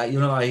 I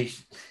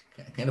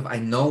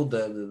know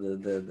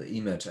the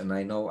image, and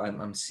I know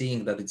I'm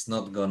seeing that it's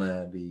not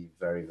gonna be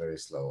very, very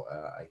slow.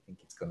 I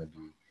think it's gonna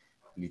be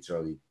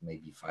literally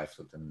maybe 5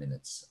 to 10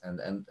 minutes, and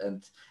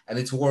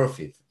it's worth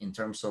it in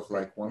terms of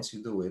like, once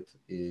you do it,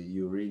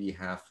 you really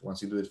have,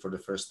 once you do it for the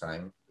first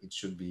time, it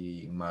should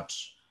be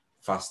much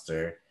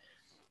faster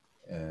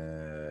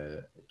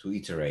to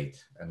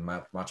iterate, and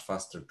much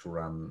faster to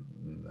run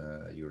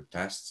your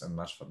tests, and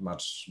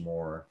much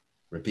more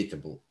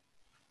repeatable,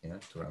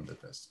 to run the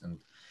tests. And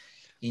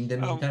in the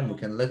meantime, we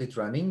can let it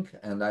running,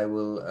 and I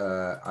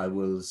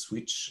will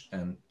switch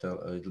and tell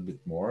a little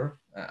bit more,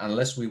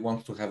 unless we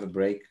want to have a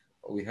break.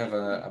 We have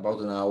about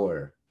an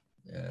hour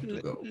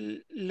to go.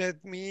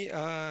 Let me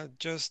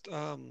just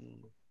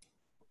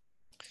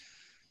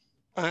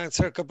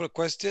answer a couple of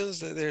questions.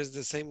 There's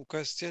the same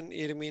question.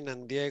 Irmin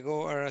and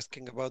Diego are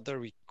asking about the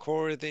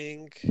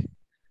recording.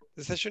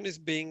 The session is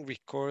being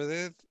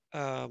recorded.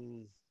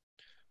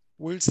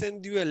 We'll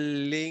send you a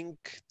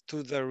link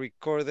to the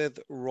recorded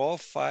raw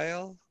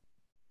file.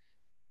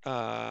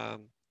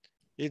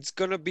 It's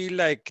gonna be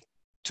like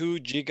 2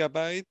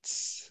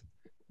 gigabytes,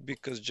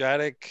 because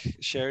Jarek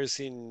shares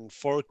in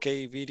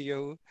 4K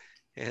video,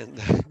 and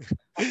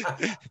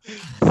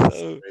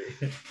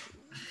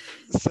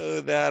so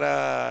that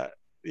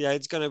yeah,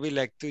 it's gonna be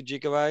like 2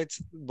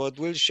 gigabytes, but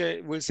we'll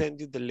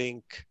send you the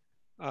link.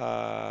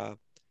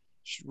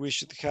 We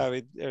should have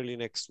it early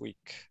next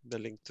week, the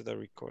link to the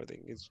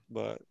recording.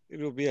 But it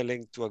will be a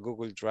link to a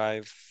Google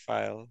Drive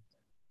file.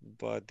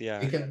 But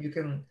yeah, you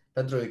can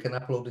Pedro, you can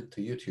upload it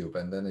to YouTube,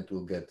 and then it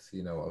will get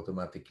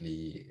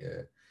automatically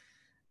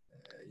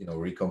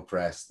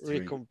recompressed.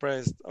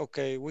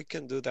 Okay, we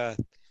can do that.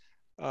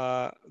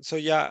 So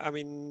yeah, I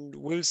mean,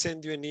 we'll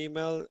send you an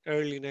email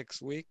early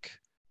next week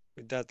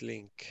with that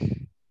link.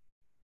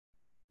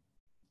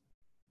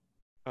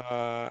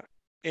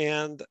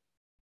 And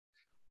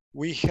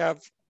we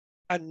have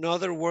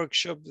another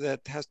workshop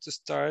that has to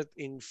start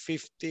in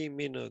 50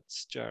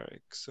 minutes,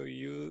 Jarek. So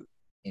you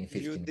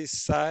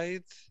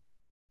decide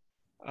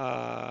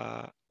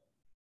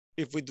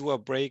if we do a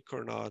break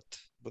or not.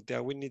 But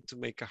yeah, we need to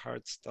make a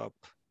hard stop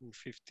in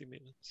 50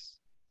 minutes.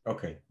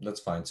 Okay,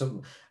 that's fine.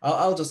 So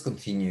I'll just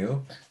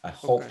continue. I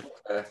hope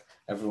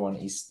everyone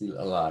is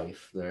still alive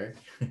there.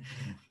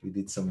 We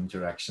did some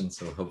interaction,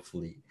 so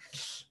hopefully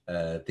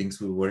things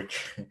will work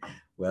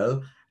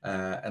well.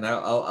 And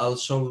I'll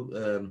show.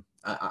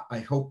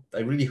 I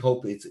really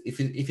hope it. If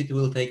it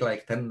will take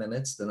like 10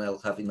 minutes, then I'll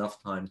have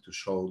enough time to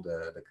show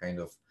the kind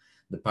of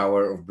the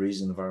power of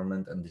Breeze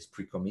environment and these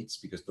pre-commits,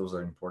 because those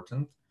are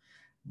important.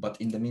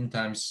 But in the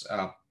meantime,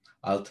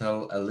 I'll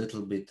tell a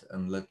little bit,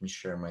 and let me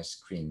share my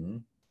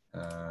screen.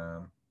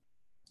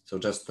 So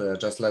just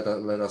let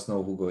us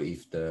know, Hugo,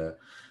 if the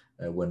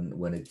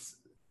when it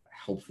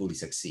hopefully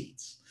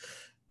succeeds.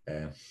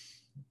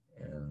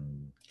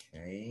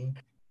 Okay.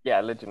 Yeah,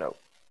 I'll let you know.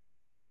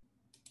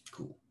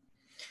 Cool.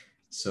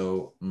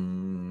 So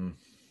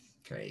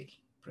okay,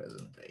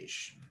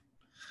 presentation.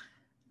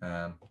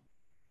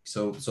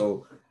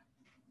 So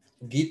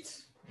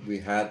Git, we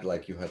had,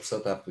 like you had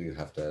set up, you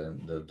have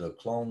the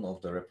clone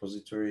of the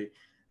repository,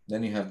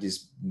 then you have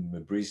this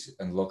Breeze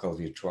and local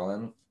virtual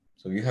env.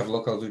 So you have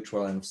local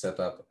virtual env set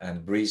up,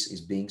 and Breeze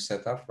is being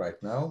set up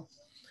right now.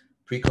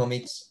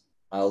 Pre-commits,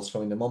 I'll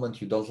show in a moment.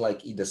 You don't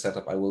like either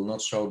setup, I will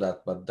not show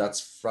that, but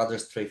that's rather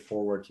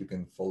straightforward. You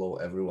can follow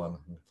everyone,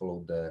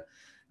 follow the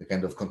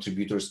kind of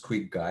contributors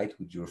quick guide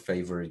with your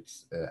favorite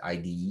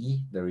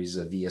IDE. There is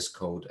a VS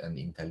Code and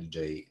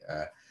IntelliJ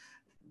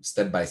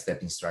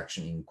step-by-step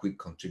instruction in quick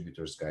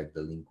contributors guide,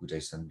 the link which I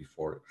sent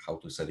before, how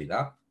to set it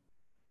up.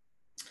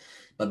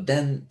 But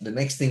then the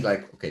next thing,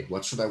 like, okay,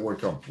 what should I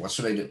work on? What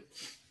should I do?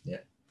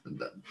 Yeah,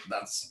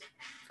 that's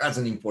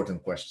an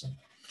important question.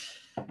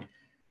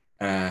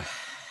 The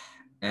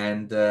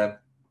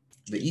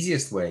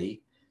easiest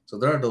way, so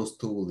there are those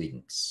two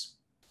links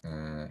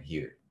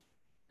here.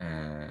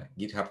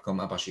 GitHub.com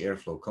Apache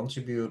Airflow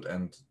contribute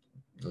and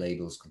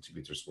labels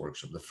contributors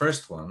workshop. The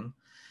first one,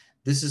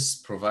 this is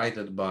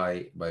provided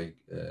by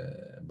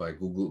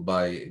Google,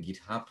 by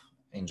GitHub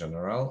in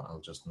general.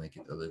 I'll just make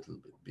it a little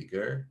bit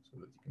bigger so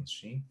that you can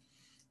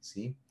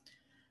see.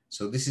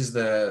 So this is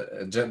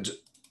the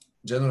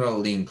general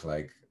link,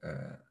 like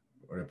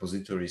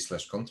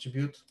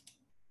repository/contribute.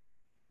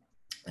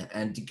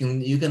 And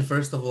you can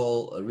first of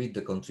all read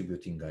the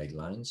contributing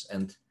guidelines,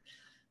 and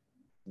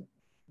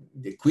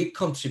the quick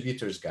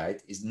contributors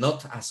guide is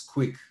not as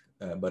quick,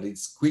 but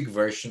it's quick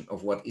version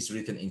of what is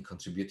written in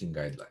contributing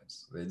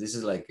guidelines. This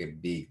is like a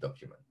big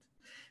document.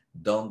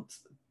 Don't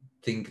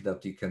think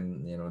that you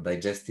can,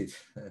 digest it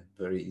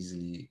very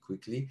easily,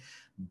 quickly,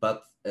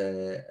 but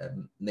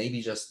maybe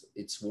just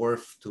it's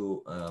worth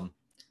to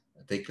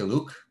take a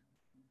look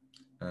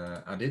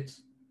at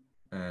it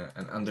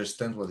and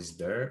understand what is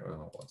there.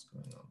 What's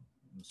going on?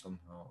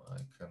 Somehow I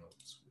cannot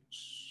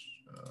switch.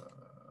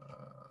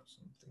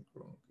 Something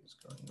wrong is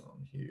going on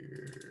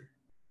here.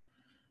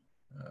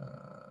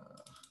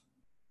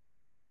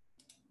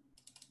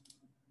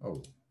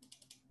 Oh,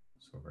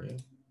 sorry.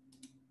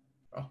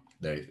 Oh,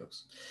 there it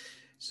goes.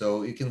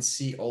 So you can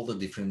see all the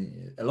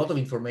a lot of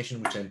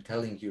information which I'm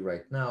telling you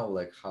right now,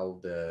 like how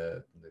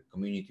the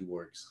community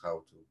works,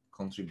 how to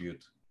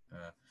contribute,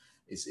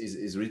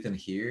 is written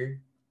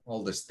here.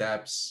 All the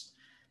steps,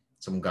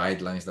 some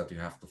guidelines that you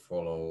have to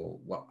follow,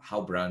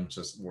 how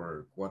branches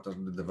work, what are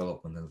the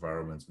development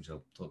environments, which I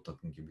was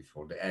talking to you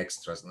before, the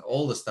extras, and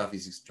all the stuff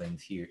is explained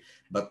here.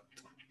 But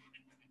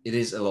it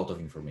is a lot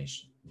of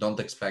information. Don't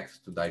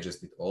expect to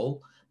digest it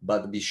all,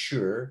 but be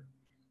sure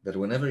that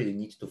whenever you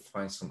need to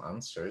find some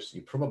answers,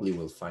 you probably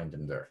will find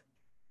them there.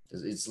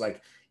 It's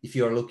like if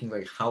you are looking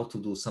like how to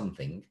do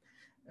something,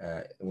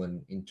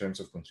 when in terms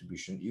of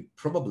contribution, you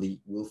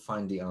probably will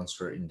find the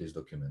answer in this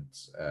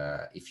document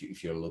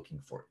if you're looking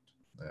for it.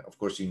 Of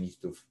course, you need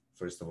to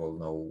first of all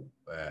know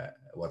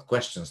what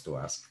questions to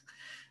ask.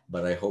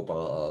 But I hope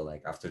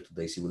like after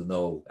today's, you will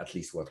know at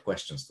least what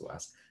questions to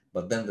ask.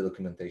 But then the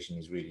documentation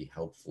is really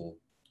helpful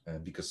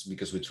because we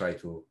try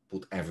to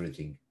put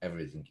everything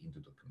into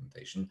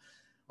documentation.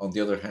 On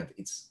the other hand,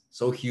 it's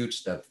so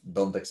huge that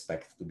don't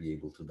expect to be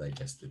able to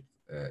digest it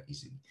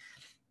easily.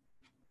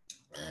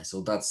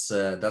 So that's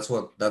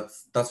what the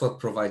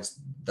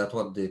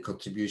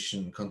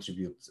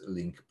contribute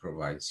link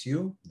provides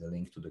you, the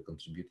link to the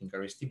contributing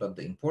RST. But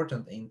the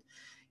important thing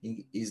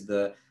is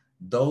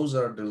those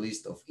are the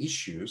list of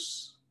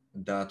issues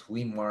that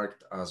we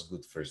marked as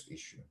good first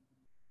issue.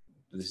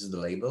 This is the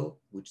label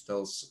which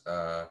tells,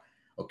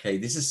 okay,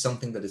 this is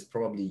something that is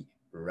probably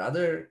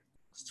rather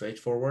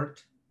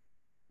straightforward,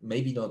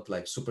 maybe not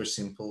like super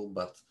simple,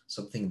 but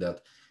something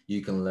that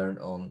you can learn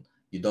on.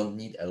 You don't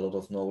need a lot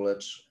of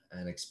knowledge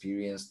and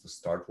experience to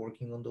start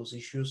working on those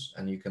issues,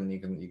 and you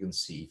can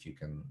see if you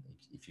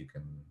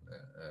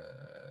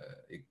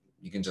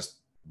can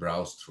just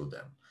browse through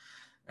them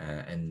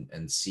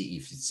and see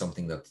if it's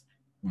something that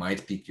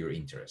might pique your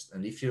interest.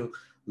 And if you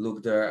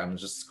look there, I'm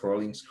just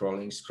scrolling.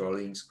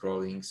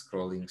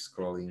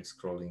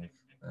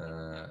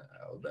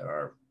 There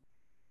are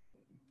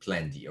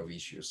plenty of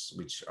issues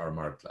which are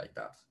marked like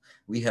that.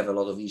 We have a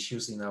lot of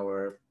issues in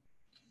our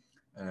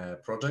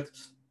project.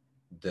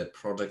 The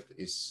project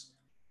is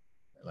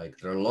like,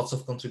 there are lots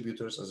of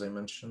contributors, as I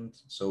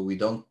mentioned, so we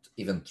don't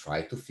even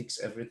try to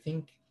fix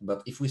everything.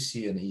 But if we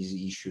see an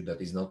easy issue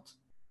that is not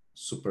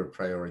super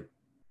priority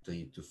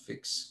to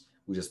fix,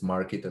 we just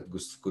mark it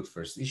as good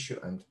first issue,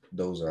 and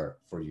those are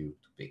for you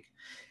to pick.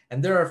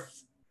 And there are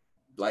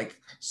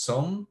like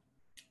some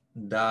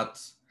that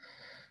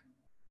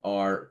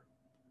are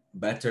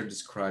better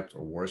described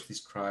or worse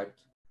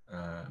described,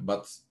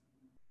 but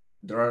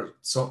there are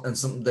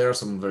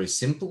some very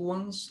simple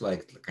ones,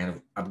 like kind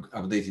of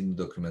updating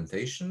the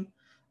documentation,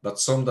 but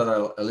some that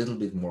are a little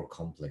bit more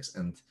complex,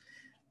 and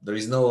there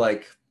is no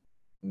like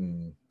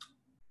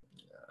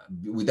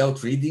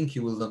without reading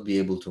you will not be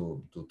able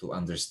to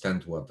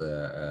understand what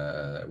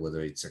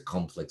whether it's a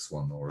complex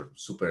one or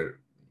super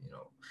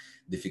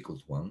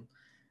difficult one.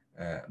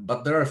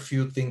 But there are a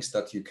few things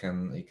that you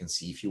can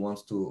see if you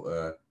want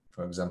to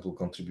for example,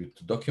 contribute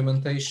to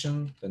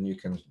documentation, then you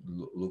can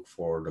look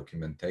for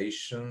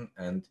documentation.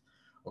 And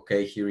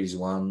okay, here is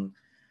one,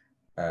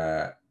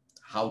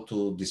 how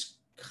to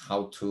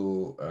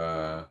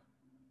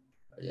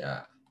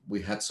yeah,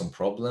 we had some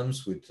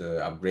problems with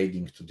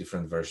upgrading to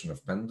different version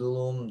of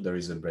Pendulum. There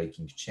is a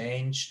breaking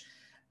change,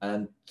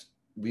 and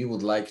we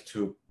would like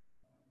to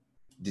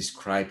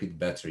describe it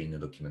better in the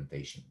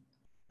documentation.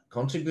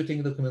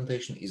 Contributing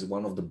documentation is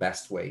one of the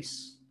best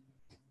ways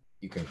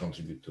you can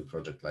contribute to a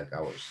project like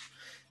ours,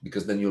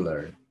 because then you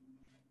learn,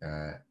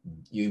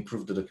 you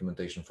improve the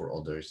documentation for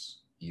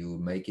others, you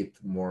make it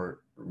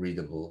more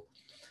readable,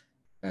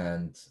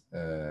 and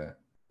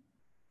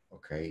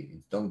okay,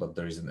 it's done, but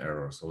there is an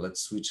error. So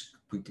let's switch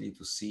quickly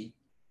to C.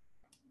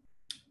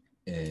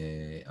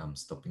 I'm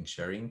stopping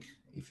sharing.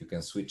 If you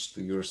can switch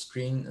to your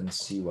screen and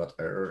see what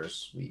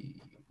errors we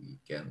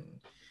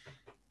can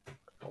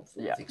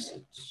hopefully fix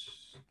it.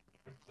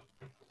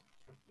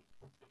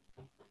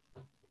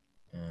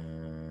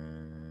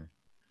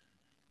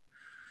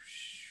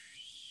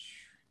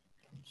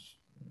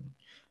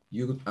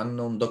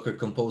 Unknown Docker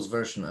Compose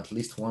version, at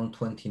least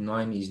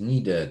 129 is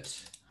needed.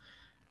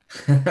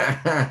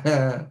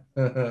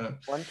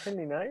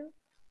 129?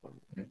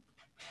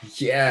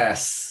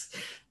 Yes,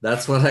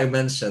 that's what I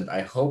mentioned.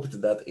 I hoped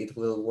that it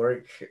will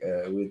work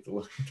with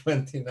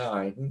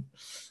 129,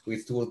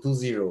 with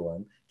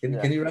 201.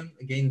 Can you run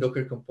again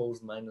Docker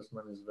Compose minus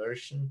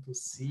version to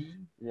see?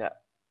 Yeah.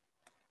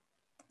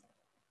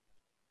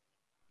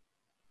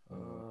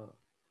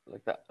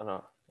 Like that? Oh,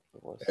 no.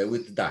 It was...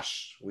 with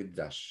dash. Like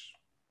that.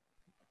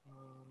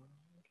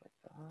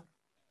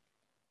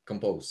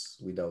 Compose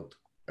without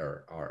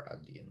R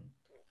at the end.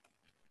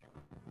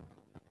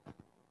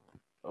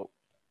 Oh.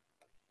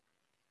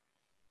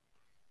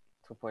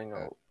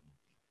 2.0.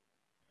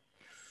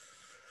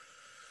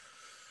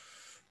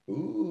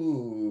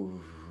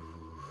 Ooh.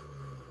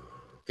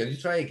 Can you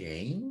try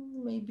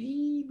again,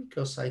 maybe?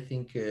 Because I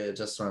think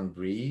just run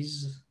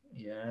breeze.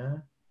 Yeah.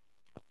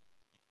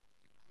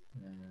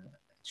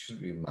 It should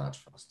be much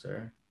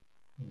faster.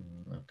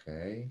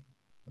 Okay.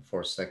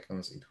 4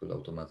 seconds, it will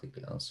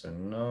automatically answer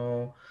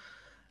no.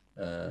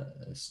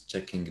 It's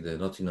checking the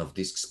not enough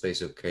disk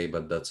space. Okay,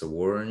 but that's a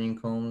warning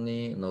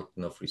only. Not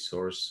enough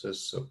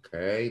resources.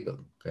 Okay,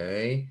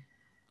 okay.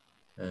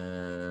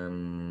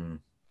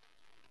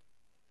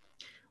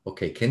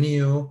 Okay, can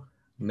you,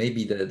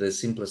 maybe the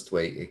simplest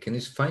way, can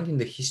you find in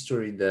the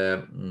history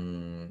the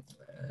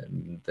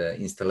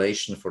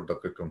installation for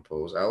Docker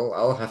Compose?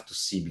 I'll have to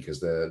see, because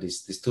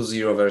this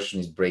 2.0 version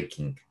is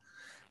breaking,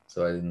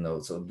 so I didn't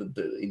know. So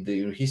in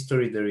the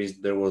history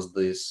there was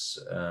this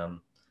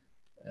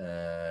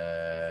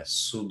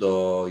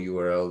sudo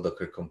URL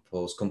Docker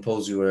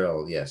Compose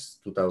URL, yes,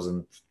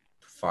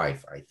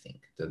 2005, I think,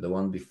 the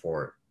one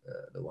before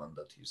the one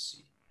that you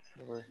see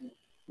over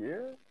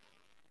here.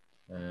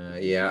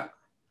 Yeah,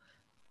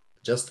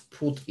 just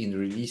put in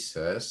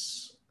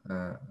releases,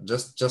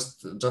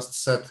 just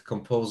set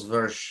compose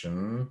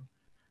version.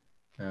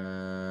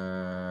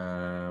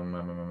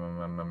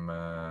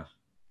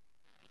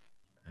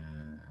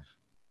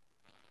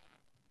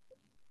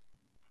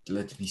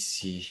 Let me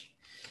see,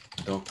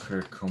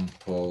 Docker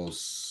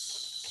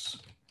Compose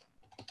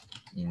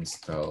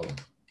install.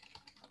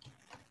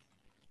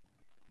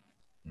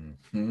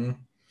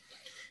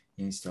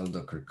 Install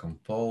Docker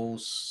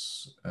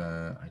Compose.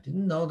 I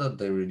didn't know that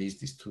they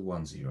released this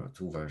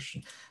 2.1.0.2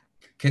 version.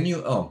 Can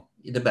you,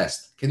 the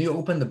best, can you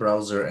open the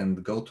browser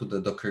and go to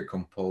the Docker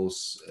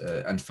Compose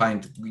and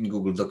find in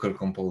Google Docker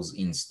Compose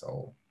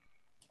install?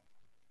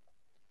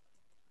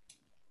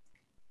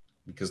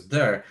 Because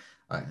there,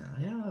 I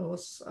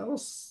was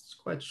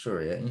quite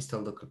sure, yeah,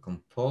 install Docker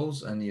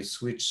Compose, and you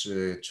switch,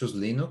 choose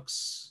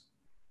Linux.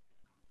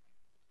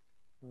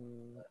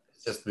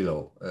 Just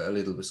below,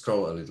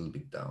 scroll a little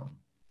bit down.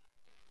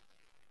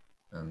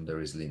 And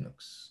there is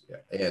Linux.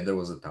 Yeah, there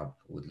was a tab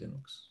with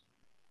Linux.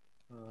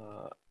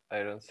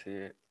 I don't see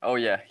it. Oh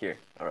yeah, here.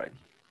 All right.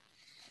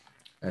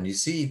 And you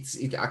see,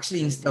 it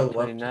actually installed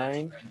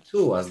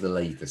 1.29.2 as the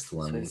latest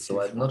one.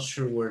 So I'm not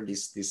sure where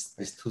this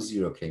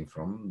 2.0 came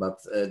from, but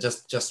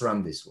just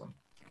run this one.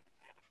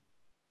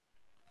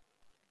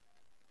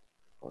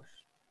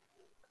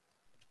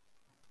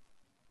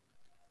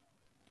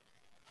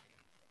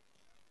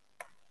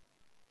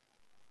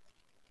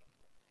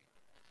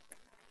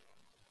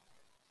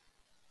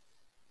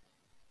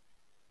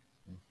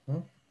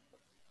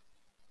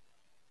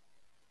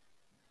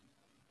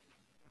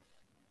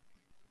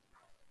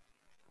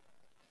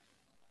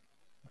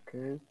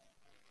 Okay.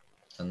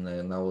 And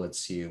now let's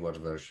see what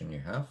version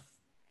you have.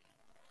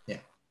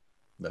 Yeah.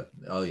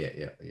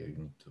 You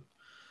need to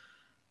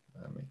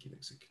make it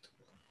executable.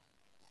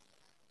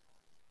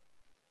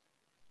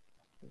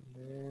 And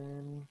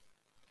then,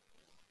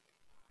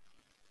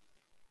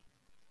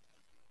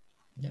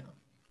 yeah,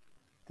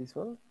 this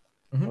one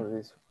mm-hmm. or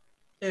this one?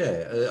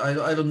 Yeah,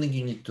 I don't think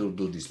you need to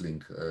do this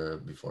link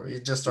before. You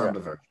just run the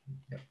version.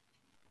 Yeah.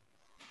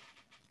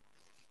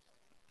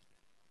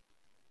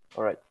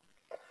 All right.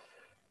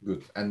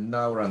 Good. And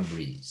now run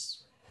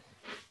Breeze.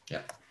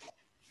 Yeah.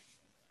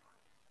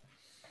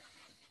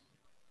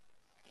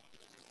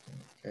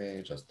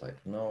 Okay, just type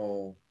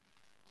no.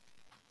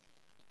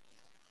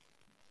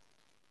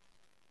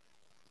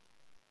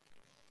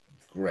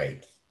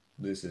 Great.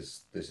 This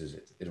is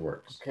it. It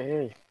works.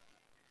 Okay.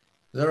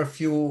 There are a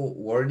few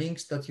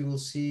warnings that you will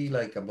see,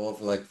 like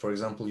above, like for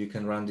example, you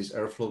can run this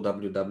Airflow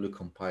www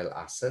compile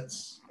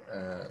assets.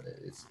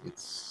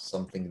 It's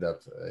something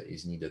that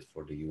is needed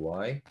for the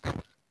UI.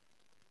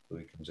 So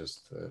we can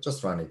just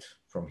run it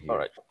from here. All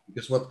right.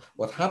 Because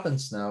what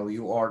happens now,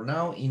 you are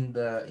now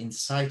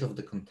inside of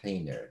the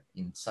container,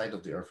 inside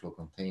of the Airflow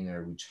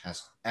container, which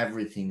has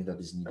everything that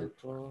is needed.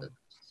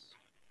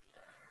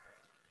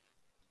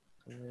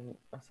 And then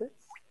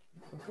assets.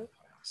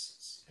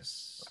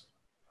 Yes.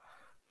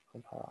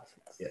 Compile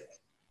assets. Yeah.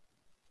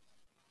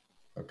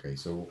 Okay,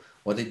 so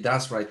what it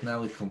does right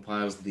now, it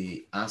compiles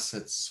the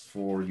assets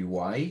for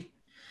UI,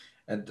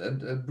 and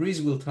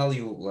Breeze will tell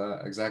you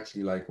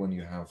exactly like when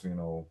you have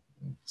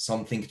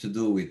something to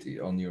do with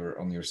on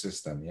your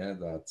system, yeah,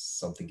 that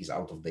something is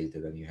out of date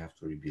and you have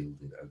to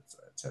rebuild it,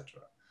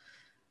 etc.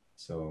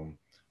 So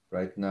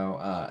right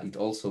now, it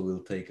also will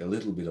take a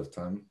little bit of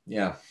time.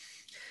 Yeah,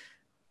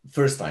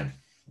 first time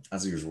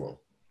as usual.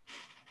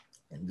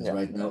 Because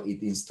right now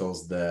it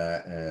installs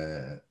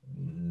the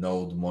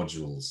node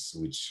modules,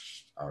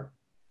 which are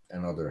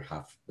another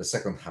half, the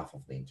second half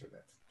of the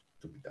internet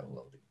to be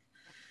downloading.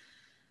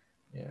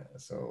 Yeah,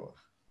 so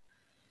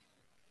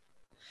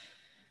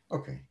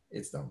okay,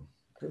 it's done.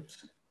 Good.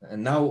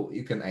 And now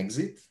you can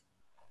exit.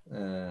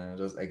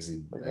 Just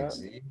exit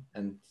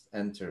and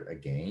enter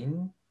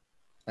again.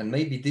 And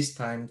maybe this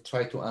time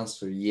try to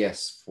answer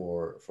yes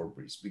for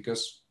Breeze,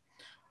 because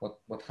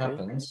what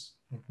happens?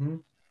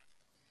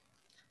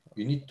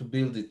 You need to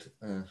build it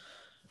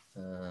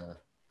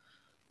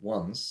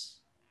once.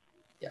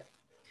 Yeah.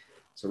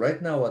 So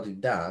right now what it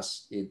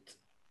does, it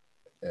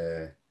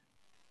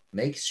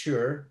makes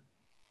sure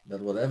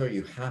that whatever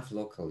you have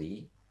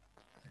locally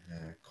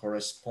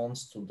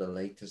corresponds to the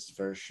latest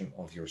version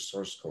of your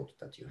source code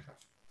that you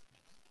have.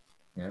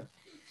 Yeah.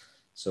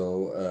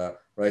 So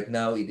right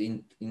now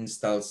it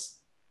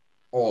installs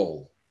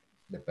all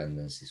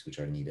dependencies which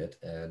are needed,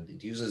 and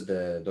it uses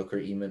the Docker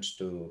image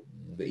to,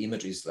 the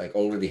image is like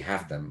already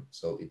have them,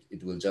 so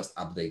it will just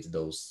update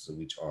those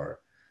which are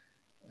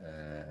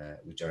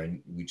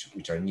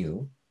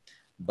new.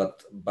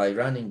 But by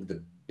running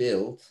the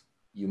build,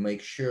 you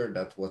make sure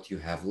that what you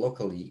have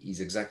locally is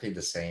exactly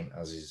the same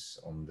as is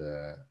on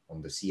the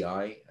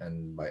CI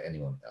and by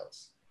anyone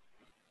else.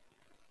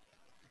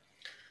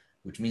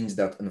 Which means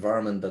that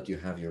environment that you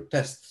have your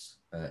tests,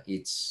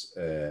 it's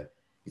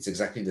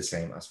exactly the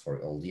same as for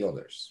all the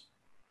others.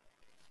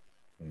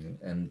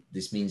 And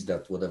this means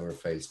that whatever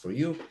fails for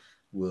you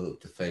will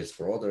fails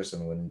for others,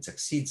 and when it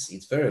succeeds,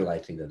 it's very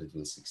likely that it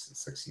will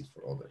succeed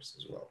for others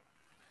as well.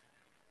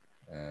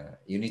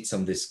 You need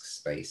some disk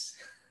space.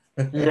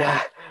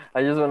 Yeah,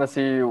 I just want to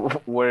see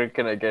where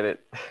can I get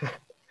it.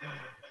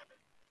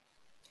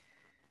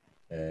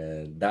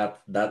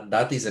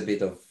 That is a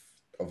bit of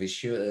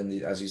issue,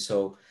 and as you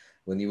saw,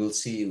 when you will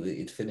see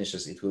it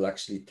finishes, it will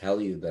actually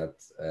tell you that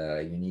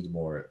you need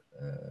more,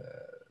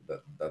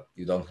 that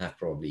you don't have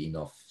probably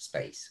enough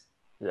space.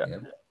 Yeah.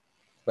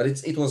 But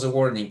it was a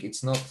warning.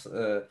 It's not.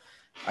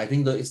 I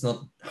think that it's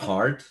not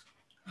hard.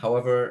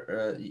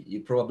 However,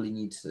 you probably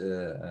need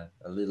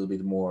a little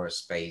bit more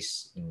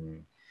space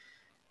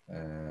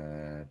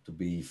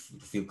to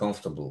feel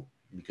comfortable,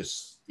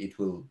 because it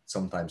will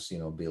sometimes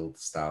build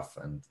stuff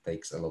and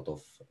takes a lot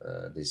of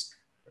disk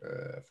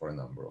for a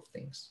number of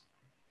things.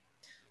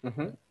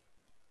 Okay,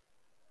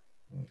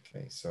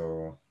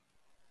 so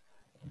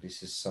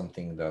this is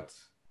something that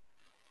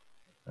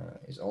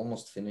is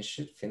almost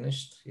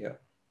finished. Yeah.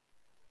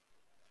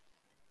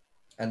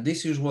 And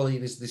this usually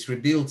this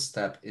rebuild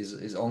step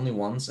is only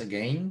once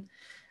again,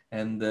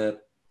 and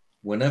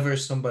whenever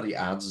somebody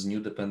adds new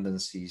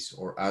dependencies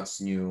or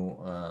adds new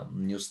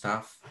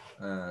stuff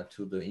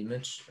to the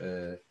image,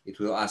 it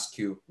will ask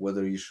you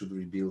whether you should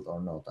rebuild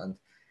or not. And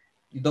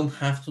you don't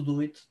have to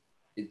do it.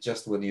 It's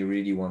just when you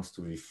really want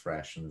to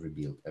refresh and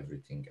rebuild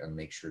everything and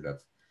make sure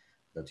that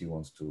you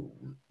want to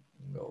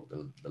know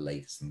the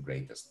latest and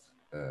greatest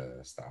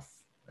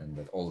stuff, and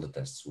that all the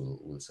tests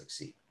will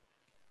succeed.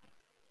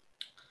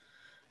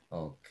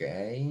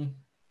 Okay.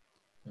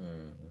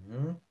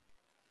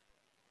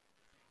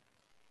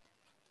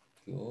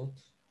 Good.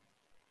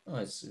 Oh,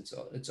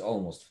 it's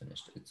almost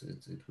finished. It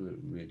will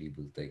really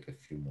take a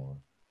few more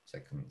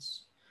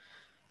seconds.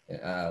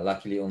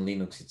 Luckily on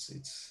Linux,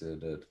 it's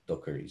the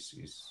Docker is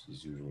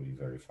usually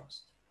very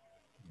fast.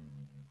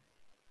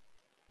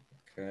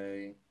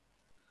 Okay.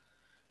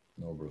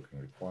 No broken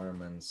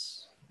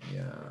requirements.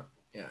 Yeah.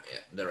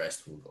 The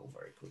rest will go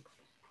very quickly.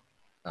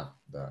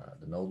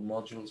 The node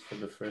modules for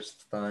the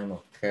first time.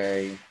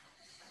 Okay.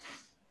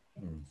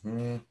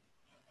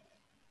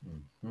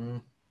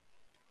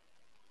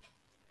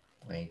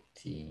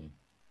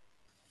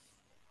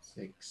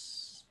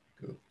 86.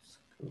 Good.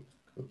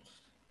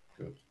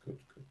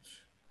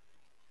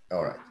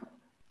 All right.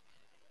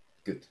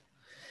 Good.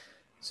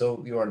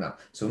 So you are now.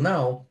 So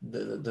now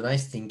the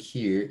nice thing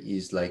here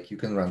is like you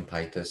can run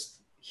PyTest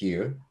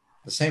here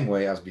the same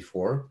way as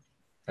before,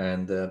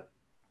 and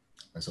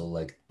so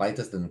like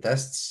PyTest and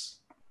tests.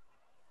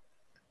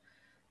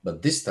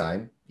 But this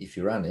time, if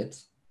you run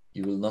it,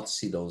 you will not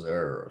see those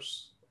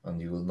errors,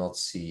 and you will not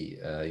see.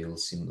 You will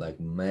see like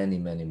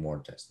many more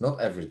tests.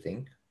 Not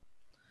everything,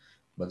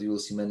 but you will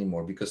see many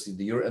more because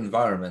your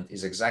environment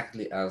is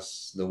exactly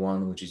as the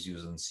one which is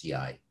used in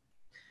CI.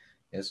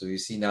 Yeah. So you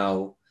see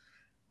now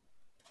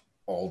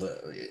all the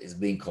is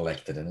being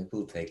collected, and it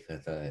will take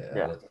that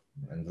a lot.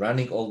 And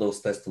running all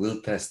those tests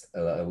will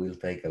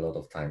take a lot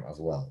of time as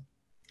well.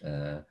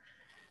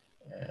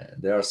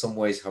 There are some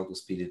ways how to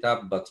speed it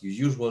up, but you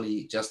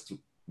usually just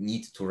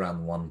need to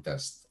run one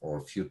test or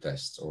a few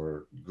tests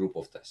or group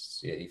of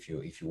tests. Yeah, if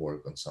you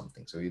work on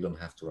something, so you don't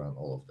have to run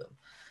all of them.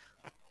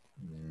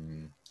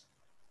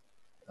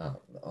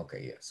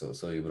 Okay, yeah.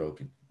 So you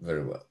broke it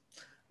very well,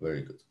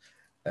 very good.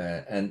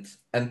 And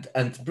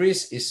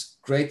Breeze is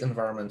great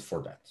environment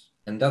for that.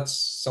 And that's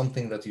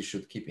something that you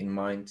should keep in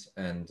mind.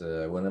 And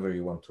whenever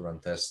you want to run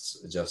tests,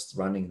 just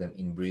running them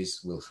in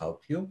Breeze will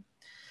help you.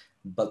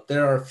 But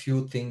there are a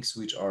few things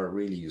which are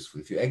really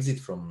useful. If you exit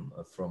from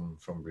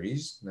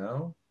Breeze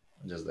now,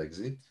 just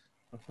exit.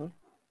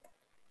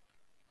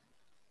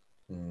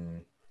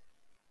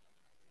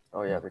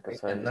 Oh yeah,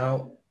 because and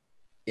now,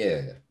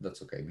 yeah,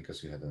 that's okay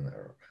because you had an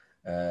error.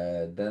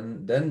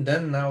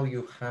 Then now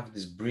you have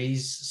this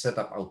Breeze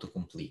setup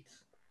autocomplete,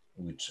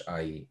 which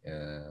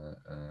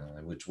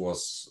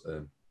was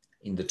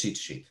in the cheat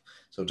sheet.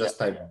 So just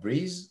type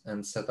Breeze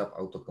and set up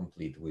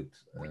autocomplete with,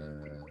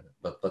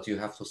 but you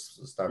have to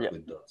start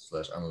with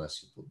 /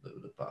 unless you put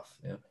the path.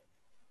 Yeah.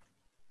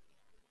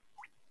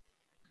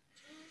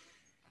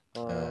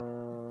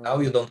 Now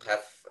you don't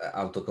have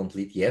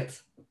autocomplete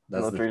yet.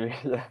 That's not really.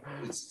 Yeah.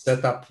 It's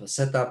set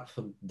up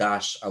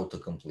dash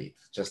autocomplete.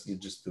 You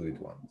just do it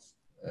once.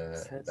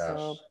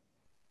 Dash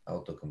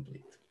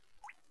autocomplete.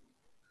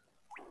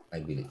 I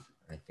believe.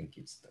 I think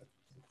it's that.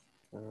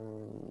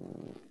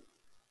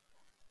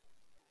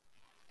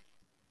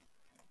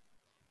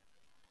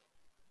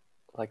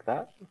 Like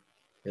that?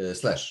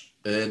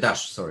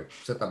 Dash, sorry.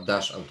 Set up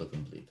dash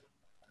autocomplete.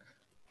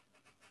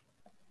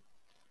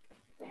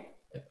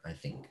 Yeah, I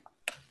think,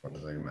 as far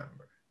as I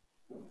remember.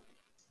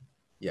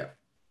 Yeah.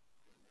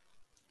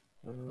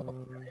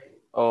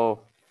 Oh,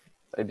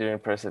 I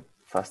didn't press it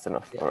fast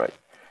enough. Yeah. All right.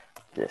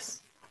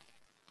 Yes.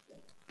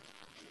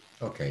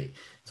 Okay.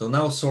 So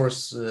now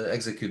source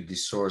execute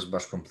this source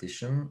bash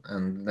completion,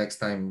 and next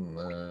time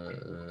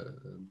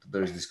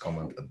there is this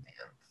command at the end.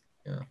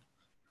 Yeah.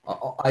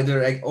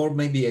 Either or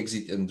maybe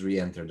exit and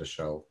re-enter the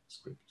shell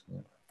script.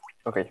 Yeah.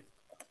 Okay.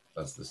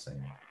 That's the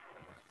same.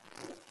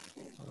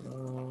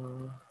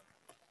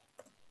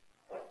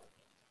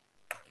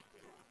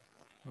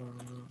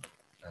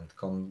 And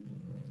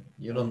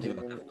you don't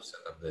even have to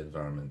set up the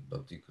environment,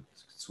 but you could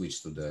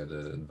switch to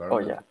the environment. Oh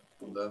yeah.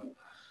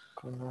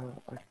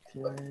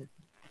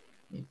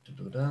 Need to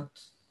do that.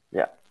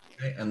 Yeah.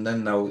 Okay. And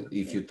then now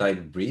if you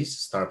type Breeze,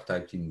 start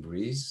typing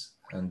Breeze,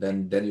 and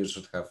then you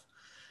should have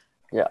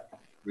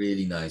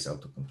really nice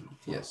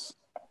autocomplete. Yes.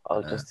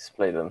 I'll just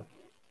display them.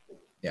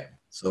 Yeah.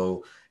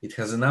 So it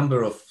has a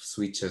number of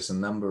switches, a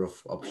number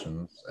of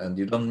options, and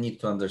you don't need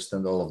to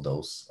understand all of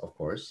those, of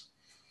course.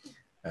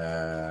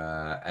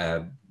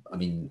 I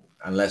mean,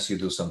 unless you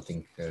do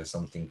something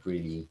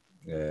really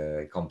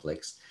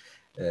complex.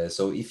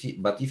 So if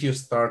you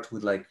start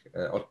with like,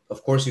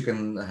 of course you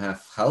can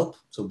have help.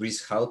 So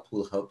Breeze help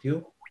will help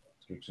you.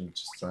 So you can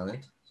just run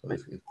it. So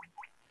if it,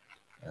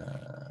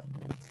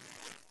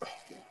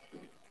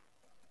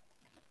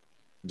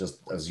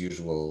 just as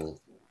usual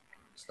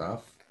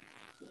stuff.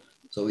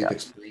 So it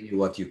explains you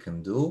what you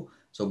can do.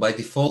 So by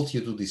default,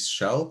 you do this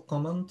shell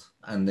command,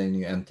 and then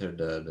you enter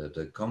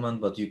the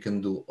command, but you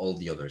can do all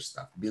the other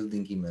stuff,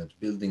 building image,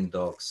 building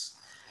docs,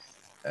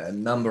 a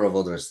number of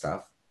other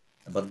stuff.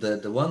 But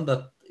the one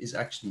that is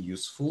actually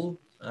useful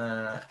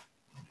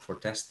for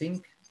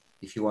testing,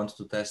 if you want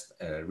to test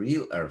a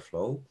real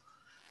Airflow,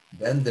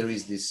 then there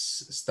is this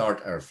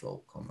start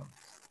Airflow command.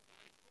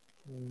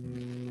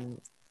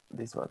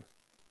 This one.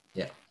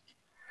 Yeah.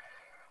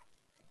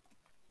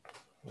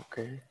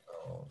 Okay.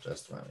 So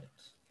just run it.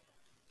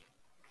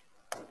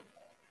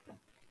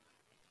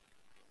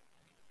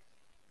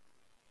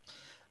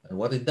 And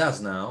what it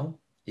does now,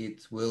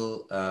 it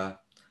will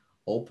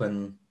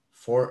open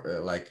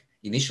like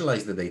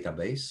initialize the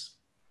database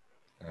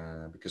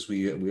because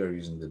we are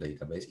using the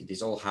database. It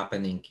is all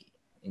happening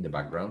in the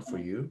background for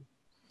you.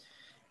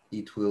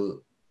 It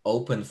will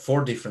open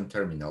 4 different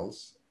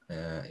terminals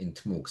in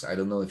TMUX. I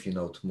don't know if you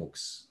know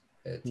TMUX.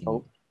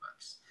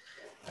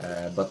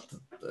 but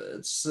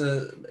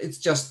it's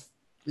just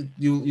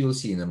you'll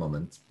see in a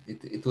moment.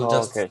 It will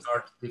just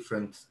start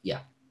different.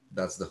 Yeah,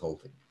 that's the whole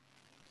thing,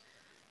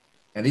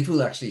 and it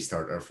will actually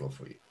start Airflow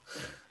for you,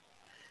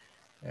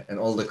 and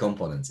all the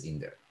components in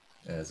there.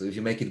 So if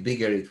you make it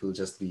bigger, it will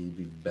just be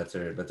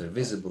better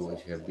visible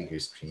if you have bigger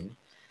screen.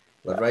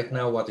 But right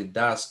now, what it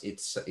does,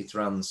 it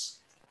runs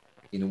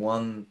in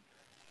one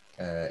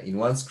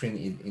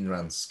screen. It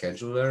runs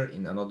scheduler,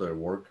 in another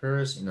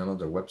workers, in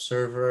another web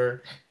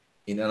server,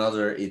 in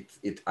another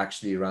it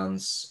actually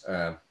runs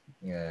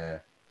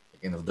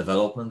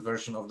development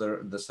version of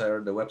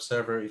the web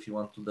server if you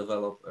want to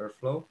develop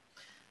Airflow.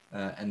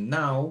 And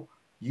now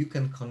you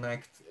can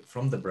connect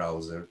from the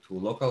browser to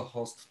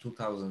localhost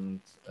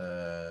 2000.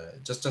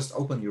 Just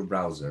open your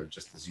browser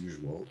just as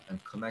usual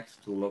and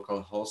connect to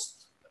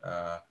localhost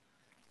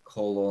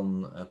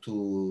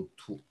to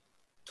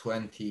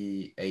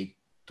 28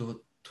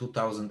 to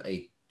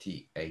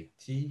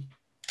 2080.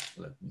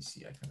 Let me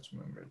see. I can't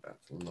remember that.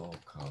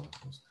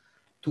 Localhost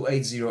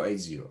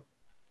 28080.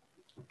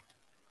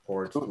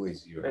 Port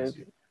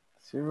 28080.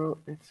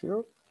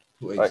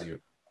 280.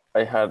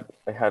 I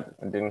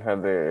didn't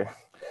have the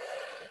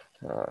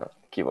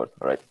keyboard.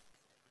 All right.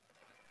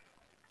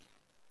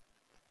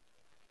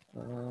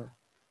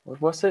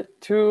 What was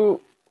it?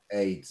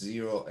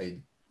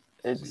 28080.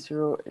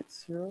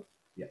 8080.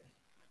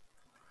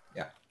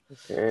 Yeah.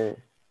 Okay.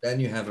 Then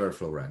you have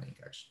Airflow running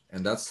actually,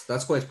 and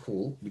that's quite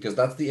cool because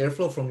that's the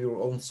Airflow from your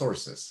own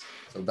sources.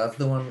 So that's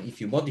the one. If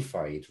you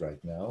modify it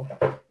right now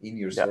in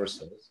your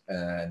sources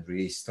and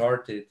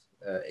restart it,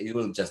 it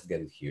will just get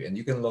it here, and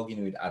you can log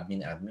in with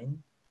admin.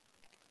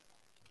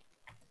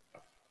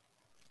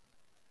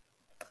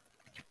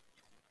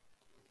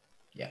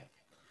 Yeah,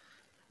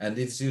 and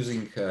it's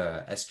using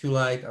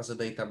SQLite as a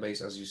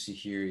database, as you see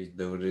here.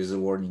 There is a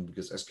warning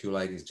because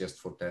SQLite is just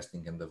for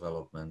testing and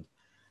development,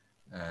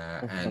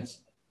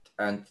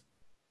 and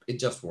it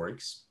just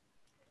works.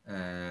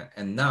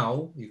 And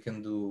now you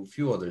can do a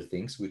few other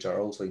things which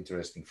are also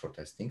interesting for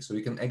testing. So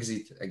you can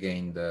exit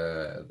again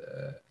the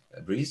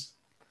Breeze,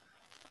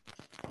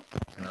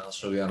 and I'll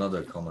show you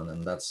another command,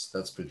 and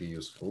that's pretty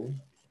useful.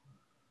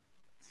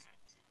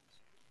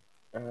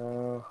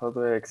 How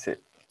do I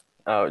exit?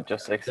 Oh,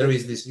 just exit. There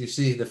is this. You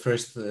see the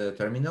first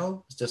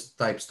terminal. Just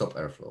type stop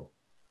Airflow.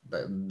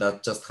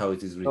 That's just how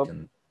it is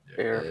written.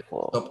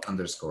 Airflow. Stop _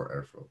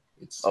 Airflow.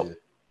 It's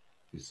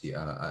you see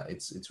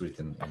it's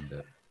written in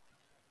the.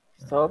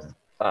 Stop.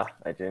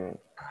 I didn't.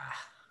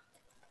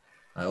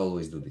 I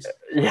always do this.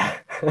 Yeah.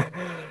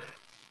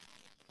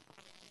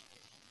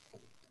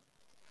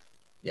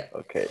 Yeah.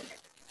 Okay.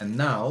 And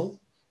now,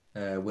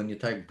 when you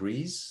type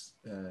Breeze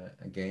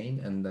again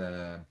and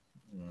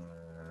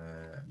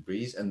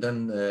Breeze, and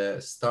then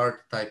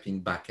start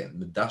typing backend,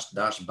 the dash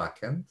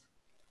backend.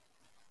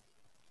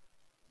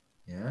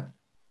 Yeah.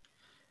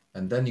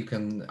 And then you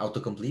can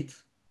autocomplete,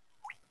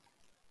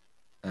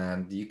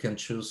 and you can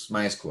choose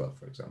MySQL,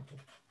 for example.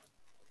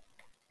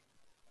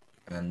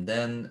 And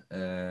then,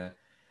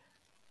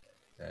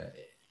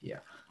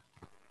 yeah.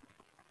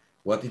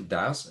 What it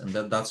does, and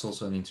that's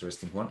also an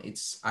interesting one,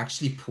 it's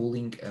actually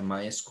pulling a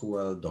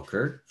MySQL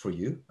Docker for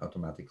you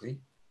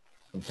automatically,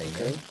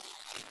 container,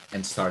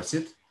 and starts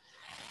it.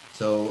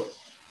 So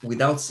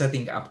without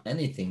setting up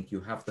anything, you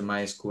have the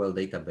MySQL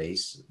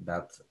database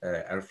that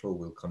Airflow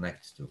will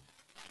connect to.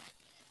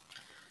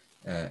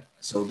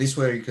 So this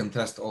way you can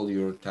test all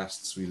your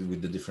tests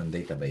with the different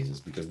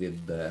databases, because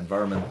the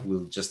environment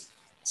will just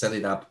set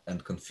it up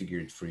and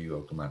configure it for you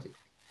automatically.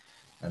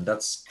 And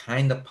that's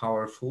kind of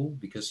powerful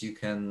because you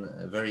can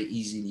very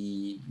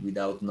easily,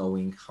 without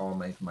knowing how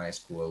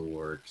MySQL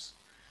works,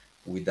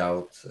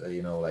 without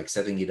like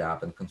setting it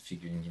up and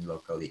configuring it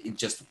locally,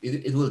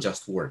 it will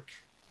just work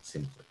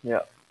simply.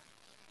 Yeah.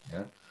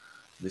 Yeah.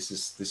 This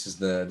is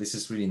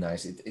really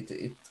nice.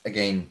 It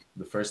again,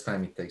 the first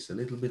time it takes a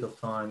little bit of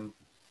time,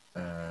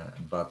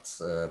 but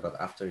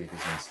after it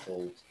is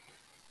installed,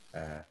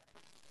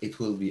 it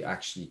will be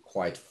actually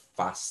quite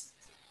fast.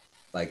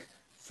 Like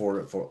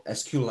for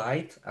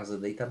SQLite as a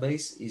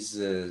database is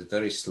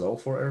very slow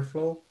for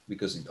Airflow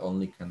because it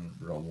only can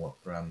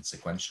run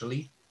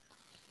sequentially.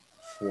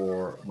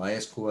 For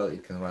MySQL,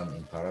 it can run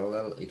in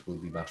parallel. It will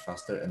be much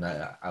faster, and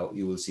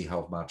you will see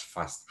how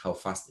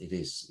fast it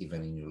is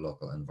even in your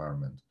local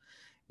environment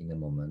in a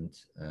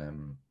moment.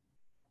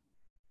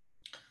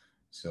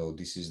 So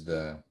this is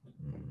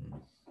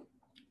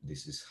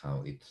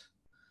how it.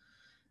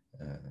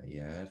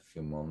 Yeah, a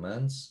few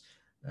moments.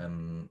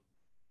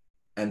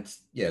 And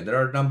yeah, there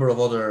are a number of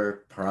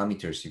other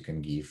parameters you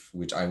can give,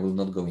 which I will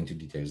not go into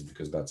details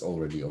because that's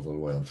already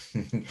overwhelmed.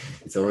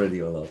 It's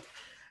already a lot.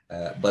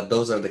 But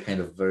those are the kind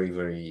of very,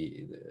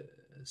 very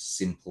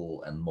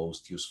simple and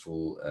most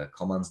useful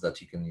commands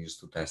that you can use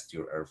to test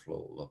your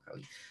Airflow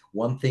locally.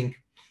 One thing,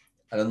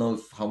 I don't know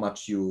how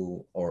much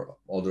you or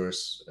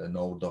others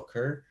know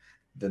Docker.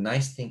 The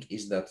nice thing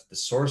is that the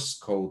source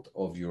code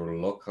of your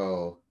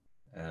local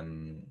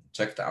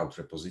checked out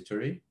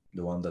repository,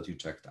 the one that you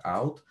checked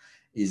out,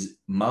 is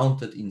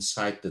mounted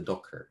inside the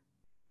Docker.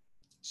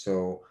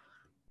 So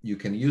you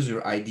can use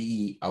your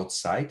IDE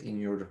outside in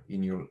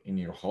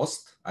your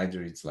host.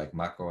 Either it's like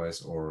Mac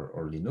OS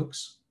or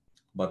Linux,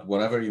 but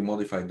whatever you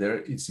modify there,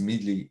 it's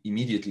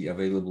immediately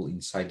available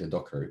inside the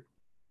Docker.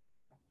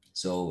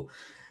 So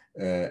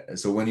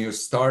when you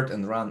start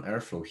and run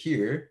Airflow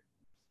here,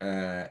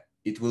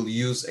 it will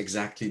use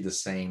exactly the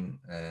same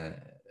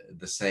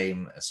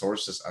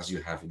sources as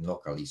you have in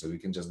locally. So you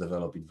can just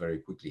develop it very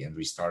quickly and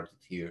restart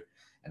it here,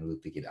 and we'll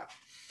pick it up.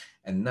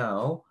 And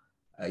now,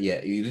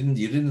 yeah, you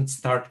didn't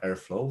start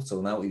Airflow,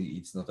 so now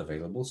it's not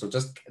available. So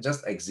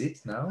just exit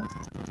now.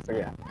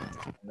 Yeah.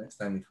 Next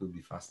time it will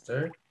be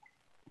faster.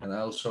 And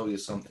I'll show you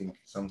something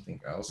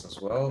else as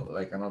well,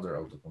 like another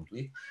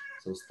autocomplete.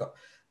 So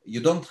you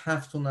don't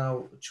have to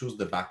now choose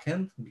the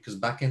backend, because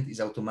backend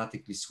is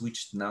automatically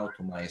switched now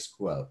to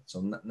MySQL.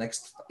 So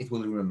next, it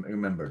will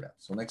remember that.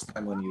 So next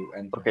time when you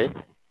enter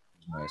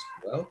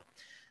MySQL,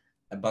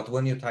 but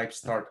when you type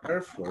start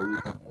Airflow,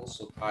 you can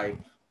also type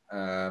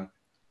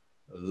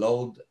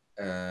load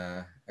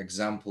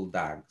example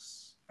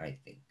DAGs, I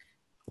think.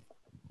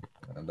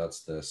 And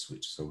that's the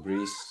switch. So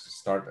Breeze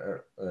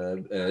start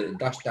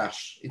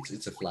dash.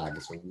 It's a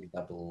flag, so we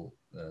double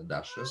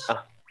dashes.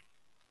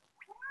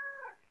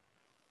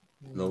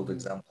 Load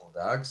example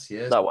DAGs.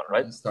 Yes. That one,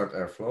 right? Start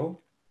Airflow.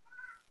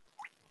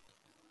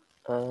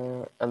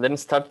 And then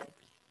start.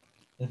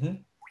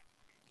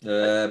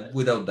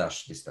 Without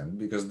dash this time,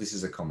 because this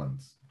is a command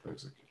to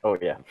execute. Oh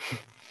yeah.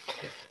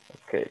 Yeah.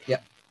 Okay.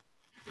 Yeah.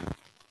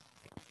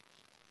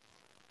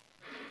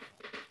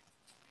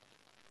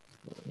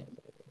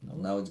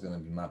 Now it's going to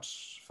be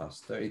much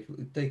faster. It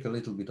will take a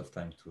little bit of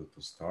time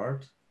to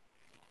start,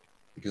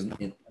 because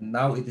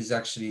now it is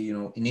actually,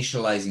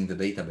 initializing the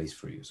database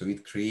for you. So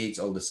it creates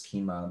all the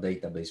schema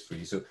database for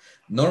you. So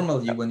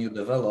normally when you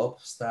develop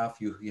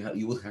stuff, you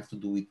would have to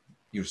do it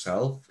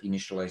yourself,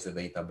 initialize the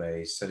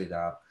database, set it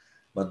up.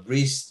 But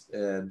Breeze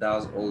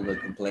does all the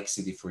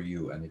complexity for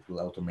you, and it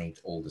will automate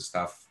all the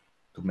stuff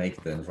to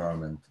make the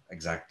environment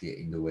exactly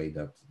in the way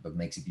that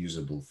makes it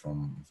usable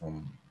from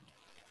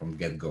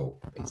get-go,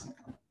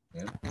 basically.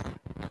 Yeah.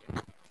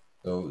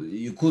 So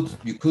you could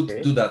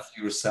do that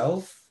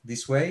yourself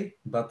this way,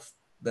 but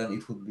then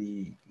it would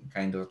be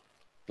kind of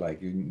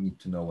like you need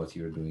to know what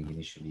you're doing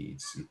initially.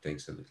 It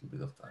takes a little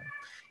bit of time.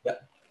 Yeah.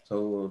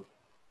 So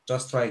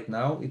just try it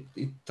now.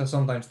 It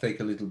sometimes take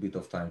a little bit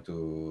of time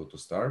to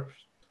start.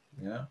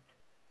 Yeah.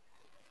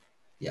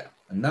 Yeah.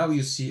 And now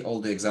you see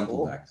all the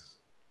example DAGs.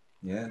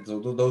 Yeah.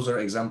 So those are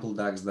example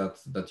DAGs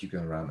that you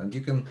can run, and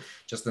you can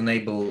just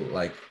enable,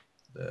 like,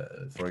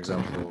 for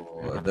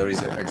example, there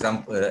is an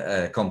example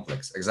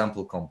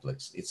example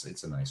complex.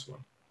 It's a nice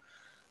one.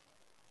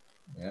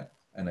 Yeah,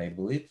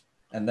 enable it,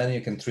 and then you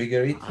can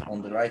trigger it.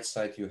 On the right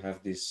side, you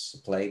have this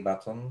play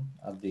button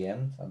at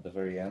the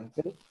very end,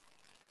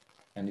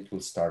 and it will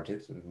start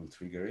it. It will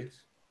trigger it,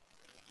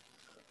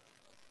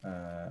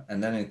 and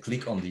then you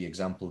click on the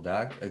example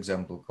DAG,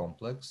 example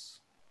complex.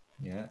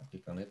 Yeah,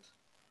 click on it,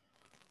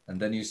 and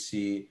then you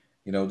see,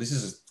 this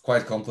is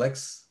quite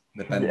complex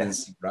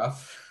dependency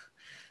graph.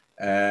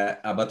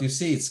 But you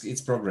see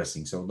it's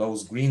progressing. So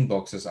those green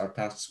boxes are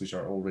tasks which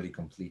are already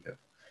completed.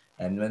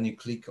 And when you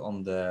click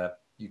on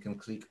you can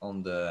click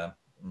on the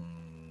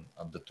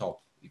at the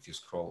top if you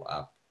scroll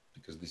up,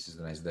 because this is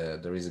nice.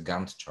 There is a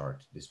Gantt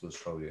chart. This will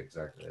show you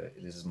exactly.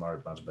 This is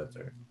much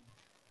better.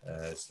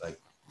 It's like,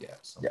 yeah,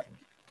 something.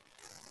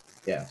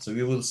 Yeah. So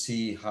you will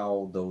see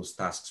how those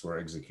tasks were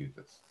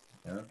executed.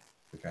 Yeah,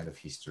 the kind of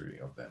history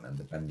of them and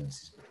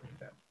dependencies between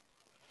them.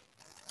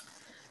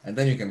 And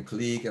then you can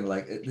click, and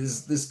like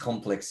this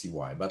complex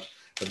UI, but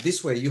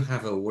this way you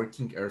have a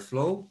working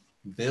Airflow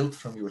built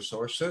from your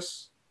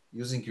sources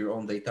using your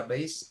own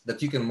database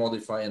that you can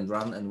modify and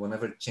run, and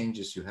whenever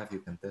changes you have, you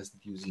can test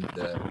it using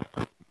the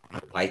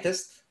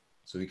PyTest.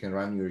 So you can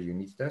run your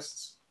unit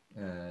tests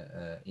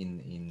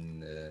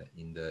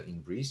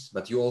in Breeze,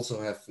 but you also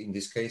have, in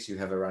this case, you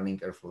have a running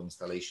Airflow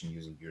installation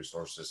using your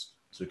sources,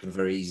 so you can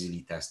very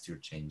easily test your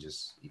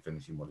changes, even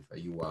if you modify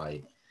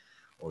UI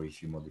or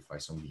if you modify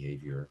some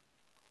behavior.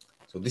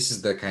 So this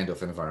is the kind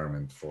of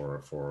environment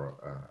for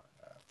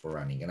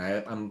running, and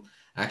I'm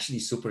actually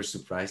super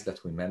surprised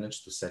that we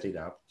managed to set it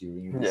up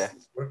during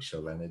this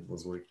workshop, and it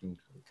was working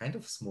kind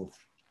of smooth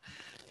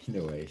in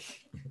a way.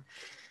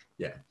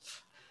 Yeah.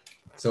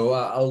 So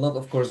I'll not,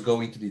 of course,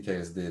 go into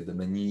details. The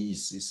menu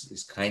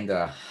is kind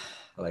of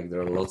like, there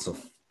are lots of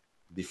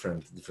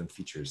different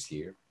features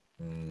here,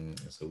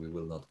 so we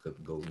will not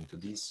go into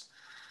this.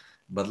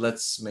 But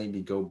let's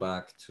maybe go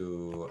back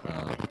to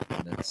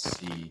let's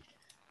see.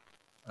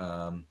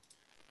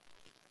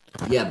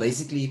 Yeah,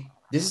 basically,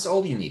 this is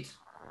all you need.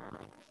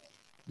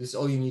 This is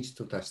all you need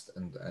to test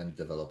and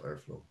develop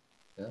Airflow.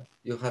 Yeah,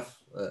 you have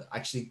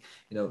actually,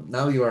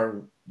 now you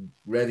are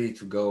ready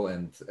to go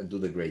and do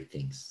the great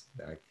things,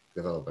 like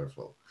develop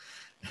Airflow.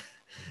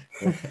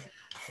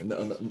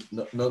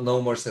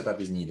 No more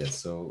setup is needed.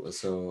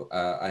 So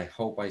I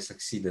hope I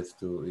succeeded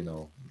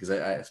to, because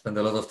I spent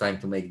a lot of time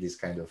to make this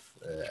kind of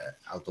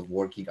out of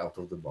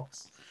the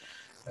box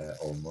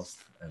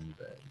almost, and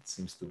it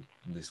seems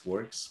this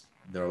works.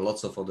 there are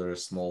lots of other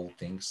small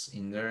things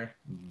in there,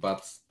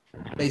 but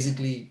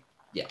basically,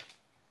 yeah,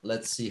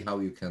 let's see how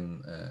you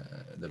can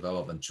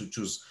develop and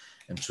choose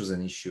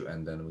an issue,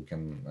 and then we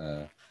can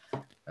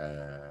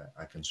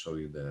I can show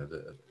you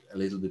a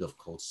little bit of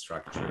code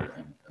structure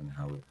and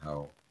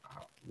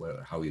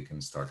how you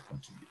can start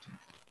contributing.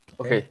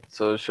 Okay,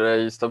 so should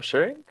I stop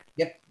sharing?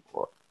 Yep.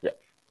 Yeah.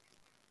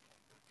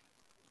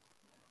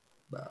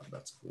 Wow,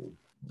 that's cool.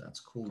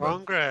 That's cool.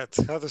 Congrats.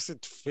 How does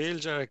it feel,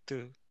 Jarek,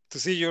 to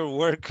see your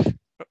work?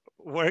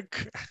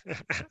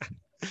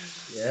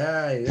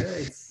 Yeah,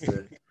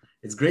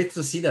 it's great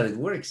to see that it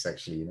works,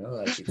 actually, you know,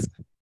 like it's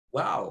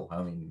wow.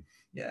 I mean,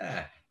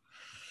 yeah.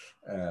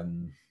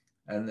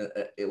 And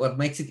what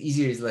makes it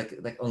easier is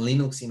like on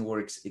Linux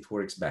it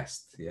works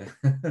best, yeah,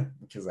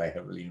 because I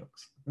have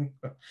Linux.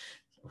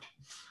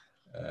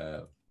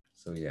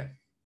 So yeah,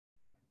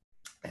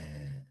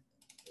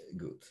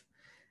 good.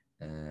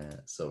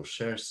 So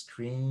share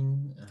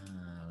screen.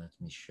 Let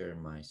me share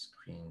my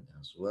screen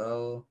as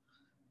well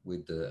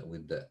with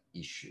the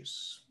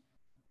issues.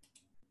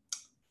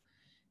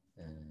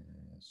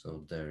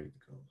 So there it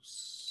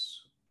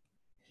goes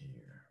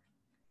here.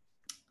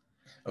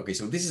 Okay,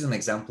 so this is an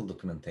example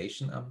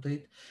documentation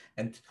update,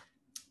 and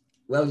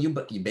well, you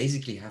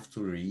basically have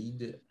to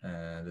read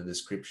the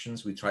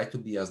descriptions. We try to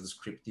be as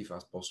descriptive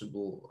as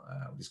possible,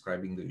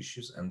 describing the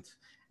issues, and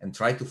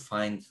try to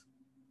find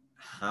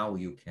how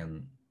you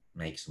can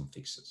make some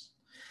fixes,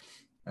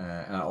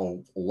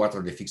 or what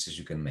are the fixes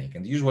you can make.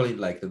 And usually,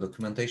 like the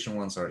documentation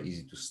ones are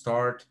easy to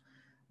start,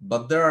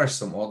 but there are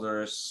some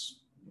others.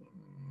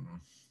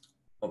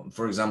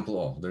 For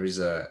example, there is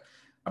a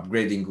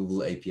upgrading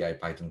Google API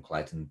Python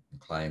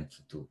client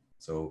tool.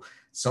 So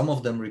some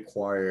of them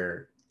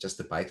require just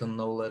the Python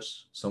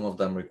knowledge. Some of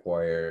them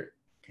require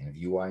kind of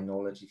UI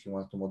knowledge if you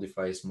want to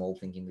modify a small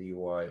thing in the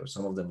UI, or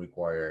some of them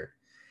require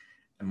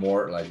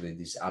more like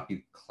this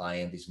API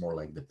client is more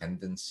like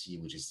dependency,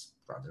 which is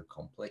rather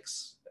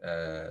complex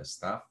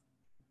stuff.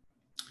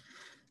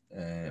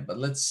 But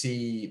let's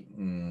see.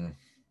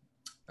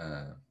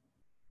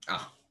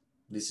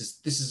 This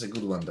is a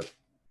good one that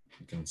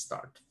you can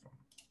start from.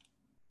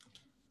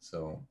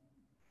 So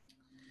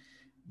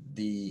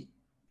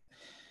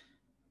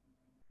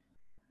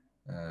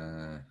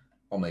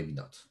or maybe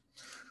not.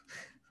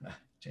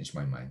 Change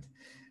my mind.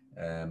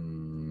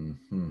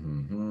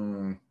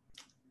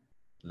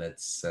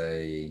 Let's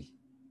say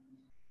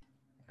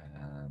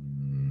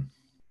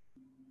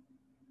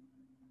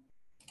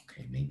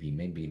okay,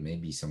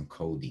 maybe some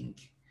coding.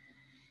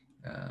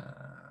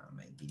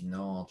 Maybe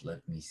not.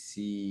 Let me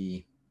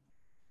see.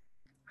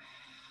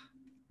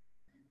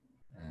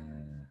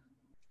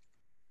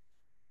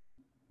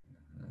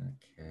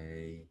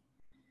 Okay.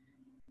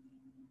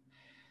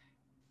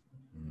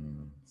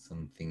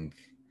 Something.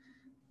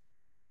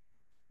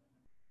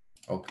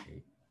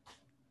 Okay.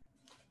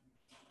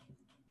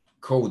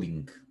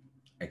 Coding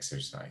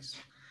exercise.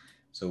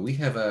 So we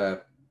have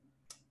a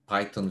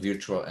Python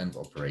virtual end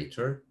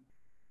operator,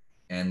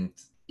 and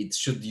it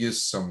should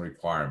use some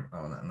requirement.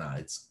 Oh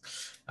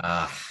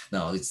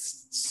no,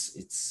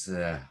 it's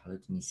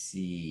let me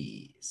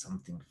see,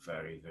 something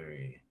very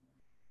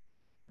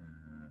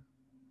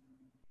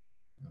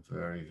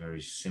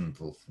very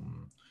simple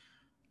from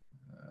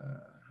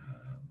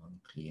one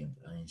client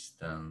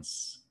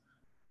instance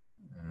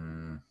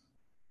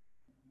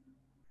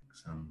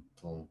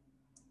example.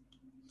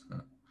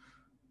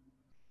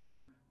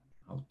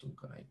 How to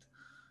guide.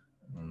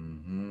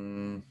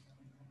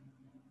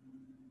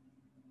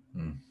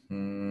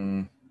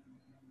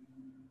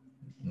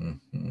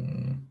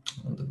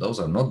 Those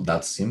are not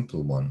that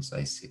simple ones,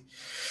 I see.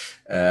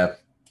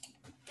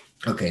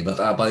 Okay, but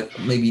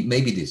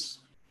maybe this.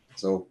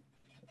 So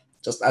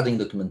just adding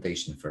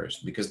documentation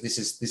first, because this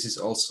is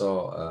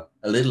also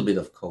a little bit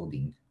of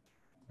coding.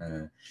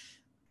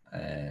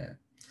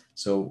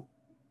 So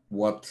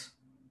what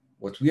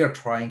we are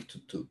trying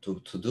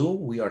to do,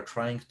 we are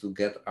trying to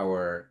get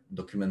our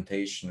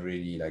documentation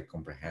really like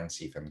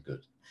comprehensive and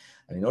good.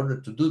 And in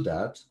order to do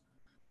that,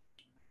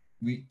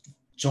 we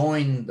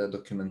join the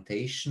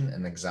documentation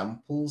and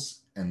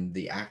examples and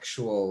the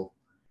actual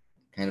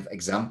kind of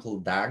example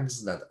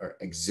DAGs that are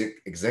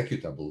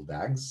executable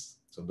DAGs.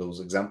 So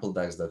those example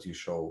DAGs that you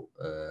show,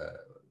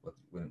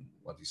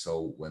 what you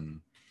saw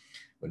when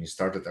you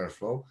started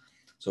Airflow.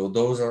 So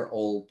those are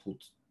all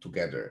put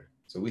together.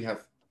 So we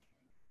have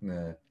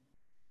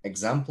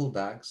example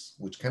DAGs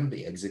which can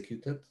be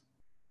executed,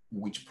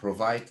 which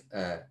provide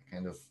a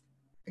kind of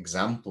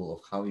example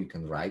of how you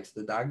can write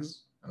the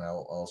DAGs, and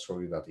I'll show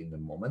you that in a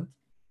moment.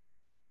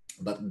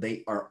 But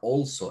they are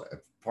also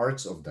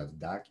parts of that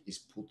DAG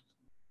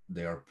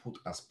they are put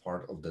as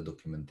part of the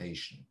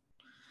documentation,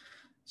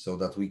 so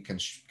that we can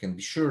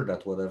be sure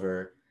that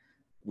whatever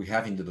we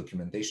have in the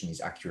documentation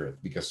is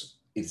accurate, because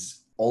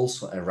it's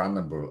also a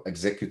runnable,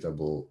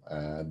 executable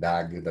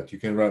DAG that you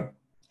can run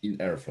in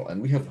Airflow.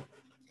 And we have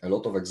a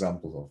lot of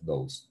examples of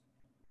those.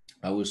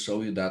 I will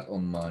show you that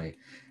on my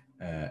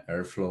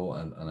Airflow,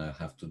 and I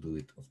have to do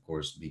it, of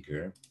course,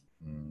 bigger.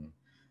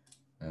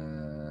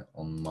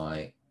 On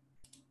my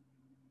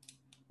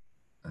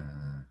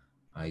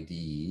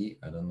IDE.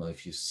 I don't know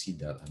if you see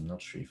that. I'm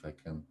not sure if I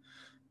can.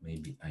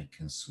 Maybe I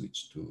can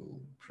switch to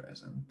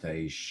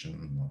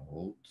presentation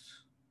mode.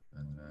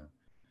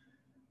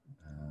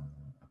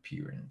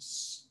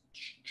 Appearance,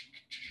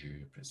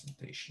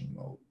 presentation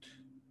mode.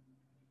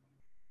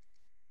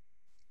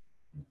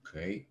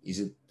 Okay, is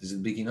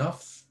it big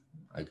enough?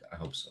 I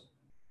hope so.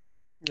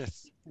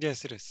 Yes,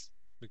 it is.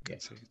 We can Yeah.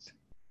 see it.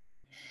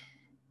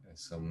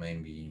 So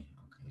maybe,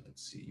 okay,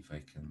 let's see if I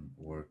can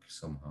work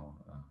somehow.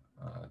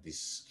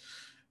 This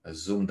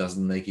Zoom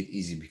doesn't make it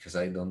easy because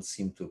I don't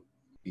seem to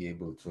be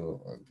able to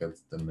get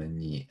the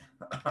menu.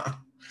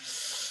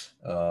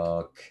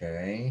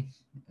 Okay,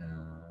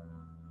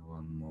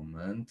 one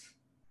moment.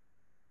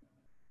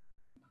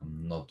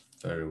 I'm not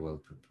very well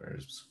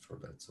prepared for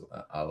that, so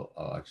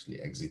I'll actually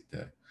exit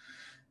the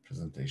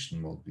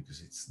presentation mode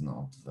because it's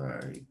not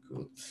very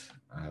good.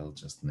 I'll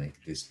just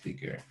make this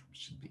bigger.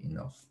 Should be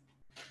enough.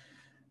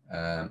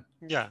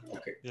 Yeah.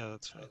 Okay. Yeah,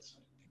 that's fine.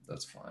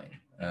 That's fine.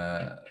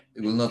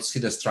 You will not see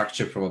the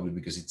structure probably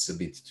because it's a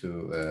bit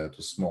too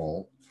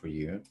small for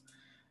you.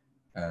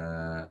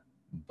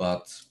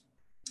 But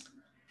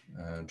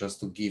just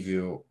to give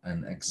you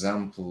an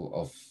example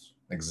of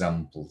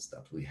examples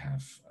that we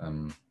have.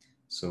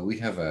 So we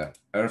have a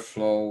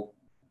Airflow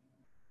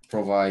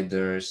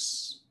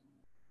providers,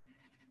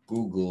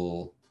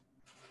 Google,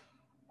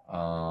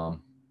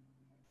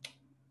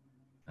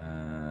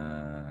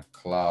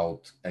 cloud,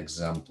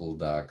 example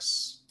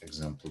DAX,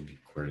 example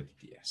BigQuery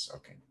DPS.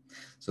 Okay,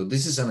 so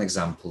this is an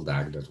example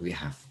DAG that we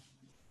have.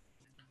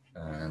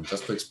 And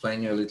just to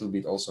explain you a little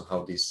bit also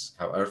how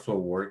Airflow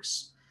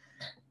works,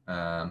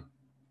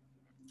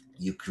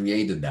 you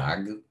create a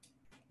DAG.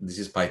 This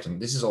is Python.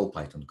 This is all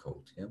Python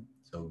code. Yeah.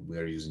 So we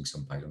are using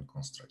some Python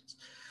constructs.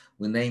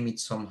 We name it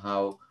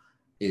somehow.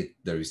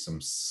 There is some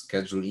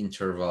schedule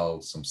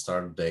interval, some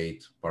start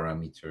date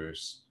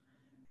parameters.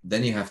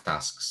 Then you have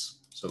tasks.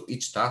 So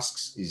each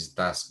task is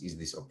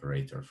this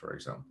operator, for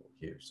example,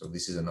 here. So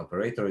this is an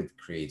operator. It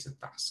creates a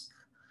task.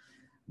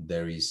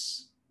 There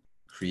is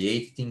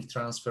creating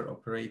transfer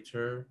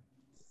operator.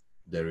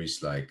 There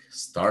is like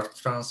start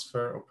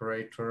transfer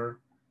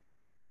operator.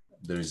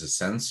 There is a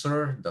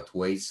sensor that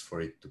waits for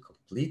it to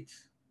complete.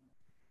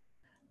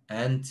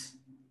 And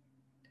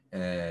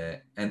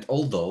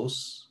all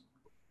those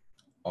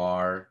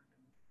are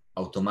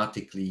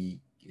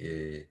automatically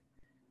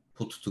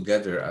put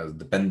together as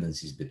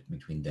dependencies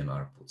between them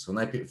are put.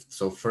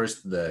 So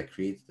first the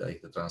create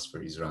data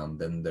transfer is run,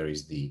 then there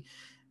is the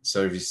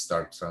service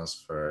start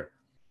transfer,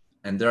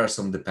 and there are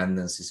some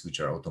dependencies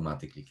which are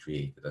automatically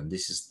created. And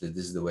this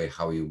is the way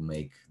how you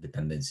make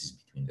dependencies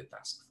between the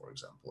tasks, for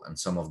example, and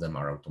some of them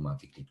are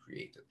automatically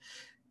created.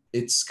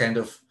 It's kind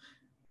of,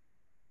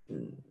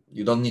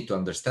 you don't need to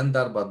understand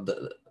that, but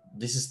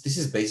this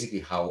is basically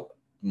how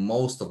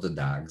most of the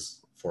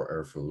DAGs for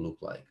Airflow look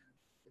like.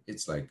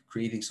 It's like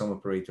creating some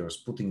operators,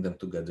 putting them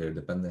together,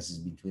 dependencies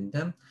between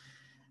them.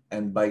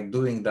 And by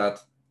doing that,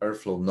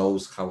 Airflow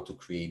knows how to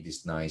create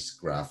this nice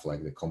graph,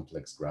 like the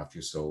complex graph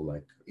you saw,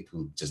 like it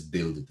will just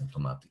build it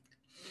automatically.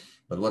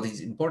 But what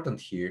is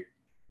important here,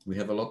 we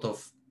have a lot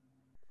of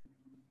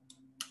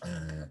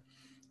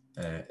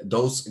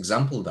those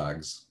example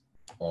DAGs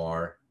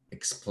are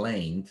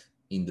explained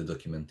in the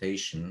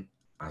documentation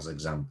as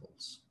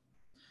examples.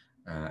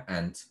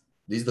 And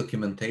this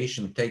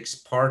documentation takes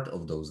part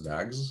of those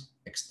DAGs,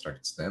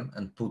 extracts them,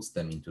 and puts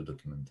them into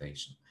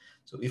documentation.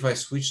 So if I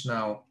switch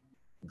now,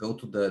 go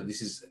to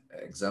this is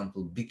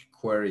example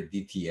BigQuery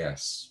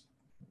DTS,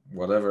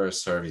 whatever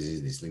service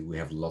is this, we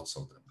have lots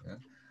of them. Yeah?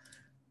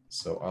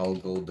 So I'll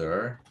go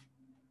there,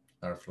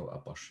 Airflow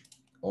Apache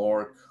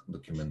org,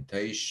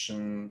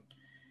 documentation.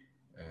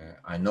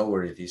 I know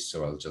where it is,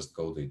 so I'll just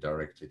go there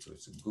directly to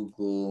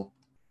Google,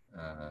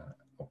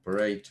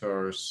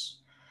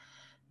 operators,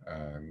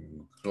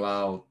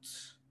 cloud.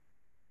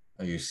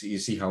 You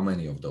see how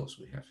many of those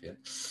we have here.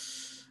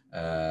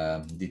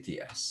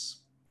 DTS.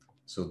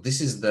 So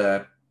this is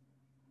the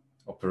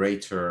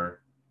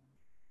operator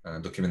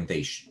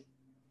documentation.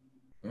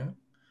 Yeah?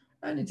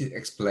 And it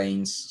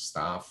explains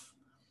stuff,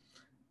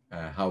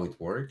 how it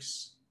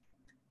works.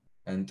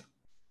 And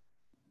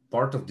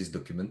part of this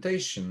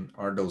documentation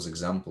are those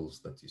examples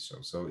that you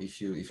saw. So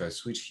if I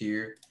switch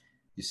here,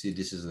 you see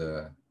this is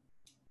a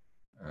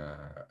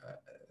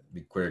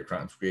BigQuery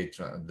create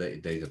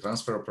data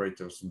transfer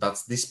operators.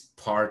 That's this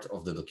part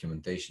of the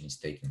documentation is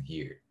taken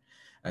here.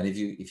 And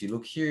if you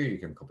look here, you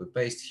can copy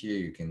paste here.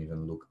 You can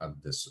even look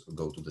at this,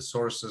 go to the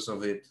sources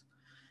of it,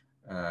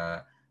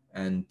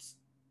 and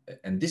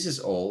this is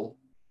all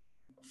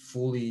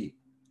fully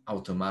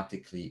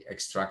automatically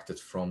extracted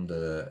from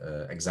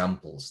the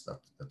examples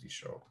that you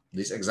show.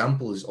 This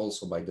example is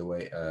also, by the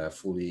way,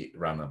 fully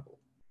runnable.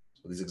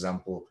 So this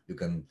example, you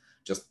can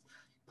just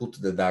put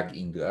the DAG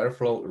into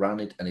Airflow, run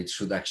it, and it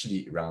should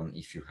actually run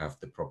if you have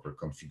the proper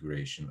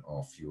configuration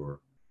of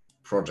your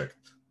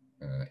project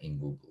in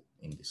Google,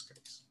 in this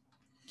case.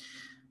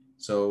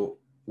 So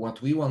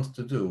what we want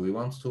to do, we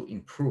want to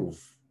improve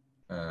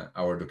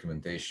our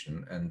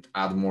documentation and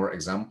add more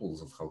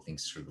examples of how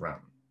things should run.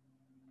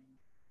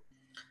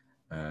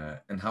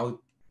 And how it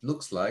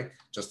looks like,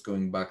 just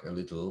going back a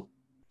little.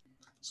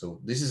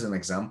 So this is an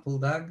example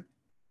DAG,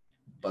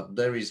 but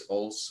there is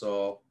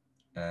also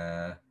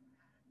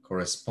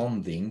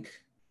corresponding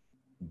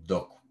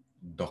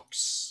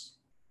docs,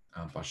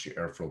 Apache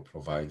Airflow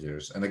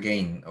providers. And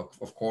again,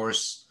 of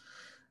course,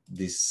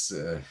 this,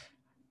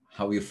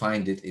 how you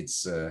find it,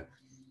 it's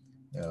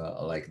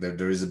like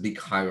there is a big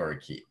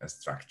hierarchy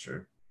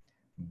structure,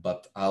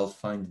 but I'll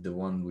find the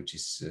one which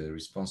is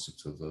responsive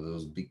to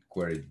those big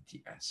query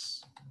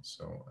DTS.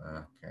 So,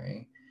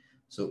 okay.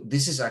 So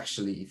this is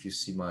actually, if you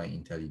see my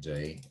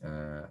IntelliJ,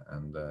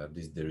 and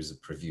there is a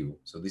preview.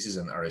 So this is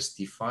an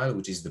RST file,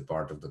 which is the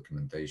part of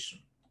documentation.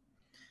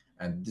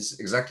 And this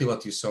exactly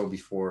what you saw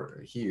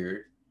before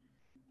here.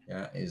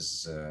 Yeah,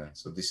 is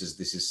so this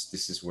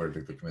is where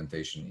the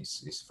documentation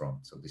is from.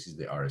 So this is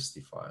the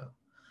RST file,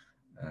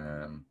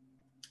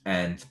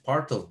 and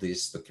part of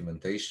this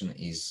documentation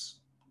is,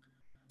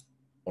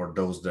 or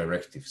those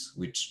directives,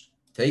 which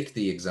take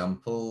the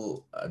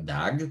example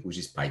DAG, which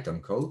is Python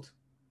code,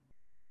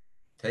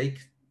 take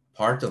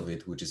part of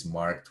it, which is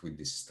marked with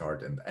this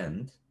start and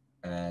end,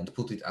 and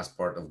put it as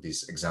part of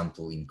this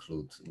example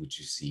include, which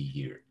you see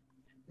here.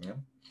 Yeah,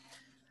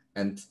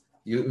 and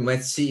you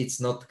might see it's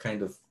not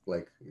kind of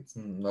like, it's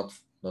not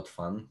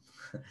fun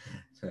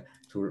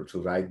to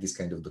write this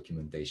kind of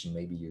documentation.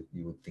 Maybe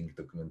you would think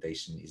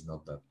documentation is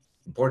not that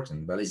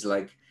important, but it's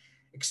like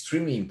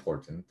extremely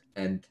important.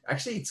 And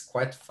actually it's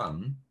quite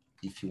fun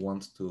if you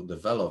want to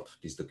develop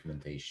this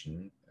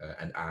documentation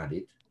and add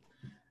it,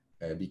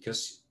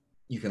 because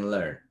you can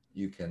learn.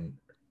 You can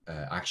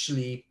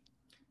actually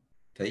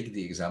take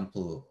the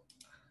example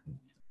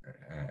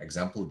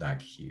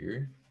DAG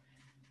here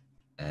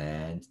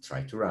and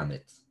try to run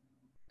it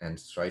and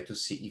try to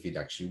see if it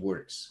actually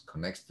works,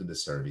 connects to the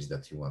service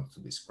that you want to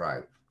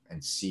describe,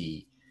 and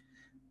see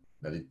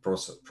that it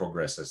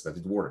progresses, that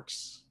it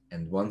works.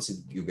 And once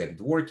you get it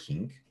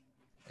working,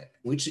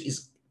 which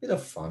is a bit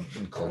of fun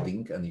in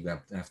coding, and you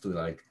have to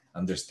like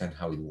understand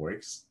how it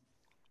works,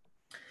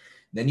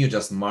 then you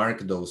just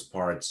mark those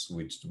parts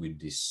with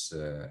this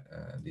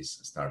this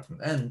start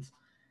and end,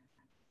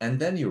 and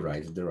then you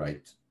write the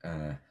right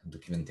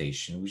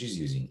documentation which is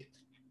using it.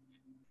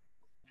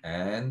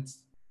 And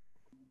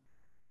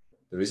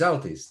the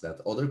result is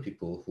that other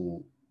people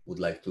who would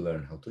like to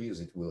learn how to use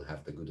it will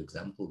have the good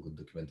example, good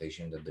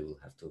documentation that they will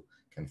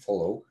can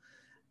follow.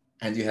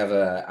 And you have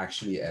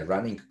actually a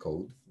running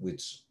code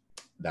which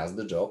does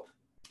the job.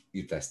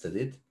 You tested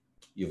it,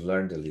 you've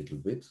learned a little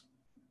bit.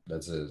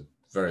 That's a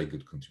very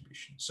good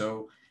contribution.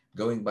 So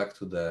going back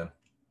to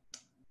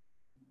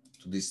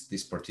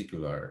this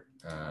particular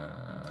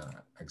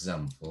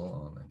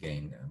example,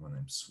 again, when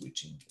I'm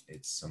switching,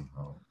 it's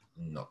somehow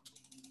not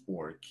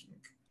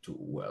working too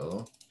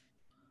well.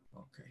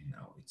 Okay,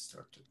 now it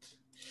started.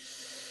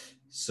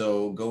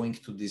 So going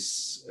to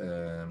this,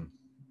 oh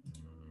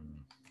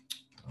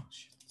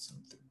shit,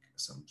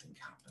 something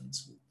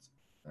happens with.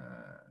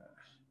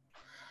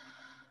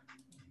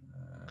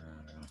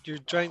 You're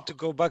trying to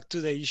go back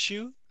to the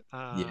issue,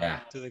 yeah,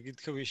 to the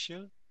GitHub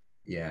issue.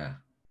 Yeah,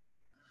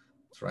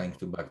 trying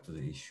to back to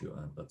the issue,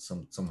 but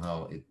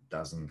somehow it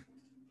doesn't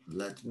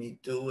let me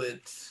do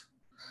it.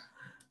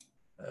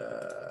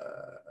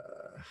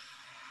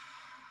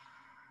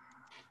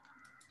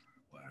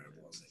 Where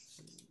was it?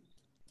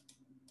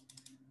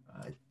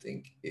 I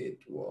think it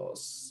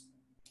was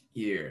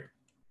here.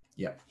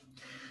 Yeah.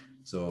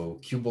 So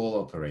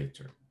QBall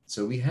operator.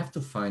 So we have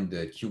to find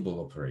the QBall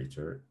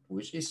operator,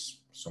 which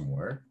is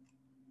somewhere.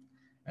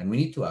 And we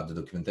need to add the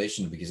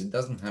documentation because it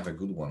doesn't have a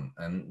good one.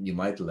 And you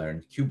might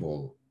learn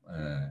QBall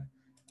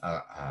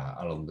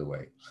along the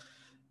way.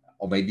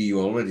 Or maybe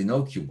you already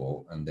know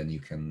QBall, and then you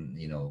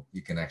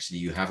can actually,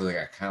 you have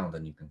the account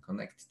and you can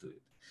connect to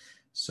it.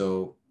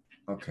 So,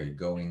 okay,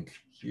 going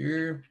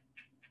here.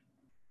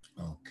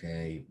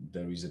 Okay,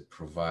 there is a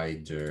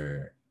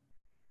provider,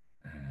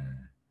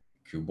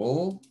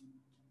 QBall,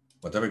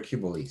 whatever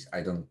QBall is,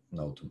 I don't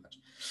know too much.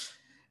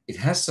 It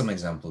has some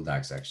example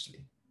DAGs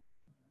actually,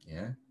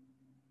 yeah.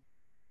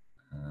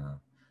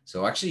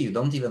 So actually you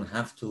don't even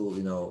have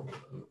to,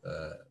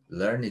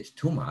 learn it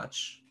too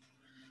much,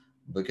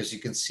 because you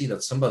can see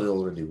that somebody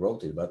already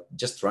wrote it, but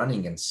just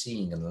running and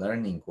seeing and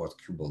learning what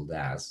QBall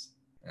does,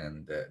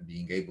 and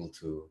being able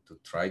to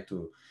try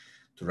to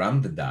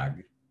run the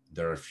DAG.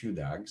 There are a few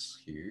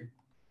DAGs here.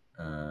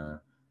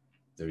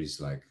 There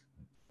is like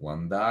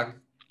one DAG,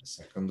 a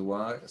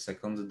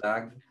second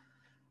DAG.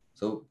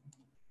 So,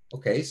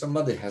 okay,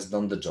 somebody has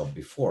done the job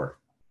before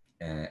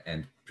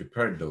and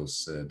prepared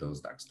those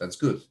DAGs. That's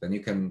good. Then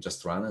you can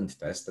just run and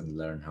test and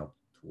learn how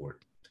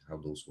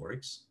those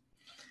works.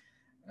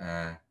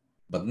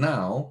 But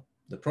now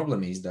the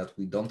problem is that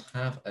we don't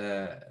have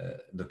a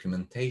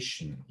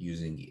documentation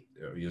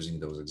using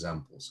those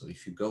examples. So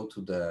if you go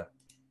to the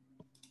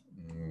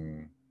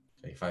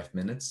okay, 5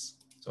 minutes.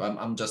 So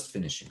I'm just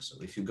finishing.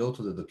 So if you go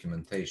to the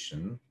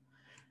documentation,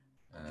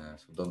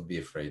 so don't be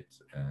afraid,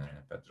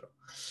 Pedro.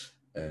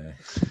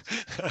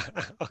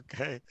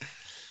 Okay.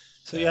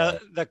 So yeah,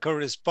 the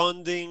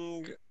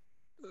corresponding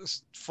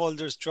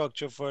folder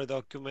structure for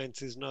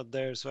documents is not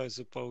there, so I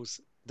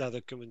suppose the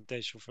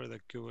documentation for the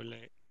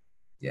QLA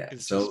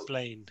is just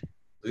plain.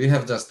 We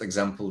have just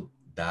example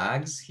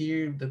DAGs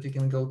here that we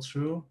can go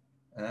through,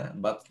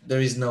 but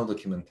there is no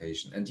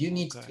documentation, and you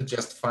need to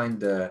just find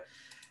the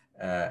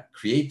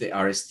create the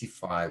RST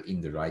file in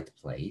the right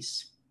place.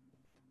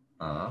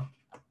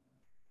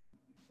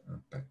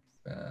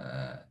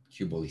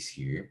 Qbol is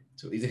here,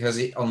 so it has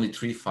only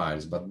 3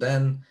 files, but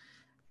then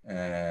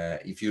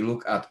if you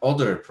look at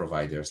other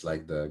providers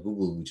like the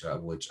Google,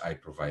 which I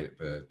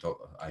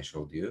I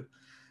showed you,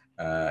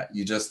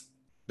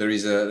 there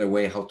is a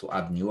way how to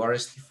add new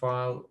RST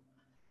file,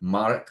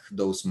 mark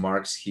those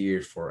marks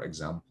here for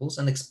examples,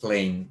 and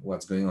explain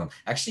what's going on.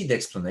 Actually, the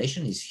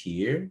explanation is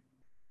here.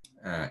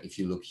 If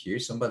you look here,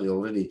 somebody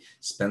already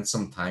spent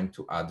some time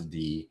to add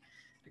the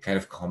kind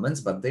of comments,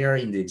 but they are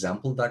in the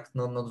example DAG,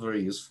 not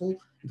very useful.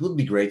 It would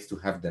be great to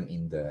have them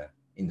in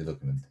the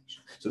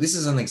documentation. So this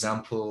is an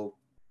example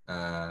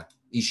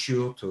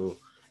issue to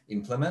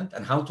implement,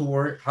 and how to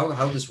work,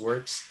 how this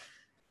works,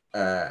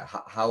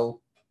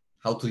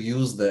 how to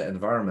use the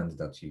environment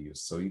that you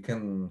use. So you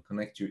can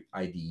connect your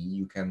IDE,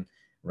 you can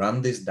run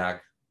this DAG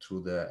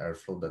through the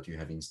Airflow that you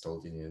have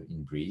installed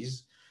in Breeze.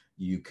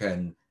 You can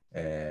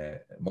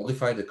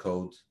modify the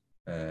code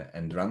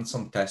and run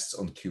some tests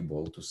on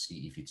Qbol to see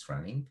if it's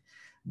running.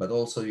 But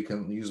also you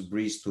can use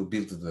Breeze to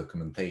build the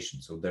documentation.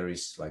 So there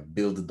is like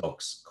build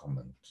docs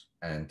command.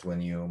 And when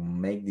you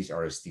make this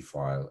RST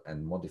file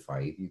and modify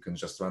it, you can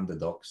just run the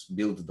docs,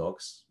 build the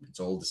docs. It's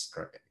all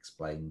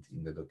explained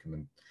in the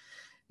document,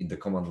 in the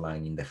command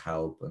line, in the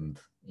help, and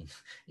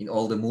in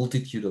all the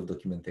multitude of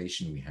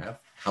documentation we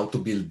have, how to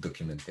build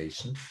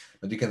documentation.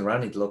 But you can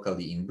run it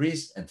locally in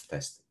Breeze and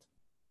test it.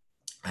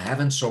 I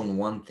haven't shown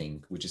one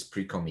thing, which is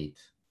pre-commit,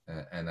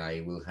 and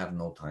I will have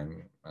no time.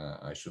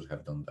 I should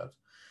have done that.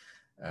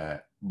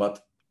 But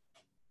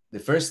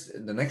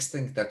the next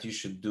thing that you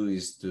should do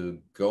is to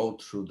go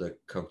through the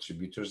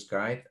contributors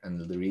guide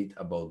and read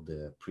about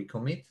the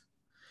pre-commit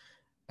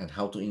and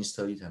how to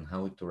install it and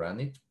how to run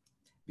it,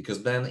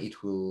 because then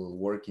it will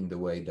work in the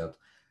way that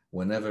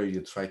whenever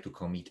you try to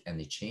commit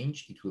any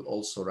change, it will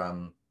also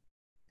run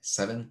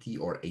 70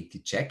 or 80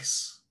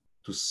 checks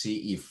to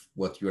see if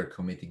what you are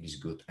committing is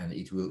good, and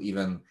it will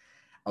even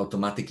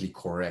automatically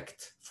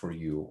correct for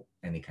you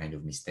any kind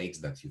of mistakes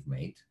that you've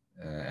made,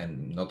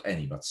 and not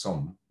any, but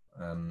some.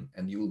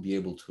 And you will be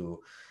able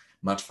to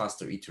much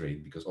faster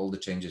iterate, because all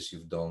the changes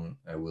you've done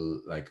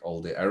will, like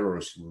all the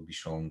errors will be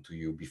shown to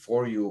you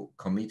before you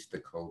commit the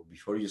code,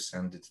 before you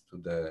send it to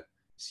the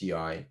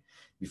CI,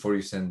 before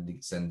you send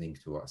it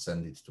to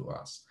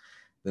us.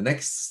 The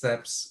next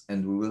steps,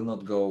 and we will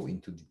not go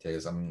into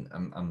details.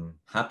 I'm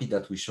happy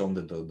that we shown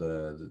the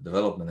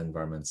development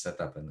environment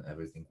setup and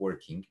everything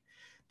working,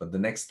 but the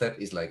next step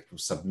is like to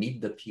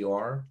submit the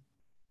PR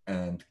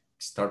and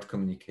start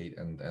communicate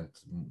and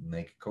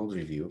make code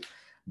review.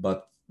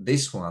 But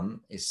this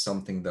one is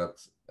something that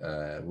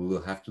we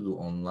will have to do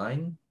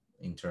online,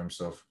 in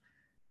terms of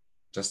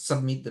just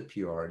submit the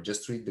PR,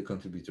 just read the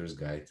contributors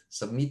guide,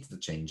 submit the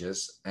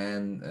changes,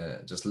 and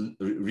just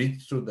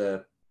read through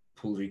the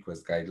pull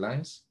request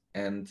guidelines,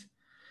 and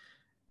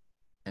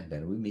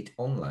then we meet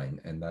online,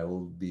 and I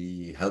will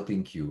be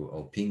helping you,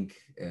 or ping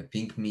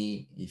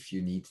me if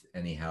you need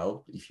any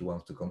help, if you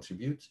want to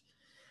contribute,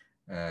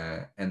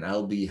 and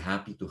I'll be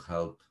happy to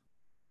help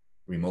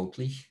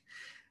remotely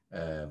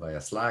via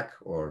Slack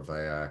or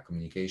via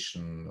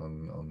communication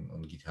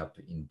on GitHub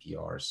in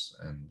PRs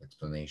and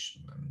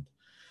explanation,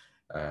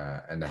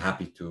 and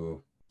happy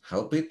to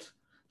help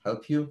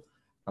you.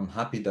 I'm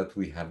happy that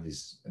we have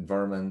this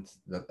environment,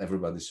 that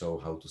everybody saw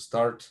how to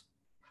start,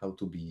 how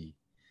to be,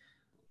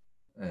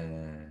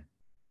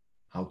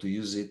 how to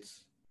use it,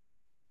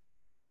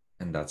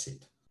 and that's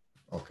it.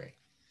 Okay.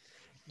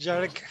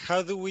 Jarek,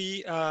 how do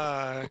we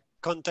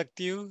contact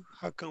you?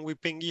 How can we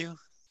ping you?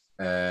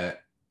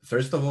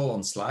 First of all,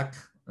 on Slack,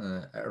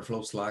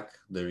 Airflow Slack,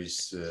 there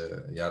is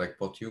Jarek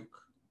Potiuk.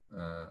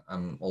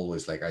 I'm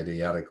always like either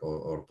Jarek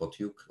or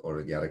Potiuk,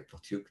 or Jarek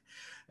Potiuk.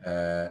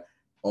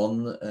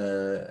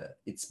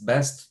 It's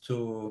best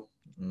to,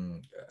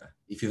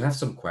 if you have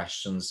some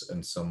questions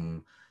and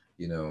some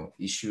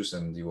issues,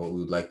 and you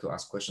would like to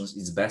ask questions,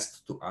 it's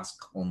best to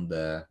ask on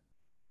the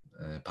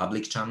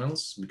public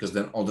channels, because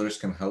then others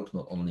can help,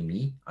 not only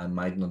me. I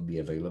might not be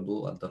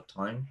available at that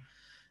time,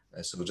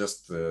 so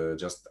just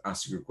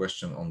ask your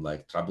question on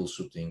like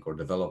troubleshooting or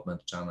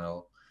development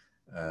channel.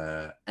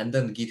 And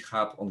then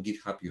GitHub. On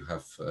GitHub, you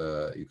have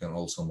you can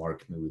also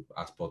mark me with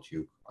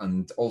 @Potiuk,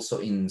 and also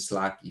in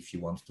Slack, if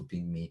you want to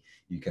ping me,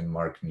 you can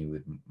mark me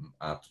with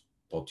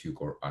 @Potiuk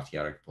or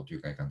 @Jarek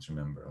Potiuk. I can't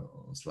remember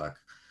on Slack,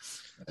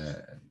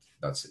 and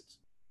that's it.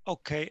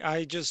 Okay,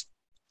 I just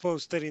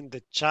posted in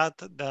the chat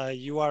the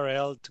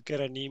URL to get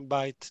an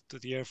invite to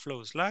the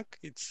Airflow Slack.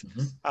 It's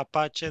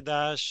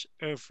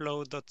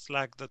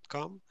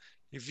apache-airflow.slack.com.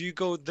 If you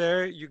go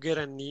there, you get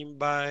an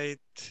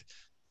invite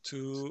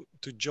to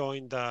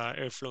join the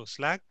Airflow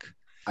Slack.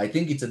 I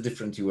think it's a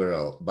different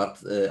URL,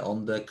 but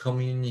on the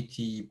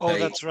community page, oh,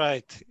 that's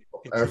right,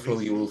 Airflow,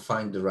 you will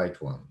find the right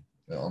one.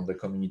 on the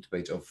community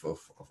page of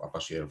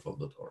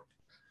apacheairflow.org.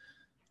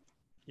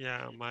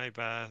 Yeah, my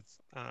bad.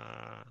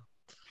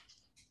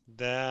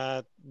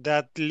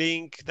 That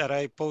link that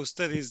I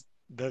posted is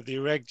the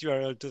direct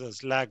URL to the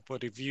Slack,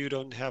 but if you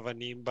don't have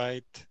an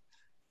invite,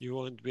 you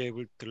won't be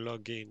able to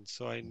log in.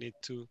 So I need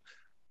to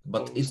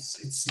But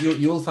post. it's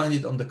you will find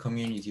it on the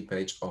community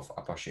page of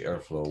Apache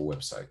Airflow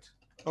website.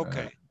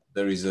 Okay.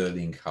 There is a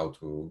link how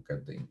to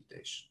get the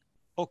invitation.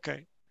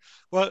 Okay.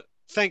 Well,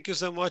 thank you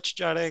so much,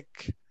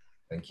 Jarek.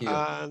 Thank you.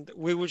 And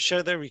we will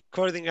share the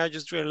recording. I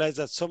just realized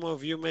that some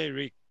of you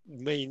may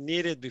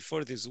need it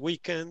before this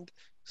weekend.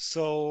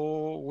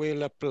 So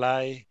we'll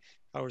apply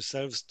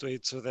ourselves to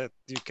it so that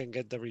you can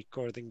get the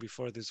recording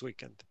before this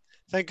weekend.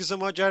 Thank you so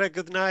much, Jarek.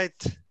 Good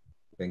night.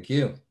 Thank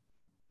you.